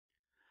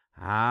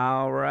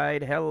All right.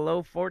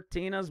 Hello,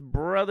 Fortinas,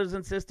 brothers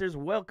and sisters.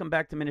 Welcome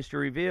back to Ministry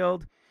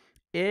Revealed.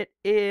 It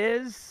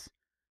is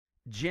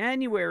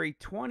January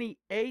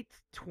 28th,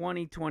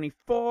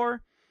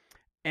 2024.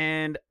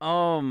 And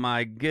oh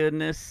my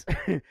goodness,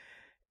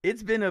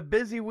 it's been a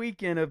busy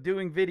weekend of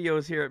doing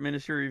videos here at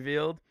Ministry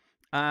Revealed.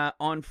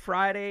 On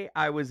Friday,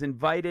 I was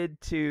invited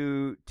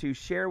to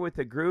share with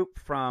a group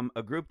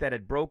that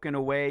had broken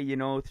away,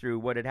 through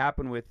what had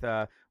happened with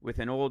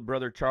an old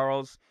brother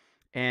Charles,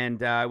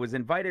 and I was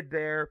invited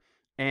there,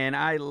 and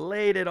I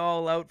laid it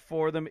all out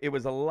for them. It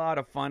was a lot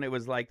of fun. It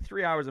was like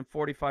 3 hours and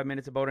 45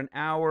 minutes, about an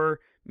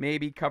hour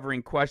maybe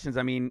covering questions.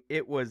 I mean,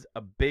 it was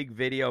a big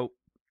video.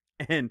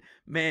 And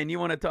man, you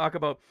want to talk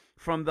about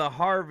from the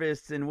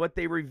harvests and what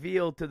they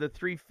revealed to the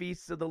three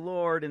feasts of the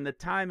Lord and the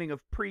timing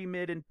of pre,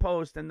 mid, and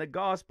post and the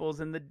gospels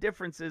and the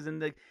differences and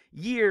the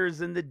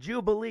years and the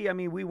jubilee. I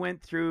mean, we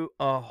went through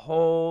a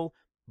whole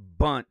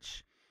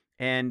bunch,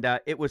 and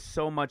it was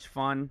so much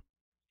fun.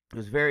 It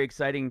was very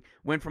exciting.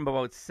 Went from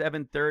about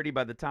 7:30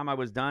 by the time I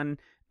was done,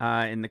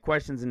 and the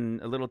questions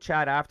and a little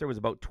chat after was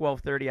about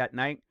 12:30 at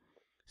night.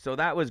 So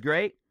that was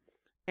great.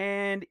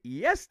 And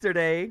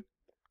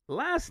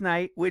last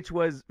night, which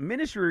was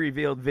Ministry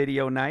Revealed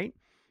video night,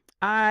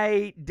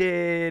 I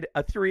did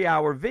a 3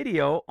 hour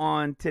video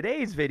on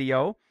today's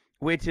video,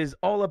 which is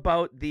all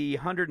about the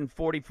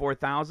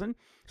 144,000,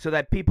 so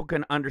that people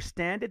can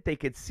understand it. They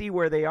could see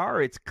where they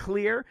are. It's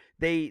clear.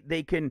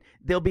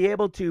 They'll be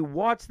able to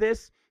watch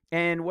this,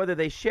 and whether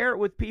they share it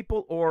with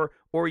people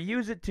or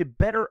use it to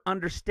better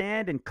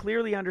understand and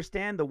clearly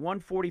understand the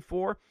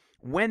 144,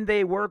 when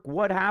they work,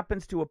 what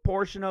happens to a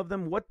portion of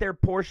them, what their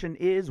portion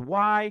is,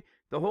 why,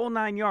 the whole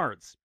 9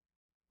 yards.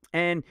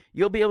 And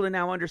you'll be able to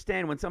now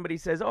understand when somebody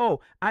says,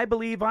 "Oh, I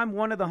believe I'm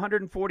one of the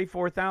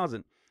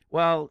 144,000."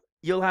 Well,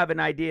 you'll have an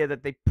idea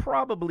that they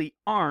probably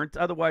aren't.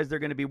 Otherwise, they're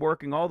going to be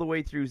working all the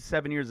way through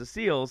 7 years of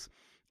seals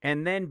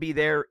and then be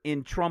there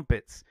in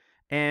trumpets.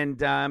 And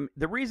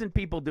the reason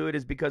people do it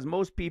is because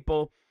most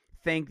people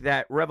think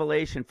that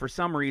for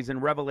some reason,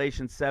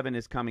 Revelation 7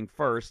 is coming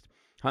first,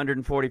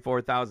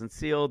 144,000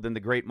 sealed, then the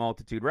great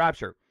multitude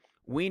rapture.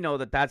 We know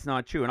that that's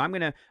not true, and I'm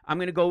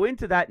gonna go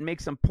into that and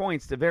make some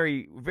points to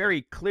very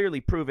very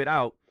clearly prove it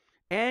out,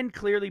 and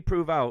clearly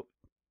prove out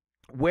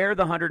where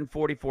the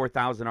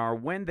 144,000 are,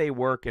 when they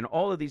work, and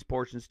all of these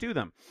portions to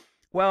them.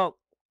 Well,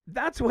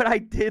 that's what I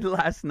did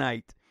last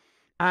night.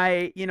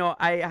 I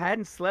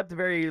hadn't slept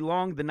very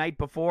long the night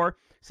before,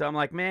 so I'm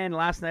like, man,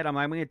 last night I'm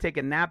going to take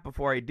a nap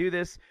before I do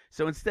this.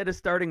 So instead of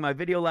starting my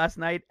video last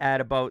night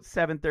at about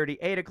 7:30,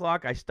 8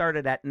 o'clock, I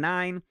started at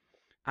 9.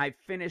 I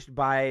finished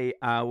by,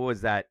 what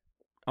was that?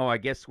 Oh, I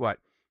guess what?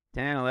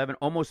 10, 11,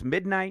 almost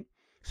midnight.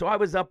 So I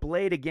was up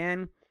late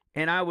again,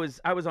 and I was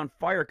on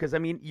fire because, I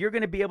mean, you're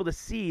going to be able to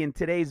see in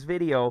today's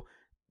video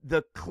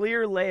the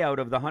clear layout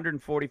of the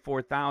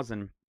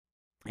 144,000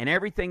 and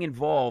everything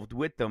involved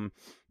with them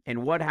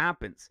and what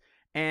happens.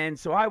 And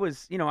so I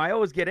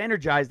always get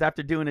energized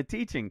after doing a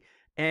teaching,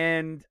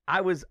 and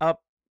I was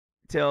up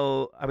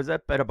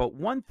at about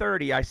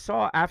 1:30. I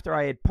saw, after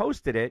I had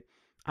posted it,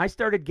 I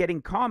started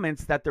getting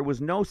comments that there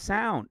was no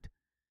sound.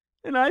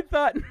 And I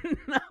thought,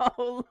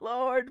 no,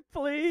 Lord,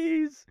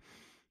 please.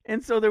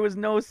 And so there was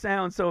no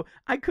sound. So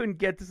I couldn't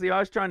get to see. I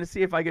was trying to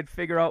see if I could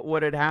figure out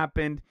what had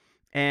happened.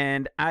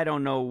 And I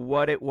don't know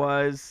what it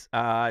was.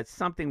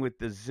 Something with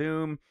the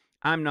Zoom.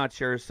 I'm not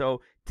sure.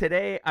 So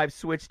today I've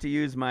switched to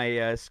use my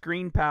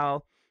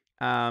ScreenPal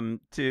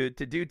to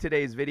do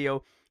today's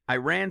video. I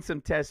ran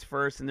some tests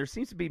first, and there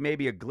seems to be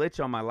maybe a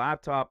glitch on my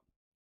laptop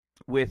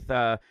with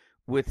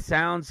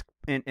sounds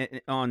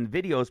on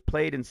videos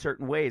played in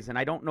certain ways, and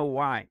I don't know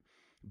why.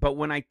 But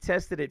when I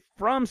tested it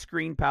from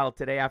ScreenPal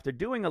today, after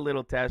doing a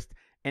little test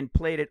and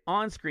played it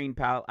on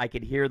ScreenPal, I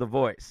could hear the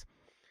voice.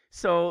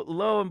 So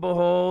lo and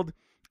behold,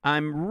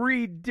 I'm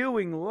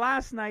redoing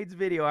last night's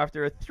video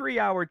after a 3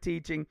 hour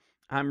teaching.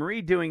 I'm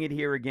redoing it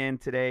here again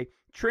today,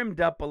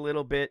 trimmed up a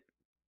little bit,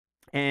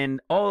 and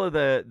all of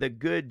the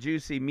good,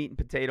 juicy meat and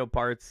potato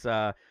parts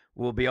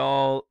will be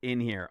all in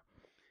here.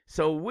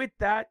 So with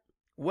that,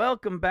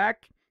 welcome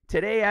back.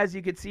 Today, as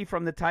you can see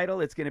from the title,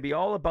 it's going to be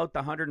all about the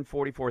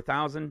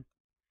 144,000.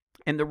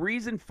 And the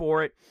reason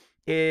for it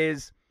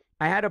is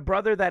I had a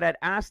brother that had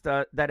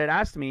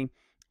asked me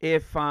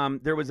if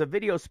there was a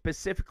video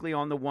specifically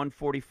on the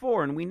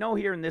 144. And we know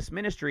here in this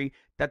ministry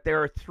that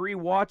there are 3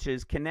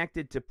 watches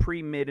connected to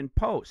pre, mid, and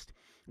post.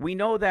 We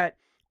know that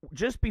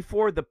just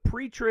before the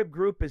pre-trib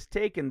group is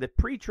taken, the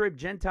pre-trib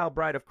Gentile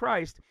bride of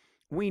Christ,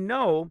 we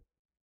know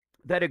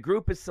that a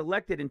group is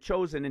selected and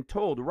chosen and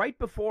told right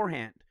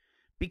beforehand,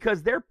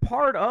 because they're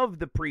part of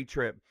the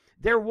pre-trib.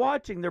 They're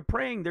watching, they're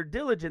praying, they're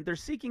diligent, they're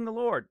seeking the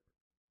Lord.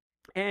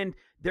 And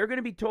they're going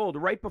to be told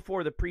right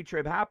before the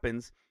pre-trib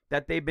happens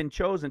that they've been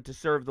chosen to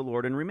serve the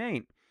Lord and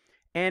remain.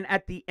 And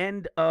at the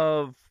end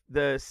of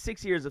the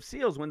 6 years of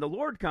seals, when the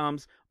Lord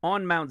comes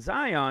on Mount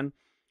Zion,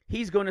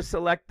 he's going to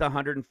select the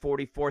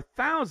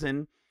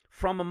 144,000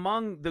 from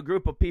among the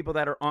group of people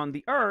that are on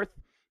the earth,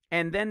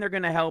 and then they're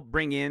going to help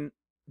bring in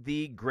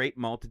the great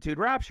multitude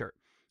rapture.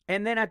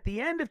 And then at the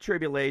end of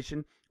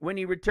tribulation, when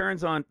he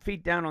returns on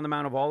feet down on the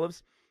Mount of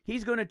Olives,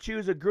 he's going to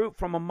choose a group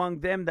from among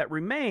them that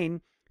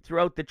remain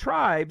throughout the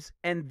tribes,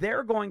 and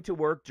they're going to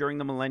work during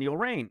the millennial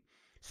reign.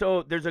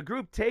 So there's a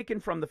group taken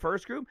from the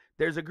first group,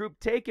 there's a group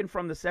taken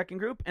from the second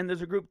group, and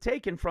there's a group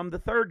taken from the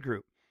third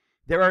group.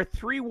 There are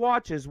 3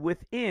 watches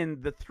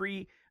within the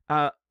 3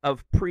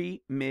 of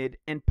pre, mid,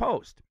 and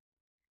post.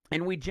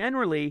 And we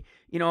generally,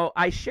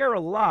 I share a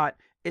lot,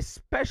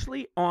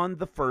 especially on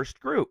the first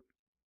group,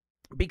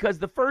 because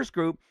the first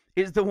group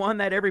is the one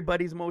that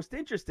everybody's most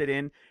interested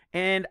in.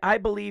 And I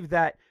believe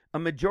that a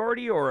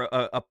majority or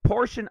a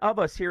portion of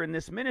us here in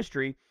this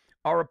ministry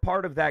are a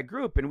part of that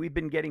group. And we've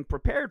been getting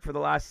prepared for the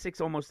last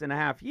 6 almost and a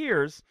half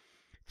years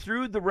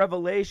through the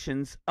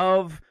revelations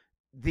of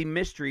the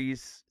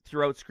mysteries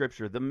throughout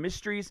Scripture, the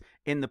mysteries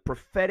in the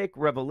prophetic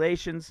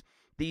revelations,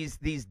 these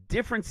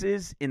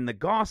differences in the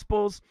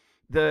Gospels,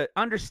 the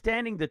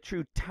understanding the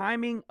true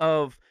timing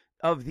of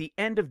the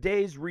end of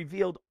days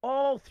revealed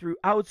all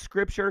throughout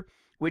Scripture,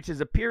 which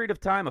is a period of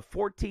time of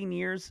 14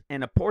 years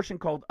and a portion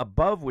called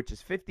above, which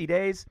is 50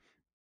 days.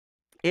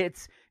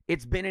 It's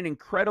been an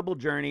incredible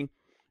journey.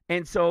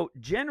 And so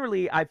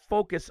generally I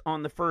focus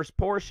on the first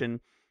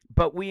portion,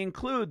 but we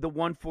include the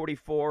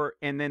 144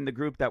 and then the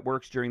group that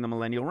works during the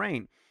millennial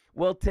reign.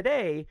 Well,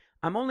 today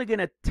I'm only going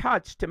to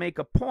touch to make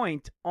a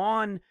point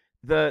on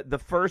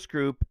the first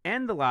group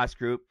and the last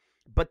group,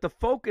 but the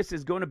focus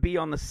is going to be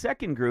on the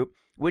second group,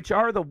 which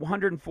are the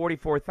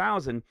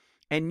 144,000,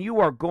 and you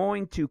are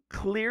going to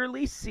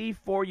clearly see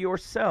for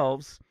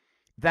yourselves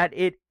that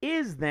it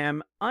is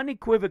them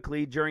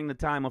unequivocally during the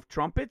time of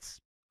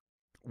trumpets.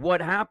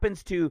 What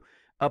happens to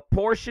a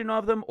portion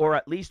of them, or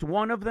at least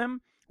one of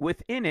them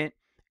within it,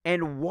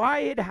 and why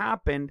it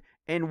happened,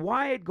 and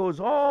why it goes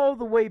all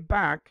the way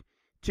back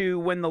to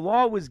when the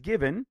law was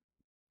given,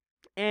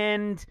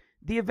 and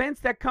the events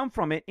that come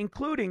from it,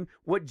 including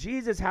what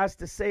Jesus has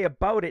to say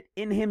about it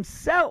in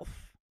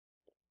himself,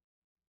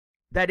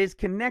 that is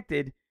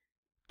connected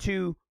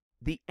to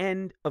the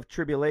end of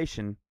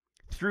tribulation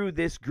through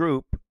this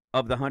group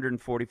of the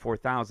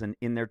 144,000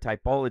 in their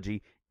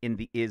typology in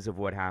the is of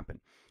what happened.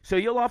 So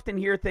you'll often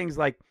hear things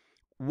like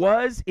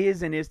was,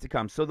 is, and is to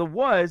come. So the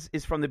was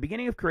is from the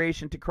beginning of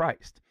creation to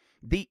Christ.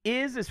 The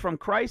is from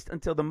Christ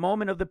until the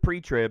moment of the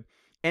pre-trib.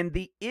 And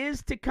the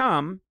is to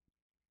come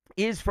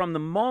is from the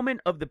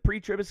moment of the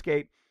pre-trib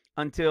escape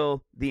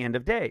until the end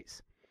of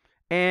days.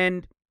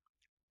 And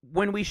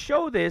when I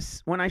show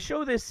this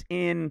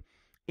in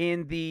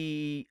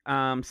the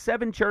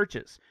 7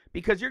 churches,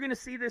 because you're going to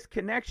see this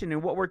connection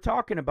in what we're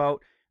talking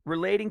about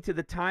relating to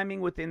the timing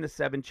within the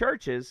 7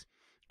 churches,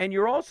 and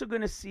you're also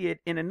going to see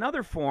it in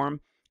another form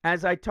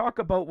as I talk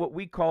about what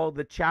we call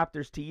the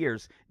chapters to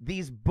years,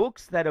 these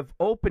books that have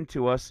opened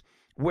to us,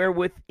 where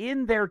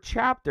within their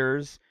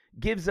chapters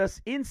gives us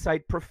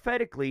insight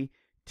prophetically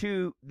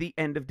to the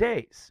end of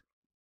days.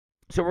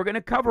 So we're going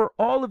to cover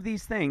all of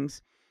these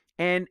things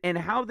and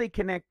how they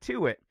connect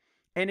to it.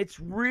 And it's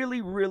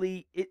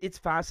really, it's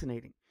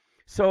fascinating.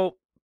 So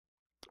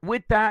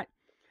with that,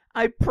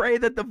 I pray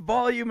that the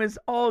volume is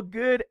all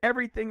good.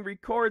 Everything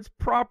records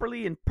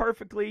properly and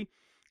perfectly.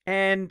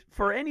 And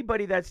for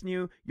anybody that's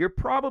new, you're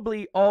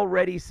probably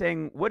already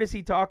saying, what is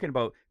he talking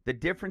about? The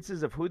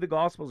differences of who the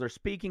Gospels are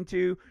speaking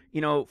to,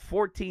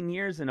 14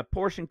 years in a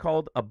portion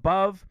called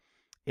above.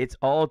 It's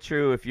all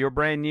true. If you're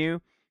brand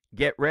new,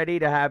 get ready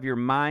to have your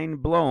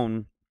mind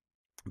blown,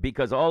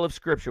 because all of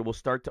Scripture will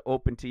start to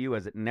open to you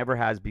as it never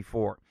has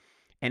before.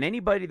 And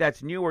anybody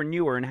that's new or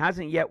newer and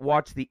hasn't yet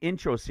watched the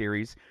intro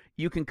series,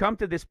 you can come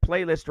to this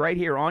playlist right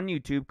here on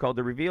YouTube called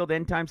the Revealed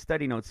End Time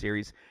Study Note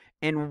Series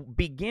and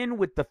begin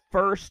with the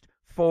first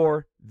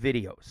 4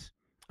 videos.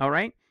 All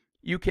right?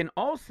 You can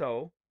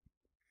also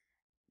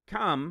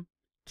come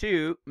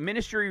to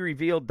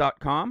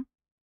ministryrevealed.com.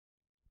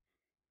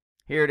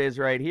 Here it is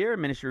right here,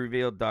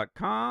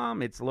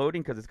 ministryrevealed.com. It's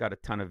loading because it's got a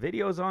ton of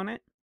videos on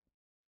it.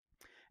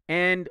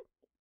 And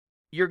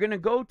you're going to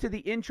go to the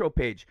intro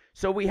page.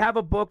 So we have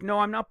a book. No,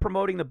 I'm not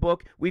promoting the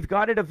book. We've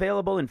got it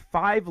available in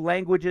 5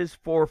 languages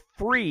for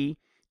free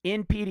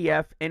in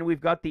PDF, and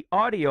we've got the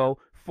audio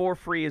for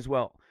free as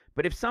well.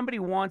 But if somebody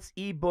wants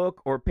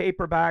ebook or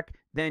paperback,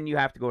 then you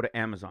have to go to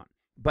Amazon.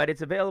 But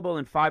it's available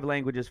in 5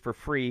 languages for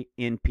free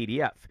in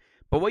PDF.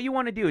 But what you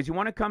want to do is you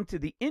want to come to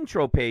the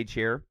intro page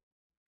here.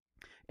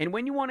 And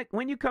when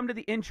you come to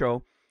the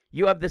intro,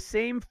 you have the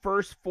same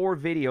first 4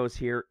 videos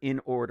here in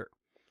order.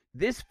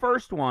 This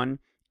first one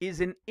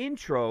is an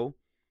intro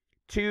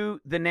to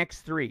the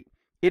next 3.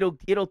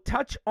 It'll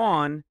touch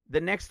on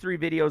the next 3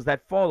 videos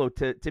that follow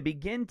to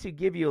begin to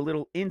give you a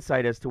little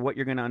insight as to what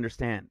you're going to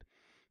understand.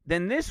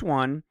 Then this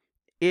one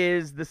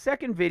is the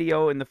second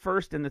video in the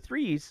first and the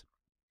 3s,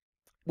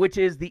 which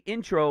is the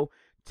intro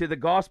to the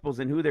Gospels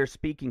and who they're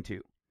speaking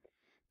to.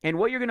 And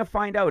what you're going to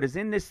find out is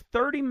in this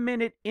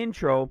 30-minute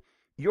intro,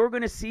 you're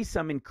going to see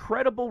some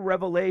incredible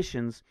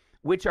revelations,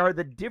 which are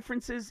the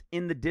differences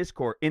in the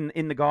discourse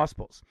in the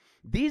Gospels.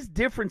 These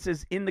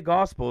differences in the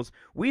Gospels,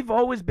 we've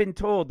always been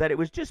told that it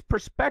was just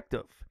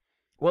perspective.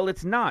 Well,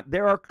 it's not.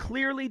 There are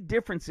clearly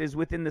differences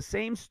within the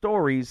same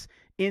stories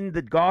in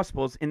the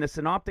Gospels, in the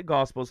Synoptic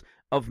Gospels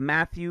of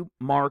Matthew,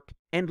 Mark,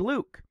 and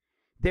Luke.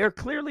 They're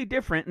clearly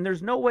different, and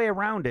there's no way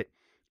around it,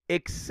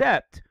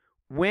 except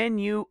when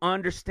you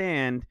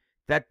understand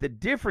that the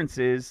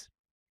differences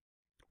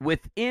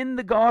within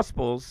the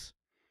Gospels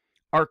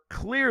are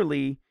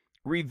clearly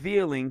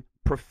revealing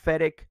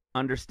prophetic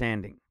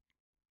understanding.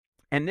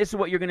 And this is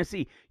what you're going to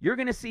see. You're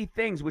going to see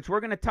things which we're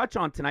going to touch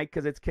on tonight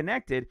because it's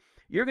connected.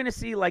 You're going to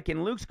see, like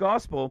in Luke's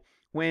Gospel,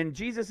 when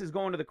Jesus is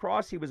going to the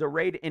cross, he was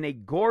arrayed in a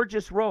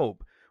gorgeous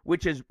robe,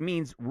 which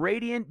means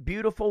radiant,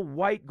 beautiful,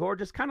 white,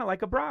 gorgeous, kind of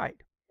like a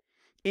bride.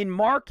 In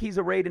Mark, he's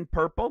arrayed in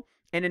purple,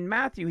 and in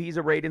Matthew, he's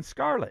arrayed in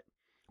scarlet.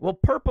 Well,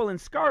 purple and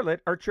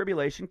scarlet are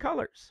tribulation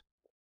colors.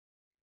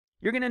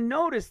 You're going to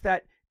notice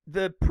that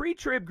the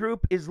pre-trib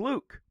group is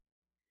Luke.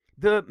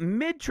 The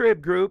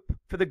mid-trib group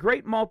for the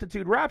great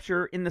multitude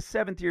rapture in the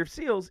 7th year of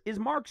seals is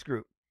Mark's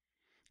group.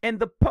 And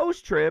the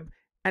post-trib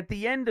at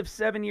the end of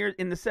 7 years,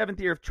 in the 7th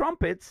year of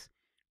trumpets,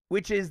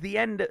 which is the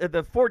end of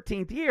the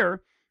 14th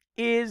year,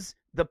 is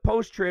the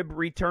post-trib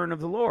return of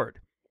the Lord.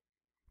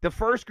 The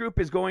first group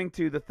is going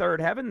to the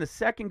third heaven, the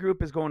second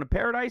group is going to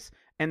paradise,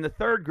 and the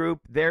third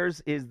group,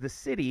 theirs is the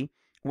city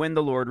when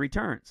the Lord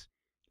returns.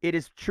 It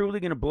is truly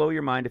going to blow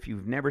your mind if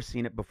you've never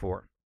seen it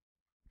before.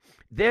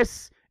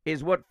 This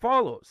is what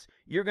follows.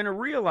 You're going to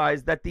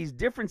realize that these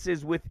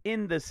differences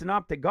within the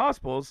Synoptic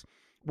Gospels,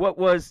 what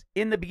was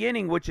in the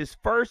beginning, which is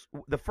first,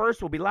 the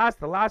first will be last,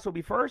 the last will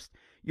be first,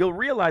 you'll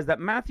realize that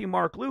Matthew,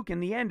 Mark, Luke, in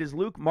the end is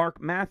Luke,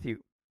 Mark,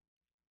 Matthew.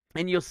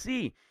 And you'll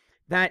see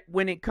that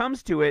when it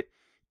comes to it,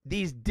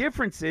 these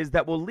differences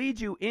that will lead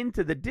you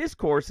into the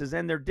discourses,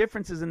 and their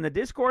differences in the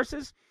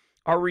discourses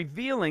are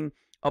revealing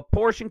a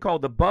portion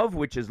called above,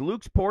 which is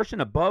Luke's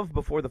portion, above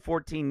before the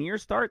 14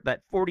 years start,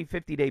 that 40,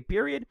 50-day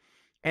period.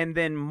 And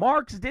then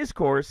Mark's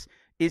discourse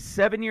is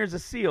 7 years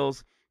of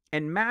seals,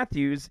 and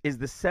Matthew's is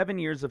the 7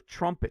 years of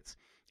trumpets.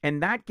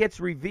 And that gets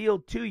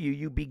revealed to you.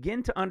 You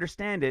begin to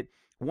understand it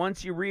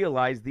once you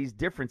realize these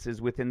differences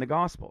within the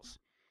Gospels.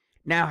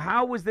 Now,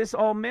 how was this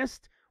all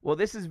missed? Well,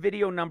 this is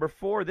video number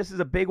 4. This is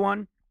a big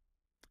one.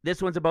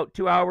 This one's about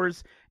 2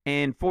 hours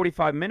and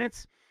 45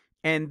 minutes.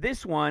 And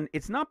this one,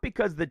 it's not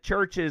because the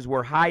churches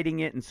were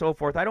hiding it and so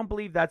forth. I don't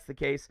believe that's the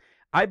case.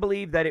 I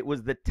believe that it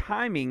was the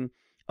timing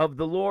of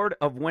the Lord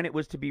of when it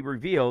was to be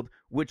revealed,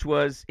 which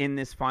was in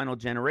this final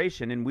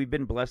generation, and we've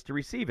been blessed to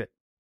receive it.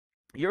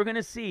 You're going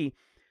to see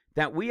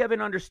that we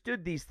haven't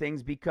understood these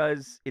things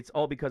because it's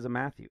all because of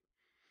Matthew.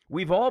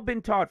 We've all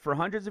been taught for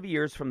hundreds of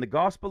years from the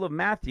Gospel of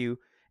Matthew,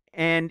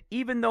 and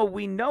even though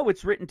we know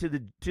it's written to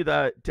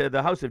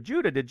the house of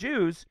Judah, to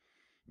Jews,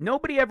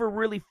 nobody ever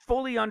really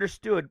fully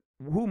understood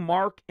who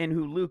Mark and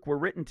who Luke were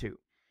written to.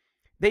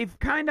 They've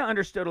kind of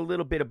understood a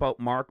little bit about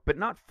Mark, but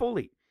not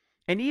fully.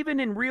 And even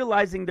in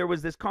realizing there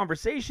was this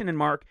conversation in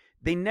Mark,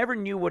 they never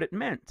knew what it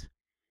meant.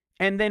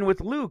 And then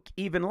with Luke,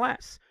 even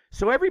less.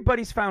 So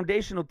everybody's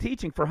foundational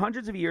teaching for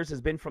hundreds of years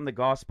has been from the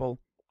Gospel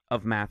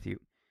of Matthew.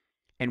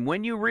 And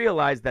when you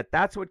realize that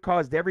that's what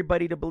caused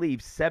everybody to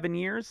believe 7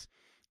 years,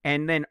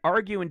 and then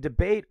argue and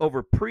debate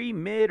over pre,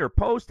 mid, or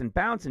post, and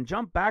bounce and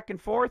jump back and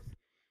forth,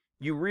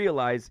 you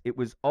realize it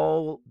was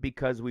all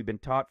because we've been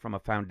taught from a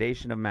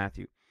foundation of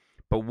Matthew.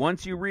 But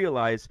once you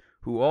realize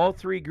who all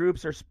three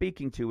groups are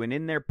speaking to and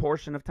in their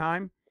portion of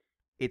time,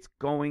 it's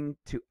going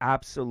to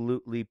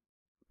absolutely,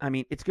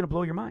 it's going to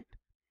blow your mind.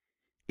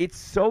 It's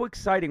so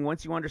exciting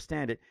once you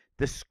understand it.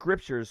 The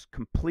scriptures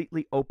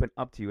completely open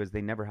up to you as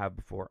they never have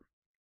before.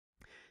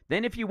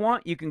 Then if you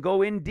want, you can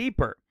go in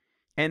deeper.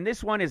 And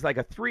this one is like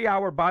a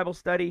 3-hour Bible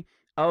study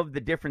of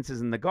the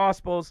differences in the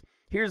Gospels.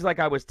 Here's, like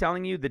I was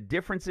telling you, the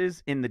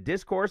differences in the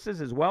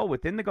discourses as well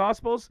within the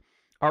Gospels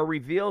are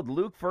revealed.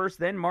 Luke first,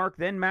 then Mark,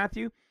 then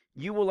Matthew.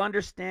 You will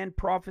understand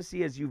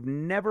prophecy as you've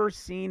never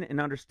seen and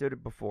understood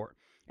it before.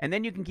 And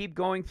then you can keep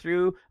going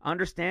through,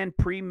 understand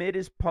pre,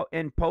 mid,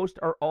 and post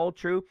are all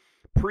true.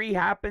 Pre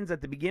happens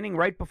at the beginning,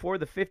 right before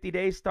the 50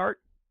 days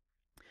start.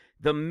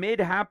 The mid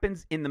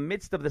happens in the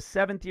midst of the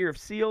 7th year of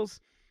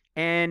seals.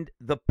 And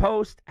the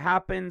post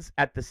happens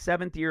at the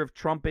 7th year of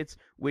trumpets,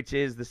 which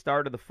is the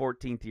start of the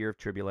 14th year of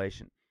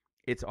tribulation.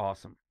 It's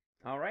awesome.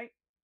 All right.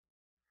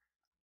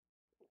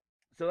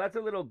 So that's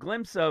a little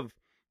glimpse of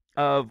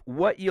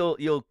what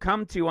you'll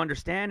come to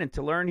understand and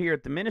to learn here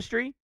at the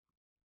ministry.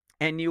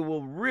 And you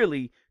will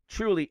really,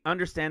 truly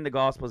understand the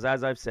Gospels,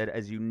 as I've said,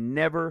 as you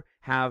never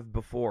have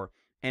before.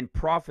 And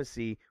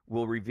prophecy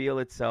will reveal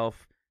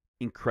itself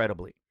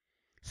incredibly.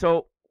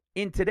 So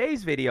in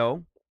today's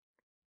video,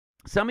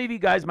 some of you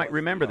guys might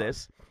remember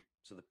this.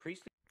 So the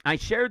priest, I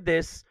shared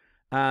this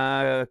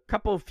a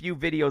few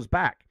videos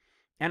back.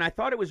 And I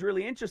thought it was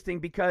really interesting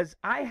because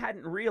I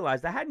hadn't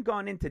realized, I hadn't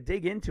gone in to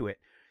dig into it.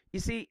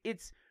 You see,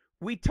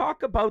 we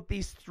talk about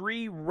these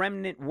 3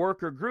 remnant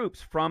worker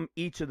groups from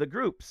each of the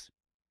groups.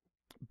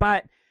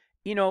 But,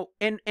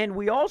 and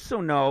we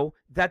also know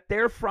that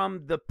they're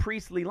from the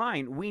priestly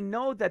line. We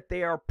know that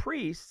they are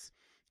priests,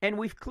 and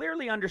we've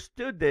clearly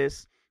understood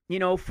this,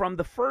 from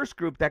the first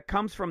group that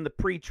comes from the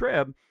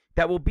pre-trib,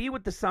 that will be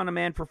with the Son of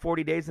Man for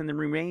 40 days and then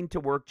remain to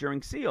work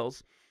during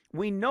seals.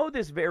 We know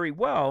this very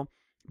well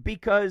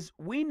because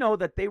we know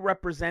that they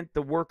represent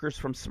the workers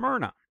from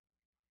Smyrna.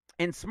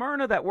 And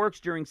Smyrna that works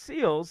during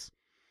seals,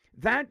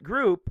 that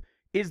group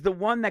is the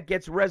one that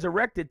gets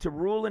resurrected to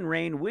rule and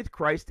reign with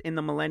Christ in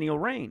the millennial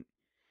reign.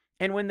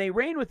 And when they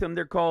reign with him,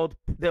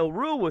 they'll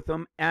rule with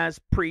him as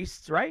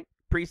priests, right?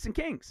 Priests and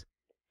kings.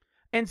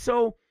 And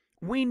so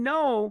we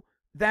know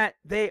that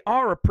they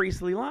are a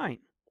priestly line.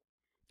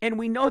 And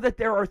we know that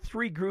there are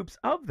three groups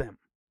of them.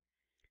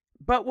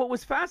 But what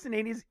was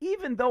fascinating is,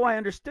 even though I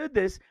understood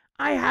this,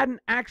 I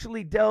hadn't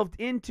actually delved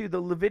into the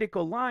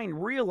Levitical line,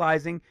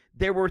 realizing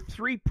there were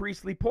three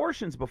priestly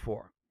portions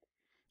before.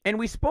 And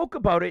we spoke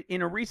about it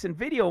in a recent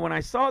video when I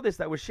saw this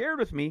that was shared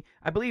with me.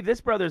 I believe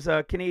this brother's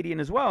a Canadian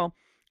as well.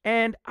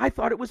 And I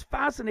thought it was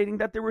fascinating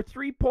that there were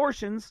three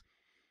portions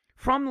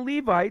from the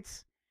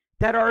Levites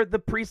that are the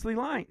priestly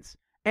lines.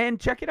 And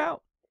check it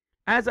out.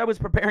 As I was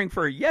preparing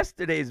for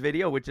yesterday's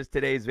video, which is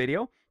today's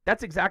video,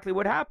 that's exactly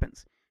what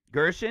happens.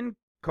 Gershon,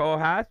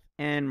 Kohath,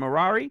 and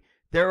Merari,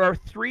 there are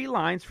three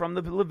lines from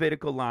the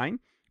Levitical line,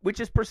 which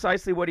is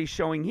precisely what he's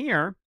showing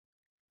here,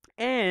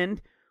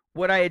 and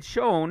what I had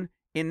shown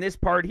in this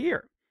part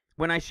here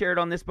when I shared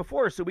on this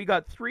before. So we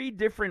got three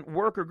different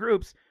worker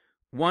groups,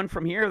 one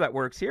from here that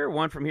works here,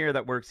 one from here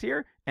that works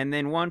here, and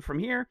then one from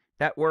here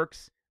that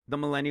works the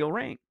millennial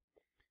reign.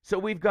 So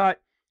we've got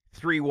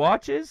three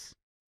watches,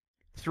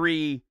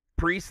 three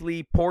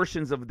priestly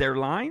portions of their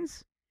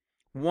lines,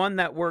 one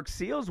that works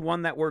seals,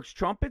 one that works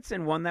trumpets,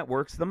 and one that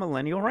works the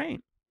millennial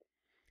reign.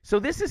 So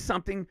this is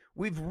something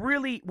we've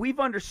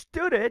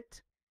understood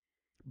it,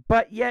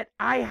 but yet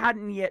I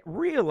hadn't yet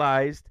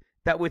realized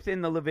that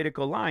within the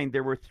Levitical line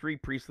there were three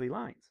priestly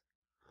lines.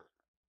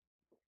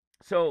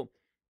 So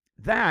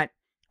that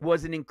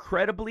was an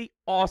incredibly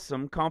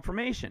awesome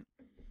confirmation.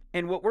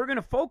 And what we're going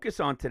to focus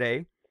on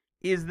today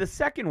is the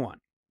second one.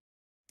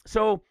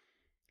 So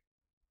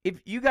if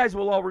you guys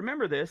will all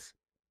remember this,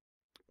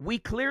 we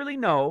clearly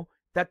know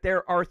that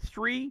there are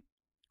three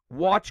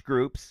watch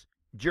groups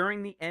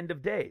during the end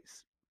of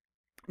days.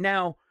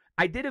 Now,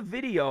 I did a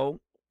video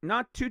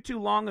not too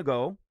long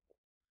ago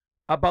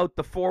about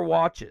the four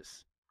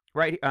watches,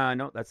 right?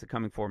 No, that's the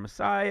coming four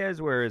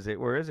messiahs. Where is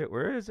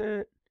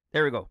it?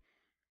 There we go.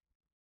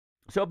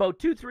 So about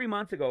 2-3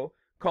 months ago,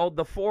 called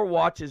the four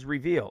watches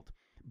revealed.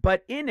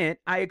 But in it,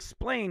 I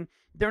explained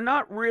they're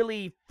not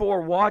really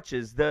four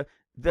watches. The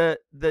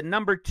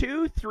number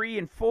 2, 3,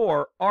 and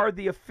 4 are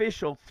the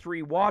official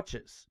three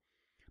watches.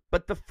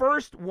 But the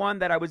first one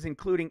that I was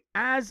including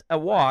as a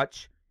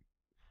watch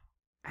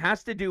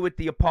has to do with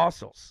the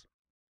apostles.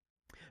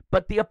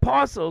 But the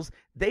apostles,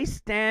 they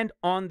stand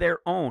on their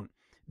own.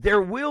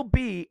 There will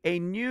be a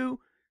new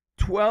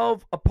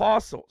 12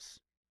 apostles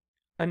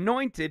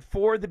anointed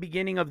for the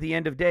beginning of the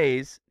end of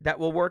days that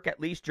will work at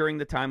least during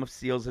the time of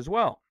seals as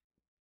well.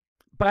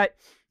 But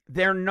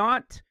they're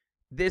not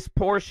this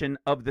portion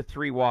of the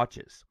three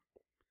watches.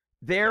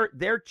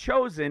 They're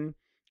chosen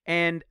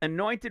and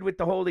anointed with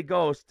the Holy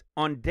Ghost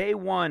on day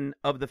 1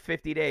 of the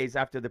 50 days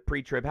after the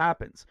pre-trib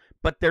happens.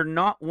 But they're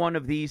not one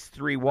of these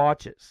three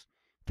watches.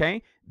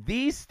 Okay?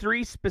 These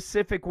three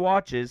specific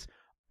watches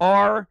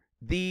are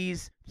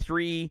these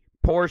three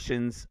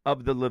portions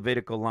of the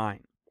Levitical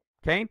line.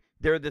 Okay?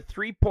 They're the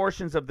three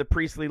portions of the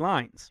priestly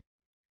lines.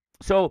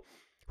 So,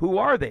 who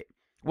are they?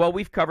 Well,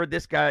 we've covered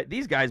these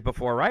guys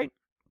before, right?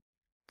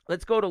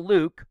 Let's go to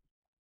Luke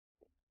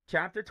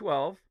chapter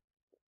 12.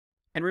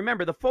 And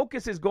remember, the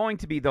focus is going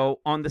to be,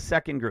 though, on the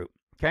second group,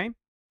 okay?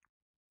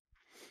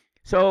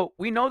 So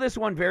we know this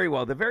one very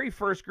well. The very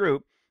first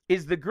group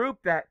is the group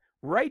that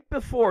right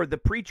before the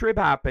pre-trib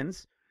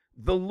happens,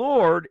 the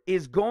Lord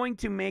is going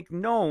to make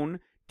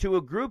known to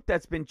a group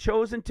that's been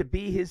chosen to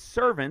be his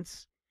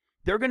servants.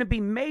 They're going to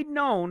be made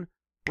known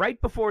right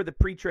before the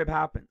pre-trib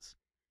happens.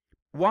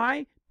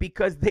 Why?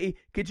 Because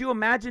could you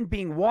imagine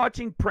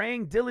watching,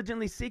 praying,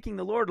 diligently seeking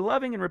the Lord,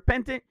 loving and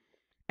repentant,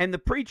 and the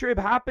pre-trib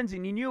happens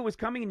and you knew it was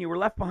coming and you were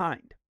left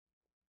behind?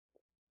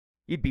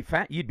 You'd be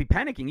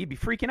panicking, you'd be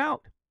freaking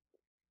out.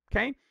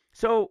 Okay?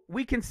 So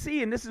we can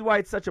see, and this is why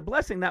it's such a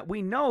blessing, that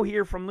we know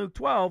here from Luke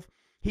 12,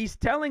 he's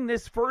telling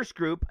this first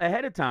group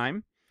ahead of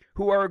time,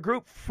 who are a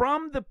group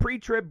from the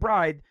pre-trib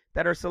bride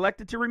that are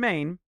selected to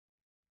remain,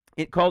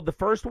 called the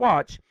first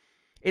watch.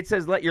 It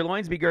says, let your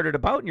loins be girded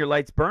about and your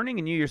lights burning,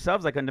 and you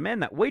yourselves like unto men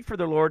that wait for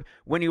the Lord,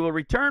 when he will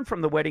return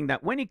from the wedding,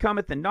 that when he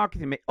cometh and knocketh,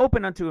 he may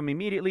open unto him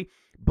immediately.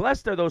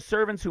 Blessed are those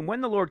servants whom when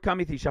the Lord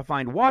cometh he shall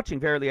find watching.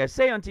 Verily I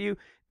say unto you,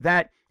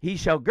 that he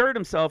shall gird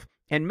himself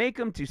and make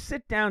them to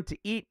sit down to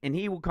eat, and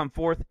he will come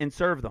forth and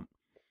serve them.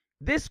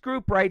 This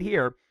group right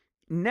here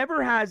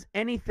never has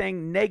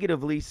anything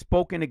negatively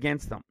spoken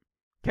against them.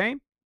 Okay?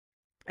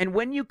 And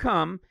when you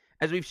come,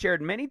 as we've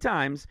shared many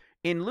times,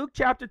 in Luke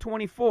chapter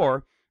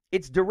 24,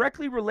 it's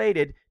directly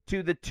related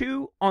to the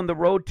two on the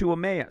road to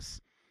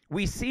Emmaus.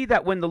 We see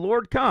that when the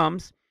Lord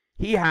comes,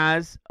 he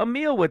has a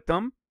meal with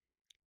them,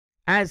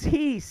 as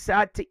he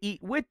sat to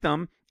eat with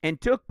them and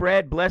took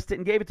bread, blessed it,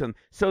 and gave it to them.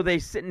 So they're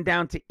sitting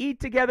down to eat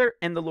together,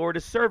 and the Lord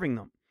is serving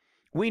them.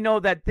 We know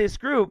that this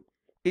group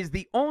is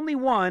the only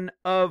one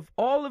of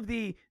all of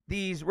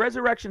these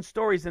resurrection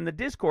stories and the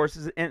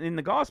discourses and in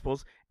the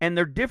Gospels and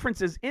their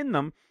differences in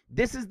them.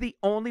 This is the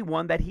only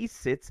one that he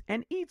sits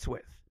and eats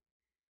with.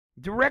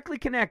 Directly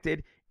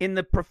connected in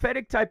the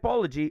prophetic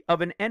typology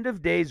of an end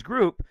of days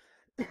group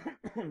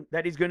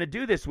that he's going to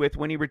do this with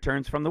when he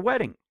returns from the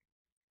wedding.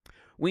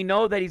 We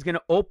know that he's going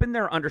to open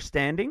their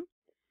understanding.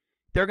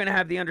 They're going to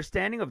have the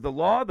understanding of the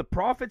law, the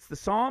prophets, the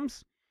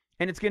Psalms,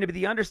 and it's going to be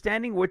the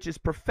understanding which is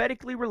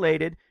prophetically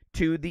related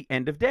to the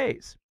end of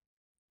days.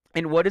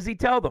 And what does he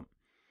tell them?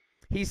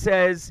 He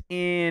says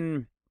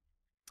in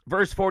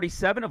verse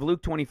 47 of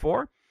Luke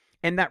 24,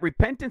 and that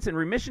repentance and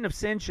remission of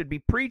sin should be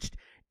preached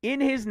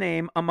in his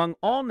name among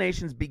all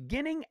nations,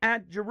 beginning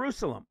at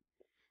Jerusalem.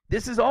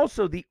 This is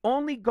also the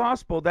only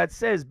gospel that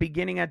says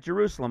beginning at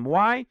Jerusalem.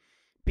 Why?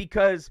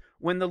 Because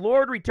when the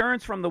Lord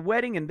returns from the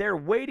wedding and they're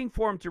waiting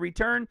for him to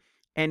return,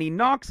 and he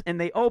knocks and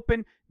they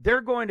open,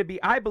 they're going to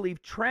be, I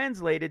believe,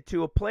 translated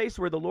to a place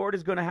where the Lord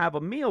is going to have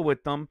a meal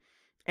with them,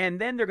 and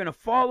then they're going to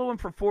follow him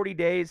for 40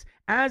 days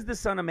as the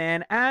Son of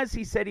Man, as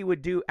he said he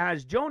would do,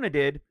 as Jonah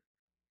did.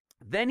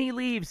 Then he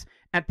leaves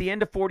at the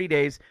end of 40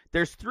 days.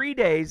 There's 3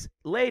 days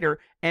later,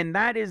 and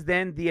that is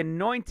then the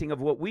anointing of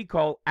what we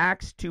call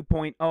Acts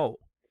 2.0.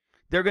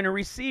 They're going to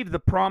receive the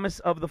promise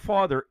of the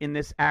Father in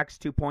this Acts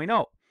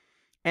 2.0.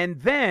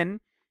 And then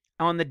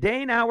on the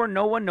day and hour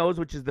no one knows,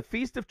 which is the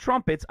Feast of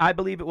Trumpets, I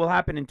believe it will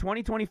happen in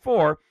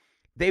 2024,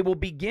 they will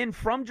begin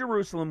from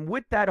Jerusalem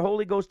with that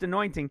Holy Ghost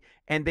anointing,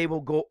 and they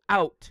will go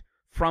out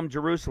from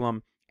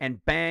Jerusalem,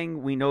 and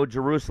bang, we know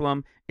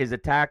Jerusalem is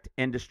attacked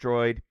and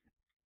destroyed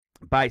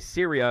by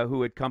Syria,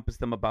 who had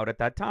compassed them about at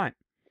that time.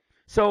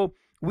 So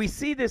we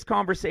see this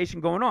conversation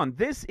going on.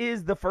 This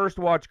is the first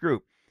watch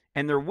group,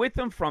 and they're with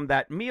them from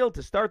that meal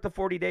to start the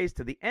 40 days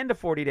to the end of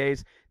 40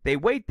 days. They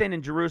wait then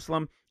in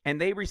Jerusalem, and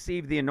they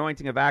receive the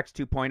anointing of Acts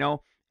 2.0,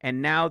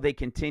 and now they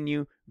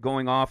continue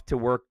going off to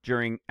work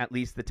during at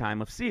least the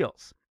time of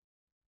seals.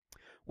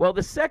 Well,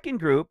 the second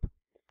group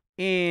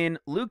in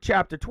Luke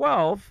chapter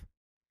 12,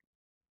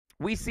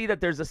 we see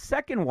that there's a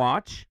second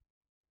watch,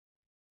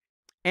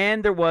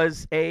 and there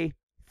was a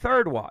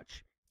third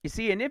watch. You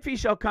see, and if he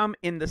shall come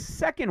in the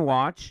second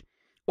watch,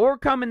 or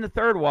come in the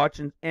third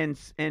watch,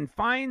 and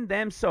find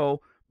them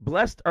so,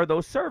 blessed are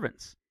those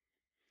servants.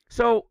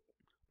 So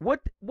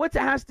what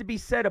has to be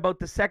said about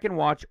the second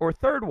watch or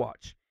third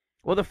watch?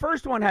 Well, the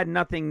first one had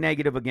nothing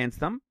negative against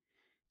them.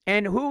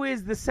 And who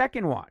is the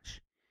second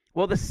watch?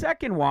 Well, the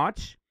second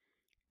watch,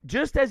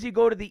 just as you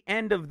go to the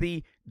end of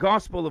the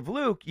Gospel of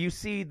Luke, you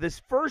see this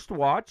first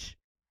watch.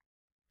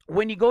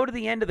 When you go to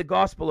the end of the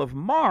Gospel of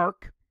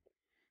Mark,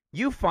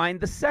 you find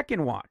the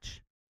second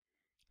watch.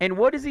 And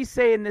what does he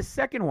say in this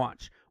second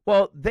watch?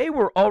 Well, they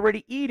were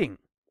already eating.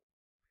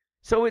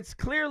 So it's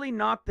clearly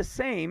not the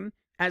same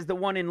as the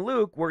one in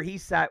Luke where he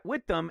sat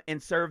with them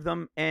and served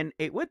them and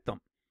ate with them,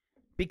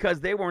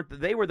 because they were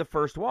the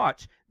first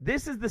watch.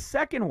 This is the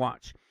second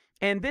watch.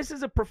 And this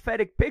is a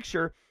prophetic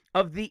picture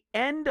of the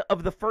end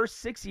of the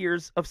first 6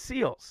 years of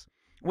seals,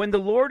 when the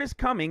Lord is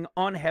coming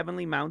on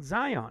heavenly Mount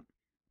Zion.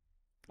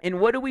 And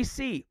what do we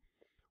see?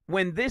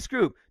 When this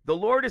group, the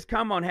Lord has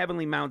come on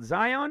heavenly Mount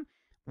Zion,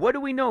 what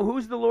do we know?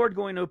 Who's the Lord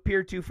going to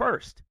appear to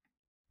first?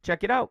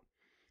 Check it out.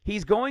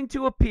 He's going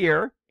to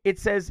appear, it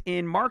says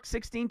in Mark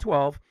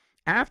 16:12,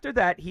 after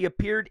that he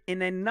appeared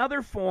in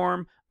another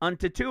form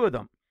unto two of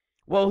them.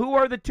 Well, who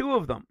are the two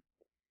of them?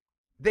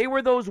 They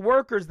were those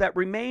workers that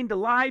remained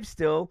alive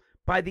still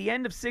by the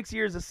end of 6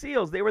 years of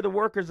seals. They were the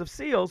workers of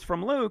seals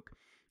from Luke,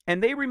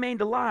 and they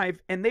remained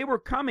alive, and they were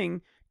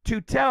coming to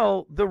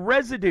tell the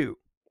residue.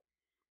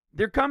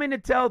 They're coming to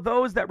tell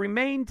those that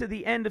remained to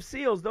the end of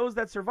seals, those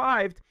that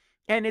survived,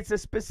 and it's a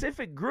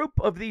specific group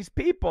of these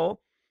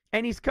people,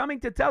 and he's coming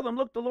to tell them,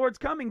 look, the Lord's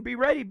coming, be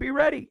ready, be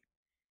ready.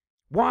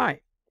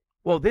 Why?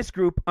 Well, this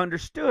group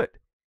understood.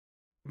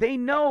 They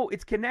know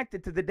it's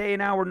connected to the day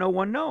and hour no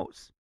one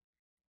knows.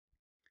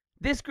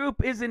 This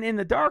group isn't in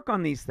the dark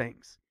on these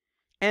things.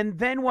 And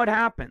then what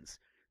happens?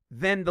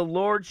 Then the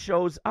Lord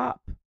shows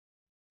up.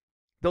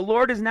 The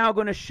Lord is now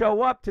going to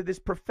show up to this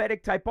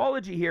prophetic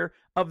typology here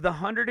of the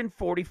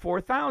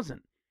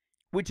 144,000,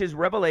 which is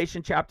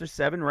Revelation chapter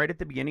 7, right at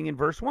the beginning in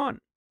verse 1.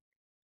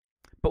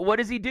 But what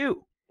does he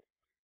do?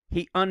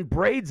 He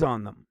unbraids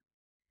on them.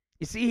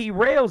 You see, he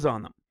rails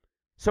on them.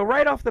 So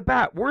right off the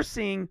bat, we're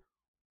seeing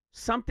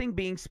something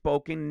being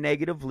spoken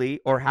negatively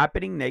or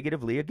happening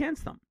negatively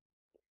against them,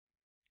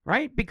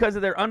 right? Because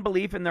of their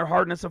unbelief and their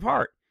hardness of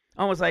heart.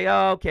 Almost like,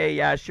 oh, okay,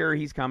 yeah, sure,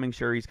 he's coming,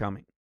 sure, he's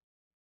coming.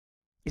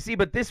 You see,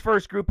 but this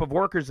first group of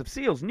workers of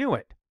seals knew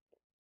it.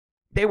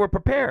 They were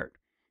prepared.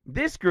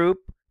 This group,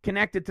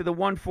 connected to the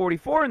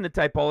 144 in the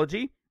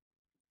typology,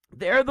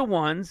 they're the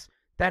ones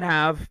that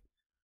have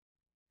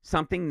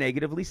something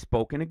negatively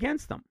spoken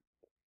against them.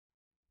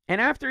 And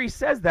after he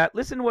says that,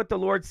 listen to what the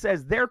Lord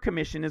says their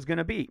commission is going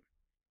to be.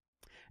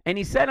 And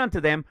he said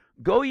unto them,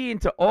 go ye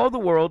into all the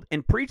world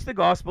and preach the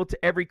gospel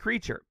to every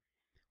creature.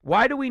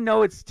 Why do we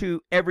know it's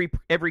to every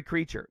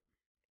creature?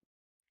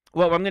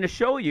 Well, I'm going to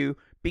show you,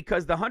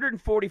 because the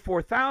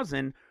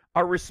 144,000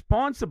 are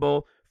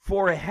responsible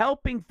for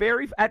helping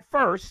at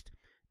first,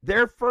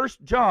 their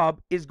first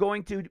job is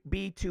going to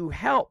be to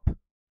help.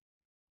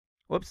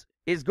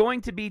 Is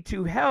going to be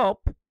to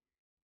help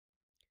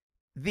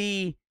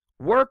the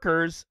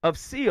workers of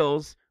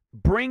seals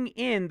bring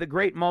in the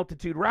great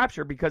multitude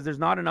rapture, because there's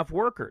not enough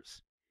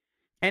workers.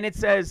 And it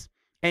says,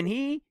 and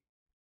he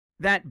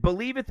that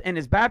believeth and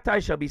is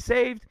baptized shall be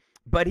saved,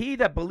 but he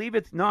that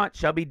believeth not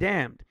shall be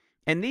damned.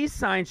 And these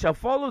signs shall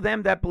follow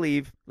them that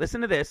believe.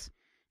 Listen to this.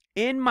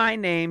 In my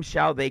name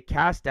shall they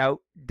cast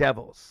out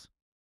devils.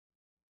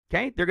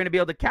 Okay? They're going to be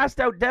able to cast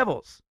out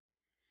devils.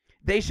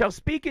 They shall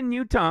speak in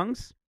new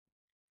tongues.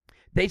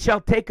 They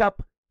shall take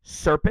up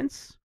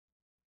serpents.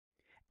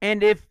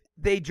 And if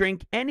they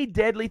drink any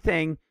deadly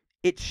thing,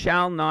 it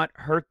shall not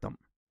hurt them.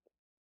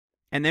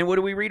 And then what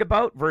do we read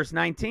about? Verse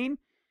 19.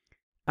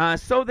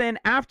 So then,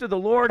 after the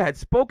Lord had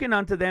spoken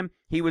unto them,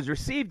 he was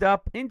received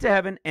up into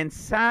heaven and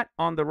sat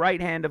on the right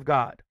hand of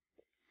God.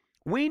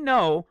 We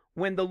know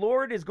when the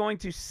Lord is going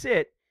to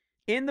sit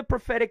in the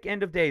prophetic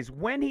end of days,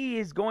 when he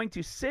is going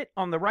to sit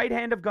on the right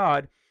hand of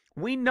God,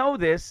 we know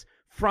this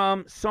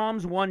from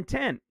Psalms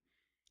 110.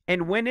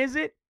 And when is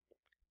it?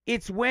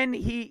 It's when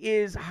he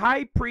is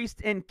high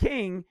priest and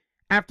king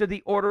after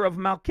the order of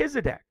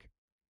Melchizedek.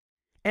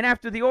 And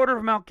after the order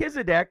of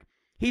Melchizedek,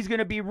 he's going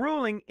to be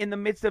ruling in the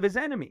midst of his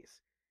enemies.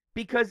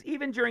 Because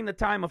even during the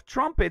time of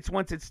trumpets,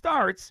 once it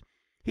starts,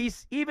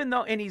 he's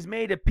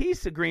made a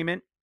peace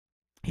agreement,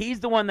 he's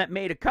the one that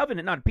made a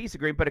covenant, not a peace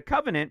agreement, but a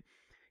covenant.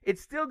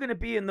 It's still going to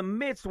be in the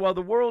midst while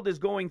the world is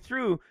going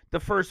through the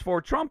first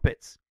four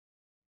trumpets,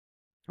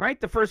 right?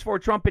 The first four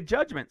trumpet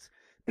judgments.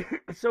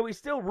 So he's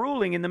still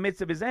ruling in the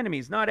midst of his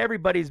enemies. Not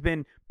everybody's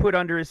been put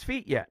under his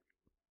feet yet.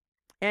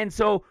 And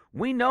so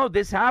we know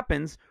this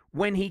happens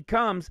when he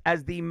comes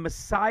as the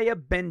Messiah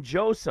ben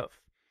Joseph,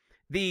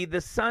 the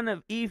son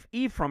of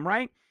Ephraim,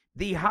 right?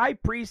 The high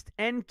priest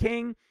and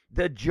king,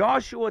 the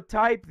Joshua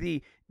type,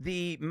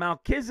 the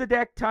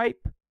Melchizedek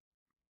type.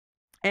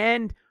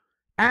 And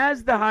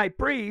as the high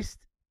priest,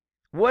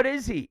 what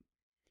is he?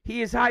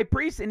 He is high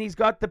priest, and he's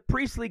got the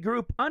priestly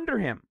group under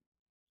him,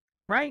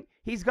 right?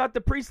 He's got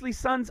the priestly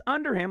sons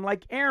under him,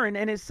 like Aaron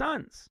and his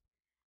sons.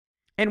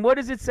 And what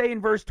does it say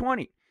in verse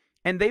 20?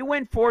 And they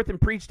went forth and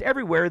preached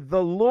everywhere,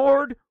 the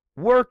Lord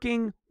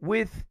working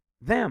with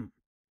them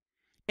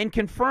and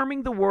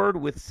confirming the word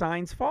with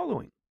signs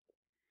following.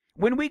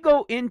 When we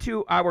go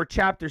into our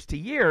chapters to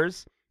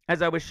years,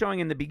 as I was showing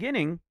in the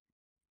beginning,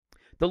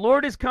 the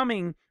Lord is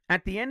coming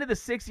at the end of the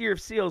 6th year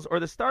of seals, or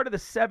the start of the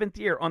 7th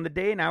year, on the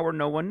day and hour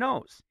no one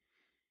knows.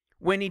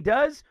 When he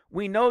does,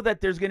 we know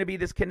that there's going to be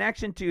this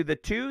connection to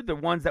the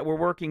ones that were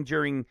working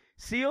during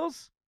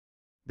seals,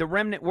 the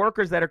remnant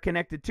workers that are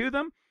connected to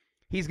them.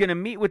 He's going to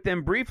meet with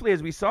them briefly,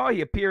 as we saw.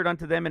 He appeared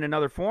unto them in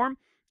another form.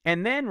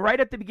 And then right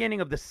at the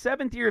beginning of the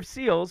 7th year of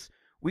seals,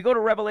 we go to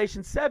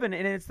Revelation 7,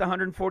 and it's the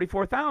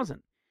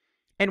 144,000.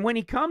 And when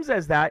he comes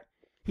as that,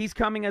 he's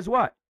coming as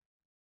what?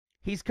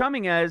 He's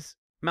coming as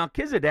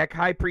Melchizedek,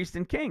 high priest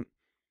and king.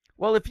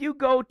 Well, if you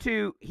go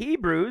to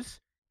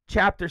Hebrews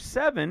chapter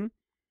 7,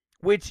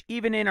 which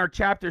even in our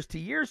chapters to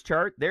years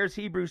chart, there's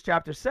Hebrews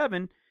chapter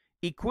 7,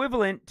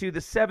 equivalent to the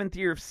 7th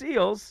year of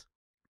seals,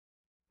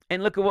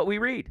 and look at what we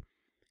read.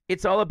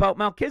 It's all about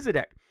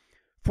Melchizedek.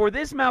 For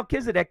this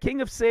Melchizedek,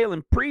 king of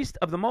Salem, priest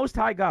of the Most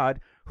High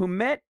God, who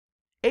met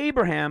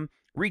Abraham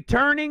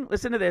returning,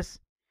 listen to this,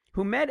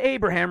 who met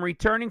Abraham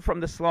returning from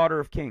the slaughter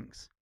of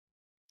kings.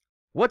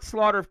 What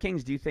slaughter of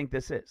kings do you think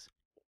this is?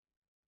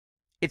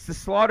 It's the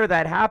slaughter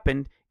that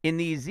happened in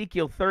the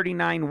Ezekiel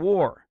 39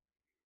 war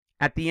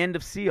at the end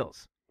of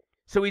seals.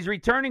 So he's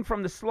returning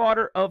from the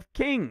slaughter of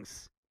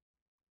kings.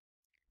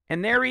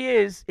 And there he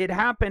is. It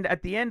happened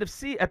at the end of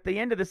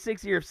the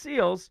 6th year of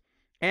seals,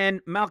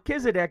 and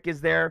Melchizedek is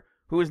there,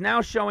 who is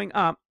now showing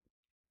up.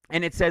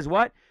 And it says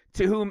what?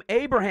 To whom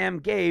Abraham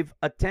gave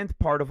a 10th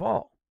part of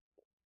all.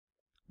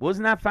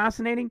 Wasn't that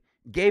fascinating?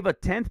 Gave a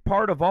 10th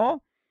part of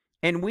all.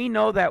 And we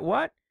know that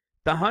what?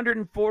 The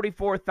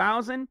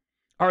 144,000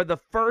 are the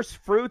first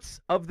fruits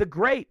of the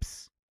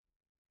grapes.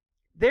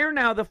 They're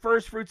now the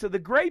first fruits of the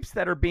grapes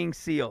that are being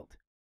sealed.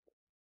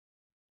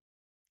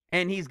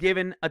 And he's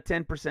given a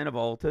 10% of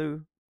all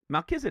to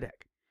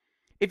Melchizedek.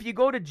 If you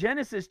go to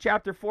Genesis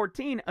chapter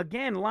 14,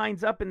 again,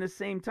 lines up in the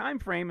same time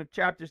frame of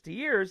chapters to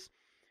years.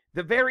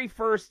 The very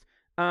first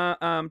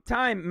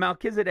time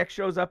Melchizedek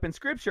shows up in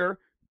Scripture,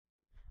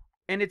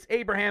 and it's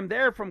Abraham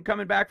there from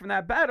coming back from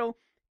that battle,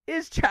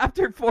 is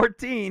chapter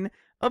 14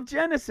 of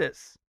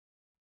Genesis.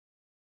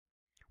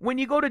 When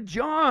you go to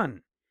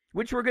John,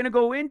 which we're going to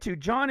go into,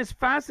 John is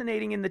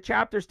fascinating in the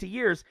chapters to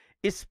years,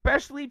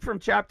 especially from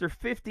chapter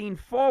 15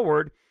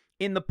 forward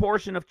in the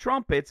portion of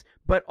trumpets,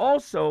 but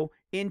also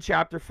in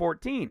chapter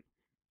 14.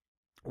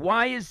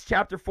 Why is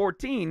chapter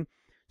 14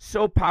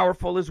 so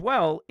powerful as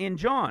well in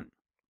John?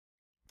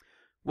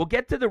 We'll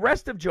get to the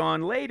rest of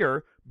John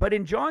later, but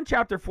in John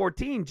chapter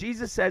 14,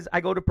 Jesus says,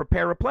 I go to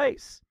prepare a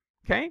place.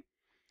 Okay?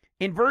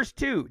 In verse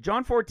 2,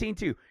 John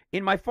 14:2,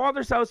 in my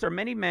Father's house are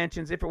many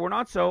mansions. If it were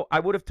not so, I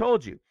would have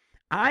told you.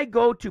 I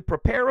go to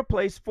prepare a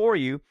place for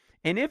you,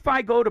 and if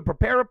I go to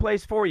prepare a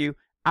place for you,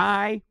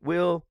 I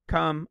will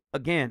come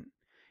again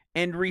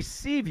and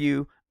receive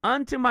you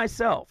unto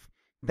myself,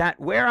 that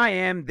where I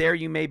am, there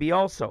you may be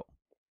also.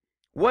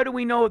 What do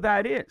we know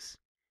that is?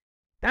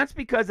 That's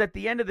because at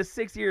the end of the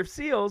 6th year of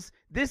seals,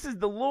 this is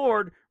the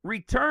Lord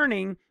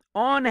returning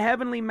on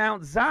heavenly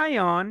Mount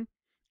Zion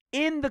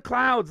in the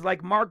clouds,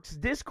 like Mark's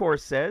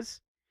discourse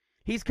says.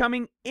 He's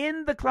coming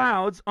in the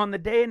clouds on the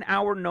day and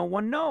hour no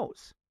one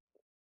knows.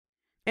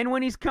 And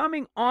when he's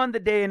coming on the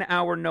day and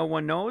hour no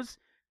one knows,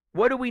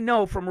 what do we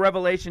know from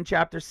Revelation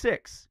chapter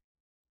 6?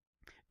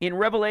 In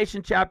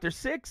Revelation chapter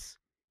 6,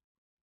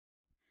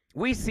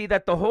 we see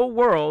that the whole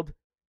world,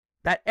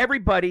 that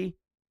everybody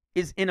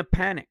is in a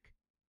panic.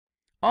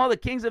 All the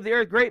kings of the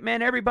earth, great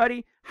men,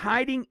 everybody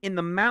hiding in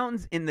the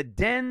mountains, in the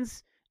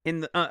dens,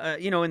 in the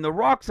in the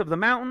rocks of the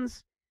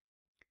mountains,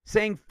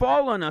 saying,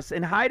 "Fall on us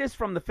and hide us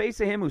from the face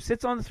of him who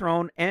sits on the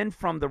throne and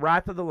from the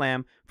wrath of the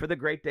Lamb, for the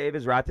great day of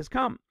his wrath has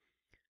come."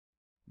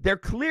 They're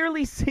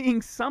clearly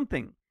seeing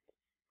something.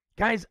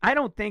 Guys, I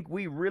don't think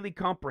we really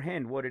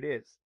comprehend what it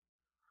is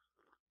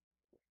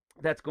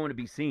that's going to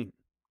be seen.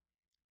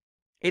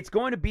 It's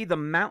going to be the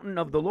mountain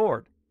of the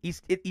Lord.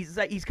 He's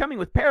coming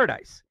with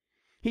paradise.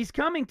 He's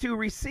coming to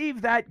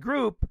receive that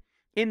group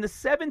in the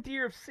 7th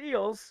year of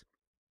seals.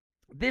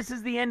 This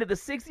is the end of the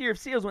 6th year of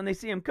seals when they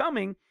see him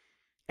coming.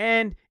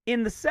 And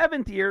in the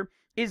 7th year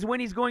is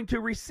when he's going to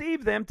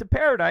receive them to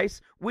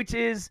paradise, which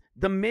is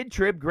the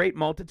mid-trib great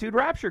multitude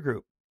rapture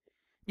group.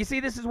 You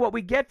see, this is what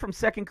we get from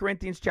 2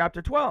 Corinthians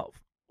chapter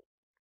 12.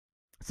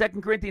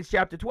 2 Corinthians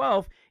chapter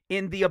 12,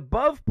 in the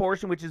above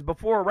portion, which is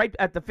before, right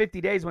at the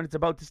 50 days when it's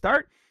about to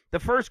start, the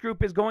first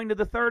group is going to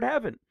the third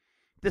heaven.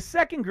 The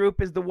second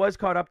group is the was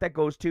caught up that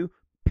goes to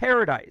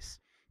paradise.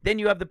 Then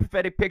you have the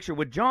prophetic picture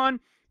with John.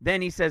 Then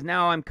he says,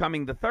 now I'm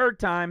coming the third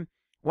time.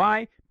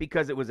 Why?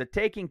 Because it was a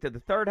taking to the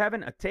third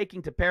heaven, a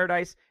taking to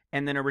paradise,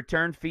 and then a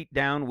return feet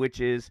down, which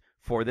is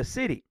for the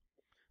city.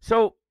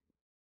 So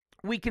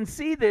we can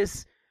see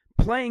this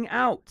playing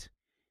out.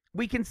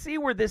 We can see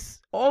where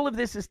all of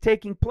this is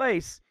taking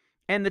place,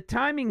 and the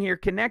timing here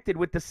connected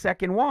with the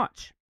second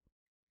watch.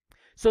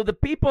 So the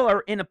people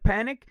are in a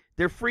panic.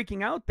 They're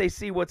freaking out. They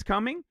see what's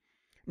coming.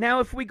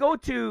 Now, if we go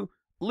to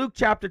Luke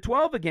chapter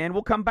 12 again,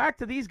 we'll come back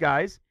to these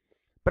guys,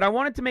 but I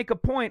wanted to make a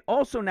point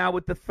also now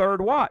with the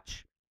third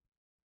watch.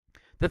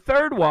 The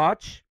third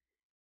watch,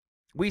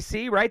 we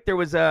see, right, there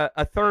was a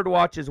third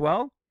watch as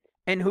well.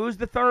 And who's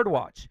the third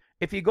watch?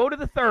 If you go to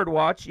the third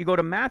watch, you go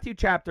to Matthew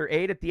chapter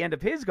 8 at the end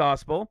of his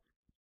gospel,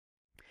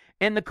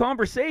 and the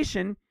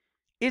conversation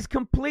is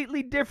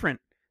completely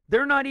different.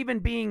 They're not even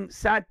being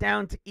sat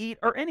down to eat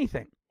or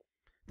anything.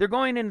 They're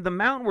going into the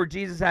mountain where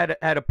Jesus had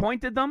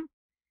appointed them.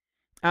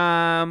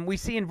 We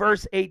see in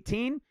verse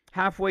 18,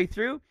 halfway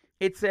through,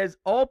 it says,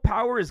 all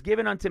power is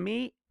given unto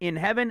me in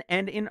heaven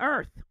and in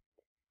earth.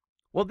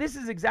 Well, this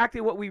is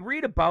exactly what we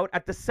read about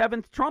at the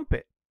 7th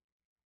trumpet.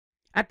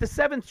 At the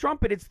 7th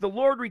trumpet, it's the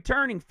Lord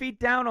returning, feet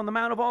down on the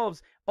Mount of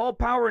Olives, all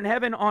power in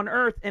heaven, on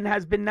earth, and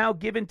has been now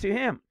given to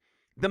him.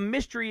 The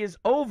mystery is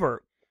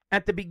over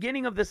at the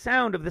beginning of the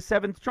sound of the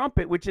 7th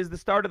trumpet, which is the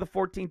start of the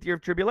 14th year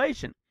of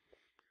tribulation.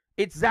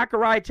 It's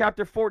Zechariah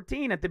chapter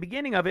 14 at the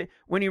beginning of it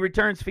when he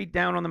returns feet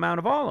down on the Mount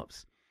of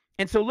Olives.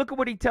 And so look at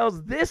what he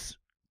tells this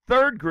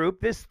third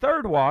group, this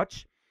third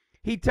watch.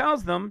 He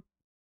tells them,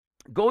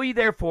 go ye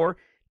therefore,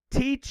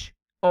 teach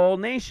all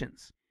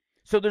nations.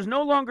 So there's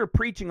no longer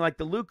preaching like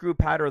the Luke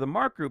group had or the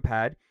Mark group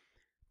had.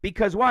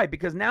 Because why?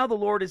 Because now the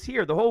Lord is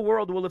here. The whole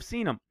world will have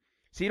seen him.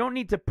 So you don't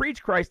need to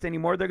preach Christ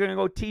anymore. They're going to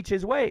go teach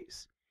his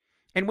ways.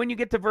 And when you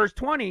get to verse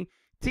 20,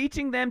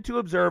 teaching them to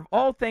observe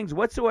all things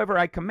whatsoever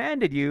I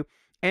commanded you,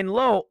 and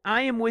lo,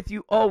 I am with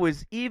you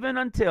always, even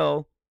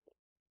until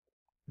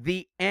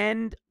the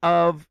end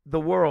of the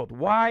world.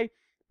 Why?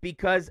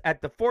 Because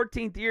at the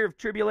 14th year of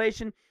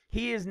tribulation,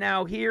 he is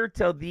now here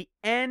till the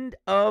end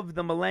of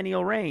the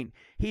millennial reign.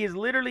 He is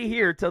literally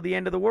here till the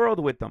end of the world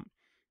with them.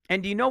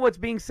 And do you know what's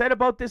being said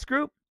about this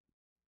group?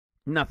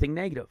 Nothing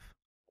negative.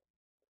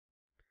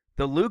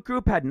 The Luke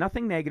group had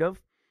nothing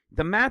negative.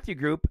 The Matthew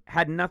group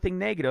had nothing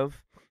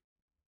negative.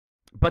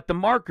 But the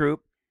Mark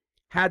group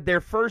had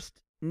their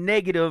first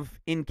negative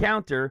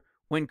encounter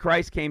when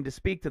Christ came to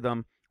speak to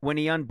them, when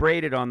he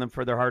unbraided on them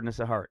for their hardness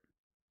of heart.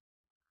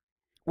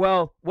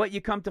 Well, what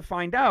you come to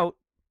find out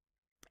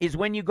is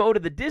when you go to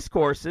the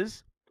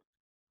discourses,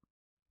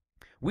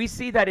 we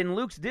see that in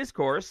Luke's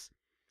discourse,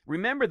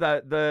 remember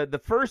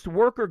the first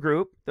worker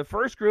group, the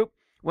first group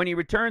when he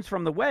returns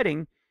from the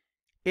wedding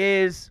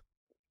is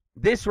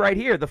this right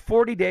here. The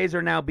 40 days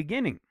are now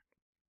beginning.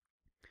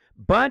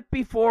 But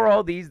before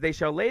all these, they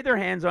shall lay their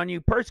hands on you,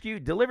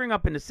 persecute, delivering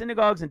up into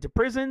synagogues and to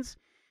prisons.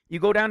 You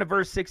go down to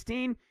verse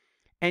 16,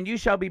 and you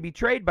shall be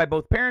betrayed by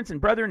both parents and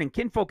brethren and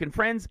kinfolk and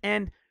friends,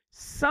 and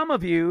some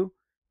of you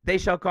they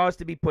shall cause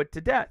to be put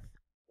to death.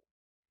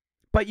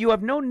 But you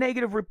have no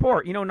negative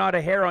report. You know, not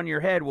a hair on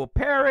your head will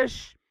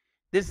perish.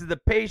 This is the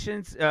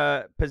patience,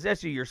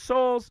 possess you your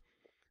souls.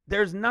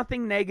 There's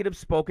nothing negative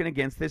spoken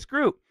against this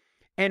group.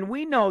 And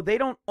we know they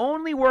don't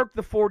only work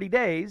the 40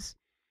 days,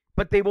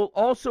 but they will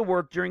also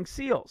work during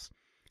seals.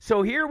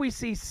 So here we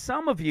see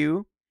some of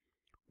you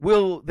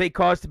will they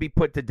cause to be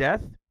put to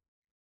death.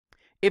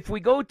 If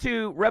we go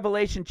to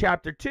Revelation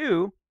chapter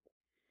 2,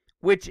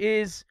 which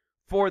is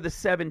for the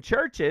 7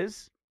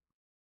 churches,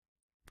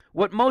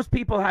 what most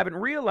people haven't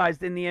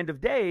realized in the end of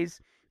days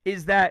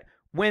is that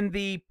when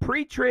the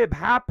pre-trib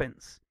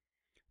happens,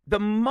 the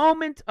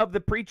moment of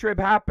the pre-trib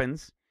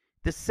happens,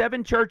 the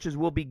 7 churches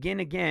will begin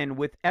again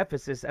with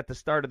Ephesus at the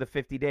start of the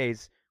 50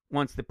 days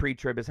once the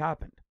pre-trib has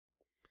happened.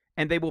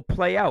 And they will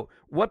play out.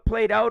 What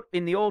played out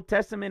in the Old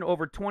Testament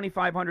over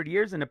 2,500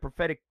 years in the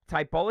prophetic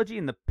typology,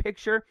 in the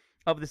picture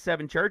of the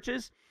 7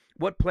 churches,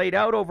 what played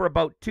out over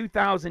about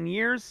 2,000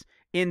 years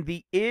in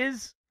the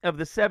is of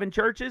the 7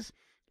 churches,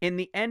 in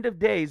the end of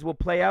days will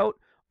play out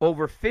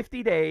over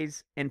 50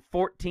 days and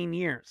 14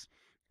 years.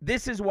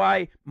 This is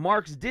why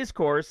Mark's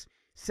discourse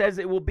says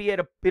it'll be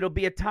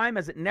a time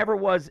as it never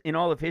was in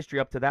all of history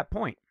up to that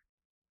point.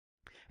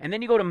 And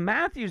then you go to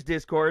Matthew's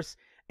discourse,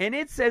 and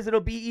it says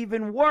it'll be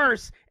even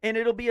worse, and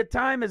it'll be a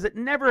time as it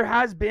never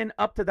has been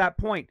up to that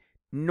point,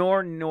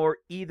 nor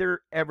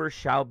either ever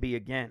shall be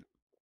again.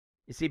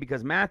 You see,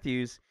 because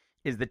Matthew's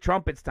is the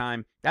trumpets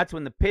time. That's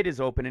when the pit is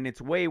open, and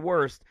it's way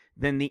worse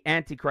than the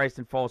Antichrist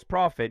and false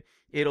prophet.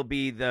 It'll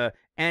be the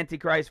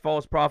Antichrist,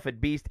 false prophet,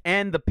 beast,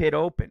 and the pit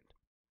opened.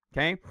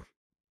 Okay?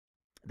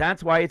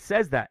 That's why it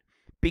says that.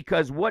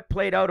 Because what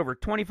played out over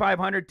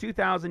 2,500,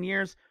 2,000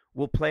 years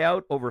will play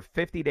out over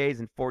 50 days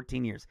and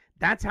 14 years.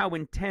 That's how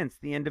intense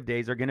the end of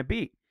days are going to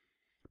be.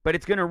 But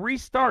it's going to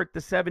restart the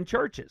 7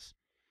 churches.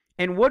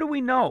 And what do we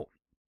know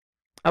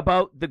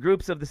about the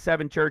groups of the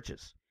 7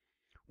 churches?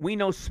 We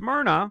know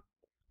Smyrna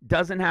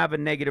doesn't have a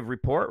negative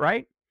report,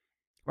 right?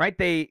 Right?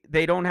 They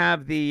don't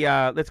have the,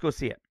 let's go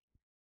see it.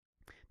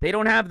 They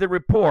don't have the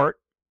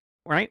report,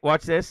 right?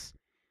 Watch this.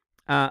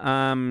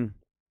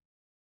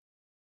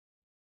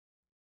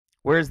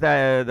 Where's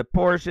the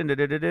portion?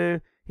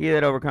 He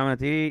that overcometh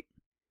to eat,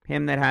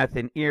 him that hath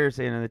an ear,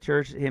 saying in the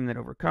church, him that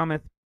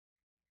overcometh.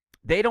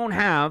 They don't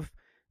have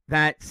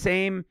that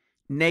same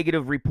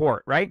negative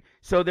report, right?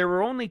 So there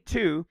were only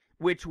 2,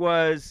 which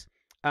was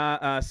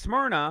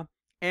Smyrna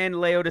and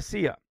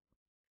Laodicea.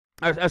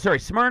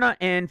 Smyrna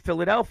and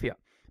Philadelphia.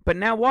 But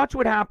now watch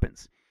what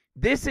happens.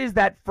 This is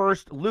that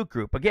first Luke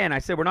group. Again, I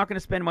said we're not going to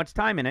spend much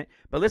time in it,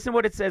 but listen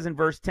what it says in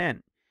verse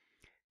 10.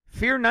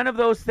 Fear none of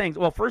those things.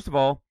 Well, first of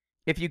all,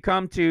 if you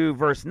come to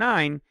verse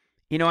 9,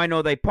 you know, I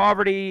know they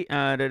poverty,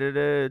 10,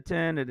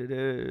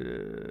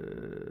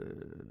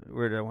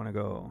 where did I want to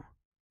go?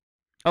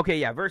 Okay,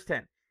 yeah, verse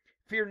 10.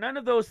 Fear none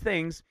of those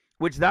things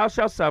which thou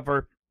shalt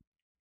suffer.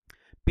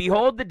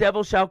 Behold, the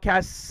devil shall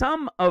cast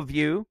some of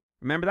you,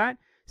 remember that?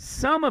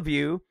 Some of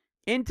you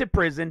into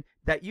prison,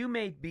 that you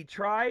may be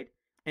tried,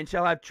 and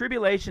shall have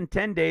tribulation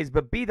 10 days,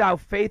 but be thou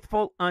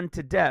faithful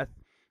unto death,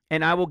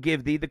 and I will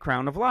give thee the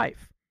crown of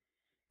life.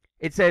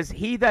 It says,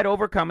 he that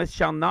overcometh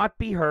shall not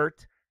be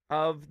hurt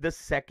of the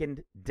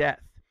second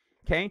death.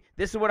 Okay?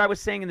 This is what I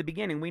was saying in the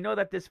beginning. We know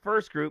that this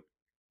first group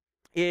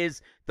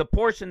is the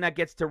portion that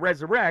gets to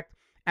resurrect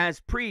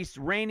as priests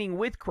reigning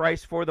with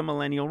Christ for the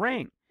millennial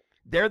reign.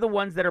 They're the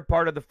ones that are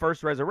part of the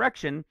first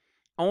resurrection.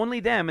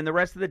 Only them, and the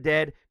rest of the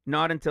dead,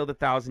 not until the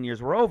 1,000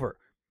 years were over.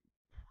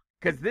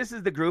 Because this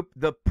is the group,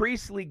 the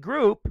priestly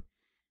group,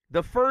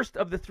 the first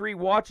of the 3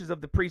 watches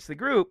of the priestly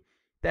group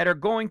that are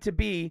going to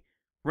be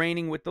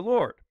reigning with the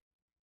Lord.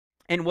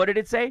 And what did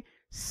it say?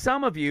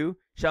 Some of you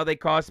shall they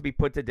cause to be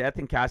put to death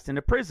and cast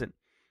into prison.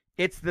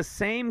 It's the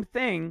same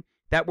thing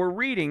that we're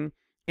reading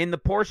in the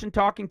portion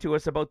talking to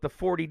us about the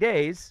 40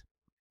 days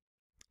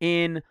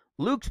in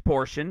Luke's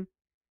portion,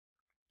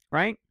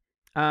 right?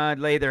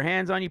 Lay their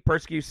hands on you,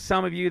 persecute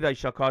some of you, they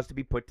shall cause to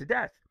be put to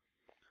death.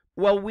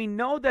 Well, we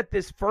know that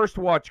this first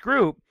watch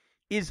group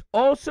is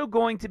also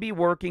going to be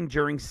working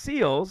during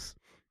seals,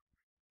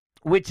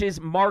 which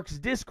is Mark's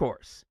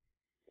discourse.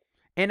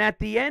 And at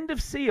the end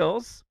of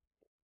seals,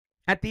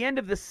 at the end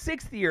of the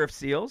 6th year of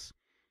seals,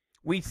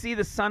 we see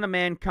the Son of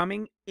Man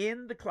coming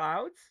in the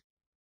clouds.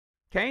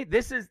 Okay,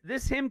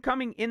 this him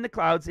coming in the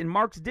clouds in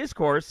Mark's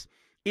discourse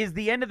is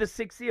the end of the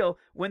 6th seal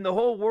when the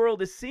whole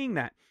world is seeing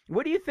that.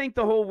 What do you think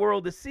the whole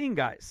world is seeing,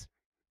 guys?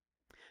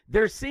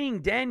 They're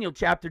seeing Daniel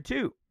chapter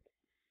 2.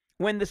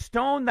 When the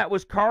stone that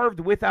was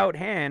carved without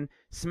hand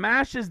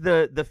smashes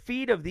the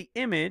feet of the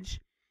image,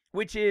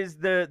 which is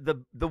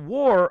the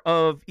war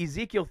of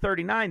Ezekiel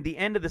 39, the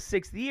end of the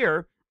 6th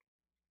year,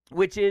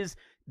 which is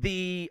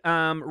the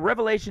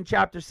Revelation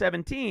chapter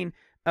 17,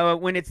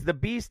 when it's the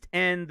beast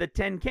and the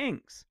 10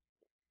 kings.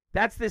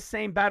 That's this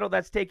same battle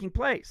that's taking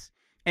place.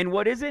 And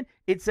what is it?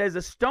 It says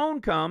a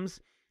stone comes,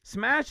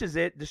 smashes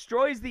it,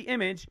 destroys the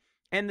image,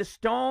 and the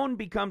stone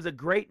becomes a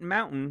great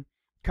mountain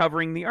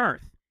covering the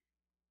earth.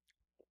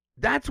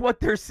 That's what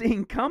they're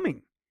seeing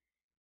coming.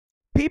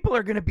 People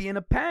are going to be in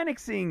a panic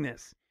seeing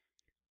this.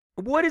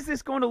 What is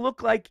this going to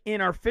look like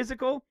in our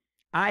physical?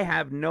 I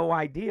have no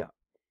idea.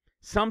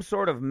 Some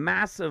sort of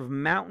massive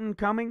mountain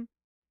coming?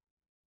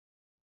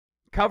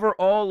 Cover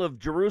all of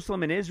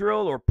Jerusalem and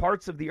Israel or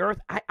parts of the earth?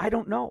 I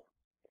don't know.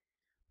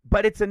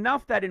 But it's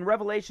enough that in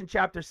Revelation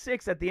chapter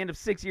 6, at the end of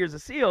 6 years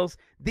of seals,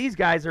 these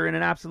guys are in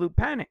an absolute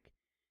panic.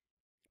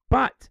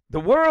 But the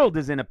world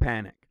is in a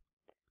panic.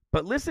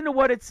 But listen to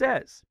what it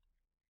says.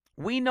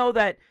 We know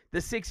that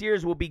the 6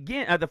 years will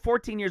begin, the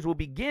 14 years will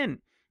begin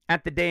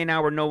at the day and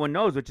hour no one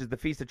knows, which is the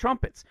Feast of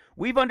Trumpets.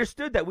 We've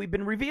understood that. We've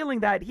been revealing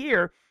that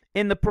here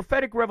in the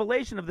prophetic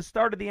revelation of the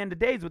start of the end of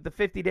days with the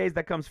 50 days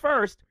that comes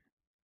first.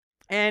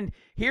 And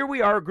here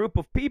we are, a group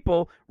of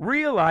people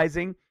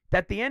realizing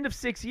that the end of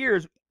 6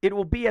 years, it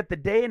will be at the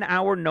day and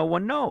hour no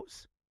one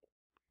knows.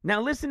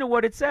 Now listen to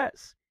what it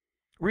says.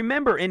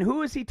 Remember, and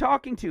who is he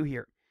talking to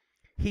here?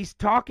 He's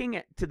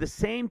talking to the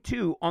same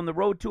two on the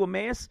road to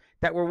Emmaus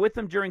that were with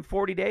him during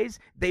 40 days.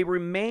 They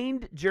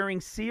remained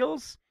during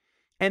seals,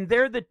 and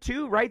they're the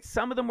two, right?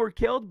 Some of them were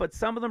killed, but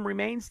some of them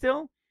remain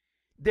still.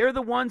 They're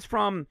the ones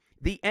from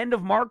the end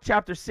of Mark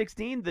chapter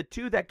 16, the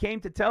two that came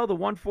to tell the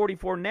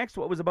 144 next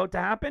what was about to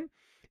happen.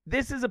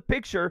 This is a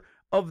picture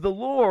of the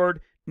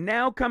Lord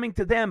now coming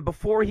to them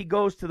before he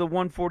goes to the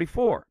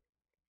 144.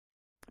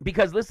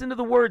 Because listen to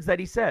the words that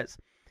he says.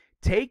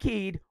 Take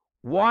heed,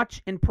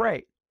 watch, and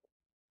pray.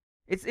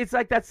 It's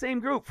like that same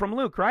group from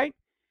Luke, right?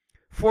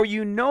 For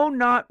you know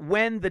not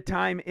when the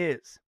time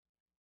is.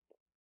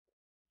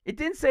 It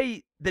didn't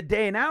say the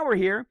day and hour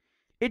here.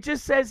 It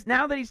just says,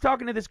 now that he's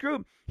talking to this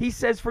group, he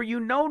says, for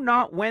you know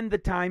not when the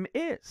time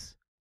is.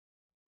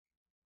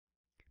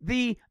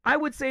 I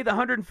would say the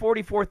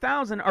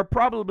 144,000 are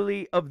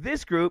probably of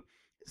this group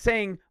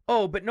saying,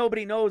 oh, but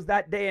nobody knows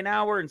that day and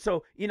hour. And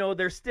so,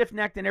 they're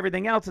stiff-necked and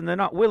everything else, and they're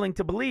not willing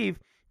to believe.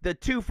 The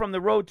two from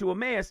the road to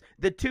Emmaus,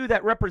 the two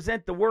that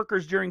represent the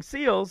workers during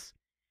seals,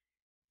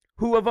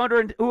 who have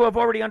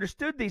already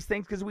understood these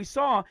things, because we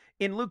saw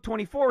in Luke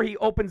 24, he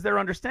opens their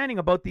understanding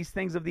about these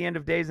things of the end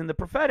of days and the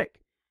prophetic.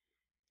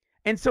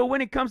 And so when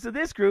it comes to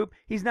this group,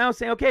 he's now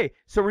saying, okay,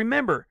 so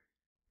remember,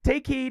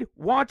 take heed,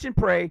 watch and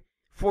pray,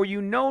 for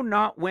you know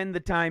not when the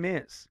time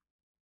is.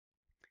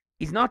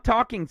 He's not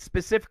talking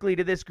specifically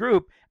to this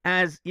group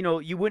as,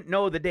 you wouldn't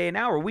know the day and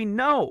hour. We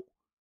know,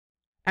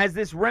 as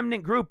this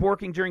remnant group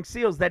working during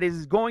seals, that it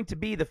is going to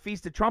be the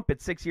Feast of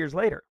Trumpets 6 years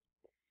later.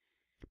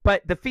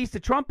 But the Feast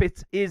of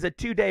Trumpets is a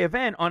 2-day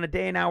event on a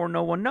day and hour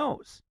no one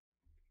knows.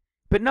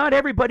 But not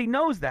everybody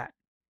knows that.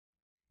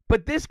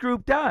 But this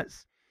group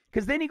does.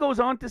 Because then he goes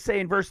on to say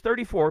in verse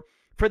 34,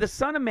 for the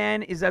Son of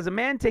Man is as a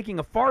man taking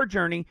a far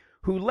journey,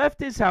 who left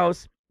his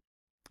house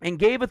and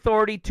gave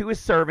authority to his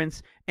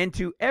servants and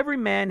to every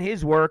man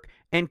his work,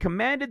 and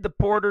commanded the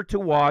porter to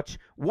watch.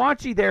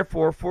 Watch ye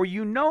therefore, for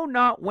you know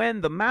not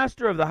when the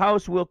master of the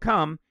house will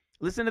come.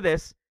 Listen to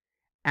this.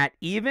 At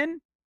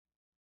even,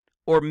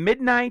 or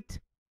midnight,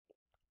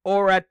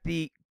 or at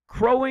the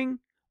crowing,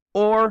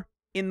 or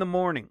in the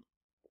morning.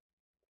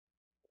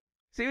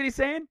 See what he's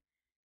saying?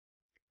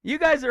 You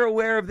guys are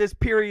aware of this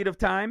period of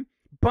time,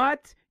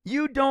 but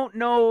you don't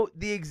know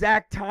the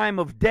exact time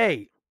of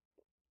day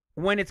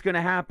when it's going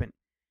to happen.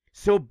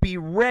 So be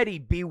ready,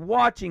 be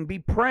watching, be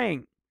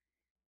praying.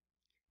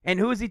 And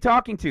who is he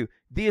talking to?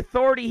 The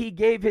authority he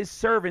gave his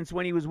servants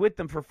when he was with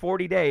them for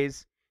 40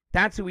 days.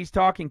 That's who he's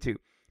talking to.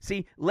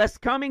 See,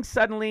 lest coming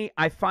suddenly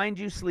I find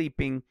you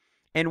sleeping,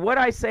 and what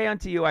I say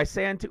unto you, I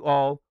say unto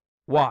all,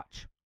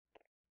 watch.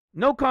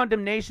 No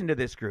condemnation to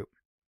this group.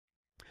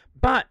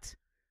 But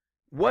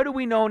what do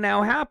we know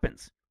now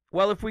happens?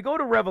 Well, if we go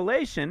to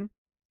Revelation,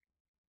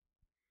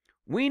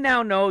 we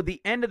now know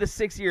the end of the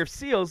 6th year of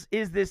seals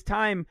is this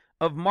time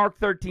of Mark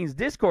 13's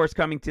discourse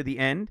coming to the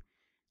end.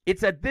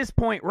 It's at this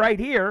point right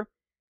here.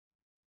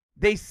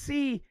 They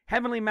see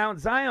heavenly Mount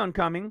Zion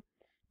coming.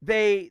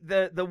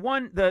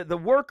 The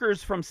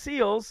workers from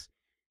seals,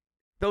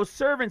 those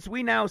servants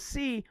we now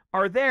see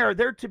are there.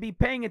 They're to be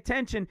paying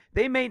attention.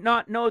 They may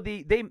not know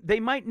they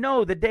might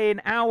know the day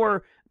and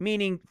hour,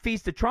 meaning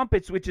Feast of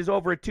Trumpets, which is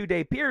over a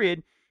 2-day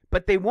period,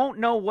 but they won't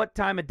know what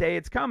time of day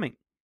it's coming.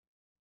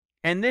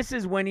 And this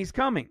is when he's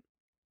coming.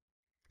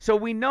 So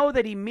we know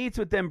that he meets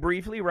with them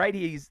briefly, right?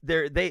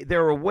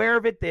 They're aware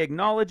of it, they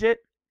acknowledge it.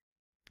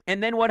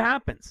 And then what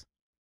happens?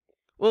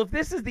 Well, if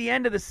this is the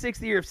end of the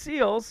 6th year of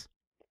seals,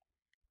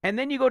 and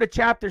then you go to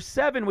chapter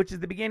 7, which is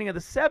the beginning of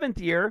the 7th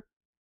year,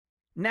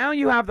 now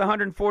you have the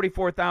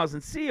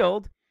 144,000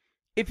 sealed.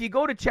 If you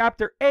go to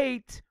chapter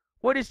 8,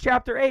 what is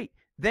chapter 8?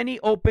 Then he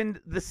opened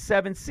the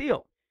 7th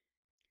seal,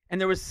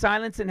 and there was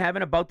silence in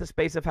heaven about the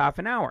space of half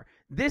an hour.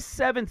 This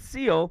 7th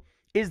seal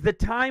is the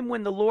time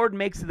when the Lord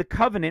makes the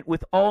covenant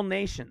with all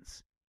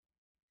nations.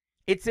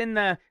 It's in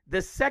the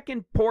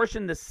second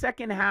portion, the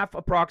second half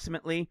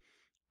approximately,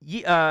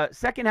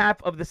 second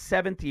half of the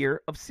 7th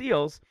year of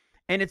seals,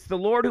 and it's the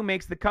Lord who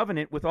makes the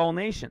covenant with all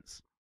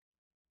nations.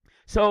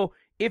 So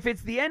if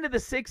it's the end of the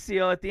 6th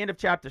seal at the end of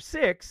chapter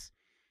 6,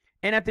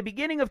 and at the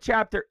beginning of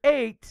chapter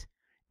 8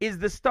 is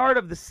the start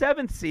of the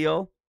 7th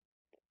seal,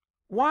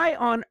 why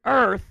on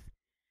earth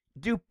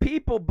do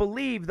people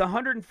believe the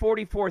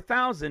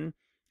 144,000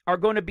 are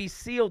going to be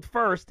sealed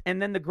first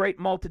and then the great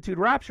multitude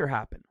rapture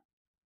happen?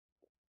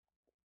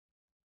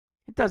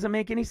 It doesn't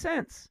make any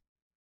sense.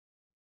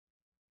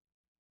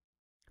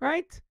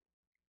 Right?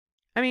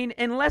 I mean,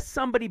 unless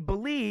somebody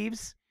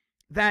believes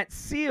that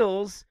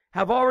seals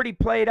have already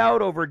played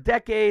out over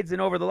decades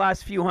and over the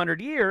last few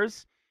hundred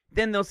years,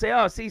 then they'll say,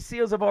 oh, see,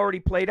 seals have already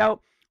played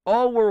out.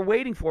 All we're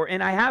waiting for,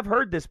 and I have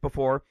heard this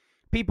before,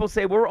 people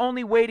say, we're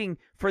only waiting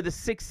for the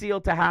sixth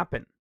seal to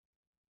happen.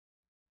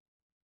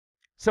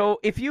 So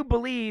if you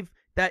believe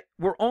that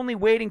we're only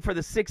waiting for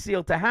the sixth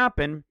seal to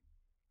happen,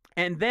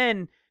 and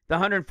then the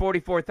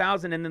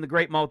 144,000 and then the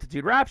great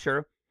multitude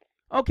rapture,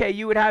 okay,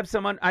 you would have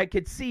someone, I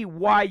could see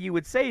why you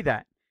would say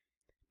that.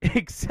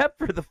 Except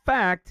for the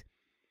fact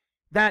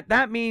that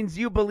that means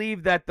you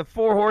believe that the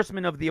four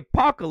horsemen of the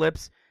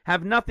apocalypse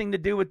have nothing to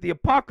do with the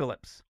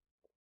apocalypse.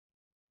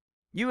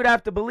 You would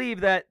have to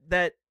believe that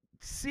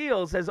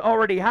seals has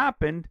already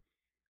happened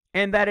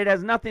and that it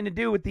has nothing to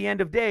do with the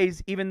end of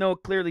days, even though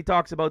it clearly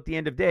talks about the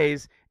end of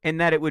days and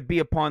that it would be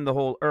upon the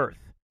whole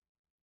earth.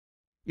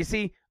 You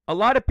see, a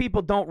lot of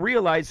people don't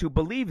realize who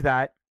believe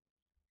that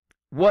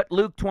what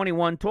Luke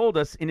 21 told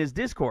us in his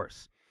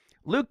discourse.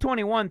 Luke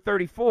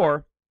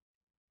 21:34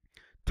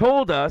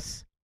 told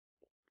us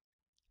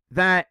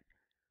that,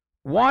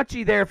 watch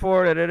ye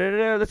therefore,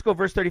 let's go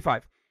verse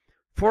 35.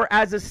 For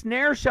as a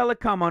snare shall it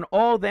come on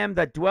all them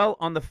that dwell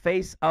on the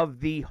face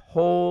of the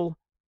whole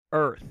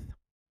earth.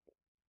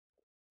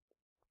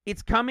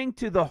 It's coming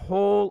to the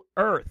whole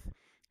earth.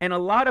 And a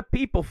lot of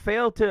people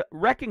fail to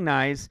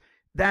recognize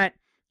that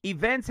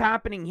events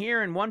happening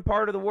here in one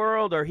part of the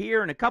world or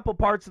here in a couple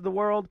parts of the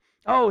world,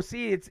 oh,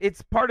 see,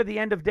 it's part of the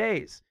end of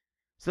days.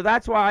 So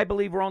that's why I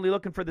believe we're only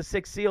looking for the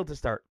sixth seal to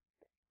start.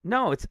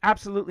 No, it's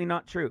absolutely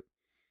not true.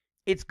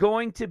 It's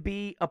going to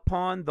be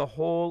upon the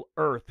whole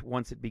earth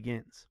once it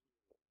begins.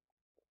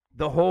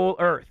 The whole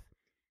earth.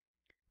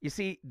 You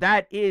see,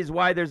 that is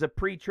why there's a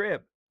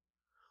pre-trib.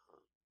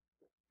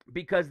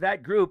 Because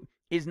that group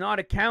is not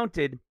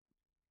accounted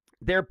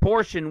their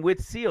portion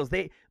with seals.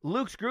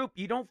 Luke's group,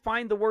 you don't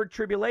find the word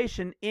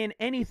tribulation in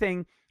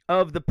anything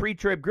of the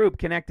pre-trib group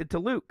connected to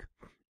Luke.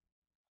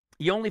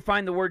 You only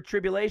find the word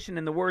tribulation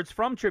and the words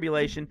from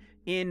tribulation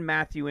in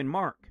Matthew and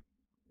Mark.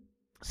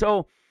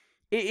 So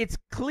it's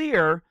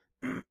clear,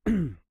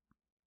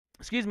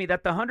 excuse me,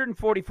 that the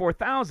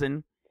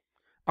 144,000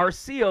 are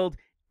sealed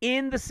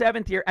in the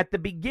seventh year, at the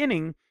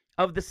beginning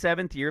of the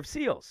seventh year of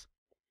seals.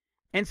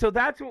 And so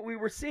that's what we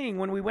were seeing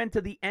when we went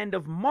to the end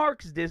of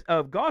Mark's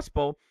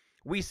gospel.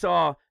 We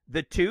saw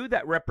the two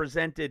that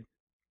represented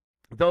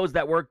those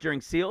that worked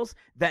during seals,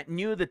 that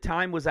knew the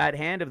time was at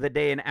hand of the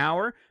day and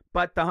hour,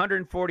 but the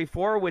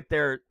 144 with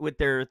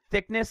their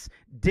thickness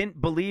didn't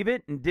believe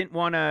it and didn't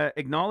want to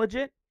acknowledge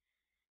it.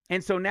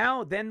 And so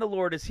now then the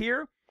Lord is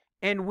here,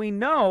 and we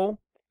know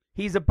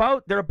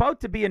they're about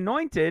to be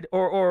anointed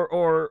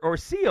or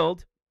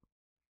sealed.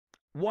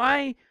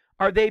 Why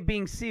are they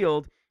being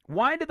sealed?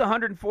 Why did the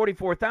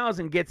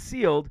 144,000 get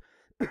sealed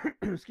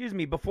excuse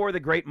me, before the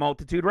great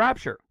multitude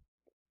rapture,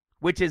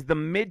 which is the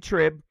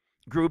mid-trib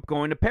group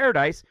going to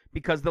paradise?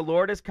 Because the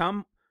Lord has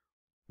come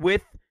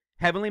with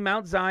heavenly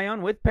Mount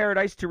Zion, with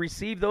paradise, to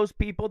receive those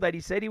people that he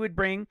said he would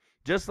bring,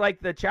 just like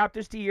the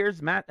chapters to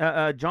years,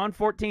 John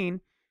 14.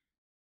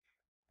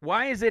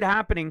 Why is it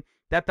happening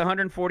that the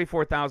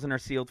 144,000 are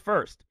sealed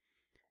first?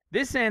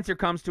 This answer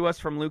comes to us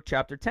from Luke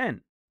chapter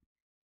 10.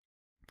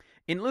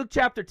 In Luke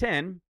chapter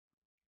 10,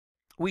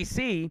 we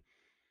see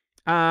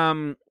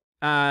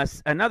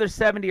another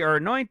 70 are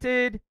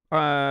anointed,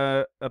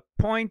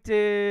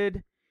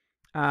 appointed.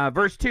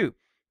 Verse 2,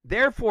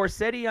 therefore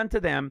said he unto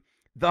them,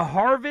 the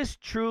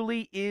harvest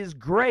truly is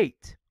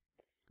great,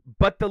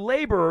 but the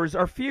laborers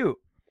are few.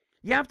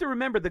 You have to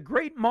remember, the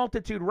great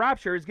multitude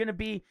rapture is going to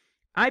be,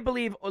 I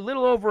believe, a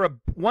little over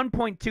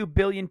 1.2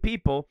 billion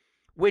people,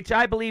 which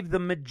I believe the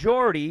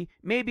majority,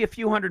 maybe a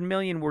few 100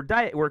 million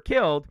were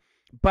killed,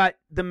 but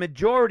the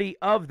majority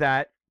of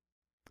that,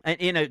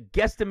 in a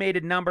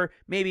guesstimated number,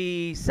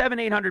 maybe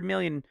 700-800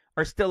 million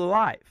are still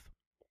alive.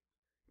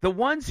 The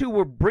ones who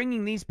were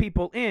bringing these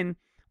people in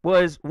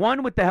was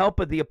one with the help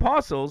of the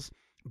apostles,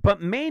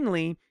 but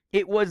mainly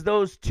it was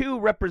those two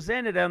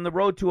represented on the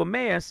road to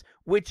Emmaus,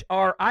 which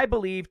are, I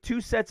believe, two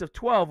sets of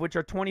 12, which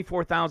are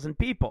 24,000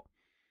 people.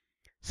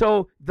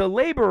 So the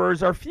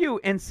laborers are few,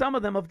 and some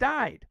of them have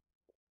died.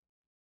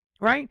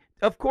 Right?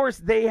 Of course,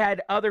 they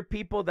had other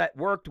people that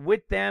worked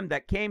with them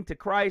that came to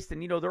Christ,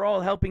 and they're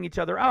all helping each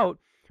other out.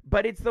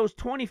 But it's those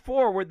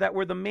 24 that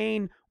were the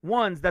main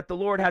ones that the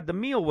Lord had the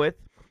meal with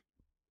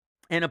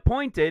and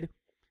appointed,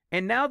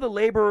 and now the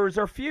laborers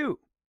are few.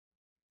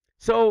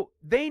 So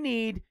they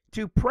need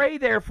to pray,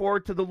 therefore,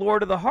 to the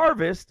Lord of the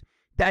harvest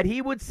that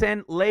he would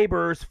send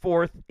laborers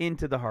forth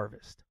into the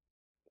harvest.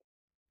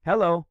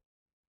 Hello.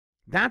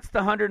 That's the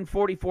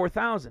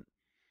 144,000.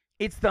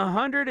 It's the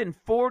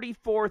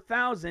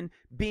 144,000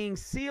 being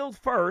sealed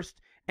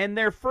first, and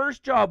their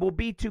first job will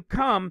be to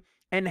come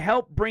and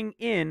help bring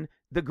in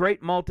the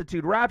great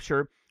multitude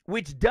rapture,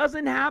 which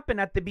doesn't happen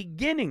at the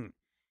beginning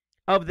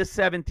of the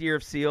seventh year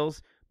of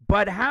seals,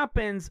 but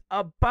happens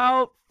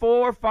about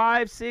 4,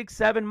 5, 6,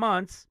 7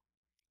 months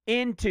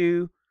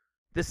into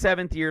the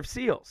seventh year of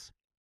seals.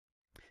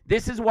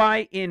 This is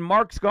why in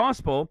Mark's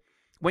gospel,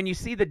 when you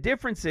see the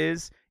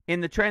differences in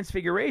the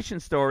transfiguration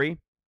story,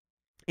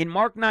 in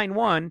Mark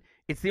 9:1,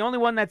 it's the only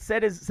one that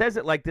says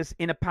it like this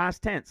in a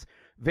past tense.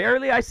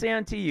 Verily I say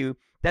unto you,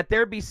 that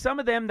there be some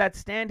of them that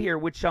stand here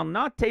which shall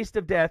not taste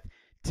of death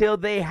till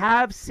they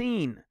have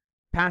seen,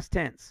 past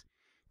tense,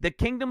 the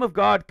kingdom of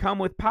God come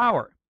with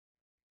power.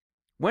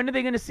 When are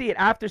they going to see it?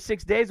 After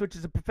 6 days, which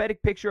is a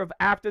prophetic picture of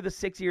after the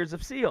 6 years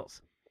of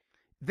seals.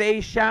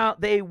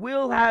 They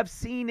will have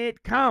seen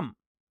it come.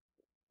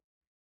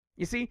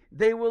 You see,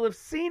 they will have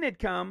seen it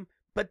come,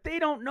 but they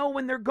don't know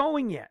when they're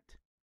going yet.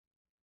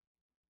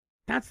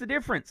 That's the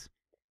difference.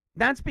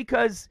 That's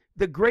because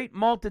the great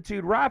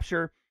multitude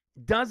rapture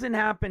doesn't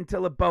happen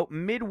till about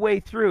midway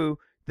through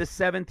the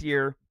 7th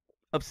year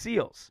of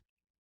seals.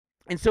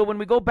 And so when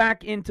we go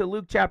back into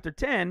Luke chapter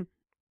 10,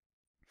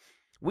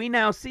 we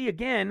now see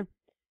again,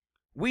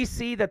 we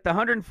see that the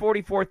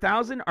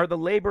 144,000 are the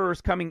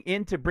laborers coming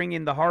in to bring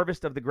in the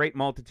harvest of the great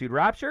multitude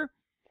rapture.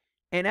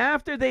 And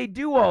after they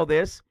do all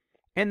this,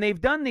 and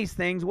they've done these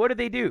things, what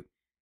do?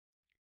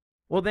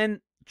 Well,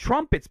 then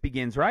trumpets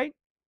begins, right?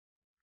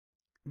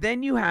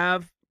 Then you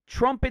have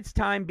trumpets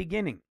time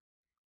beginning.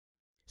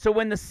 So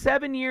when the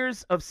 7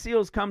 years of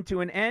seals come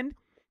to an end,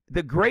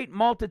 the great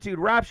multitude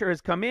rapture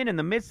has come in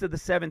the midst of the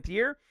 7th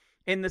year.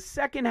 In the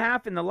second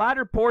half, in the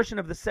latter portion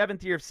of the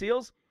 7th year of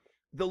seals,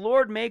 the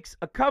Lord makes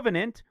a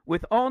covenant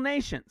with all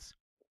nations.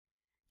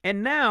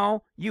 And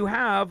now you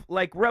have,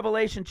 like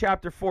Revelation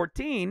chapter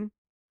 14,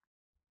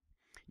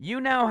 you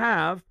now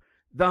have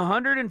the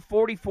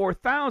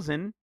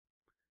 144,000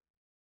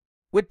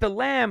 with the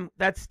Lamb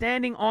that's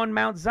standing on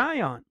Mount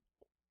Zion.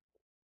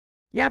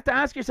 You have to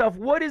ask yourself,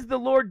 what is the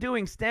Lord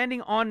doing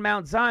standing on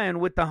Mount Zion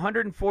with the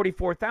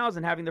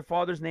 144,000 having their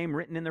Father's name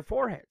written in their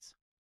foreheads?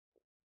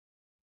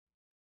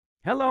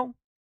 Hello?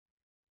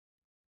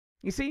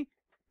 You see?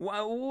 Why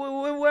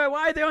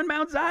are they on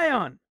Mount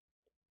Zion?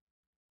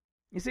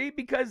 You see?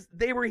 Because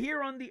they were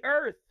here on the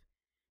earth.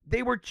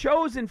 They were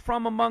chosen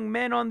from among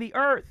men on the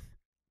earth.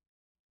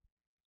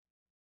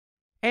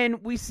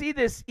 And we see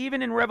this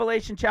even in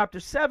Revelation chapter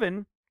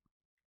 7,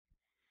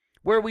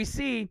 where we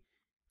see,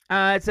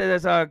 it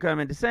says, come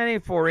and descending,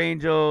 4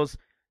 angels.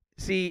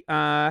 See,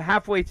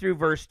 halfway through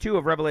verse 2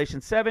 of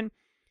Revelation 7,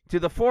 to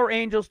the 4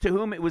 angels to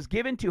whom it was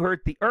given to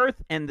hurt the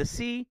earth and the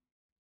sea,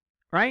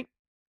 right?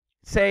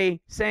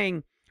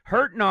 Saying,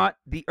 hurt not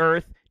the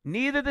earth,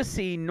 neither the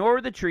sea, nor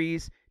the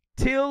trees,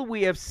 till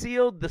we have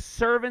sealed the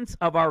servants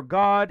of our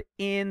God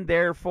in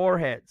their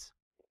foreheads.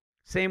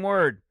 Same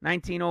word,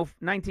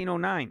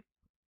 1909.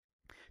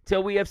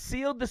 Till we have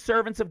sealed the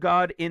servants of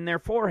God in their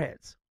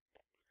foreheads.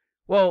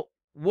 Well,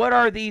 what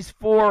are these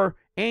 4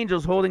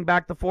 angels holding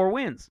back the 4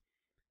 winds?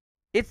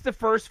 It's the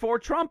first 4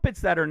 trumpets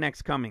that are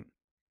next coming.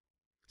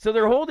 So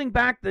they're holding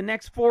back the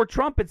next 4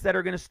 trumpets that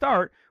are going to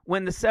start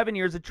when the 7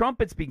 years of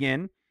trumpets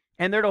begin,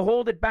 and they're to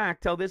hold it back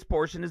till this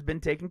portion has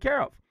been taken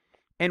care of.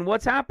 And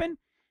what's happened?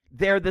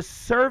 They're the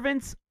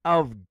servants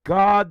of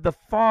God the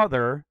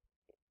Father,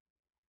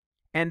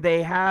 and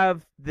they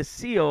have the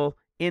seal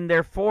in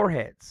their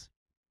foreheads.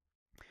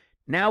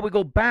 Now we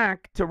go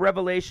back to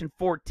Revelation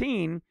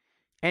 14,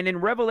 and in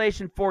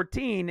Revelation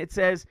 14 it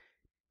says,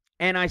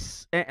 and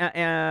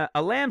a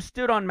lamb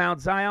stood on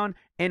Mount Zion,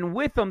 and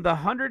with them the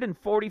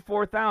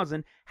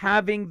 144,000,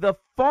 having the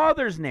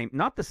Father's name,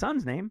 not the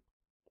Son's name,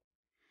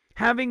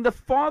 having the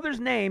Father's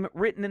name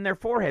written in their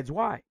foreheads.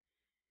 Why?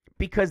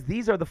 Because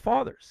these are the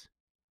fathers.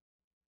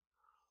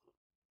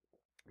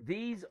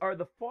 These are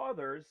the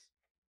fathers,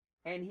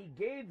 and he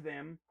gave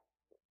them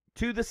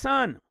to the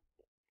Son.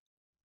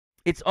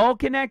 It's all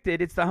connected.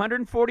 It's the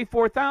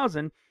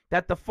 144,000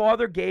 that the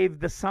Father gave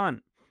the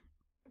Son.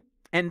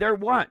 And they're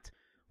what?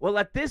 Well,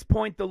 at this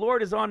point, the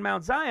Lord is on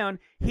Mount Zion.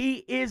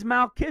 He is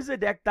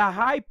Melchizedek, the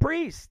high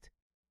priest.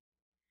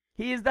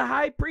 He is the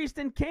high priest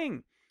and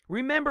king.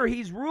 Remember,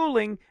 he's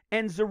ruling,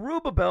 and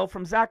Zerubbabel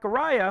from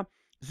Zechariah,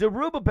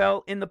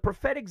 Zerubbabel in the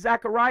prophetic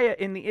Zechariah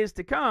in the is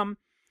to come,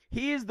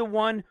 he is the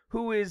one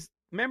who is,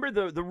 remember,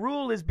 the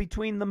rule is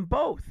between them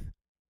both.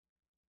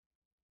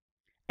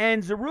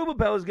 And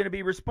Zerubbabel is going to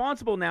be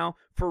responsible now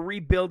for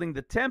rebuilding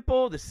the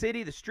temple, the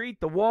city, the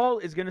street, the wall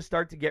is going to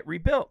start to get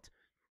rebuilt.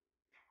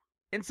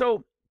 And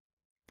so,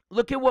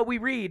 look at what we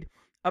read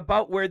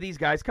about where these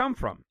guys come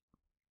from.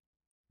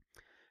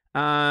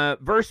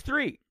 Verse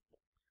 3.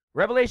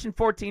 Revelation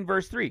 14,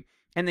 verse 3.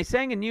 And they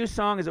sang a new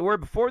song, as it were,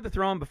 before the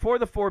throne, before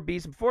the 4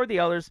 beasts, before the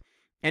elders,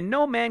 and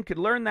no man could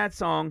learn that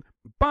song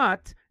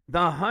but the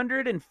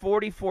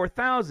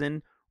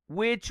 144,000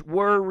 which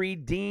were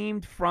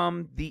redeemed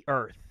from the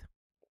earth.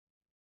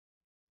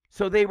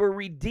 So they were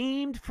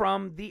redeemed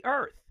from the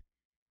earth.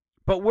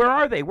 But where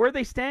are they? Where are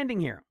they standing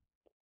here?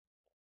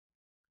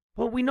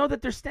 Well, we know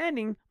that they're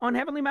standing on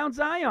heavenly Mount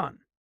Zion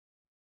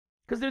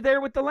because they're there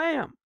with the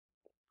Lamb.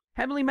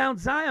 Heavenly Mount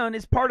Zion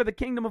is part of the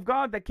kingdom of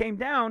God that came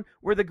down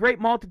where the great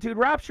multitude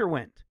rapture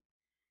went.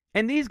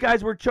 And these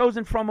guys were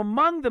chosen from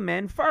among the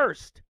men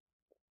first.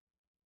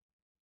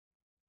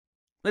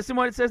 Listen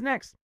what it says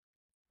next.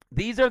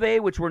 These are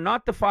they which were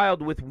not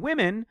defiled with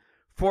women,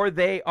 for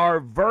they are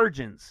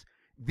virgins.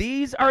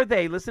 These are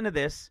they, listen to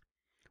this,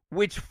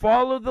 which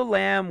follow the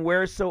Lamb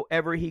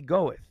wheresoever he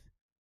goeth.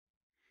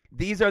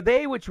 These are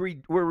they which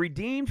were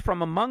redeemed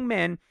from among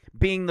men,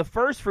 being the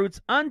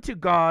firstfruits unto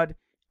God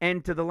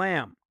and to the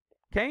Lamb.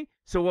 Okay?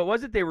 So what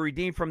was it? They were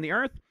redeemed from the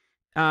earth.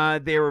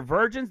 They were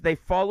virgins. They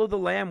follow the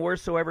Lamb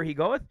wheresoever he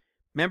goeth.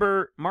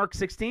 Remember Mark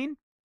 16?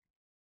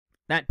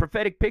 That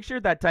prophetic picture,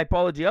 that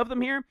typology of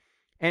them here.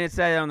 And it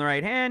said on the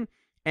right hand,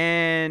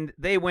 and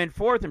they went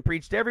forth and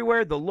preached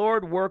everywhere, the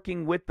Lord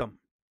working with them.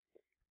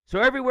 So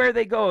everywhere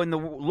they go, and the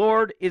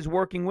Lord is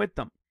working with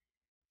them.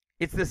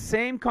 It's the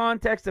same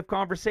context of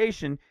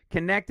conversation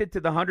connected to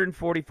the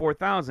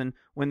 144,000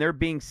 when they're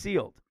being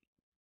sealed.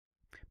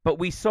 But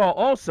we saw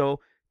also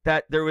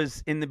that there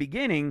was, in the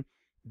beginning,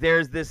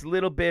 there's this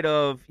little bit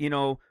of,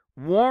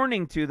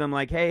 warning to them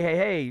like,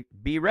 hey,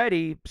 be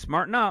ready,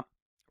 smarten up,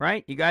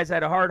 right? You guys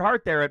had a hard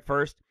heart there at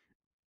first.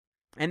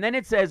 And then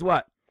it says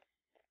what?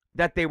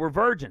 That they were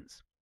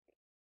virgins.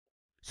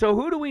 So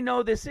who do we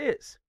know this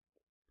is?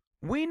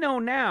 We know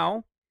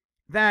now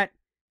that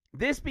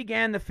this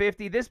began the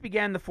 50, this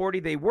began the 40.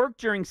 They worked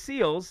during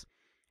seals.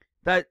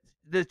 That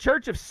the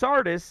church of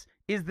Sardis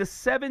is the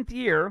 7th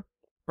year,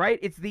 right?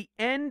 It's the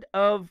end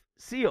of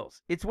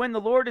seals. It's when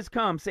the Lord has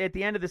come, say at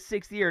the end of the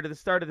 6th year to the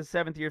start of the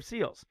 7th year of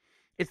seals.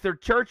 It's their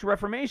church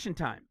reformation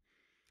time,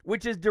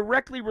 which is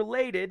directly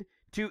related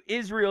to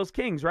Israel's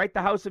kings, right?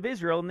 The house of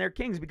Israel and their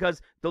kings,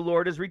 because the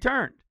Lord has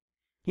returned.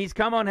 He's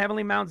come on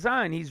heavenly Mount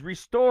Zion. He's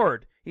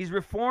restored. He's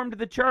reformed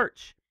the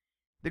church.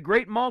 The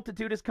great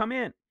multitude has come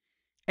in.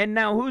 And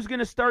now who's going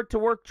to start to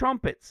work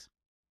trumpets?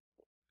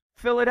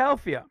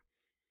 Philadelphia.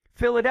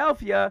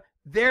 Philadelphia,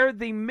 they're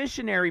the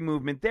missionary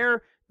movement.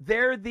 They're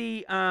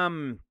the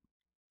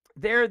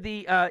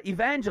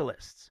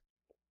evangelists.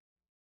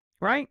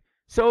 Right?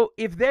 So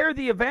if they're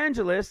the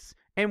evangelists,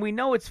 and we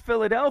know it's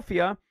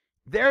Philadelphia,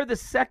 they're the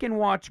second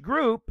watch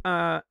group,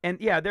 they're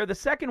the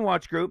second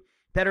watch group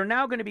that are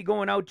now going to be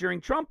going out during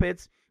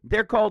trumpets.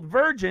 They're called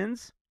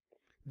virgins.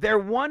 They're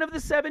one of the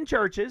 7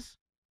 churches.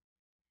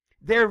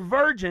 They're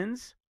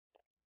virgins,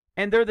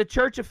 and they're the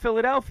church of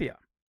Philadelphia.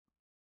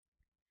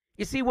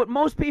 You see, what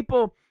most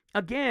people,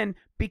 again,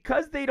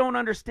 because they don't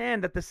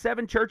understand that the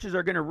 7 churches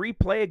are going to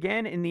replay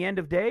again in the end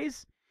of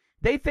days,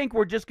 they think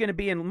we're just going to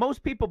be in,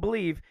 most people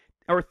believe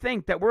or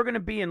think that we're going to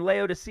be in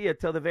Laodicea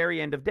till the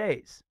very end of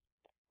days.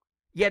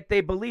 Yet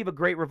they believe a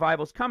great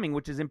revival is coming,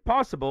 which is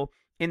impossible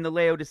in the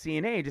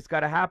Laodicean age. It's got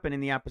to happen in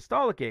the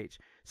apostolic age.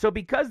 So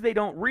because they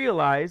don't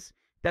realize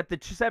that the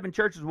 7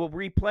 churches will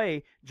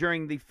replay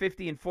during the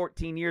 50 and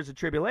 14 years of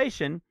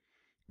tribulation,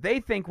 they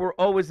think we're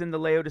always in the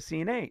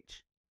Laodicean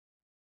age.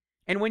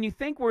 And when you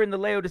think we're in the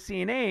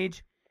Laodicean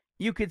age,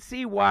 you could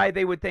see why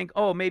they would think,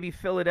 oh, maybe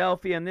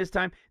Philadelphia and this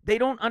time. They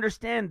don't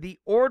understand the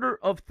order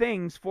of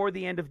things for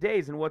the end of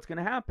days and what's going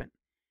to happen.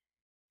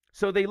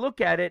 So they look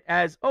at it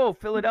as, oh,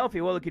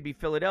 Philadelphia, well, it could be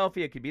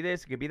Philadelphia, it could be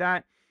this, it could be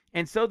that.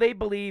 And so they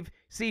believe,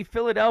 see,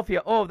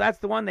 Philadelphia, oh, that's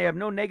the one. They have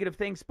no negative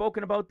things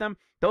spoken about them.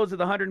 Those are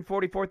the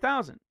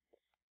 144,000.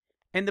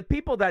 And the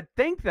people that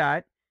think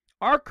that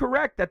are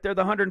correct that they're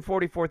the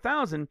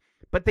 144,000,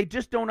 but they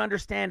just don't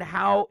understand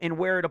how and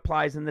where it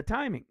applies in the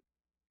timing.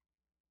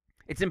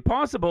 It's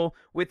impossible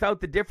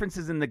without the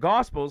differences in the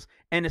Gospels,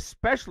 and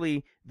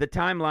especially the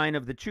timeline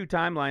of the true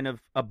timeline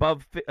of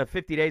above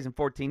 50 days and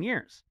 14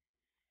 years.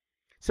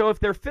 So if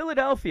they're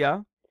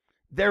Philadelphia,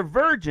 they're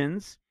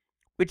virgins,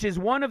 which is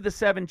one of the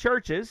 7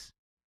 churches.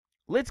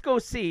 Let's go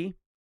see.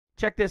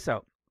 Check this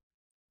out.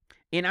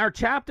 In our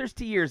chapters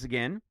to years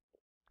again,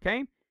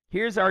 okay,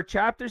 here's our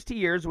chapters to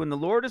years when the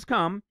Lord has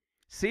come,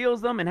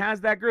 seals them, and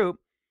has that group.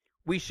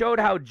 We showed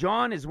how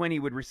John is when he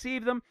would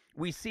receive them.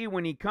 We see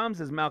when he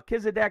comes as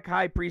Melchizedek,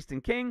 high priest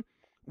and king.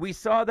 We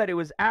saw that it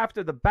was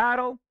after the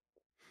battle.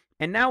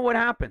 And now what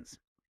happens?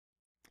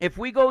 If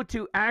we go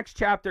to Acts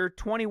chapter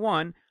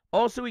 21,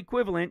 also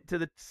equivalent to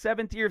the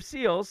 7th year of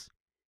seals,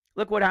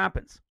 look what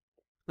happens.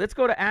 Let's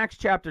go to Acts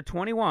chapter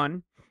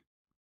 21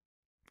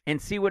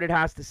 and see what it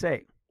has to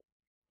say.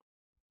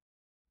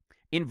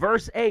 In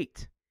verse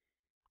 8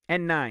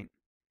 and 9,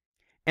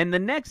 and the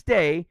next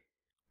day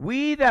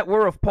we that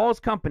were of Paul's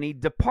company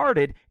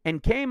departed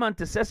and came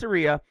unto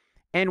Caesarea,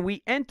 and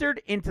we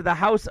entered into the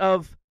house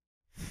of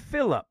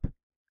Philip,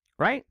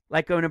 right?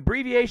 Like an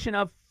abbreviation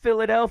of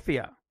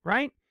Philadelphia,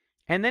 right?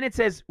 And then it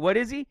says, what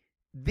is he?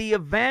 The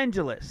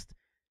evangelist,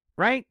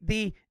 right?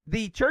 The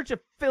church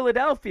of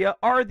Philadelphia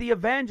are the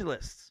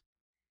evangelists.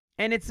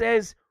 And it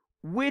says,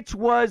 which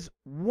was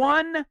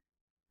one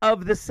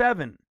of the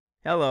 7.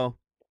 Hello.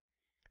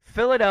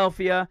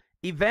 Philadelphia,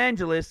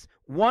 evangelists,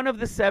 one of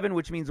the 7,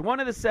 which means one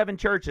of the 7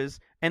 churches.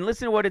 And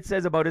listen to what it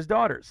says about his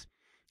daughters.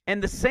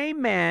 And the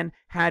same man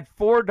had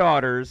 4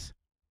 daughters,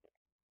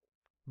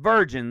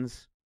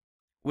 virgins,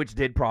 which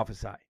did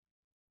prophesy.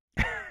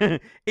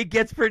 It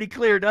gets pretty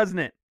clear, doesn't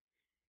it?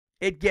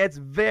 It gets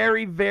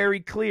very, very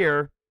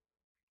clear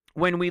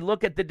when we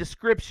look at the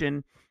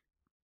description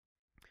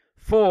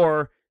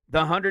for the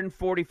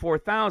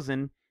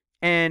 144,000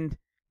 and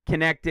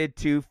connected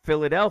to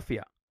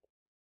Philadelphia.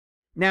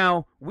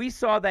 Now, we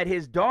saw that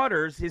his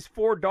daughters, his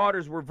 4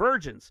 daughters, were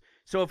virgins.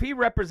 So if he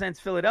represents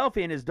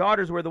Philadelphia and his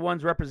daughters were the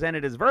ones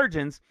represented as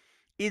virgins,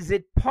 is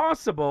it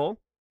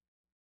possible,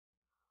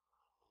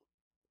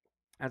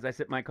 as I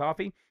sip my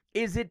coffee,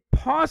 is it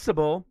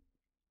possible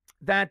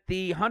that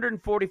the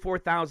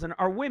 144,000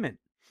 are women.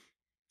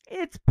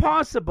 It's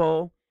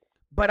possible,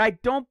 but I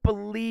don't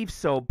believe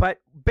so. But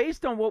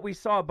based on what we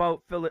saw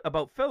about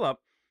Philip,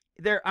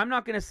 I'm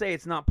not going to say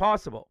it's not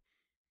possible.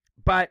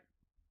 But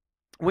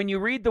when you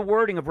read the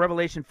wording of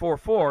Revelation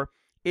 4:4,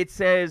 it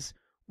says,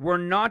 we're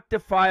not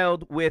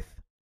defiled with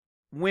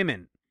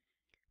women.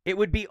 It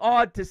would be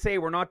odd to say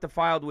we're not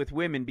defiled with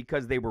women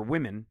because they were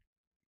women,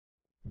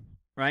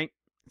 right?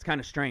 It's kind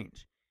of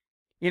strange.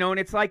 And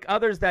it's like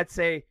others that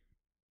say,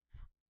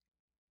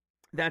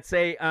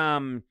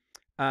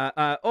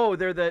 oh,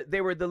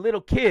 they were the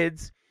little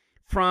kids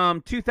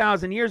from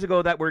 2,000 years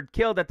ago that were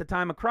killed at the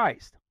time of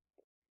Christ.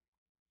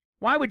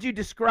 Why would you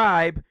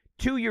describe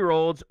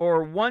 2-year-olds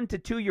or 1 to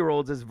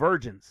 2-year-olds as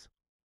virgins?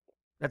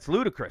 That's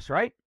ludicrous,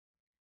 right?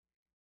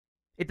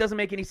 It doesn't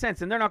make any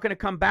sense. And they're not going to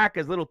come back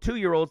as little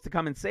 2-year-olds to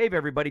come and save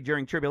everybody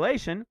during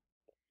tribulation.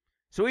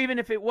 So even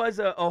if it was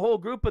a whole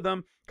group of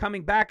them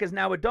coming back as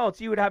now adults,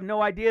 you would have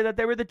no idea that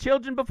they were the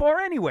children before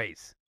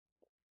anyways.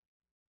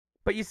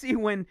 But you see,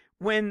 when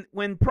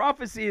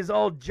prophecy is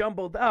all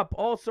jumbled up,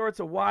 all sorts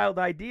of wild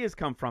ideas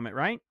come from it,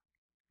 right?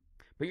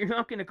 But you're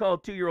not going to call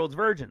 2-year-olds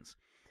virgins.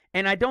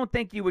 And I don't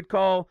think you would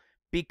call,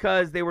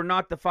 because they were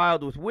not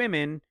defiled with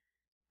women,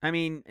 I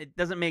mean, it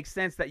doesn't make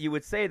sense that you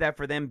would say that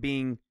for them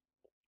being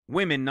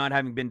women, not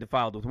having been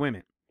defiled with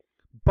women.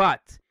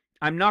 But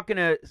I'm not going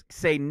to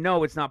say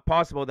no, it's not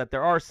possible that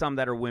there are some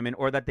that are women,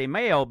 or that they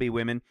may all be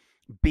women,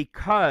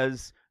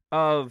 because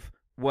of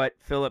what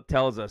Philip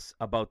tells us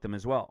about them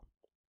as well.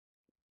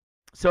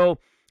 So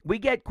we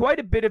get quite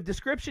a bit of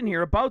description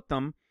here about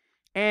them,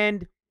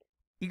 and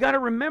you got to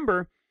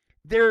remember,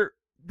 they're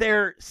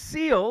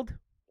sealed.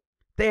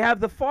 They have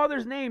the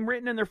Father's name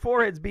written in their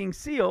foreheads, being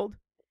sealed.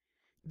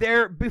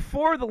 They're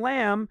before the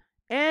Lamb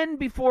and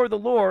before the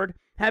Lord,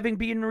 having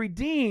been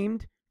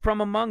redeemed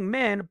from among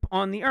men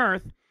on the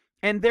earth,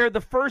 and they're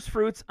the first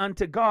fruits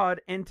unto God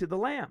and to the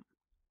Lamb.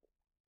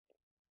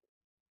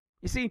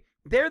 You see,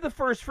 they're the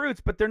first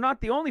fruits, but they're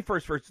not the only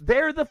first fruits.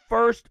 They're the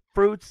first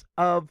fruits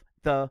of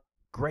the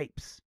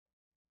grapes.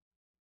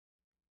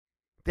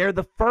 They're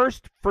the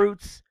first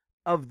fruits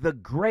of the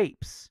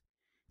grapes.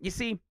 You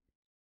see,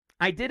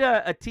 I did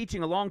a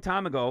teaching a long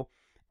time ago,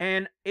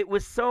 and it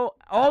was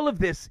all of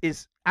this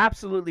is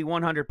absolutely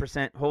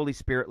 100% Holy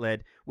Spirit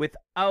led,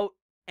 without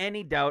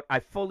any doubt. I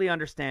fully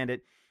understand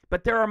it.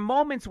 But there are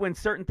moments when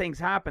certain things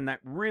happen that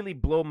really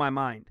blow my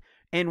mind.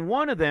 And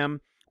one of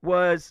them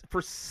was,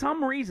 for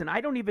some reason,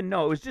 I don't even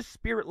know, it was just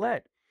Spirit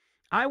led.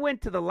 I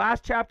went to the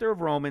last chapter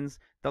of Romans,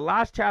 the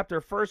last chapter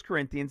of 1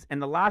 Corinthians, and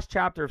the last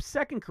chapter of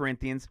 2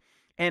 Corinthians,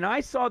 and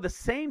I saw the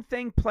same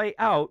thing play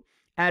out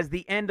as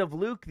the end of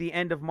Luke, the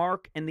end of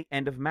Mark, and the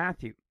end of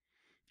Matthew.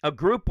 A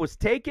group was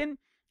taken,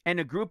 and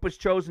a group was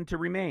chosen to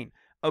remain.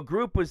 A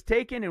group was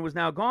taken and was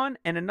now gone,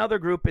 and another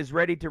group is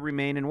ready to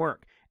remain and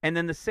work. And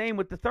then the same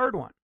with the third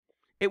one.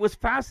 It was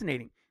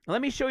fascinating.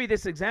 Let me show you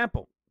this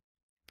example.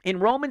 In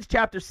Romans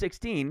chapter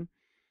 16,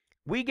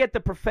 we get the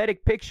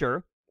prophetic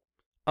picture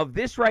of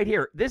this right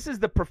here. This is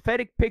the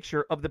prophetic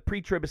picture of the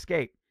pre-trib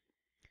escape.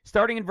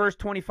 Starting in verse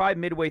 25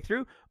 midway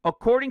through,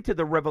 according to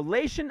the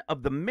revelation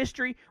of the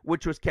mystery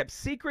which was kept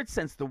secret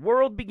since the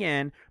world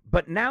began,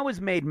 but now is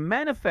made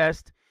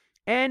manifest,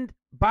 and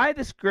by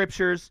the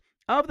scriptures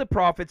of the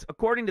prophets,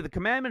 according to the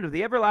commandment of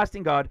the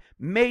everlasting God,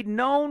 made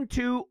known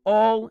to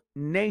all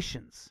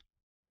nations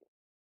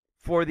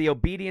for the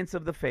obedience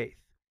of the faith.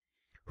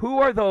 Who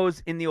are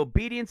those in the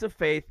obedience of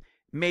faith,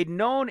 made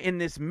known in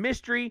this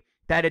mystery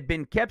that had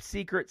been kept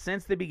secret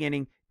since the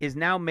beginning, is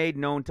now made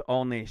known to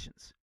all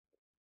nations?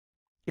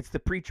 It's the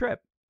pre-trib.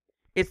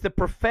 It's the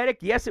prophetic.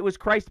 Yes, it was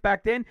Christ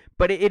back then,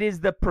 but it is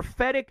the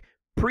prophetic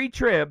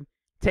pre-trib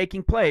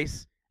taking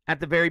place at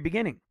the very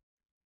beginning,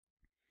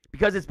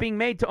 because it's being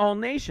made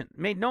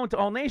known to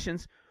all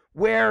nations,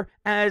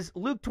 whereas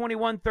Luke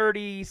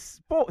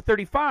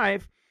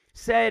 21:35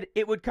 said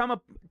it would come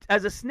up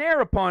as a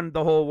snare upon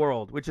the whole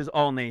world, which is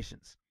all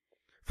nations.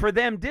 For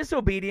them,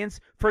 disobedience;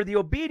 for the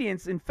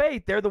obedience in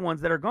faith, they're the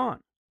ones that are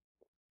gone.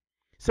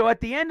 So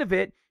at the end of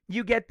it,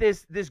 you get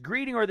this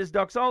greeting or this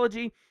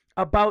doxology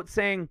about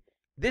saying,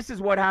 this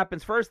is what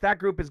happens first. That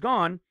group is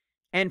gone.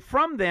 And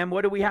from them,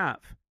 what do we have?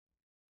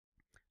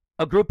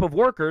 A group of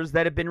workers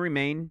that have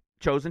been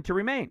chosen to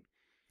remain.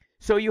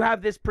 So you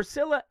have this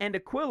Priscilla and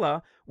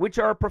Aquila, which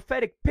are a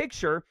prophetic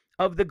picture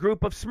of the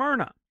group of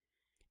Smyrna.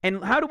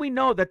 And how do we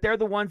know that they're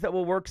the ones that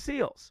will work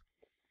seals?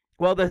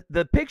 Well,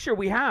 the picture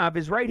we have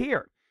is right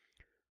here.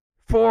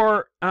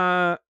 Who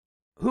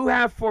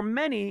have for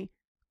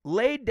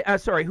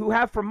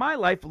my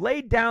life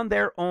laid down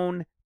their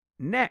own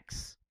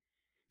necks,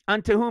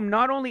 unto whom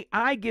not only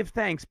I give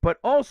thanks, but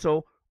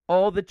also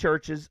all the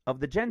churches of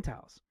the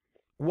Gentiles.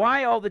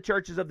 Why all the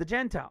churches of the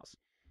Gentiles?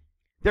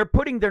 They're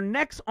putting their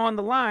necks on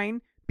the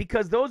line,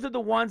 because those are the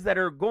ones that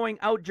are going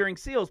out during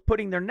seals,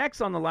 putting their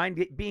necks on the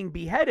line, being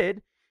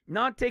beheaded,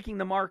 not taking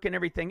the mark and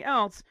everything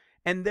else,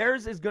 and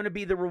theirs is going to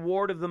be the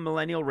reward of the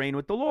millennial reign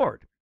with the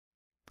Lord.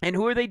 And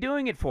who are they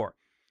doing it for?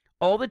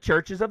 All the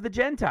churches of the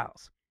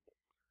Gentiles.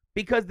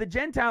 because the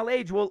Gentile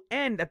age will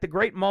end at the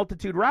great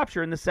multitude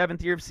rapture in the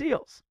 7th year of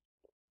seals.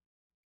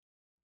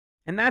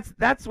 And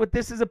that's what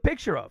this is a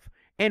picture of.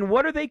 And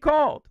what are they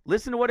called?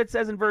 Listen to what it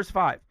says in verse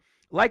 5.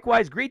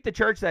 Likewise, greet the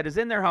church that is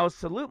in their house.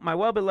 Salute my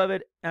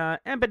well-beloved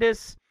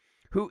Ampliatus,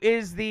 who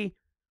is the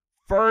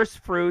first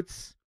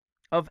fruits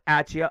of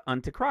Achia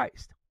unto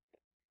Christ.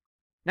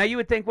 Now you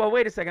would think, well,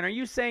 wait a second. Are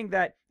you saying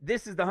that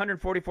this is the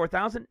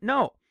 144,000?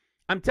 No.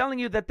 I'm telling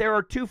you that there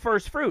are two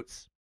first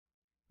fruits.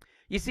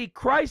 You see,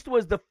 Christ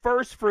was the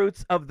first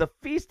fruits of the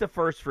Feast of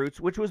First Fruits,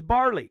 which was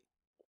barley.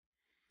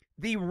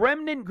 The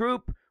remnant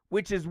group,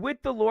 which is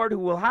with the Lord, who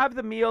will have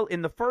the meal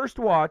in the first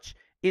watch,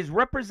 is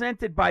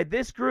represented by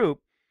this group,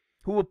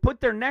 who will put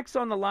their necks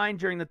on the line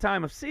during the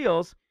time of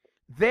seals.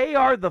 They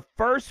are the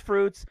first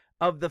fruits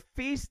of the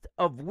Feast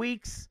of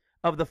Weeks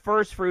of the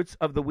first fruits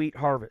of the wheat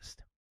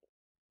harvest.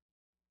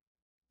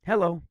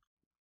 Hello.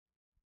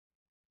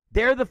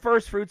 They're the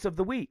first fruits of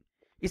the wheat.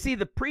 You see,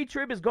 the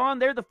pre-trib is gone.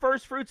 They're the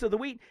first fruits of the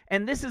wheat,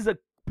 and this is a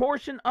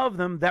portion of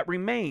them that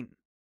remain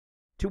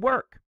to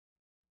work.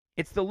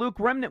 It's the Luke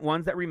remnant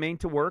ones that remain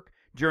to work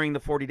during the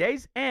 40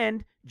 days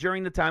and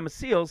during the time of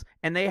seals,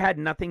 and they had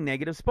nothing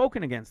negative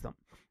spoken against them.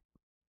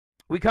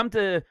 We come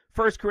to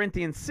 1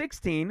 Corinthians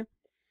 16,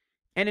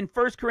 and in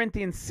 1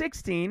 Corinthians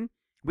 16,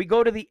 we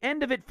go to the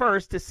end of it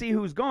first to see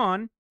who's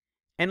gone,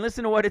 and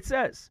listen to what it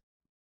says.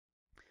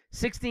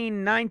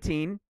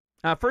 16:19,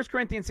 1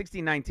 Corinthians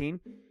 16:19,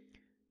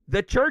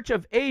 the church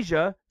of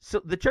Asia,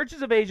 the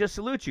churches of Asia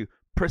salute you.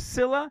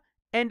 Priscilla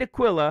and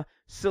Aquila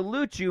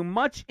salute you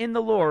much in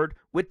the Lord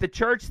with the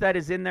church that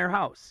is in their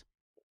house.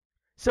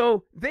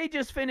 So they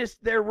just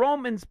finished their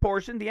Romans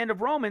portion, the end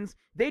of Romans.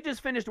 They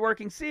just finished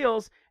working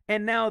seals,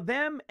 and now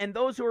them and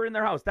those who are in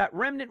their house, that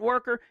remnant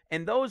worker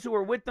and those who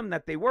were with them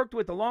that they worked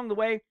with along the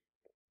way,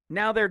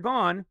 now they're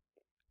gone.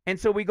 And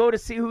so we go to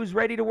see who's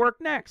ready to work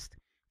next.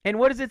 And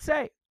what does it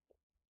say?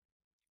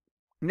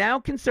 Now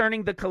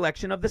concerning the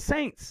collection of the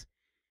saints.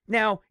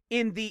 Now,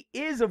 in the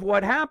is of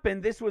what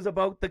happened, this was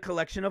about the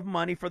collection of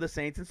money for the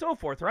saints and so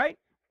forth, right?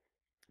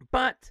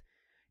 But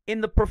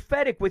in the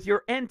prophetic, with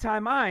your end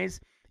time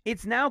eyes,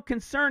 it's now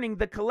concerning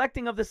the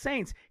collecting of the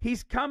saints.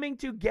 He's coming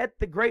to get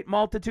the great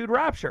multitude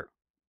rapture.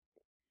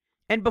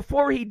 And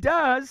before he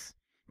does,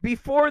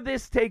 before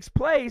this takes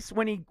place,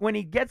 when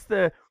he gets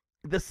the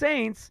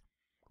saints,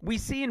 we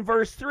see in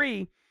verse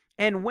 3,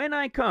 and when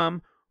I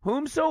come,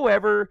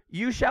 whomsoever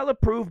you shall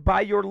approve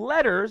by your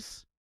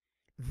letters,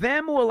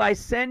 them will I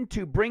send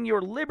to bring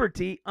your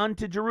liberty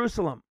unto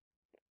Jerusalem.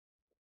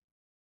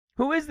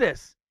 Who is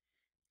this?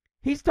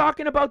 He's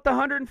talking about the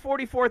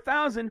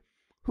 144,000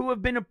 who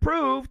have been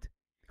approved,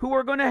 who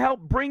are going to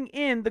help bring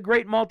in the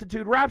great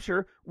multitude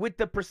rapture with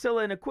the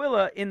Priscilla and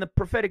Aquila in the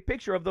prophetic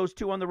picture of those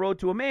two on the road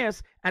to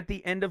Emmaus at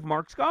the end of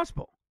Mark's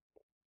gospel.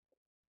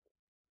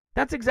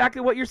 That's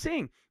exactly what you're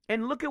seeing.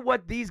 And look at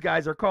what these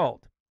guys are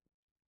called.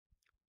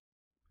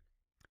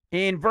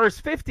 In verse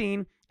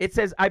 15, it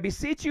says, I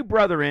beseech you,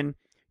 brethren,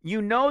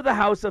 you know the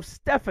house of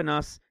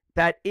Stephanas,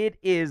 that it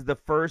is the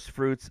first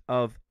fruits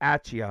of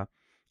Achia,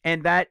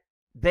 and that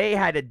they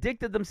had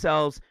addicted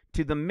themselves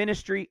to the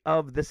ministry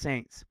of the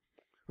saints.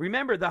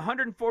 Remember, the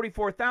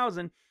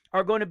 144,000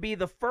 are going to be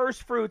the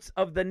first fruits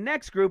of the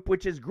next group,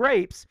 which is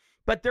grapes,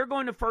 but they're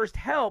going to first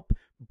help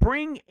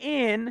bring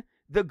in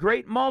the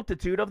great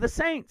multitude of the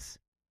saints.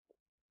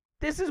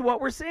 This is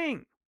what we're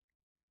seeing.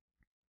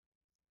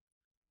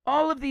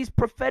 All of these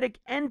prophetic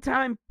end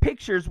time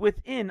pictures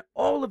within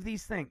all of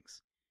these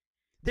things.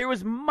 There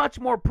was much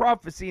more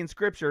prophecy in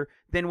Scripture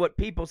than what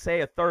people say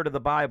a third of the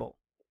Bible.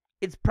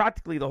 It's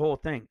practically the whole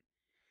thing.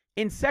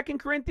 In 2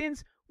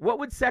 Corinthians, what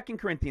would 2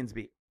 Corinthians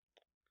be?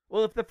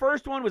 Well, if the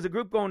first one was a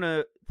group going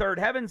to third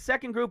heaven,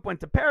 second group went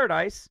to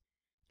paradise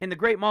in the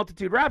great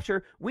multitude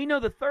rapture, we know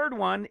the third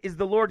one is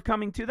the Lord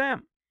coming to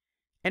them.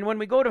 And when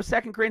we go to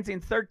 2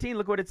 Corinthians 13,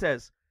 look what it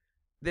says.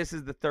 This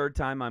is the third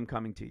time I'm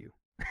coming to you.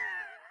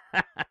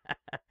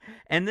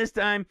 And this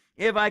time,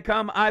 if I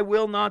come, I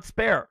will not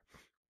spare.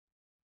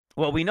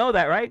 Well, we know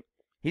that, right?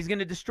 He's going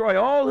to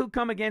destroy all who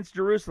come against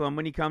Jerusalem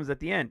when he comes at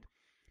the end.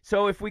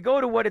 So if we go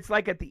to what it's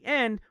like at the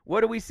end,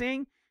 what are we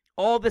seeing?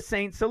 All the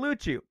saints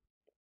salute you.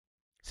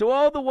 So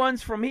all the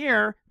ones from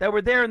here that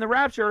were there in the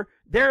rapture,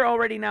 they're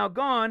already now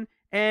gone,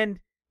 and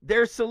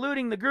they're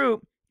saluting the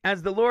group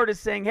as the Lord is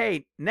saying,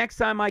 hey, next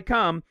time I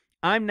come,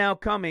 I'm now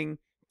coming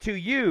to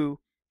you,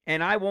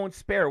 and I won't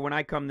spare when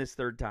I come this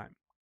third time.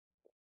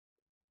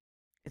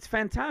 It's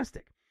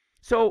fantastic.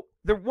 So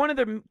one of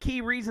the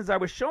key reasons I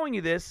was showing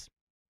you this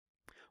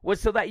was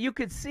so that you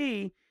could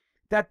see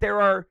that there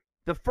are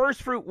the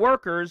first fruit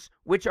workers,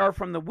 which are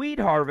from the wheat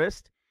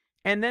harvest,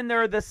 and then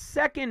there are the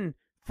second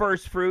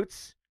first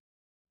fruits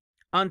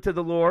unto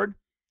the Lord,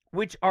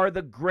 which are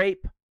the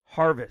grape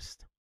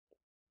harvest.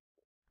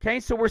 Okay,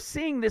 so we're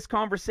seeing this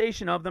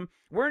conversation of them.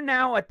 We're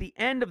now at the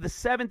end of the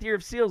 7th year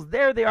of seals.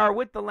 There they are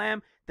with the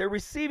Lamb. They're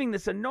receiving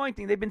this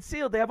anointing. They've been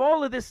sealed. They have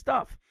all of this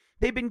stuff.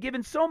 They've been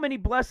given so many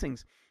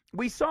blessings.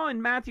 We saw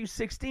in Matthew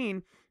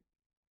 16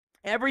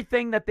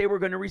 everything that they were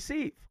going to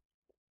receive.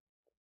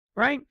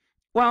 Right?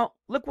 Well,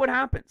 look what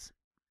happens.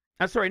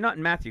 sorry, not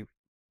in Matthew.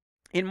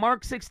 In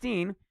Mark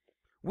 16,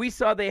 we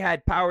saw they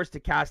had powers to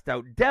cast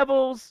out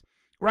devils,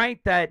 right?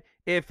 That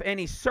if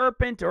any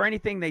serpent or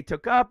anything they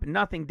took up,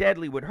 nothing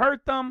deadly would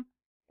hurt them.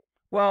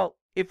 Well,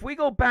 if we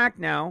go back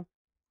now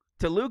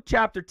to Luke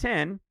chapter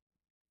 10,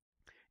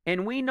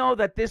 and we know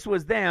that this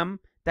was them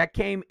that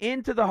came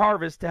into the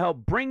harvest to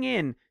help bring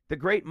in the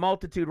great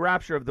multitude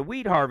rapture of the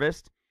wheat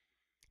harvest,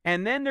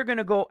 and then they're going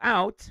to go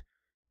out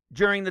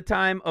during the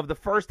time of the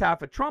first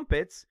half of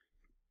trumpets.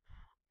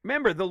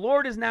 Remember, the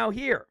Lord is now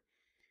here.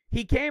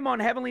 He came on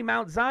heavenly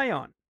Mount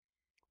Zion.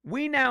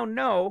 We now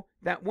know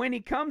that when he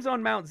comes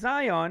on Mount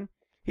Zion,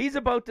 he's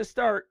about to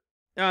start,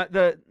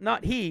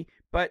 not he,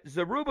 but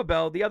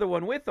Zerubbabel, the other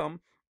one with him,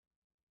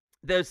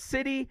 the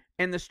city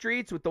and the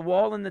streets with the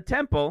wall and the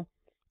temple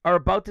are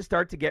about to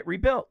start to get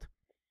rebuilt.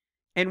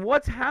 And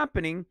what's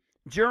happening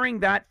during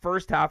that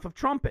first half of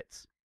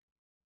trumpets?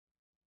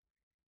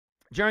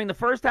 During the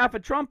first half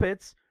of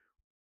trumpets,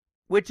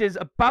 which is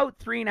about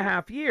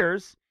 3.5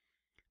 years,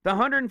 the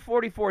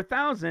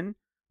 144,000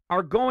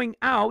 are going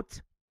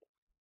out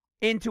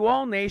into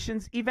all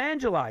nations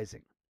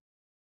evangelizing.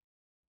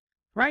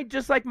 Right?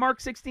 Just like Mark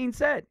 16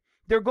 said.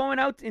 They're going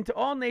out into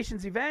all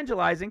nations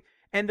evangelizing,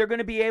 and they're going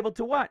to be able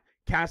to what?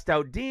 Cast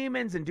out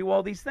demons and do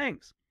all these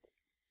things.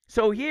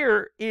 So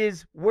here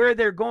is where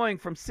they're going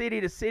from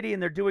city to city,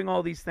 and they're doing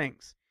all these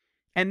things.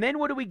 And then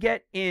what do we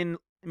get in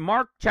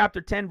Mark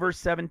chapter 10, verse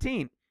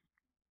 17?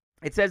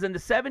 It says, and the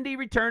 70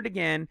 returned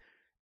again.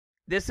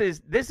 This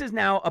is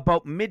now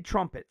about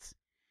mid-trumpets.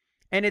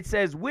 And it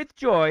says, with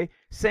joy,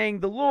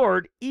 saying,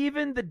 Lord,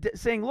 even the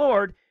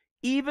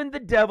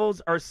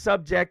devils are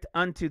subject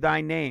unto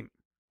thy name.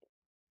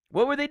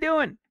 What were they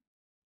doing?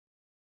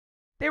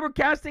 They were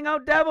casting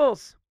out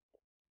devils.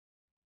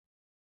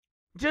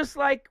 Just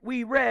like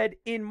we read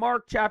in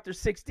Mark chapter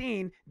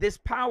 16, this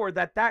power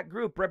that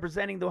group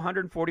representing the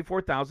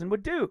 144,000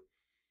 would do.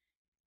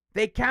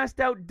 They cast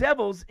out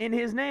devils in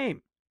his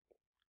name.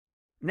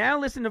 Now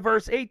listen to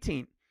verse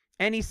 18.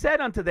 And he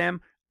said unto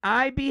them,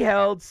 I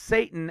beheld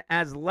Satan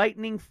as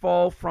lightning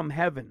fall from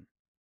heaven.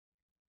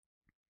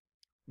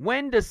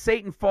 When does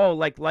Satan fall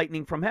like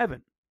lightning from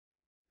heaven?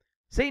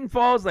 Satan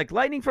falls like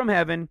lightning from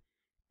heaven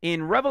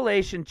in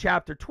Revelation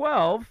chapter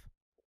 12.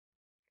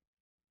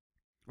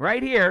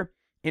 Right here,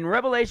 in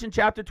Revelation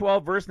chapter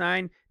 12, verse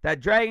 9,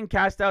 that dragon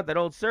cast out that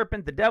old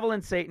serpent, the devil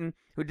and Satan,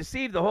 who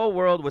deceived the whole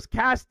world, was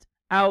cast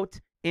out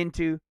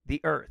into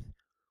the earth.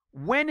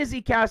 When is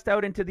he cast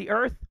out into the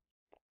earth?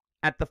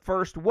 At the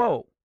first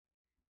woe.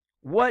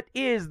 What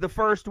is the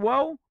first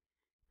woe?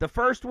 The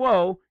first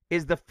woe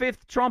is the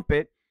fifth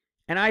trumpet,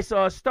 and I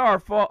saw a star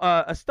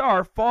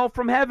fall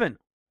from heaven.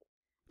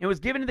 It was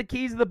given to the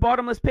keys of the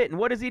bottomless pit. And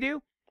what does he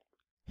do?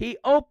 He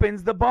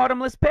opens the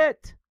bottomless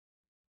pit.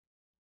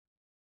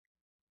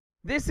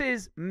 This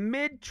is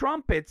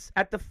mid-trumpets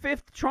at the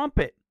fifth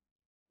trumpet.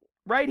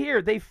 Right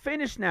here, they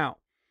finished now.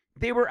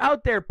 They were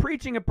out there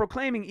preaching and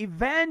proclaiming,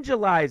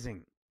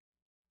 evangelizing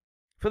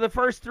for the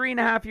first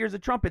 3.5 years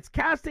of trumpets,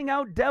 casting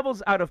out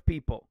devils out of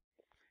people.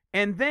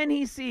 And then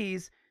he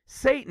sees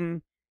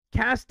Satan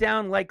cast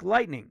down like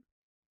lightning,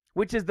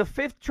 which is the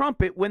fifth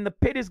trumpet when the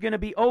pit is going to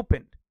be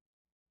opened.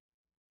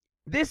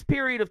 This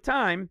period of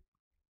time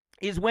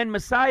is when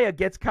Messiah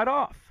gets cut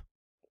off.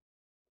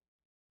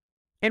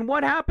 And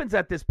what happens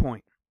at this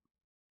point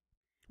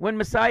when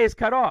Messiah is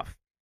cut off?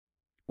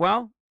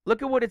 Well,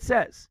 look at what it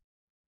says.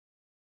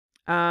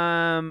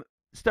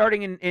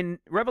 Starting in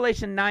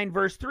Revelation 9,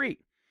 verse 3.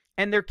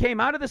 And there came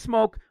out of the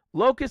smoke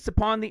locusts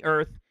upon the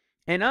earth,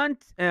 and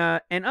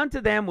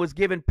unto them was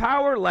given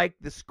power like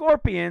the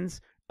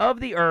scorpions of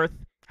the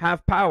earth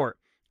have power.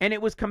 And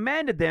it was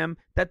commanded them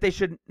that they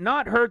should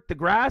not hurt the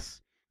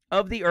grass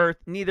of the earth,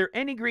 neither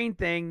any green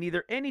thing,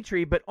 neither any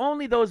tree, but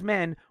only those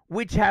men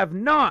which have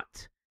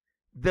not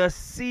the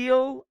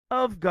seal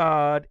of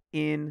God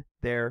in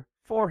their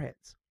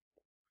foreheads.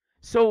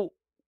 So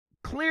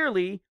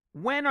clearly,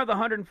 when are the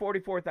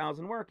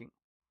 144,000 working?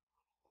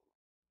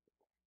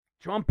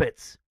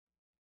 Trumpets.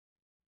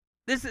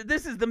 This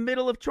is the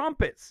middle of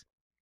trumpets.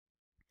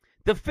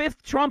 The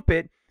fifth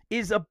trumpet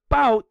is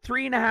about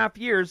 3.5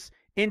 years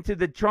into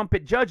the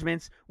trumpet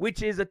judgments,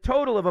 which is a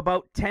total of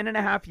about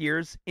 10.5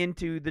 years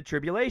into the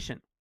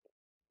tribulation.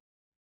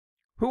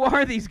 Who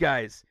are these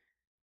guys?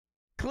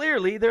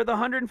 Clearly, they're the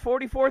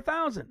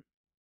 144,000.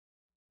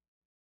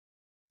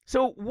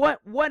 So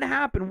what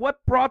happened?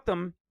 What brought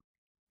them?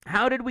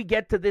 How did we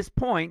get to this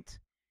point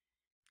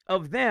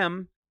of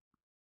them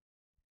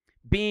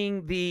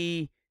being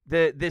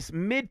this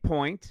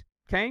midpoint?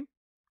 Okay.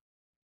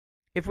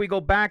 If we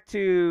go back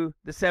to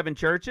the 7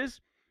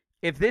 churches,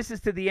 if this is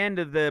to the end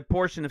of the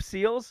portion of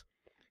seals,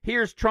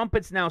 here's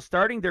trumpets now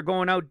starting. They're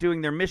going out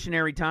doing their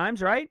missionary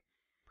times, right?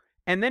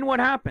 And then what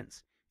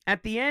happens?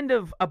 At the end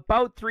of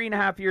about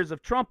 3.5 years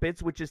of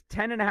trumpets, which is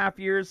 10.5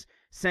 years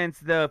since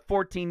the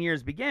 14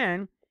 years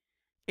began,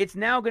 it's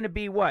now going to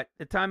be what?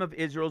 The time of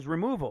Israel's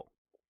removal.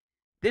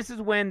 This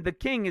is when the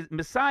king,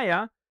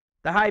 Messiah,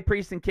 the high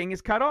priest and king,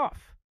 is cut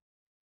off.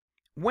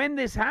 When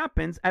this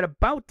happens, at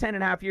about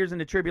 10.5 years in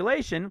the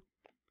tribulation,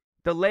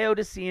 the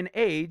Laodicean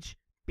age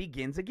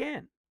begins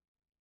again.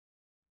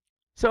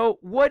 So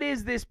what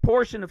is this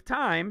portion of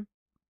time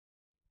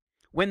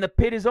when the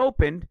pit is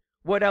opened?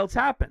 What else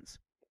happens?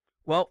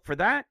 Well, for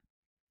that,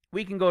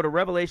 we can go to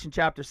Revelation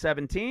chapter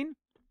 17,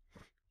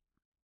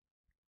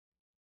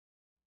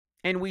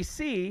 and we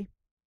see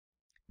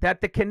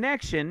that the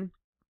connection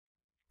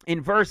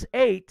in verse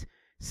 8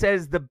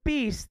 says, the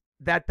beast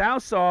that thou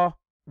saw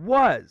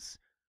was.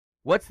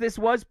 What's this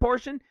was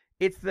portion?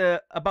 It's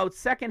the about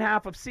second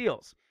half of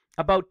seals.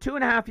 About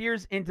 2.5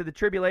 years into the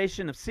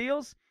tribulation of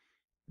seals,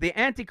 the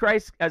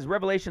Antichrist, as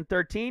Revelation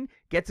 13,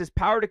 gets his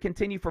power to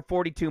continue for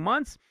 42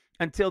 months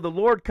until the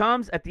Lord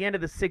comes at the end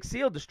of the sixth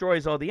seal,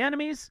 destroys all the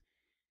enemies,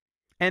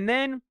 and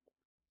then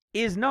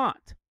is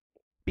not,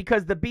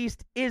 because the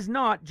beast is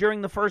not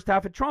during the first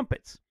half of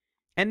trumpets.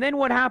 And then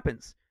what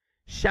happens?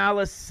 Shall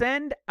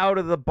ascend out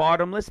of the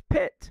bottomless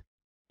pit.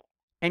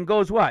 And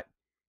goes what?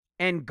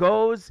 And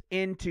goes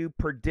into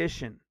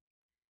perdition.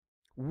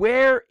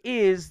 Where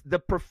is the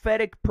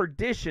prophetic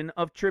perdition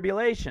of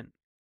tribulation?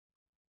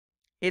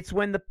 It's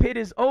when the pit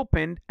is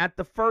opened at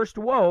the first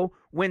woe,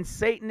 when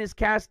Satan is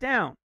cast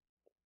down.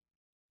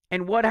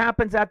 And what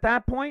happens at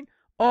that point?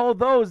 All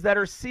those that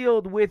are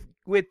sealed with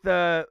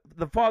the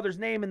Father's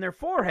name in their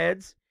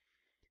foreheads,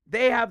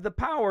 they have the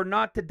power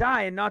not to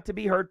die and not to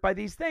be hurt by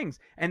these things.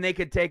 And they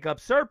could take up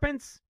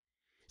serpents.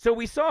 So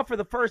we saw for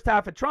the first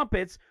half of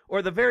trumpets,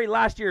 or the very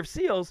last year of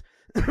seals,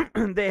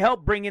 they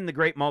help bring in the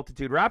great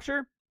multitude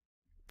rapture.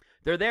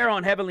 They're there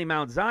on heavenly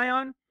Mount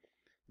Zion.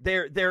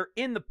 They're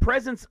in the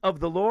presence of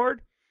the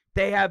Lord.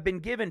 They have been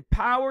given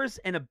powers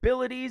and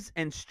abilities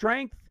and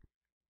strength.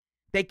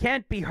 They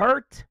can't be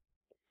hurt.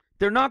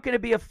 They're not going to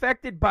be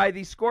affected by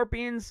these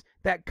scorpions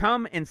that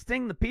come and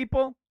sting the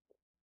people.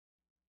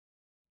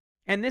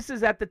 And this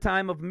is at the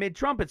time of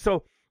mid-trumpet.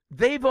 So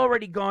they've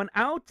already gone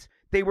out.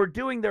 They were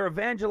doing their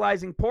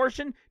evangelizing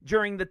portion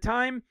during the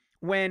time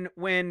when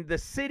the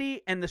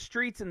city and the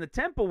streets and the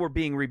temple were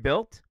being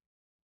rebuilt,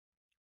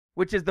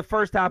 which is the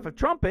first half of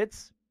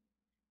trumpets.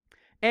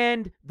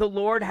 And the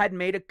Lord had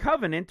made a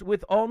covenant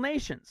with all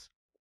nations.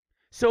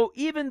 So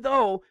even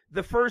though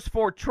the first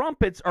 4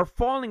 trumpets are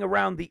falling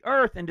around the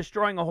earth and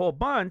destroying a whole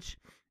bunch,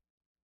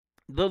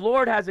 the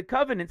Lord has a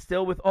covenant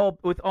still with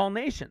all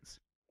nations,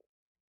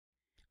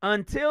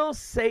 until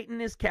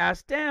Satan is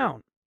cast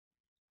down,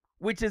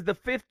 which is the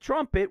 5th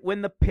trumpet,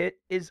 when the pit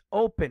is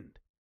opened.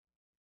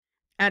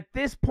 At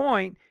this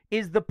point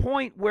is the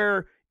point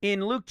where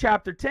in Luke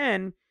chapter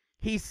 10,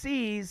 he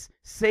sees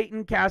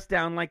Satan cast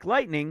down like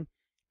lightning.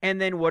 And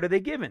then what are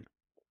they given?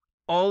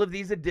 All of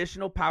these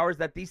additional powers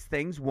that these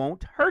things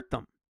won't hurt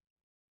them.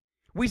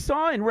 We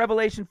saw in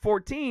Revelation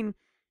 14,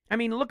 I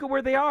mean, look at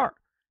where they are.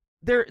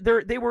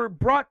 They were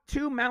brought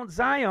to Mount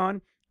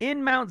Zion,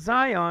 in Mount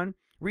Zion,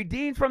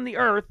 redeemed from the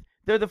earth.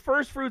 They're the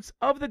first fruits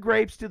of the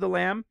grapes to the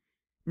Lamb.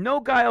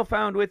 No guile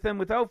found with them,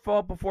 without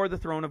fault before the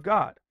throne of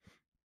God.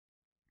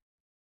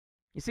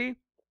 You see?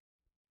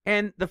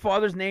 And the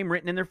Father's name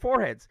written in their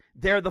foreheads.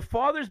 They're the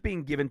Father's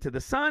being given to the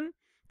Son.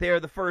 They are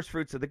the first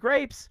fruits of the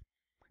grapes.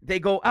 They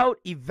go out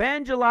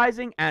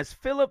evangelizing as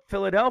Philip,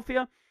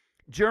 Philadelphia.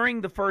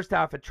 During the first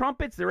half of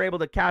trumpets, they're able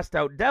to cast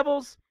out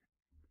devils.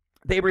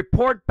 They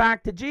report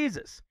back to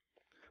Jesus.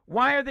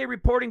 Why are they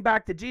reporting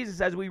back to Jesus,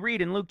 as we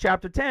read in Luke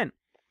chapter 10?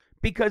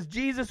 Because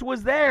Jesus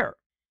was there.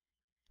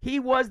 He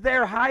was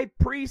their high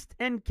priest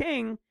and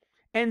king,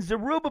 and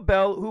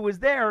Zerubbabel, who was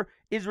there,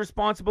 is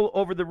responsible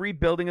over the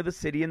rebuilding of the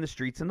city and the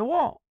streets and the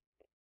wall.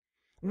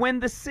 When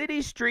the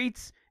city,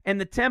 streets, and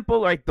the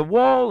temple, like the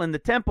wall and the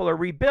temple, are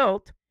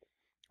rebuilt,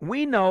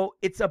 we know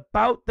it's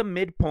about the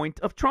midpoint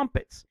of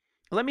trumpets.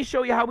 Let me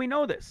show you how we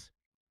know this.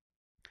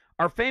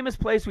 Our famous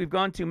place we've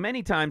gone to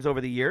many times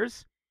over the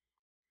years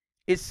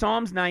is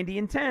Psalms 90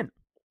 and 10.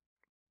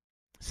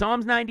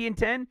 Psalms 90 and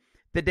 10,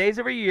 the days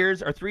of our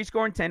years are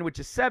 70, which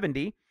is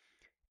 70.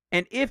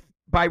 And if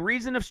by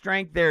reason of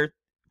strength they're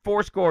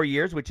 80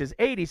 years, which is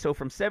 80, so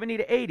from 70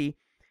 to 80,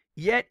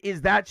 yet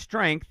is that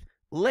strength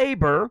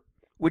labor,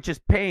 which is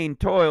pain,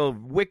 toil,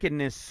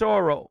 wickedness,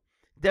 sorrow.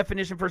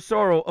 Definition for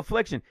sorrow,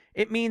 affliction.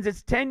 It means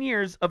it's 10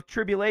 years of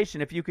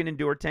tribulation if you can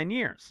endure 10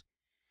 years.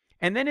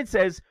 And then it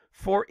says,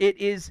 for it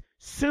is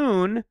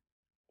soon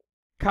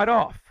cut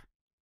off,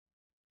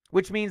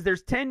 which means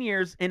there's 10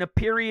 years in a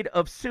period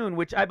of soon,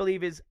 which I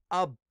believe is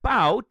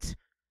about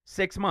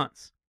 6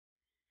 months.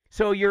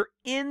 So you're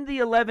in the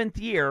 11th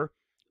year,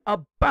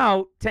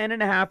 about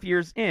 10.5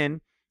 years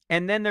in,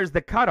 and then there's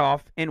the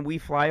cutoff, and we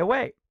fly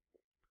away.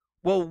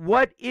 Well,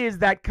 what is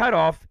that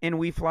cutoff and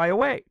we fly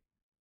away?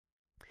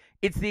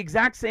 It's the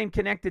exact same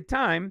connected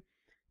time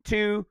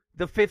to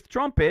the 5th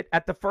trumpet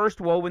at the first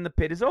woe when the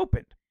pit is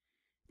opened.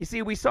 You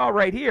see, we saw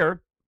right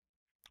here,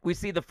 we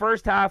see the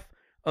first half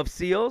of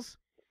seals,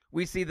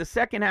 we see the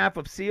second half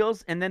of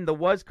seals, and then the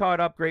was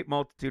caught up great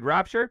multitude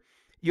rapture.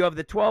 You have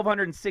the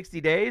 1260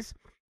 days,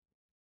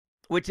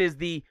 which is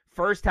the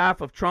first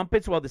half of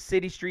trumpets while the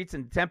city, streets,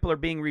 and temple are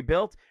being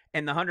rebuilt,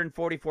 and the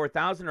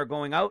 144,000 are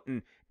going out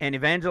and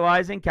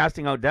evangelizing,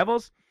 casting out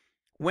devils.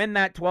 When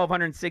that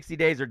 1260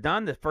 days are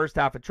done, the first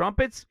half of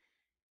trumpets,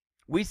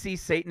 we see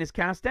Satan is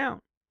cast down.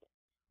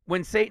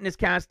 When Satan is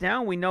cast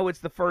down, we know it's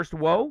the first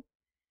woe.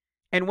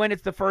 And when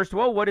it's the first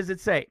woe, what does it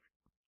say?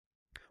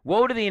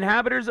 Woe to the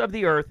inhabitants of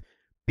the earth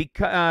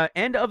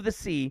and of the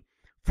sea,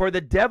 for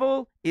the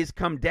devil is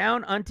come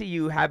down unto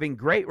you, having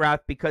great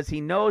wrath, because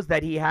he knows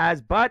that he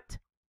has but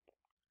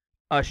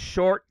a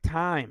short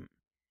time.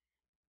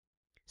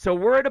 So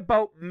we're at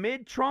about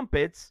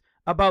mid-trumpets,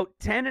 about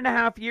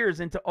 10.5 years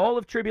into all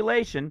of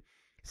tribulation.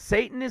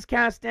 Satan is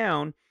cast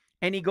down,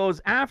 and he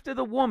goes after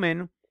the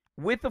woman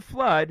with a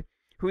flood,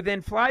 who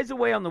then flies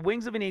away on the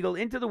wings of an eagle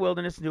into the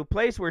wilderness, into a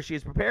place where she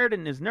is prepared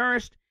and is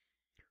nourished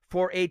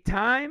for a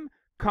time,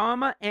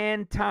 comma,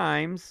 and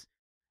times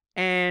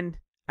and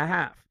a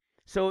half.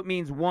 So it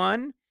means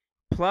 1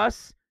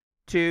 plus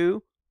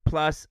 2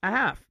 plus a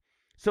half.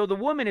 So the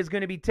woman is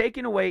going to be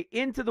taken away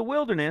into the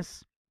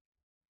wilderness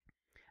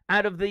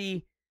out of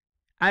the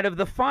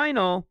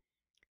final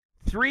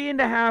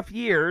 3.5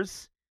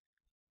 years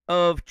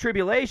of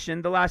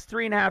tribulation, the last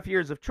 3.5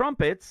 years of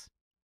trumpets.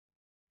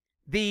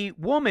 The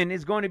woman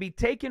is going to be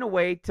taken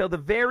away till the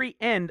very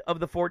end of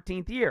the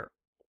 14th year.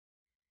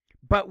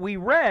 But we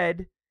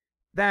read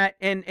that,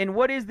 and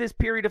what is this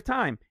period of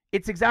time?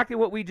 It's exactly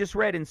what we just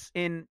read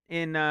in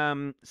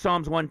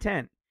Psalms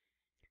 110,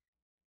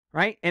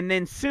 right? And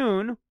then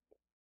soon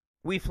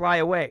we fly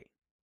away.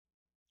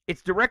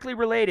 It's directly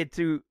related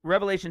to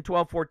Revelation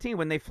 12:14,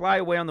 when they fly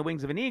away on the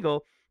wings of an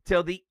eagle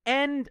till the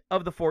end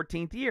of the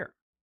 14th year.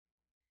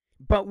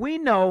 But we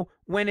know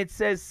when it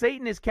says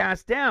Satan is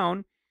cast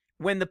down,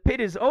 when the pit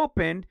is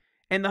opened,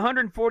 and the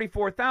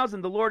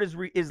 144,000, the Lord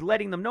is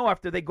letting them know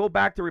after they go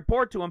back to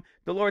report to him.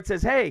 The Lord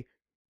says, hey,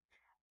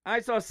 I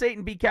saw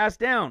Satan be cast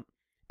down,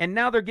 and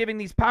now they're giving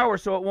these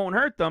powers so it won't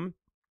hurt them.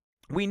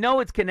 We know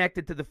it's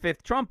connected to the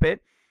 5th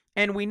trumpet,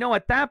 and we know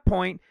at that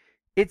point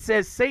it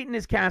says Satan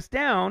is cast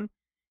down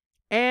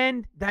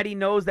and that he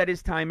knows that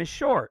his time is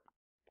short.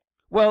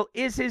 Well,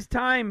 is his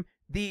time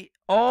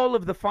all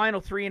of the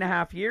final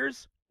 3.5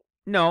 years?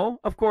 No,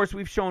 of course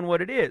we've shown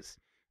what it is.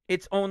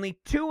 It's only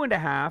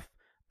 2.5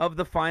 of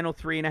the final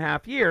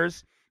 3.5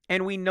 years,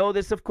 and we know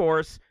this, of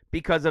course,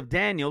 because of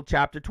Daniel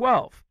chapter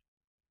 12.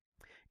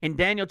 In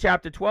Daniel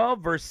chapter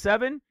 12, verse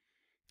 7,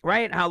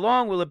 right, how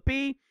long will it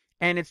be?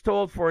 And it's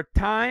told for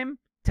time,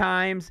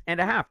 times,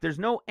 and a half. There's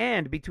no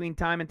and between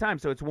time and time,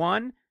 so it's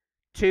 1,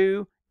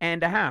 2,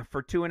 and a half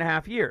for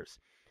 2.5 years.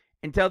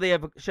 Until they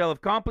shall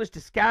accomplish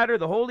to scatter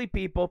the holy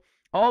people,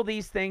 all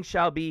these things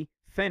shall be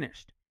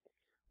finished.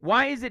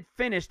 Why is it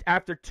finished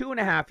after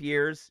 2.5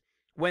 years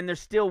when there's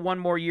still 1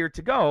 more year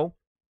to go?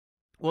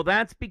 Well,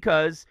 that's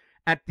because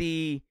at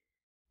the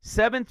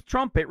 7th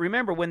trumpet,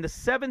 remember, when the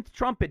 7th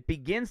trumpet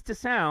begins to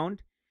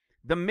sound,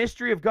 the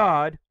mystery of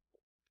God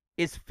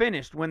is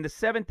finished. When the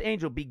 7th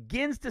angel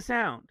begins to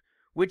sound,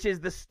 which is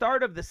the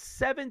start of the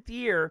 7th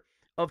year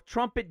of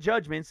trumpet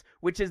judgments,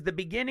 which is the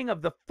beginning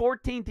of the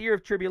 14th year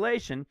of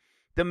tribulation,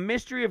 the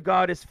mystery of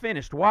God is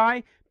finished.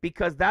 Why?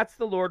 Because that's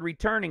the Lord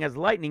returning as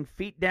lightning,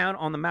 feet down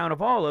on the Mount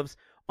of Olives,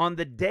 on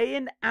the day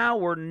and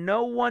hour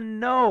no one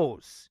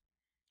knows,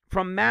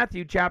 from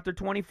Matthew chapter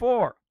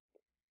 24.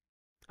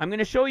 I'm going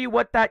to show you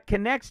what that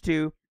connects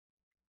to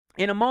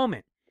in a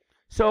moment.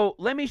 So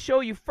let me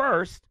show you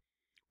first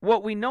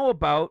what we know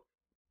about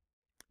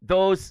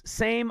those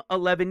same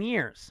 11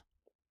 years.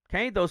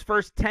 Okay, those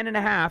first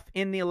 10.5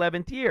 in the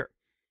 11th year.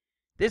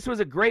 This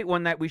was a great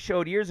one that we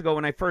showed years ago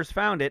when I first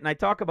found it, and I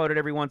talk about it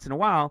every once in a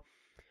while.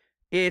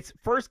 It's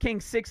 1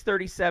 Kings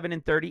 6:37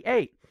 and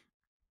 38.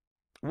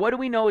 What do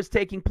we know is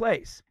taking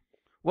place?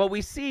 Well,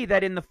 we see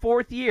that in the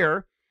 4th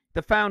year,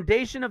 the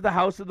foundation of the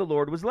house of the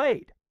Lord was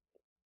laid.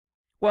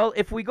 Well,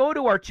 if we go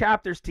to our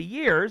chapters to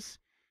years,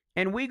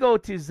 and we go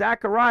to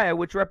Zechariah,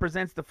 which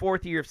represents the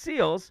 4th year of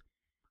seals,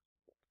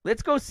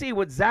 let's go see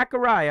what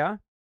Zechariah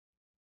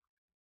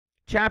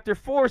chapter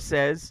 4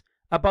 says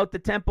about the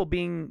temple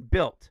being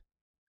built.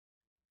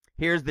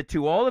 Here's the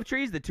 2 olive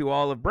trees, the 2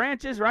 olive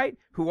branches, right?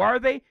 Who are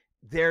they?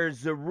 They're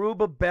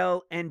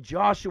Zerubbabel and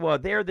Joshua.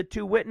 They're the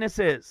 2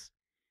 witnesses.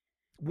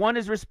 One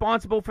is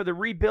responsible for the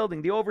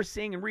rebuilding, the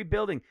overseeing and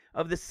rebuilding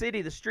of the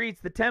city, the streets,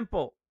 the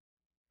temple,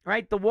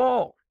 right? The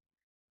wall.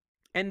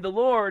 And the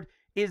Lord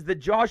is the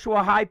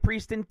Joshua high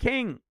priest and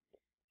king.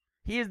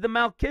 He is the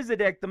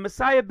Melchizedek, the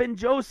Messiah ben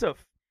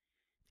Joseph.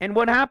 And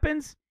what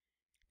happens?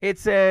 It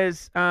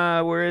says,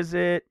 where is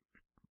it?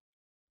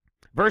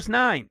 Verse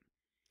 9.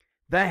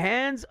 The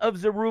hands of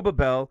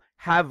Zerubbabel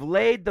have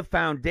laid the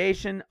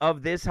foundation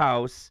of this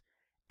house,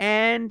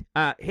 and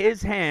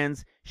his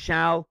hands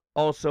shall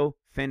also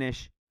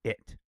finish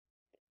it.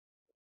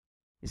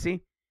 You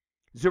see?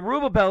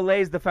 Zerubbabel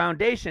lays the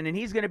foundation, and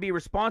he's going to be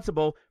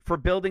responsible for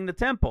building the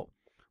temple.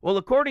 Well,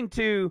 according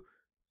to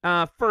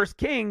 1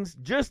 Kings,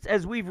 just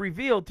as we've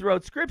revealed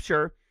throughout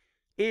Scripture,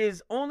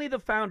 is only the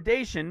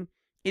foundation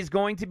is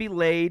going to be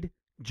laid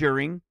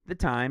during the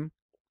time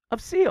of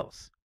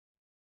seals.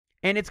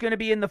 And it's going to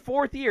be in the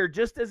 4th year,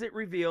 just as it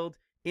revealed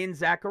in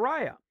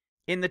Zechariah,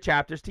 in the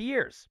chapters to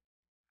years.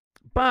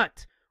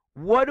 But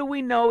what do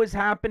we know is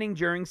happening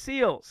during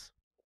seals?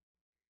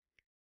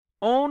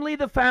 only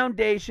the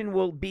foundation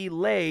will be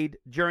laid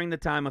during the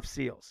time of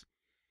seals.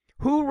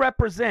 Who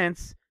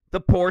represents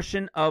the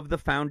portion of the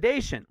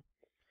foundation?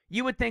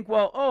 You would think,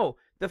 well, oh,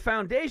 the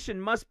foundation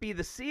must be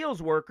the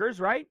seals workers,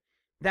 right?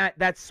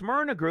 That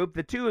Smyrna group,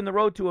 the two in the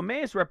road to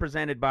Emmaus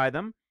represented by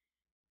them,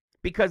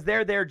 because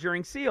they're there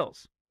during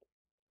seals.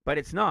 But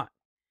it's not.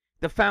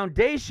 The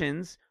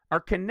foundations are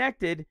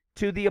connected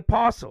to the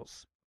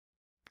apostles.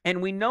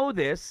 And we know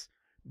this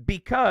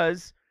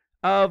because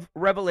of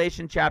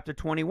Revelation chapter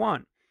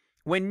 21.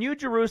 When New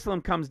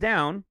Jerusalem comes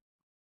down,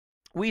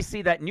 we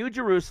see that New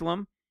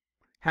Jerusalem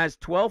has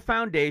 12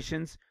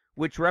 foundations,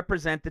 which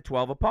represent the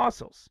 12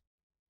 apostles.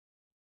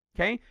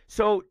 Okay,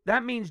 so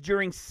that means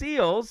during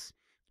seals,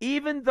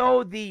 even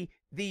though the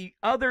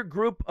other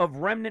group of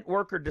remnant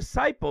worker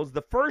disciples,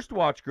 the first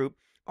watch group,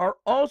 are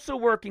also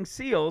working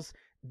seals,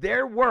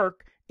 their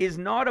work is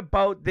not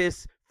about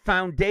this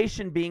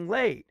foundation being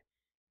laid.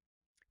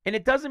 And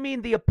it doesn't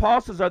mean the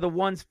apostles are the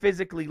ones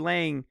physically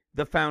laying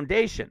the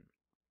foundation.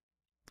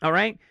 All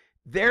right?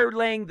 They're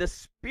laying the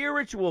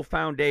spiritual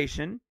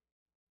foundation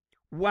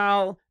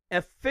while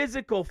a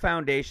physical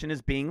foundation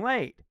is being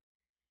laid.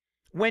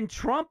 When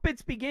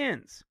trumpets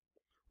begins,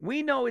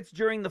 we know it's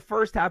during the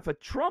first half of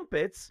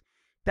trumpets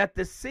that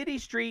the city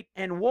street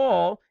and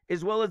wall,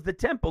 as well as the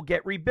temple,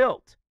 get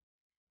rebuilt.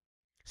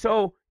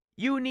 So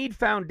you need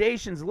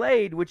foundations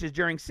laid, which is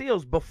during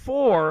seals,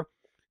 before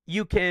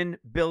you can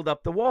build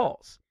up the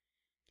walls.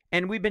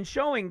 And we've been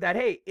showing that,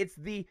 hey, it's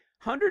the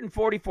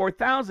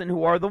 144,000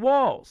 who are the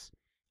walls.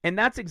 And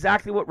that's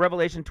exactly what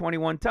Revelation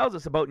 21 tells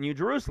us about New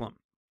Jerusalem.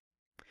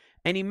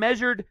 And he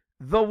measured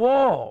the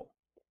wall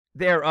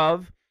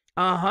thereof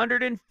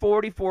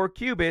 144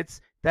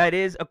 cubits, that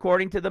is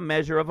according to the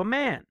measure of a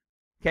man.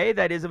 Okay,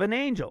 that is of an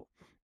angel.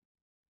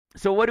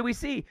 So what do we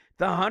see?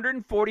 The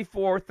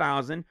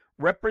 144,000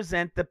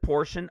 represent the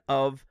portion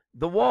of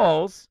the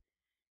walls.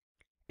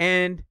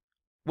 And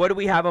what do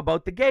we have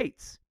about the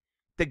gates?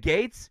 The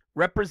gates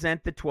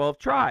represent the 12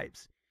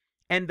 tribes.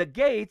 And the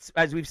gates,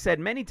 as we've said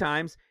many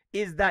times,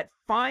 is that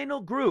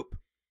final group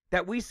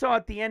that we saw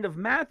at the end of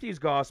Matthew's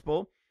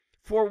gospel,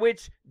 for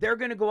which they're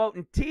going to go out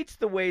and teach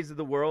the ways of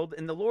the world,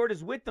 and the Lord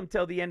is with them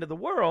till the end of the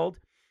world,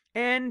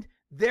 and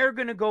they're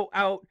going to go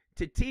out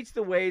to teach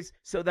the ways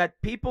so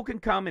that people can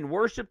come and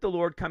worship the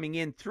Lord, coming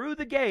in through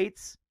the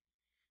gates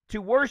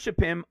to worship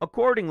him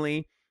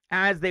accordingly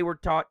as they were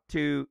taught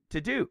to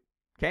do.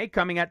 Okay,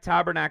 coming at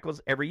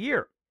tabernacles every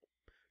year.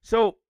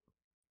 So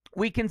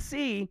we can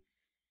see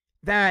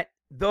that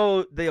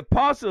though the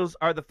apostles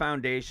are the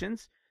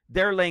foundations,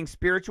 they're laying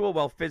spiritual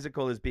while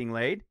physical is being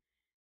laid.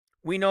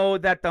 We know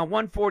that the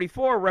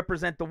 144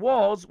 represent the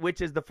walls,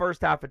 which is the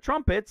first half of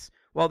trumpets,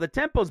 while the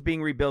temple is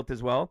being rebuilt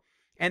as well.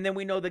 And then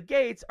we know the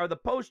gates are the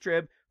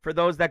post-trib for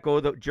those that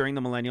go during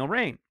the millennial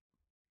reign.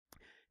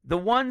 The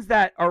ones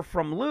that are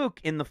from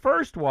Luke in the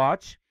first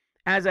watch,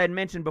 as I had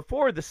mentioned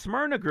before, the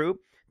Smyrna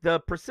group,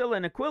 the Priscilla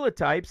and Aquila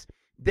types,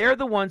 they're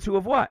the ones who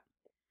have what?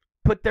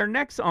 Put their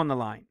necks on the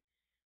line.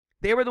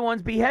 They were the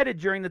ones beheaded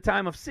during the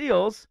time of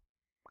seals,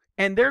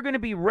 and they're going to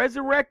be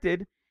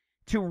resurrected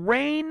to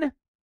reign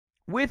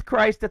with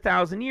Christ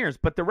 1,000 years.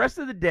 But the rest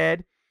of the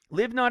dead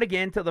live not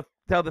again till the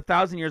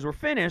 1,000 years were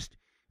finished.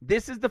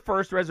 This is the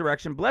first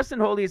resurrection. Blessed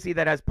and holy is he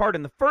that has part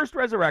in the first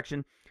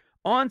resurrection.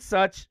 On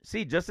such,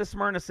 see, just as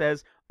Smyrna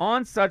says,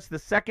 on such the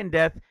second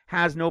death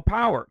has no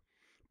power.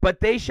 But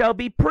they shall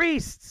be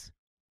priests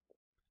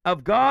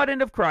of God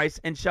and of Christ,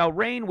 and shall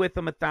reign with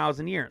them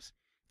 1,000 years.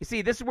 You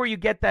see, this is where you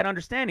get that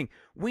understanding.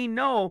 We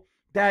know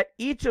that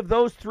each of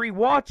those three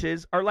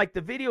watches are like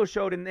the video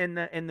showed in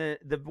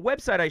the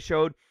website I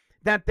showed,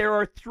 that there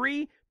are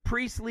three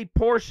priestly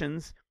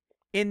portions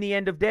in the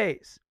end of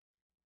days.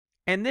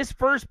 And this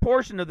first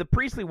portion of the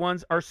priestly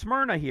ones are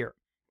Smyrna here.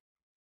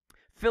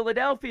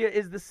 Philadelphia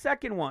is the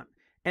second one,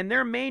 and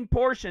their main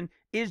portion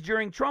is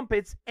during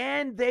trumpets,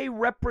 and they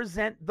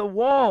represent the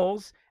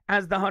walls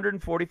as the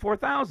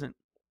 144,000.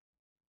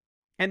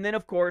 And then,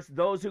 of course,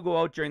 those who go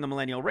out during the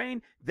millennial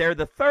reign, they're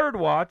the third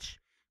watch,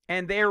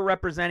 and they're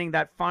representing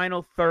that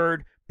final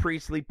third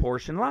priestly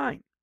portion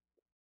line.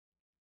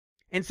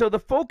 And so the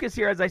focus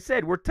here, as I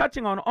said, we're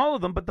touching on all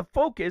of them, but the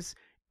focus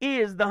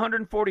is the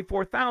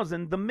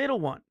 144,000, the middle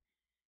one.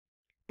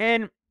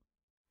 And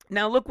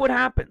now look what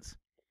happens.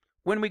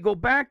 When we go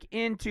back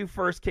into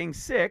 1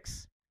 Kings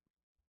 6,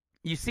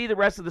 you see the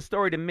rest of the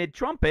story to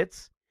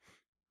mid-trumpets,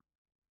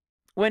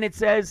 when it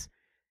says,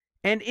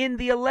 and in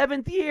the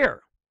 11th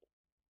year,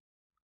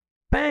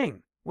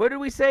 bang, what did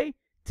we say?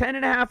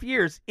 10.5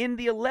 years. In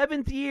the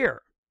 11th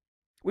year,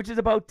 which is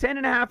about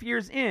 10.5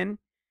 years in,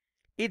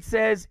 it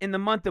says in the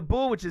month of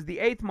Bul, which is the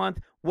 8th month,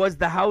 was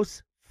the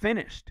house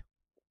finished.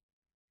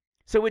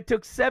 So it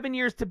took 7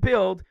 years to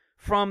build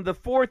from the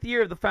 4th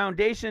year of the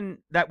foundation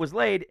that was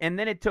laid, and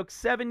then it took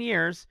 7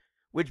 years,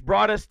 which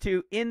brought us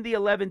to in the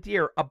 11th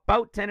year,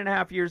 about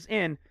 10.5 years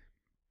in,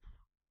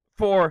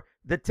 for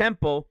the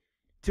temple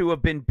to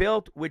have been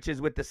built, which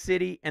is with the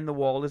city and the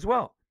wall as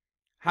well.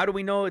 How do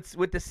we know it's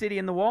with the city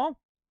and the wall?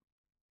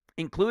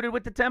 Included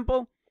with the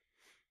temple?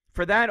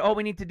 For that, all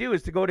we need to do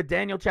is to go to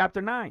Daniel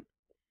chapter 9.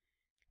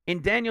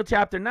 In Daniel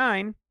chapter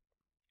 9,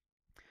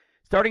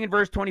 starting in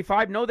verse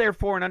 25, know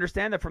therefore and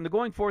understand that from the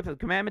going forth of the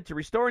commandment to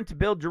restore and to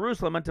build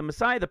Jerusalem unto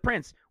Messiah the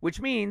Prince, which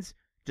means,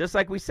 just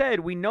like we said,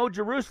 we know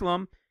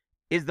Jerusalem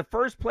is the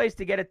first place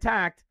to get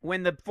attacked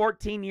when the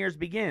 14 years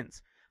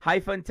begins.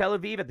 Haifa and Tel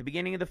Aviv at the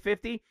beginning of the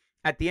 50,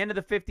 at the end of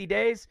the 50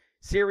 days,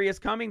 Syria is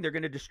coming, they're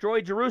going to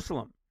destroy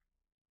Jerusalem.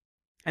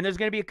 And there's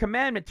going to be a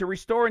commandment to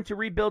restore and to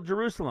rebuild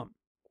Jerusalem.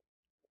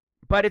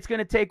 But it's going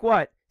to take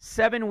what?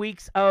 7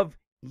 weeks of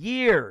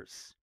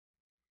years.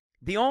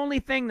 The only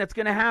thing that's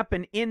going to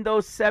happen in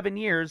those 7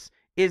 years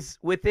is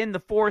within the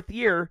 4th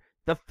year,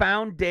 the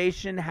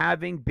foundation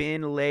having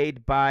been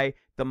laid by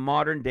the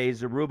modern day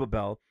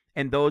Zerubbabel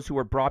and those who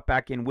were brought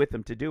back in with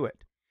him to do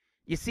it.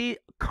 You see,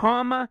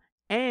 comma,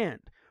 and.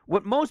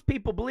 What most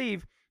people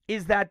believe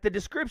is that the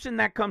description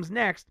that comes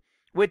next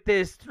with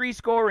this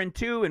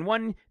 62 and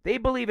 1, they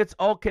believe it's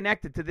all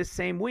connected to this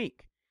same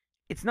week.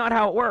 It's not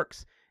how it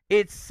works.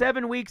 It's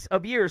 7 weeks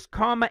of years,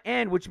 comma,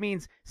 and, which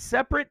means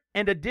separate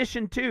and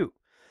addition to.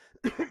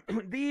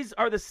 These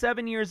are the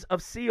 7 years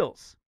of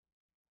seals.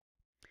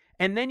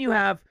 And then you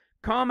have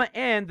comma,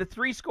 and the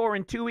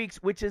 62 weeks,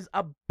 which is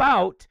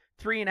about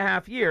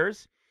 3.5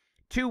 years.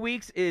 2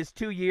 weeks is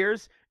 2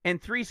 years,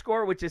 and 60,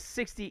 which is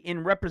 60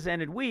 in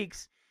represented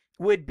weeks,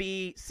 would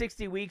be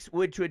 60 weeks,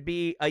 which would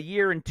be a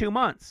year and 2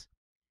 months,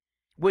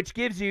 which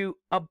gives you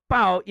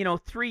about,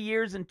 3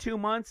 years and 2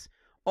 months.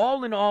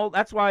 All in all,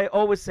 that's why I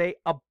always say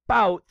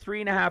about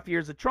 3.5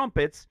 years of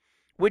trumpets,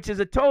 which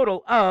is a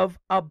total of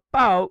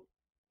about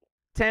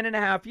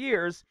 10.5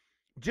 years,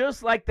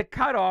 just like the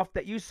cutoff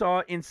that you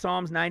saw in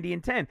Psalms 90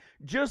 and 10,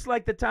 just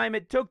like the time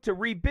it took to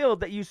rebuild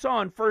that you saw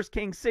in 1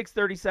 Kings 6,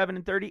 37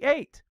 and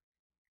 38.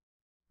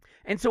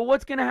 And so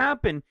what's going to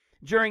happen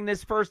during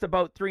this first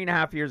about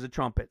 3.5 years of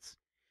trumpets?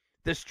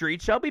 The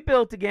street shall be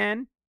built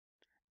again,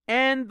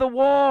 and the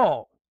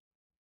wall,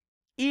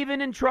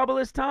 even in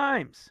troublous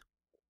times.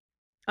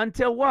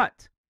 Until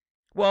what?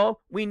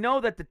 Well, we know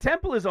that the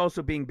temple is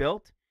also being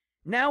built.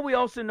 Now we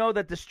also know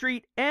that the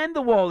street and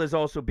the wall is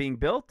also being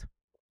built.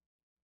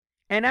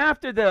 And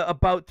after the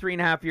about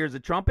 3.5 years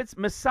of trumpets,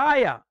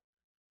 Messiah.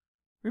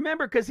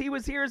 Remember, because he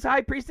was here as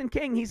high priest and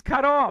king, he's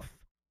cut off.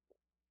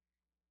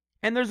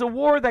 And there's a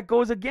war that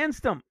goes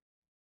against him.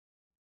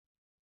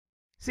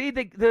 See,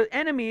 the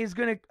enemy is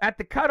going to, at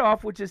the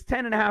cutoff, which is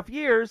 10.5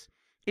 years,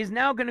 is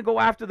now going to go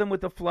after them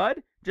with a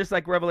flood, just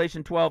like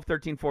Revelation 12,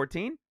 13,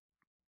 14.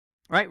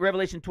 Right?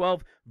 Revelation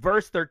 12,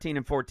 verse 13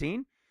 and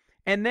 14.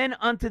 And then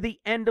unto the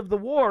end of the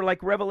war,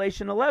 like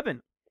Revelation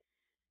 11.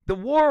 The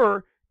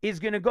war is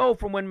going to go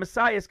from when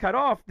Messiah is cut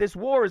off. This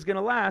war is going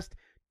to last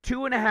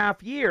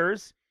 2.5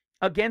 years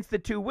against the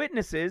two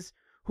witnesses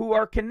who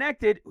are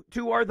connected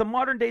to the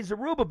modern day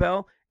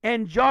Zerubbabel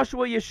and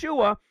Joshua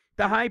Yeshua,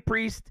 the high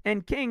priest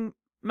and king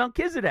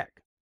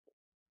Melchizedek.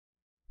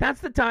 That's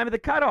the time of the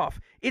cutoff.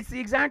 It's the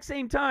exact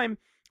same time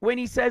when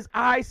he says,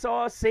 I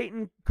saw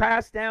Satan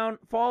cast down,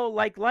 fall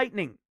like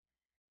lightning.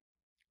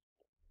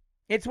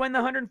 It's when the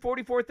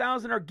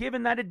 144,000 are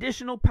given that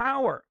additional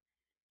power.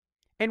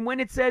 And when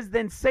it says,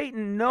 then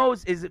Satan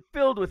knows, is it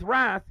filled with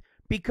wrath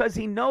because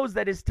he knows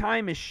that his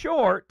time is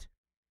short,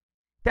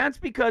 that's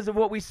because of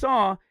what we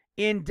saw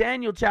in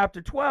Daniel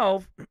chapter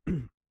 12.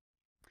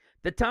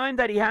 The time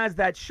that he has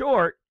that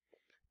short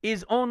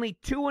is only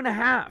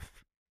 2.5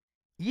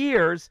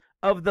 years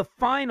of the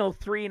final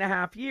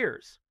 3.5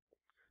 years.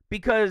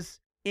 Because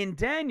in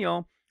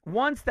Daniel,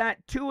 once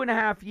that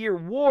 2.5 year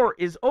war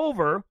is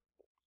over,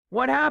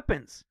 what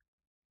happens?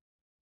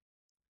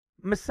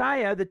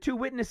 Messiah, the two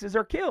witnesses,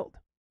 are killed.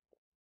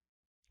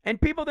 And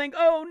people think,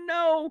 oh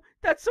no,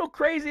 that's so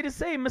crazy to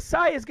say.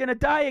 Messiah is going to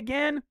die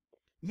again.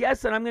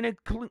 Yes, and I'm going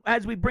to,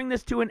 as we bring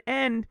this to an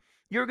end,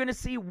 you're going to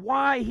see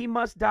why he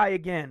must die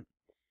again.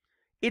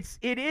 It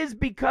is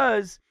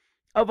because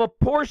of a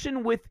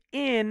portion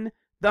within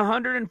the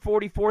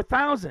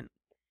 144,000.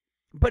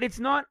 But it's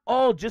not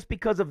all just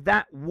because of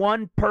that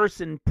one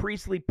person,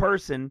 priestly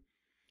person,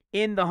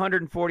 in the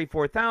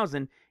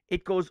 144,000.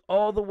 It goes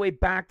all the way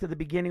back to the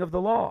beginning of the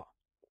law.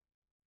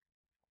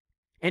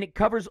 And it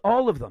covers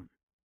all of them.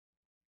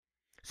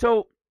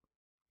 So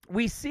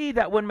we see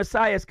that when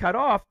Messiah is cut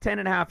off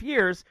 10.5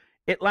 years,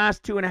 it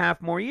lasts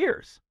 2.5 more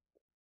years.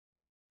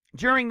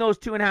 During those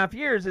 2.5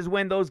 years is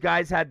when those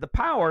guys had the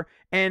power,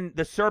 and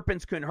the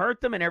serpents couldn't hurt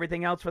them and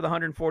everything else for the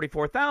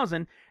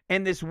 144,000.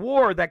 And this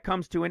war that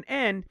comes to an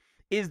end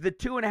is the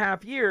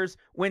 2.5 years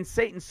when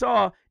Satan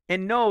saw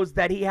and knows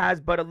that he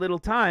has but a little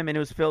time and it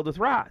was filled with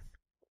wrath.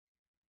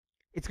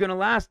 It's going to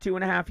last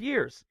 2.5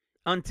 years.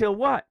 Until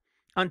what?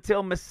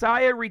 Until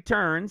Messiah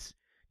returns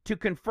to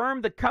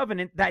confirm the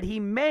covenant that he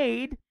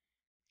made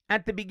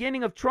at the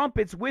beginning of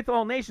trumpets with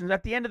all nations.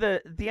 At the end of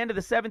the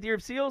 7th year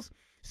of seals,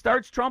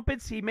 starts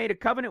trumpets, he made a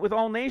covenant with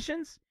all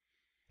nations.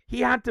 He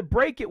had to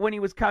break it when he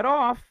was cut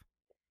off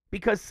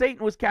because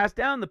Satan was cast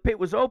down, the pit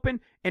was open,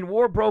 and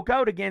war broke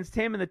out against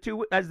him and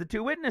the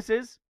two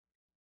witnesses.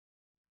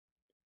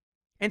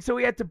 And so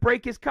he had to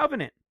break his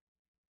covenant.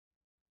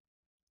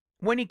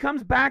 when he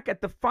comes back at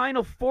the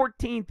final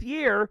 14th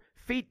year,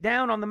 feet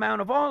down on the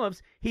Mount of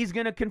Olives, he's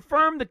going to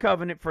confirm the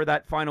covenant for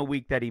that final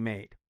week that he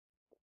made.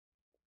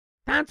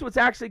 That's what's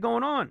actually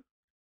going on.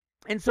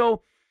 And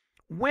so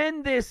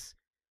when this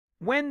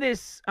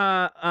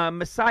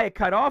Messiah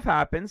cutoff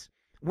happens,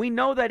 we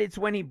know that it's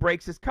when he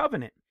breaks his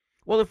covenant.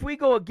 Well, if we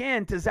go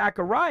again to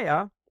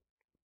Zechariah,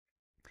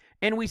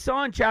 and we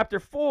saw in chapter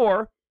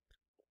 4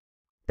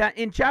 that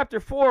in chapter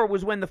 4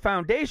 was when the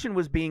foundation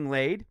was being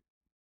laid,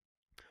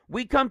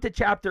 we come to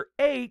chapter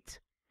 8,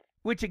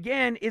 which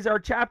again is our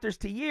chapters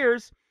to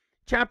years.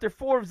 Chapter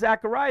 4 of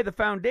Zechariah, the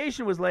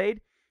foundation was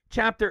laid.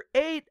 Chapter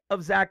 8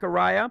 of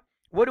Zechariah,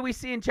 what do we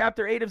see in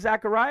chapter 8 of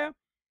Zechariah?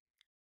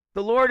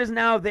 The Lord is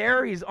now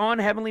there. He's on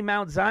heavenly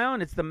Mount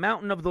Zion. It's the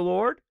mountain of the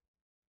Lord,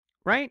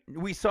 right?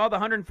 We saw the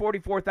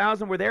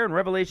 144,000 were there in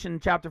Revelation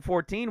chapter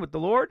 14 with the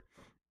Lord.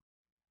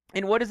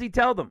 And what does he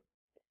tell them?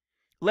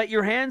 Let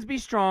your hands be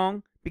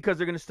strong, because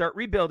they're going to start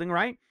rebuilding,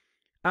 right?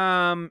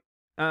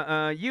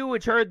 You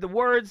which heard the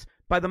words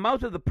by the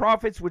mouth of the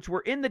prophets, which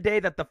were in the day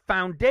that the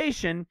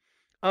foundation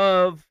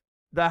of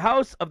the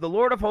house of the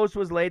Lord of hosts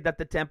was laid, that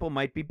the temple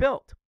might be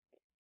built.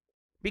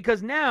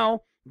 Because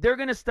now they're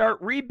going to start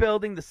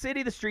rebuilding the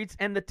city, the streets,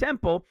 and the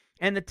temple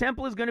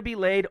is going to be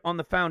laid on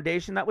the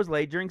foundation that was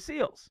laid during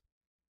seals.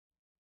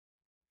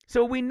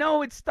 So we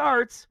know it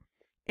starts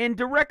and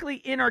directly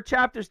in our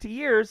chapters to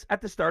years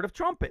at the start of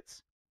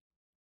trumpets.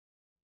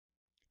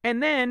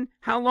 And then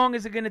how long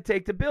is it going to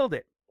take to build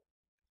it?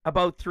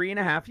 About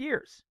 3.5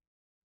 years.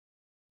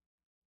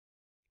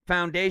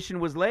 Foundation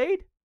was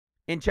laid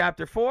in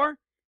chapter 4,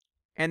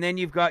 and then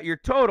you've got your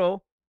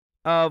total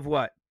of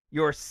what?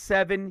 Your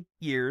 7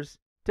 years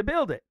to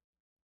build it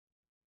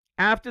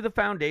after the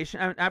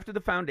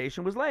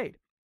foundation was laid.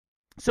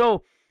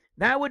 So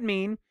that would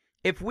mean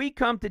if we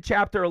come to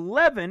chapter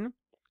 11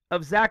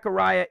 of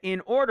Zechariah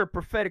in order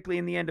prophetically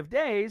in the end of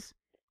days,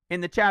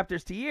 in the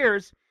chapters to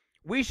years,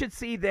 we should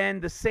see then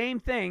the same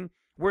thing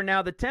where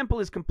now the temple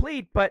is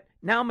complete, but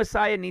now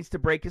Messiah needs to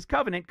break his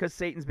covenant because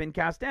Satan's been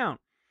cast down.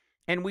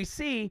 And we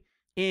see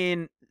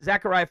in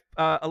Zechariah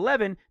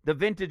 11, the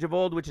vintage of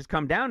old which has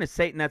come down is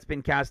Satan that's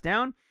been cast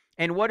down.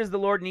 And what does the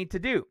Lord need to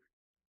do?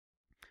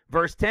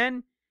 Verse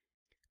 10,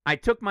 I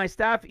took my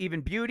staff,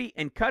 even beauty,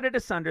 and cut it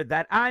asunder,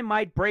 that I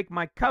might break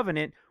my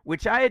covenant,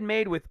 which I had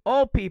made with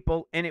all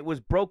people, and it was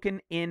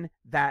broken in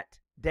that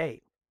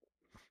day.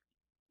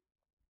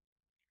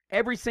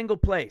 Every single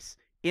place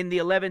in the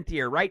 11th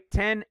year, right?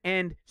 10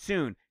 and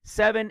soon,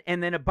 7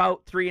 and then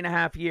about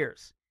 3.5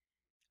 years.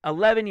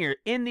 11 years,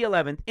 in the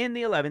 11th, in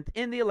the 11th,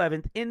 in the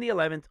 11th, in the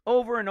 11th,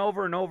 over and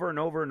over and over and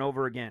over and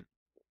over again.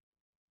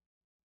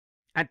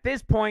 At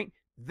this point,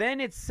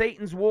 then it's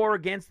Satan's war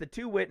against the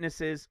two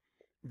witnesses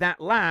that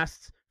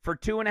lasts for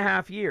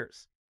 2.5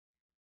 years.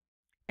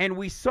 And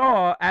we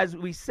saw, as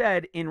we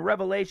said in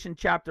Revelation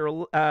chapter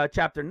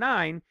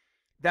 9,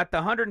 that the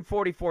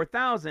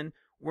 144,000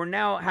 were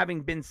now,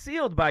 having been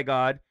sealed by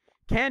God,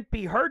 can't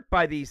be hurt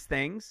by these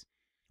things.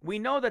 We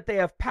know that they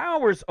have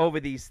powers over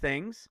these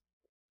things.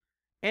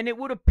 And it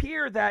would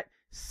appear that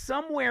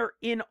somewhere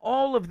in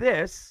all of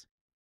this,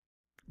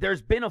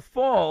 there's been a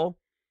fall,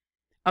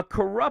 a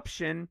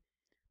corruption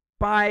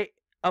by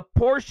a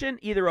portion,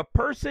 either a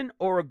person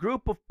or a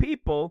group of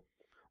people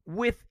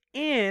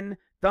within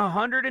the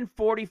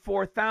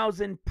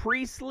 144,000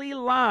 priestly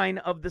line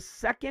of the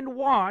second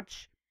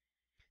watch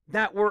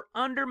that were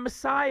under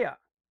Messiah,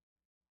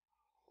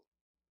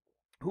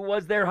 who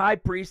was their high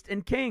priest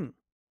and king.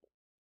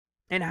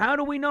 And how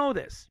do we know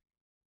this?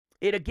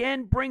 It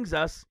again brings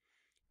us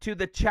to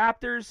the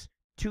chapters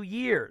to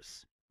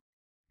years.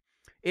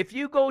 If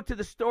you go to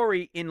the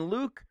story in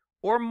Luke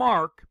or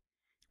Mark,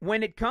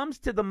 when it comes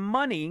to the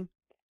money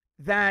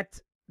that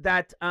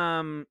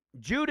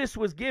Judas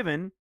was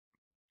given,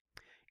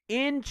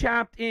 in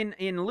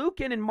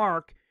Luke and in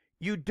Mark,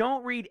 you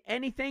don't read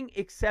anything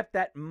except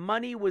that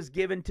money was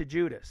given to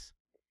Judas.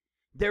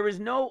 There is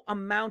no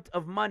amount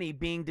of money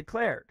being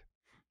declared.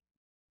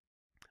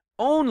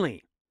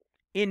 Only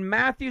in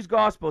Matthew's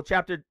Gospel,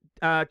 chapter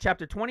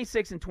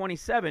 26 and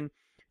 27,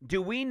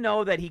 do we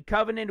know that he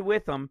covenanted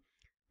with them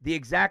the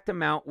exact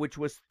amount, which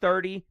was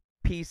 30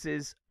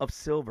 pieces of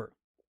silver.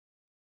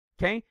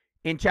 Okay?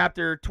 In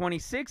chapter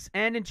 26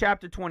 and in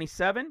chapter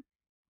 27,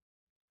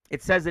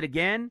 it says it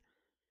again.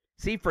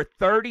 See, for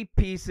 30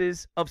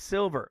 pieces of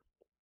silver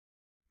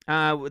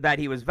that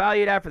he was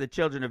valued at, for the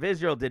children of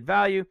Israel did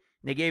value.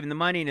 They gave him the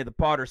money into the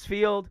potter's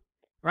field.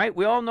 Right?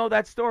 We all know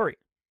that story.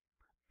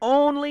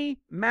 Only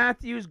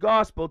Matthew's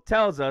Gospel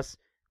tells us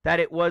that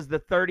it was the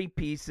 30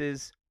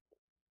 pieces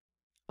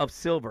of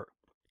silver.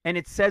 And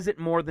it says it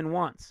more than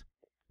once.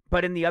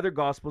 But in the other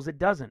Gospels, it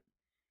doesn't.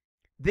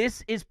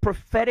 This is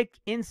prophetic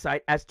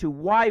insight as to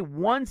why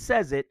one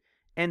says it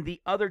and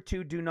the other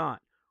two do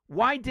not.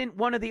 Why didn't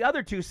one of the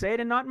other two say it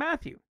and not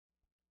Matthew?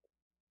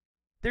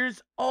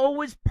 There's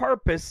always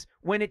purpose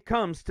when it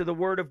comes to the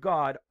Word of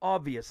God,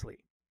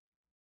 obviously.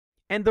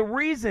 And the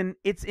reason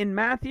it's in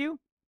Matthew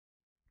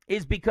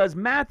is because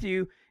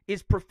Matthew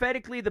is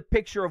prophetically the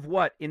picture of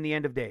what in the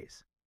end of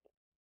days?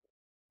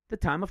 The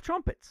time of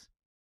trumpets.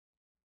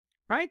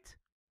 right?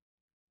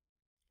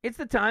 It's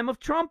the time of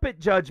trumpet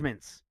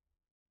judgments.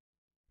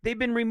 They've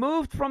been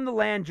removed from the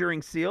land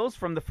during seals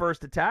from the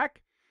first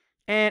attack,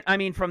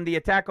 from the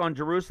attack on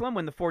Jerusalem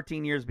when the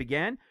 14 years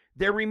began.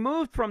 They're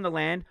removed from the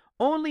land.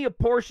 Only a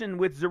portion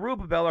with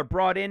Zerubbabel are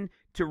brought in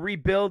to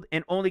rebuild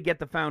and only get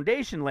the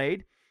foundation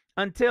laid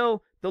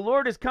until the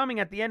Lord is coming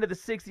at the end of the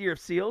 6th year of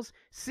seals,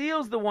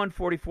 seals the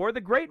 144, the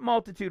great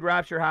multitude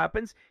rapture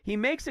happens, he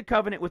makes a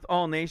covenant with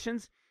all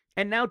nations,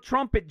 and now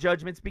trumpet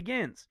judgments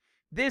begins.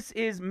 This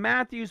is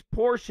Matthew's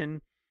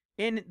portion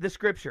in the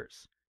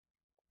scriptures.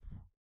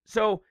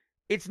 So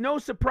it's no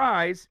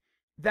surprise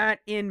that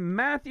in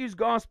Matthew's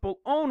gospel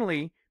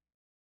only,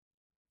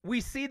 we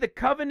see the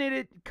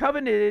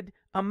covenanted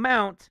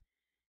amount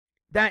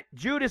that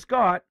Judas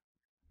got,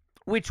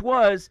 which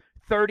was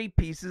 30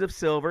 pieces of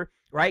silver,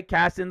 right,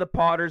 cast in the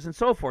potters and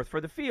so forth for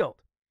the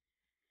field.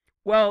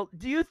 Well,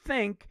 do you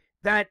think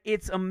that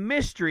it's a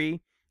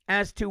mystery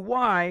as to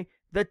why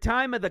the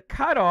time of the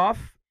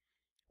cutoff,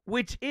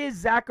 which is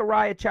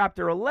Zechariah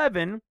chapter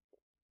 11,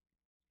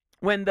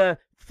 when the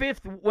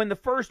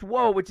first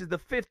woe, which is the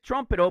 5th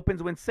trumpet,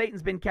 opens, when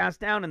Satan's been cast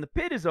down and the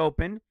pit is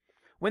open,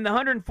 when the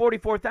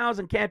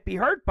 144,000 can't be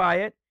hurt by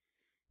it,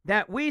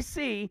 that we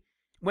see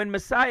when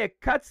Messiah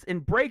cuts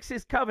and breaks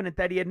his covenant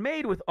that he had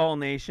made with all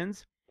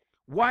nations.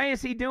 Why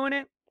is he doing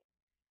it?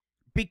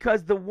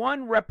 Because the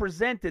one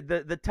represented,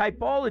 the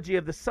typology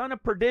of the son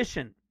of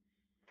perdition,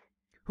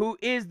 who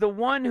is the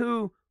one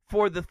who,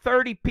 for the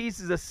 30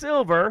 pieces of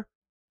silver,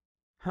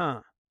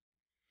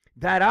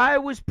 that I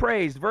was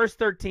praised, verse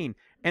 13,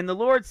 and the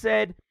Lord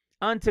said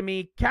unto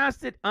me,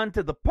 cast it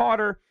unto the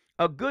potter,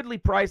 a goodly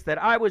price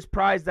that I was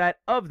prized at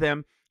of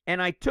them,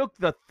 and I took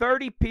the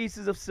 30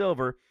 pieces of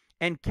silver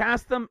and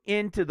cast them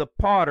into the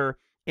potter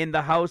in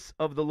the house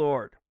of the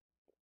Lord.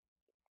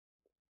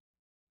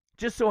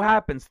 Just so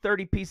happens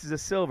 30 pieces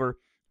of silver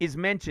is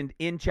mentioned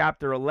in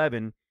chapter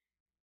 11,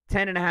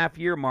 10.5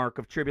 year mark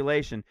of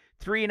tribulation,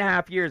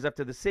 3.5 years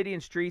after the city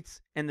and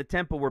streets and the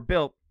temple were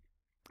built.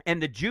 And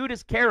the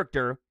Judas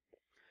character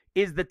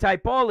is the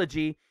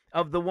typology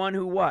of the one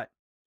who what?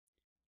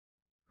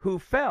 Who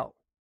fell.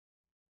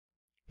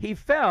 He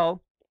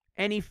fell,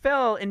 and he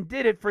fell and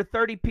did it for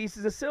 30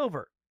 pieces of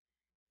silver.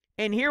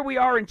 And here we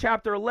are in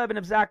chapter 11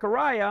 of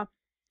Zechariah,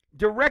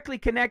 directly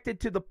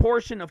connected to the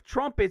portion of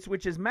trumpets,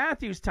 which is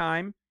Matthew's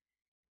time,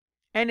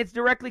 and it's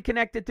directly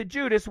connected to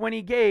Judas when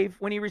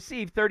he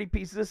received 30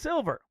 pieces of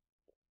silver.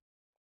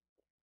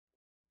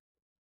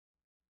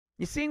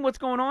 You seeing what's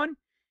going on?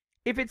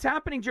 If it's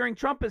happening during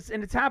trumpets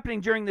and it's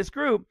happening during this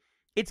group,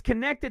 it's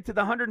connected to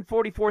the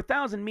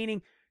 144,000,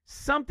 meaning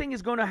something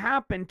is going to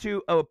happen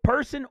to a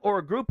person or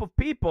a group of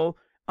people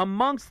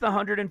amongst the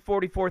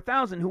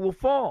 144,000 who will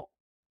fall.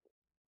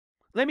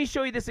 Let me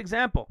show you this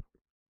example.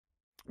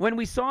 When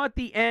we saw at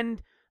the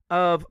end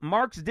of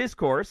Mark's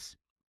discourse,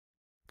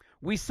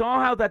 we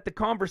saw how that the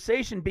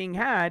conversation being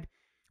had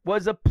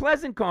was a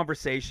pleasant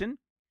conversation,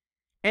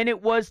 and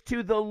it was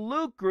to the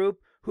Luke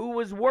group who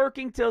was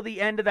working till the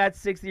end of that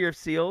 6th year of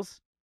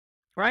seals,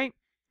 right?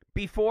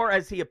 Before,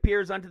 as he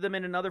appears unto them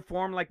in another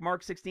form like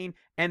Mark 16,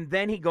 and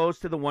then he goes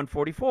to the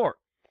 144.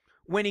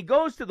 When he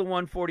goes to the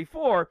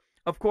 144,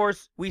 of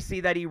course, we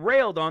see that he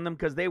railed on them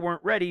because they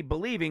weren't ready,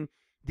 believing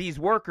these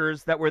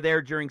workers that were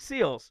there during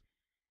seals.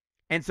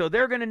 And so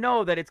they're going to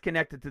know that it's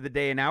connected to the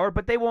day and hour,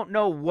 but they won't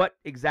know what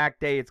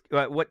exact day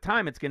what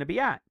time it's going to be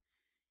at.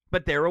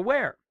 But they're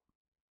aware.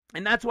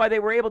 And that's why they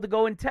were able to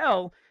go and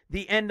tell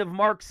the end of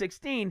Mark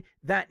 16,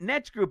 that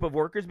next group of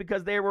workers,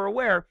 because they were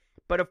aware.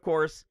 But of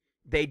course,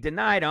 they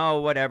denied,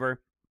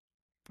 whatever,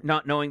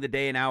 not knowing the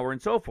day and hour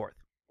and so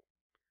forth.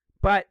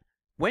 But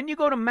when you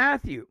go to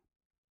Matthew,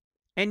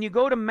 and you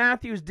go to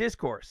Matthew's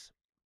discourse,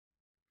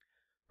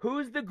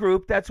 who's the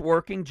group that's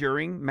working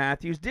during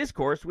Matthew's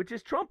discourse, which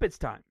is trumpets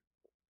time?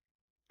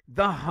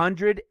 The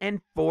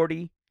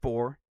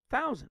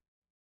 144,000.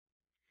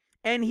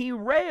 And he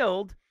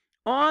railed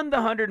on the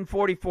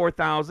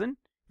 144,000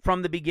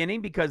 from the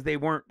beginning because they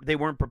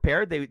weren't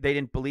prepared. They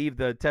didn't believe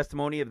the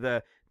testimony of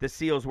the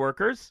seals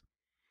workers.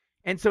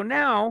 And so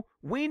now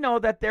we know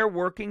that they're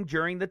working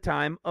during the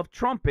time of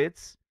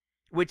trumpets,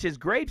 which is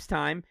grapes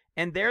time,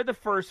 and they're the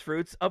first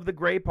fruits of the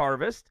grape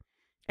harvest.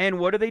 And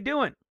what are they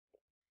doing?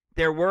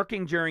 They're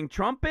working during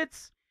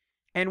trumpets,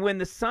 and when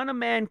the Son of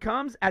Man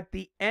comes at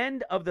the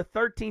end of the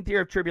 13th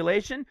year of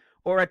tribulation,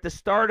 or at the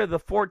start of the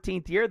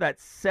 14th year, that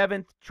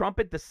 7th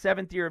trumpet, the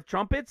 7th year of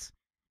trumpets,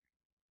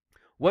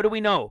 what do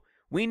we know?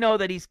 We know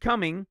that he's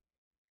coming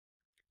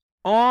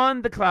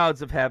on the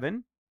clouds of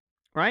heaven,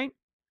 right?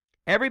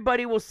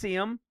 Everybody will see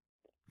him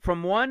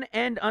from one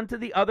end unto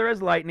the other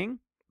as lightning,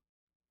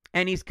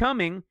 and he's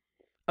coming,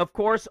 of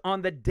course,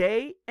 on the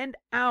day and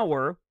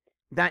hour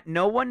that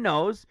no one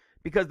knows,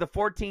 because the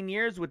 14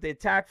 years with the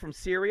attack from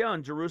Syria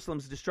and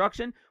Jerusalem's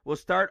destruction will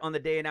start on the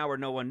day and hour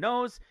no one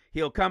knows.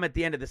 He'll come at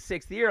the end of the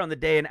 6th year on the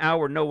day and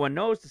hour no one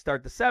knows to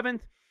start the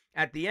 7th.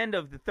 At the end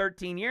of the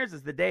 13 years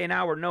is the day and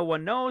hour no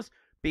one knows,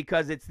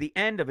 because it's the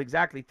end of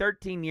exactly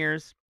 13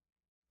 years.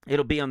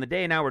 It'll be on the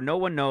day and hour no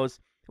one knows,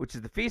 which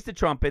is the Feast of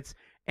Trumpets.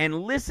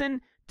 And listen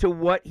to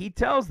what he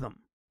tells them.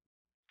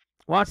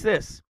 Watch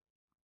this.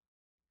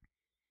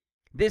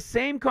 This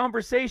same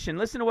conversation,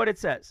 listen to what it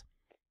says.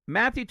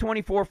 Matthew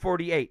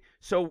 24:48.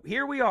 So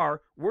here we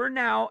are. We're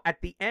now at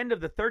the end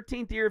of the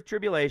 13th year of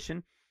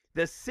tribulation,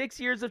 the 6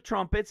 years of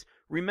trumpets.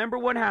 Remember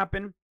what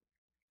happened?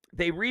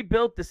 They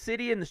rebuilt the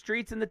city and the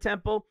streets and the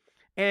temple.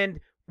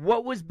 And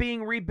what was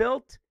being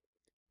rebuilt?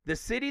 The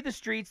city, the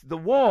streets, the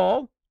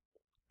wall,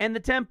 and the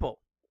temple.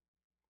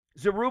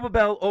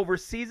 Zerubbabel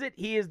oversees it.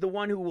 He is the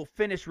one who will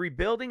finish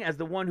rebuilding as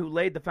the one who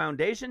laid the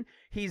foundation.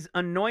 He's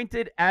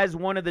anointed as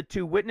one of the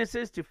two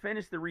witnesses to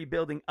finish the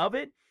rebuilding of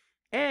it.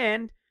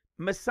 And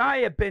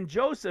Messiah ben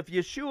Joseph,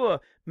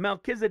 Yeshua,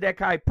 Melchizedek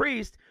high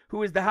priest,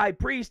 who is the high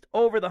priest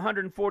over the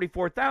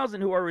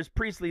 144,000 who are his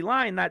priestly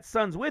line, that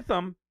son's with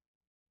them.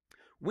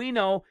 We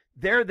know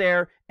they're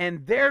there,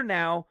 and they're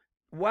now,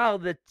 while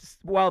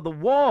the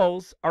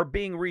walls are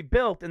being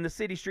rebuilt in the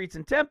city, streets,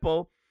 and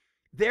temple,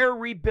 they're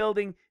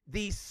rebuilding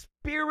the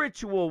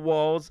spiritual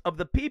walls of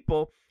the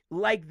people,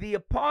 like the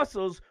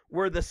apostles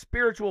were the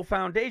spiritual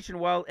foundation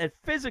while a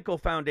physical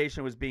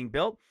foundation was being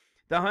built.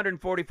 The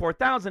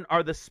 144,000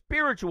 are the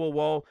spiritual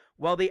wall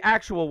while the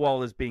actual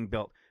wall is being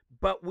built.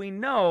 But we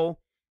know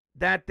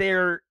that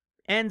there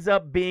ends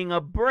up being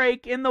a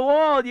break in the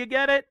wall. You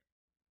get it?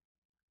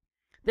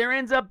 There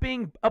ends up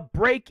being a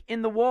break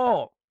in the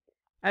wall,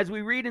 as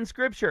we read in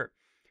Scripture.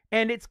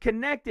 And it's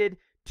connected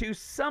to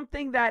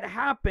something that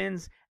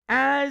happens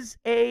as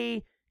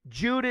a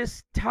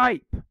Judas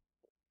type.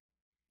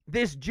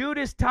 This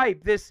Judas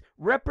type, this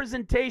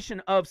representation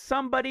of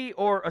somebody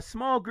or a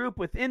small group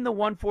within the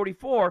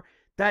 144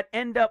 that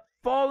end up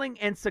falling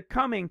and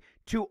succumbing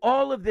to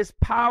all of this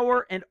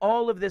power and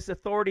all of this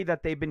authority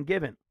that they've been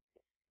given.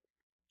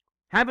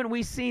 Haven't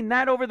we seen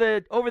that over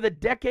the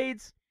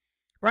decades?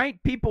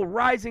 Right? People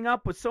rising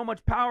up with so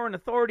much power and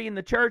authority in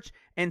the church,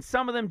 and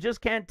some of them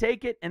just can't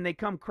take it and they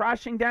come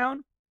crashing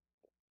down.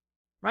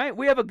 Right?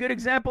 We have a good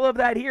example of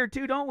that here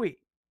too, don't we?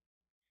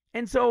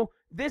 And so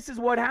this is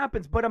what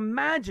happens. But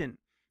imagine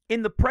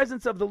in the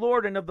presence of the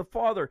Lord and of the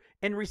Father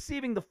and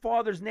receiving the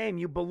Father's name,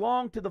 you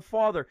belong to the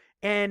Father,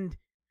 and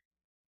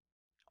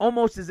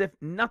almost as if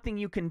nothing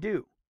you can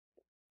do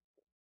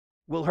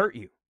will hurt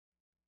you.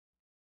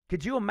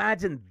 Could you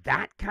imagine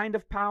that kind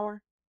of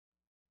power?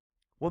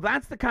 Well,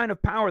 that's the kind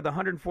of power the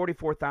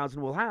 144,000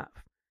 will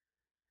have.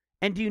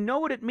 And do you know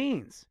what it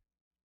means?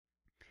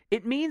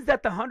 It means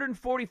that the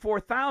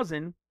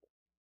 144,000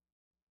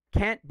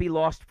 can't be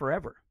lost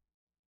forever.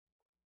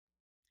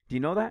 Do you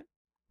know that?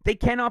 They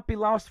cannot be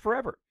lost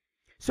forever.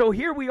 So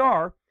here we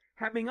are,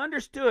 having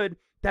understood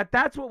that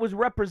that's what was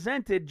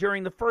represented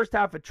during the first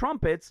half of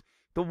trumpets,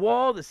 the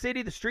wall, the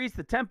city, the streets,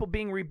 the temple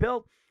being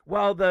rebuilt,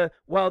 while the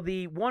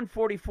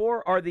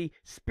 144 are the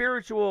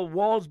spiritual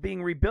walls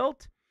being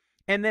rebuilt.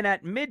 And then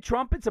at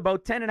mid-trumpets,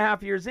 about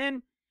 10.5 years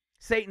in,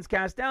 Satan's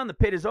cast down, the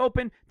pit is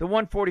open, the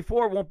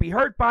 144 won't be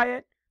hurt by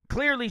it,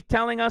 clearly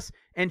telling us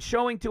and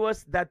showing to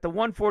us that the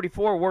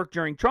 144 worked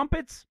during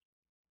trumpets.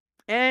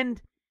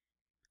 And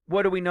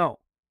what do we know?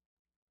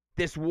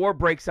 This war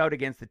breaks out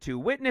against the two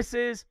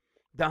witnesses.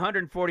 The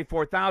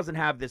 144,000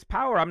 have this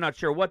power. I'm not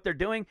sure what they're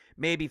doing,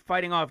 maybe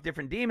fighting off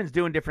different demons,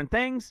 doing different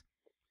things.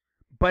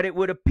 But it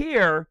would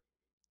appear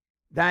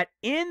that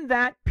in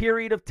that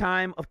period of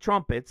time of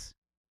trumpets,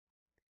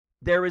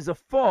 there is a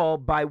fall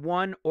by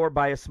one or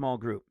by a small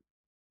group.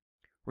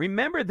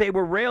 Remember, they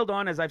were railed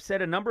on, as I've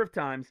said a number of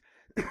times,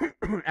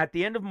 at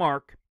the end of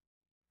Mark,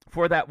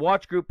 for that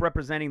watch group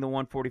representing the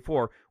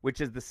 144, which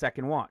is the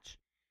second watch.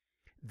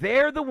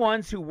 They're the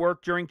ones who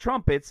work during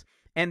trumpets,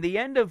 and the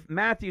end of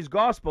Matthew's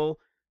gospel,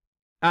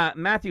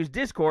 Matthew's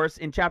discourse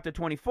in chapter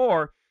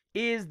 24,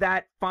 is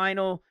that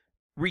final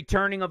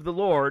returning of the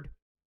Lord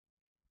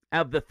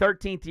of the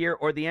 13th year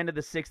or the end of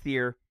the 6th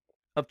year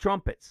of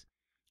trumpets.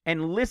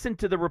 And listen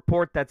to the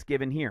report that's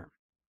given here.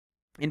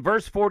 In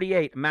verse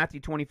 48, Matthew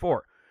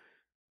 24.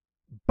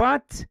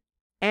 But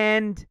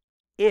and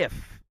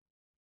if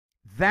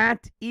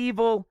that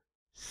evil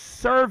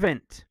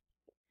servant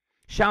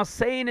shall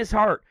say in his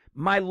heart,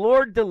 my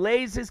Lord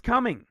delays his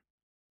coming,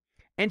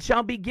 and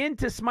shall begin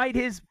to smite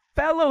his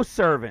fellow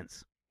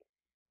servants,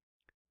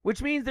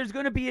 which means there's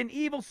going to be an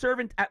evil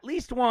servant, at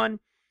least one,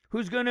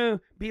 who's going to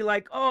be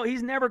like, oh,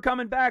 he's never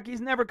coming back,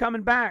 he's never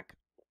coming back.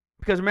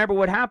 Because remember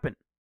what happened.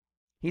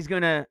 He's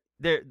going to,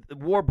 the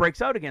war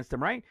breaks out against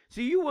him, right?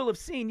 So you will have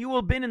seen, you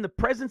will have been in the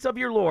presence of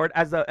your Lord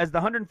as the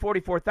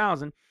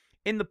 144,000,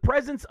 in the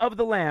presence of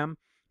the Lamb,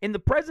 in the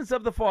presence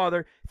of the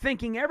Father,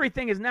 thinking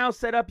everything is now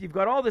set up, you've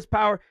got all this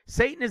power,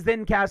 Satan is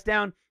then cast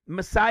down,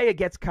 Messiah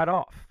gets cut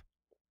off.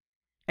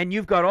 And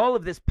you've got all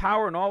of this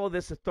power and all of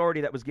this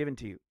authority that was given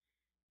to you.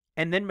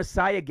 And then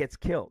Messiah gets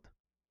killed.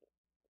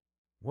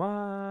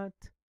 What?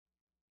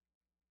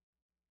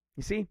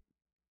 You see?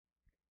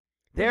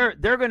 They're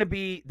going to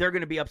be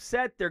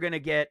upset, they're going to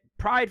get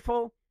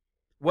prideful,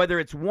 whether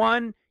it's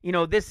one,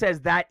 this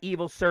says that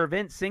evil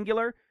servant,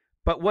 singular,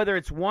 but whether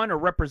it's one or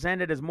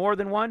represented as more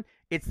than one,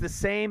 it's the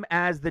same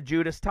as the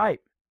Judas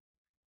type.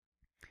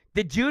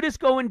 Did Judas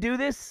go and do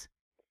this?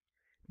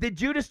 Did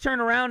Judas turn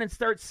around and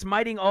start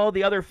smiting all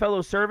the other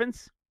fellow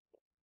servants?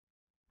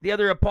 The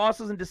other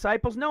apostles and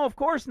disciples? No, of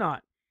course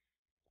not.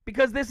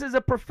 Because this is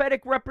a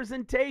prophetic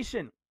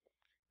representation.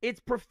 It's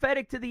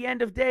prophetic to the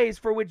end of days,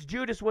 for which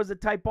Judas was a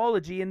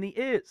typology in the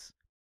is.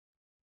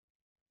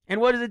 And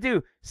what does it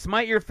do?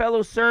 Smite your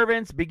fellow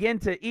servants, begin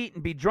to eat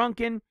and be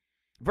drunken.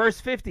 Verse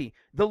 50,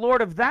 the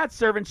Lord of that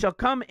servant shall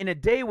come in a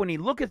day when he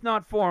looketh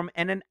not for him,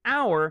 and an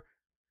hour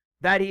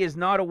that he is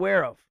not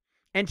aware of,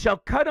 and shall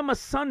cut him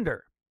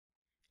asunder,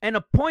 and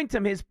appoint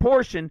him his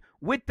portion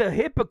with the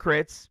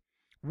hypocrites,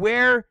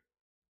 where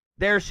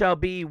there shall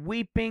be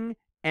weeping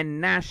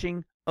and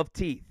gnashing of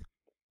teeth.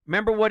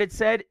 Remember what it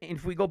said?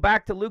 If we go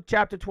back to Luke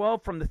chapter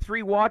 12, from the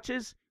 3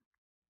 watches,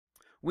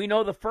 we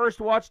know the first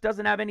watch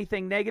doesn't have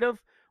anything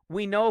negative.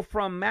 We know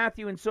from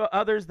Matthew and so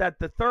others that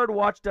the 3rd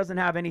watch doesn't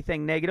have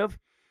anything negative.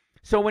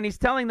 So when he's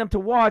telling them to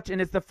watch,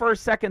 and it's the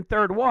 1st, 2nd,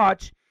 3rd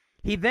watch,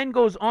 he then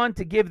goes on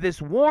to give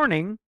this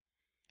warning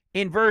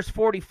in verse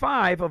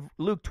 45 of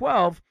Luke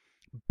 12.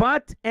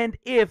 But and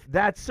if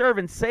that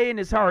servant say in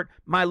his heart,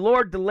 my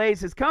Lord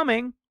delays his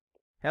coming.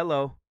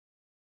 Hello.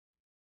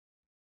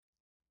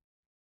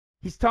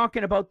 He's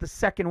talking about the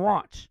 2nd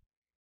watch.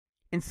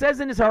 And says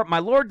in his heart, my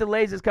Lord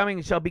delays his coming,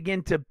 and shall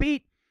begin to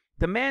beat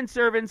the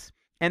manservants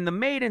and the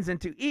maidens,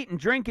 and to eat and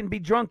drink and be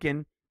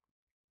drunken.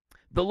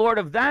 The Lord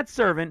of that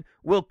servant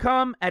will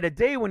come at a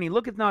day when he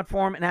looketh not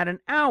for him, and at an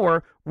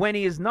hour when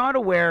he is not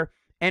aware,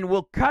 and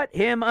will cut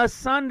him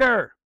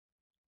asunder,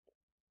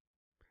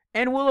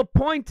 and will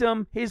appoint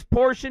him his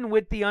portion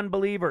with the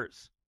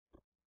unbelievers.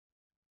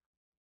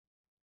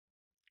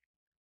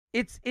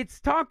 It's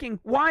talking,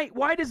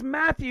 why does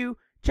Matthew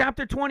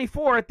chapter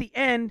 24 at the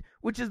end,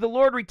 which is the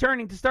Lord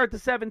returning to start the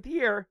 7th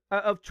year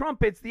of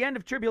trumpets, the end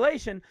of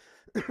tribulation,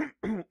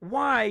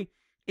 why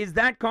is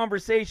that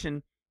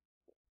conversation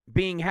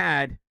being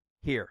had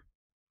here?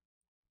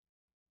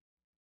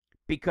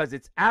 Because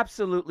it's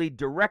absolutely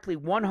directly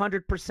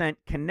 100%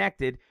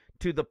 connected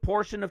to the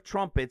portion of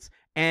trumpets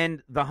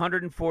and the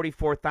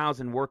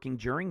 144,000 working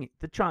during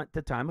the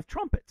time of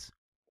trumpets.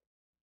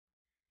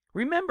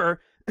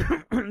 Remember,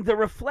 the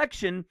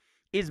reflection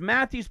is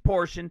Matthew's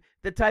portion.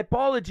 The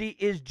typology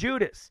is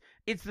Judas.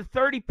 It's the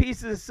 30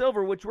 pieces of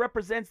silver, which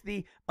represents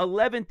the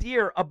 11th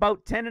year,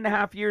 about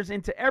 10.5 years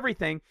into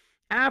everything,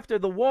 after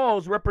the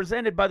walls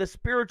represented by the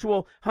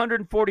spiritual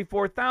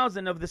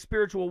 144,000 of the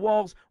spiritual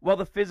walls, while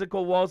the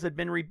physical walls had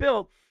been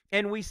rebuilt.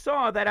 And we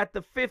saw that at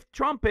the 5th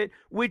trumpet,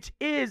 which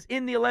is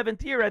in the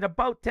 11th year, at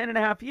about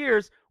 10.5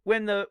 years,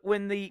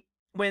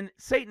 when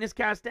Satan is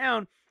cast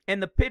down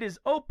and the pit is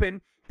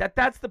open,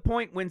 that's the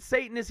point when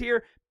Satan is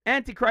here,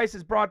 Antichrist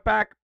is brought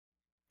back,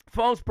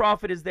 false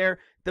prophet is there,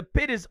 the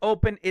pit is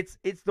open. It's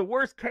the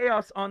worst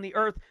chaos on the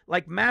earth,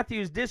 like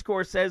Matthew's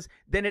discourse says,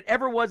 than it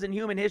ever was in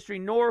human history,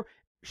 nor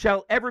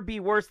shall ever be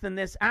worse than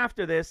this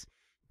after this,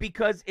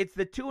 because it's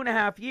the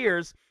 2.5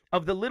 years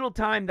of the little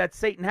time that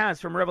Satan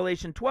has from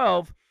Revelation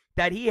 12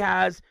 that he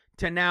has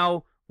to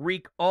now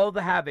wreak all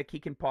the havoc he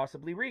can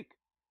possibly wreak.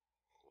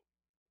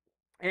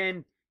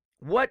 And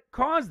what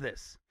caused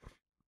this?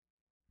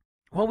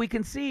 Well, we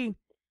can see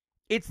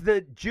it's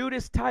the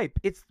Judas type.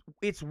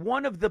 It's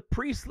one of the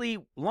priestly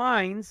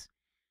lines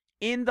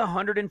in the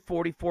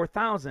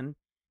 144,000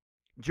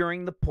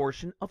 during the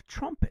portion of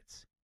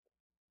trumpets.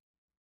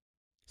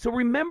 So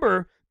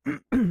remember,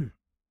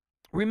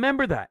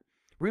 remember that.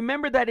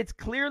 Remember that it's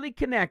clearly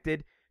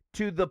connected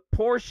to the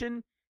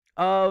portion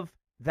of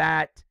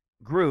that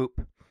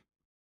group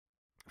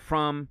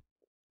from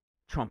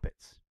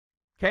trumpets.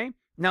 Okay?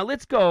 Now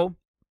let's go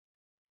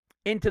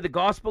into the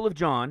Gospel of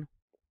John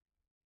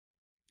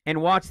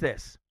and watch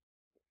this.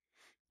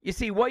 You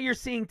see, what you're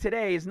seeing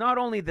today is not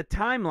only the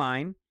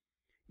timeline,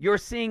 you're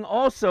seeing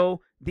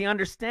also the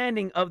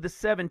understanding of the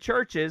 7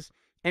 churches.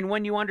 And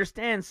when you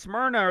understand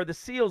Smyrna are the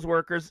seals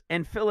workers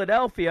and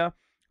Philadelphia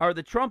are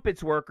the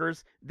trumpets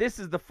workers, this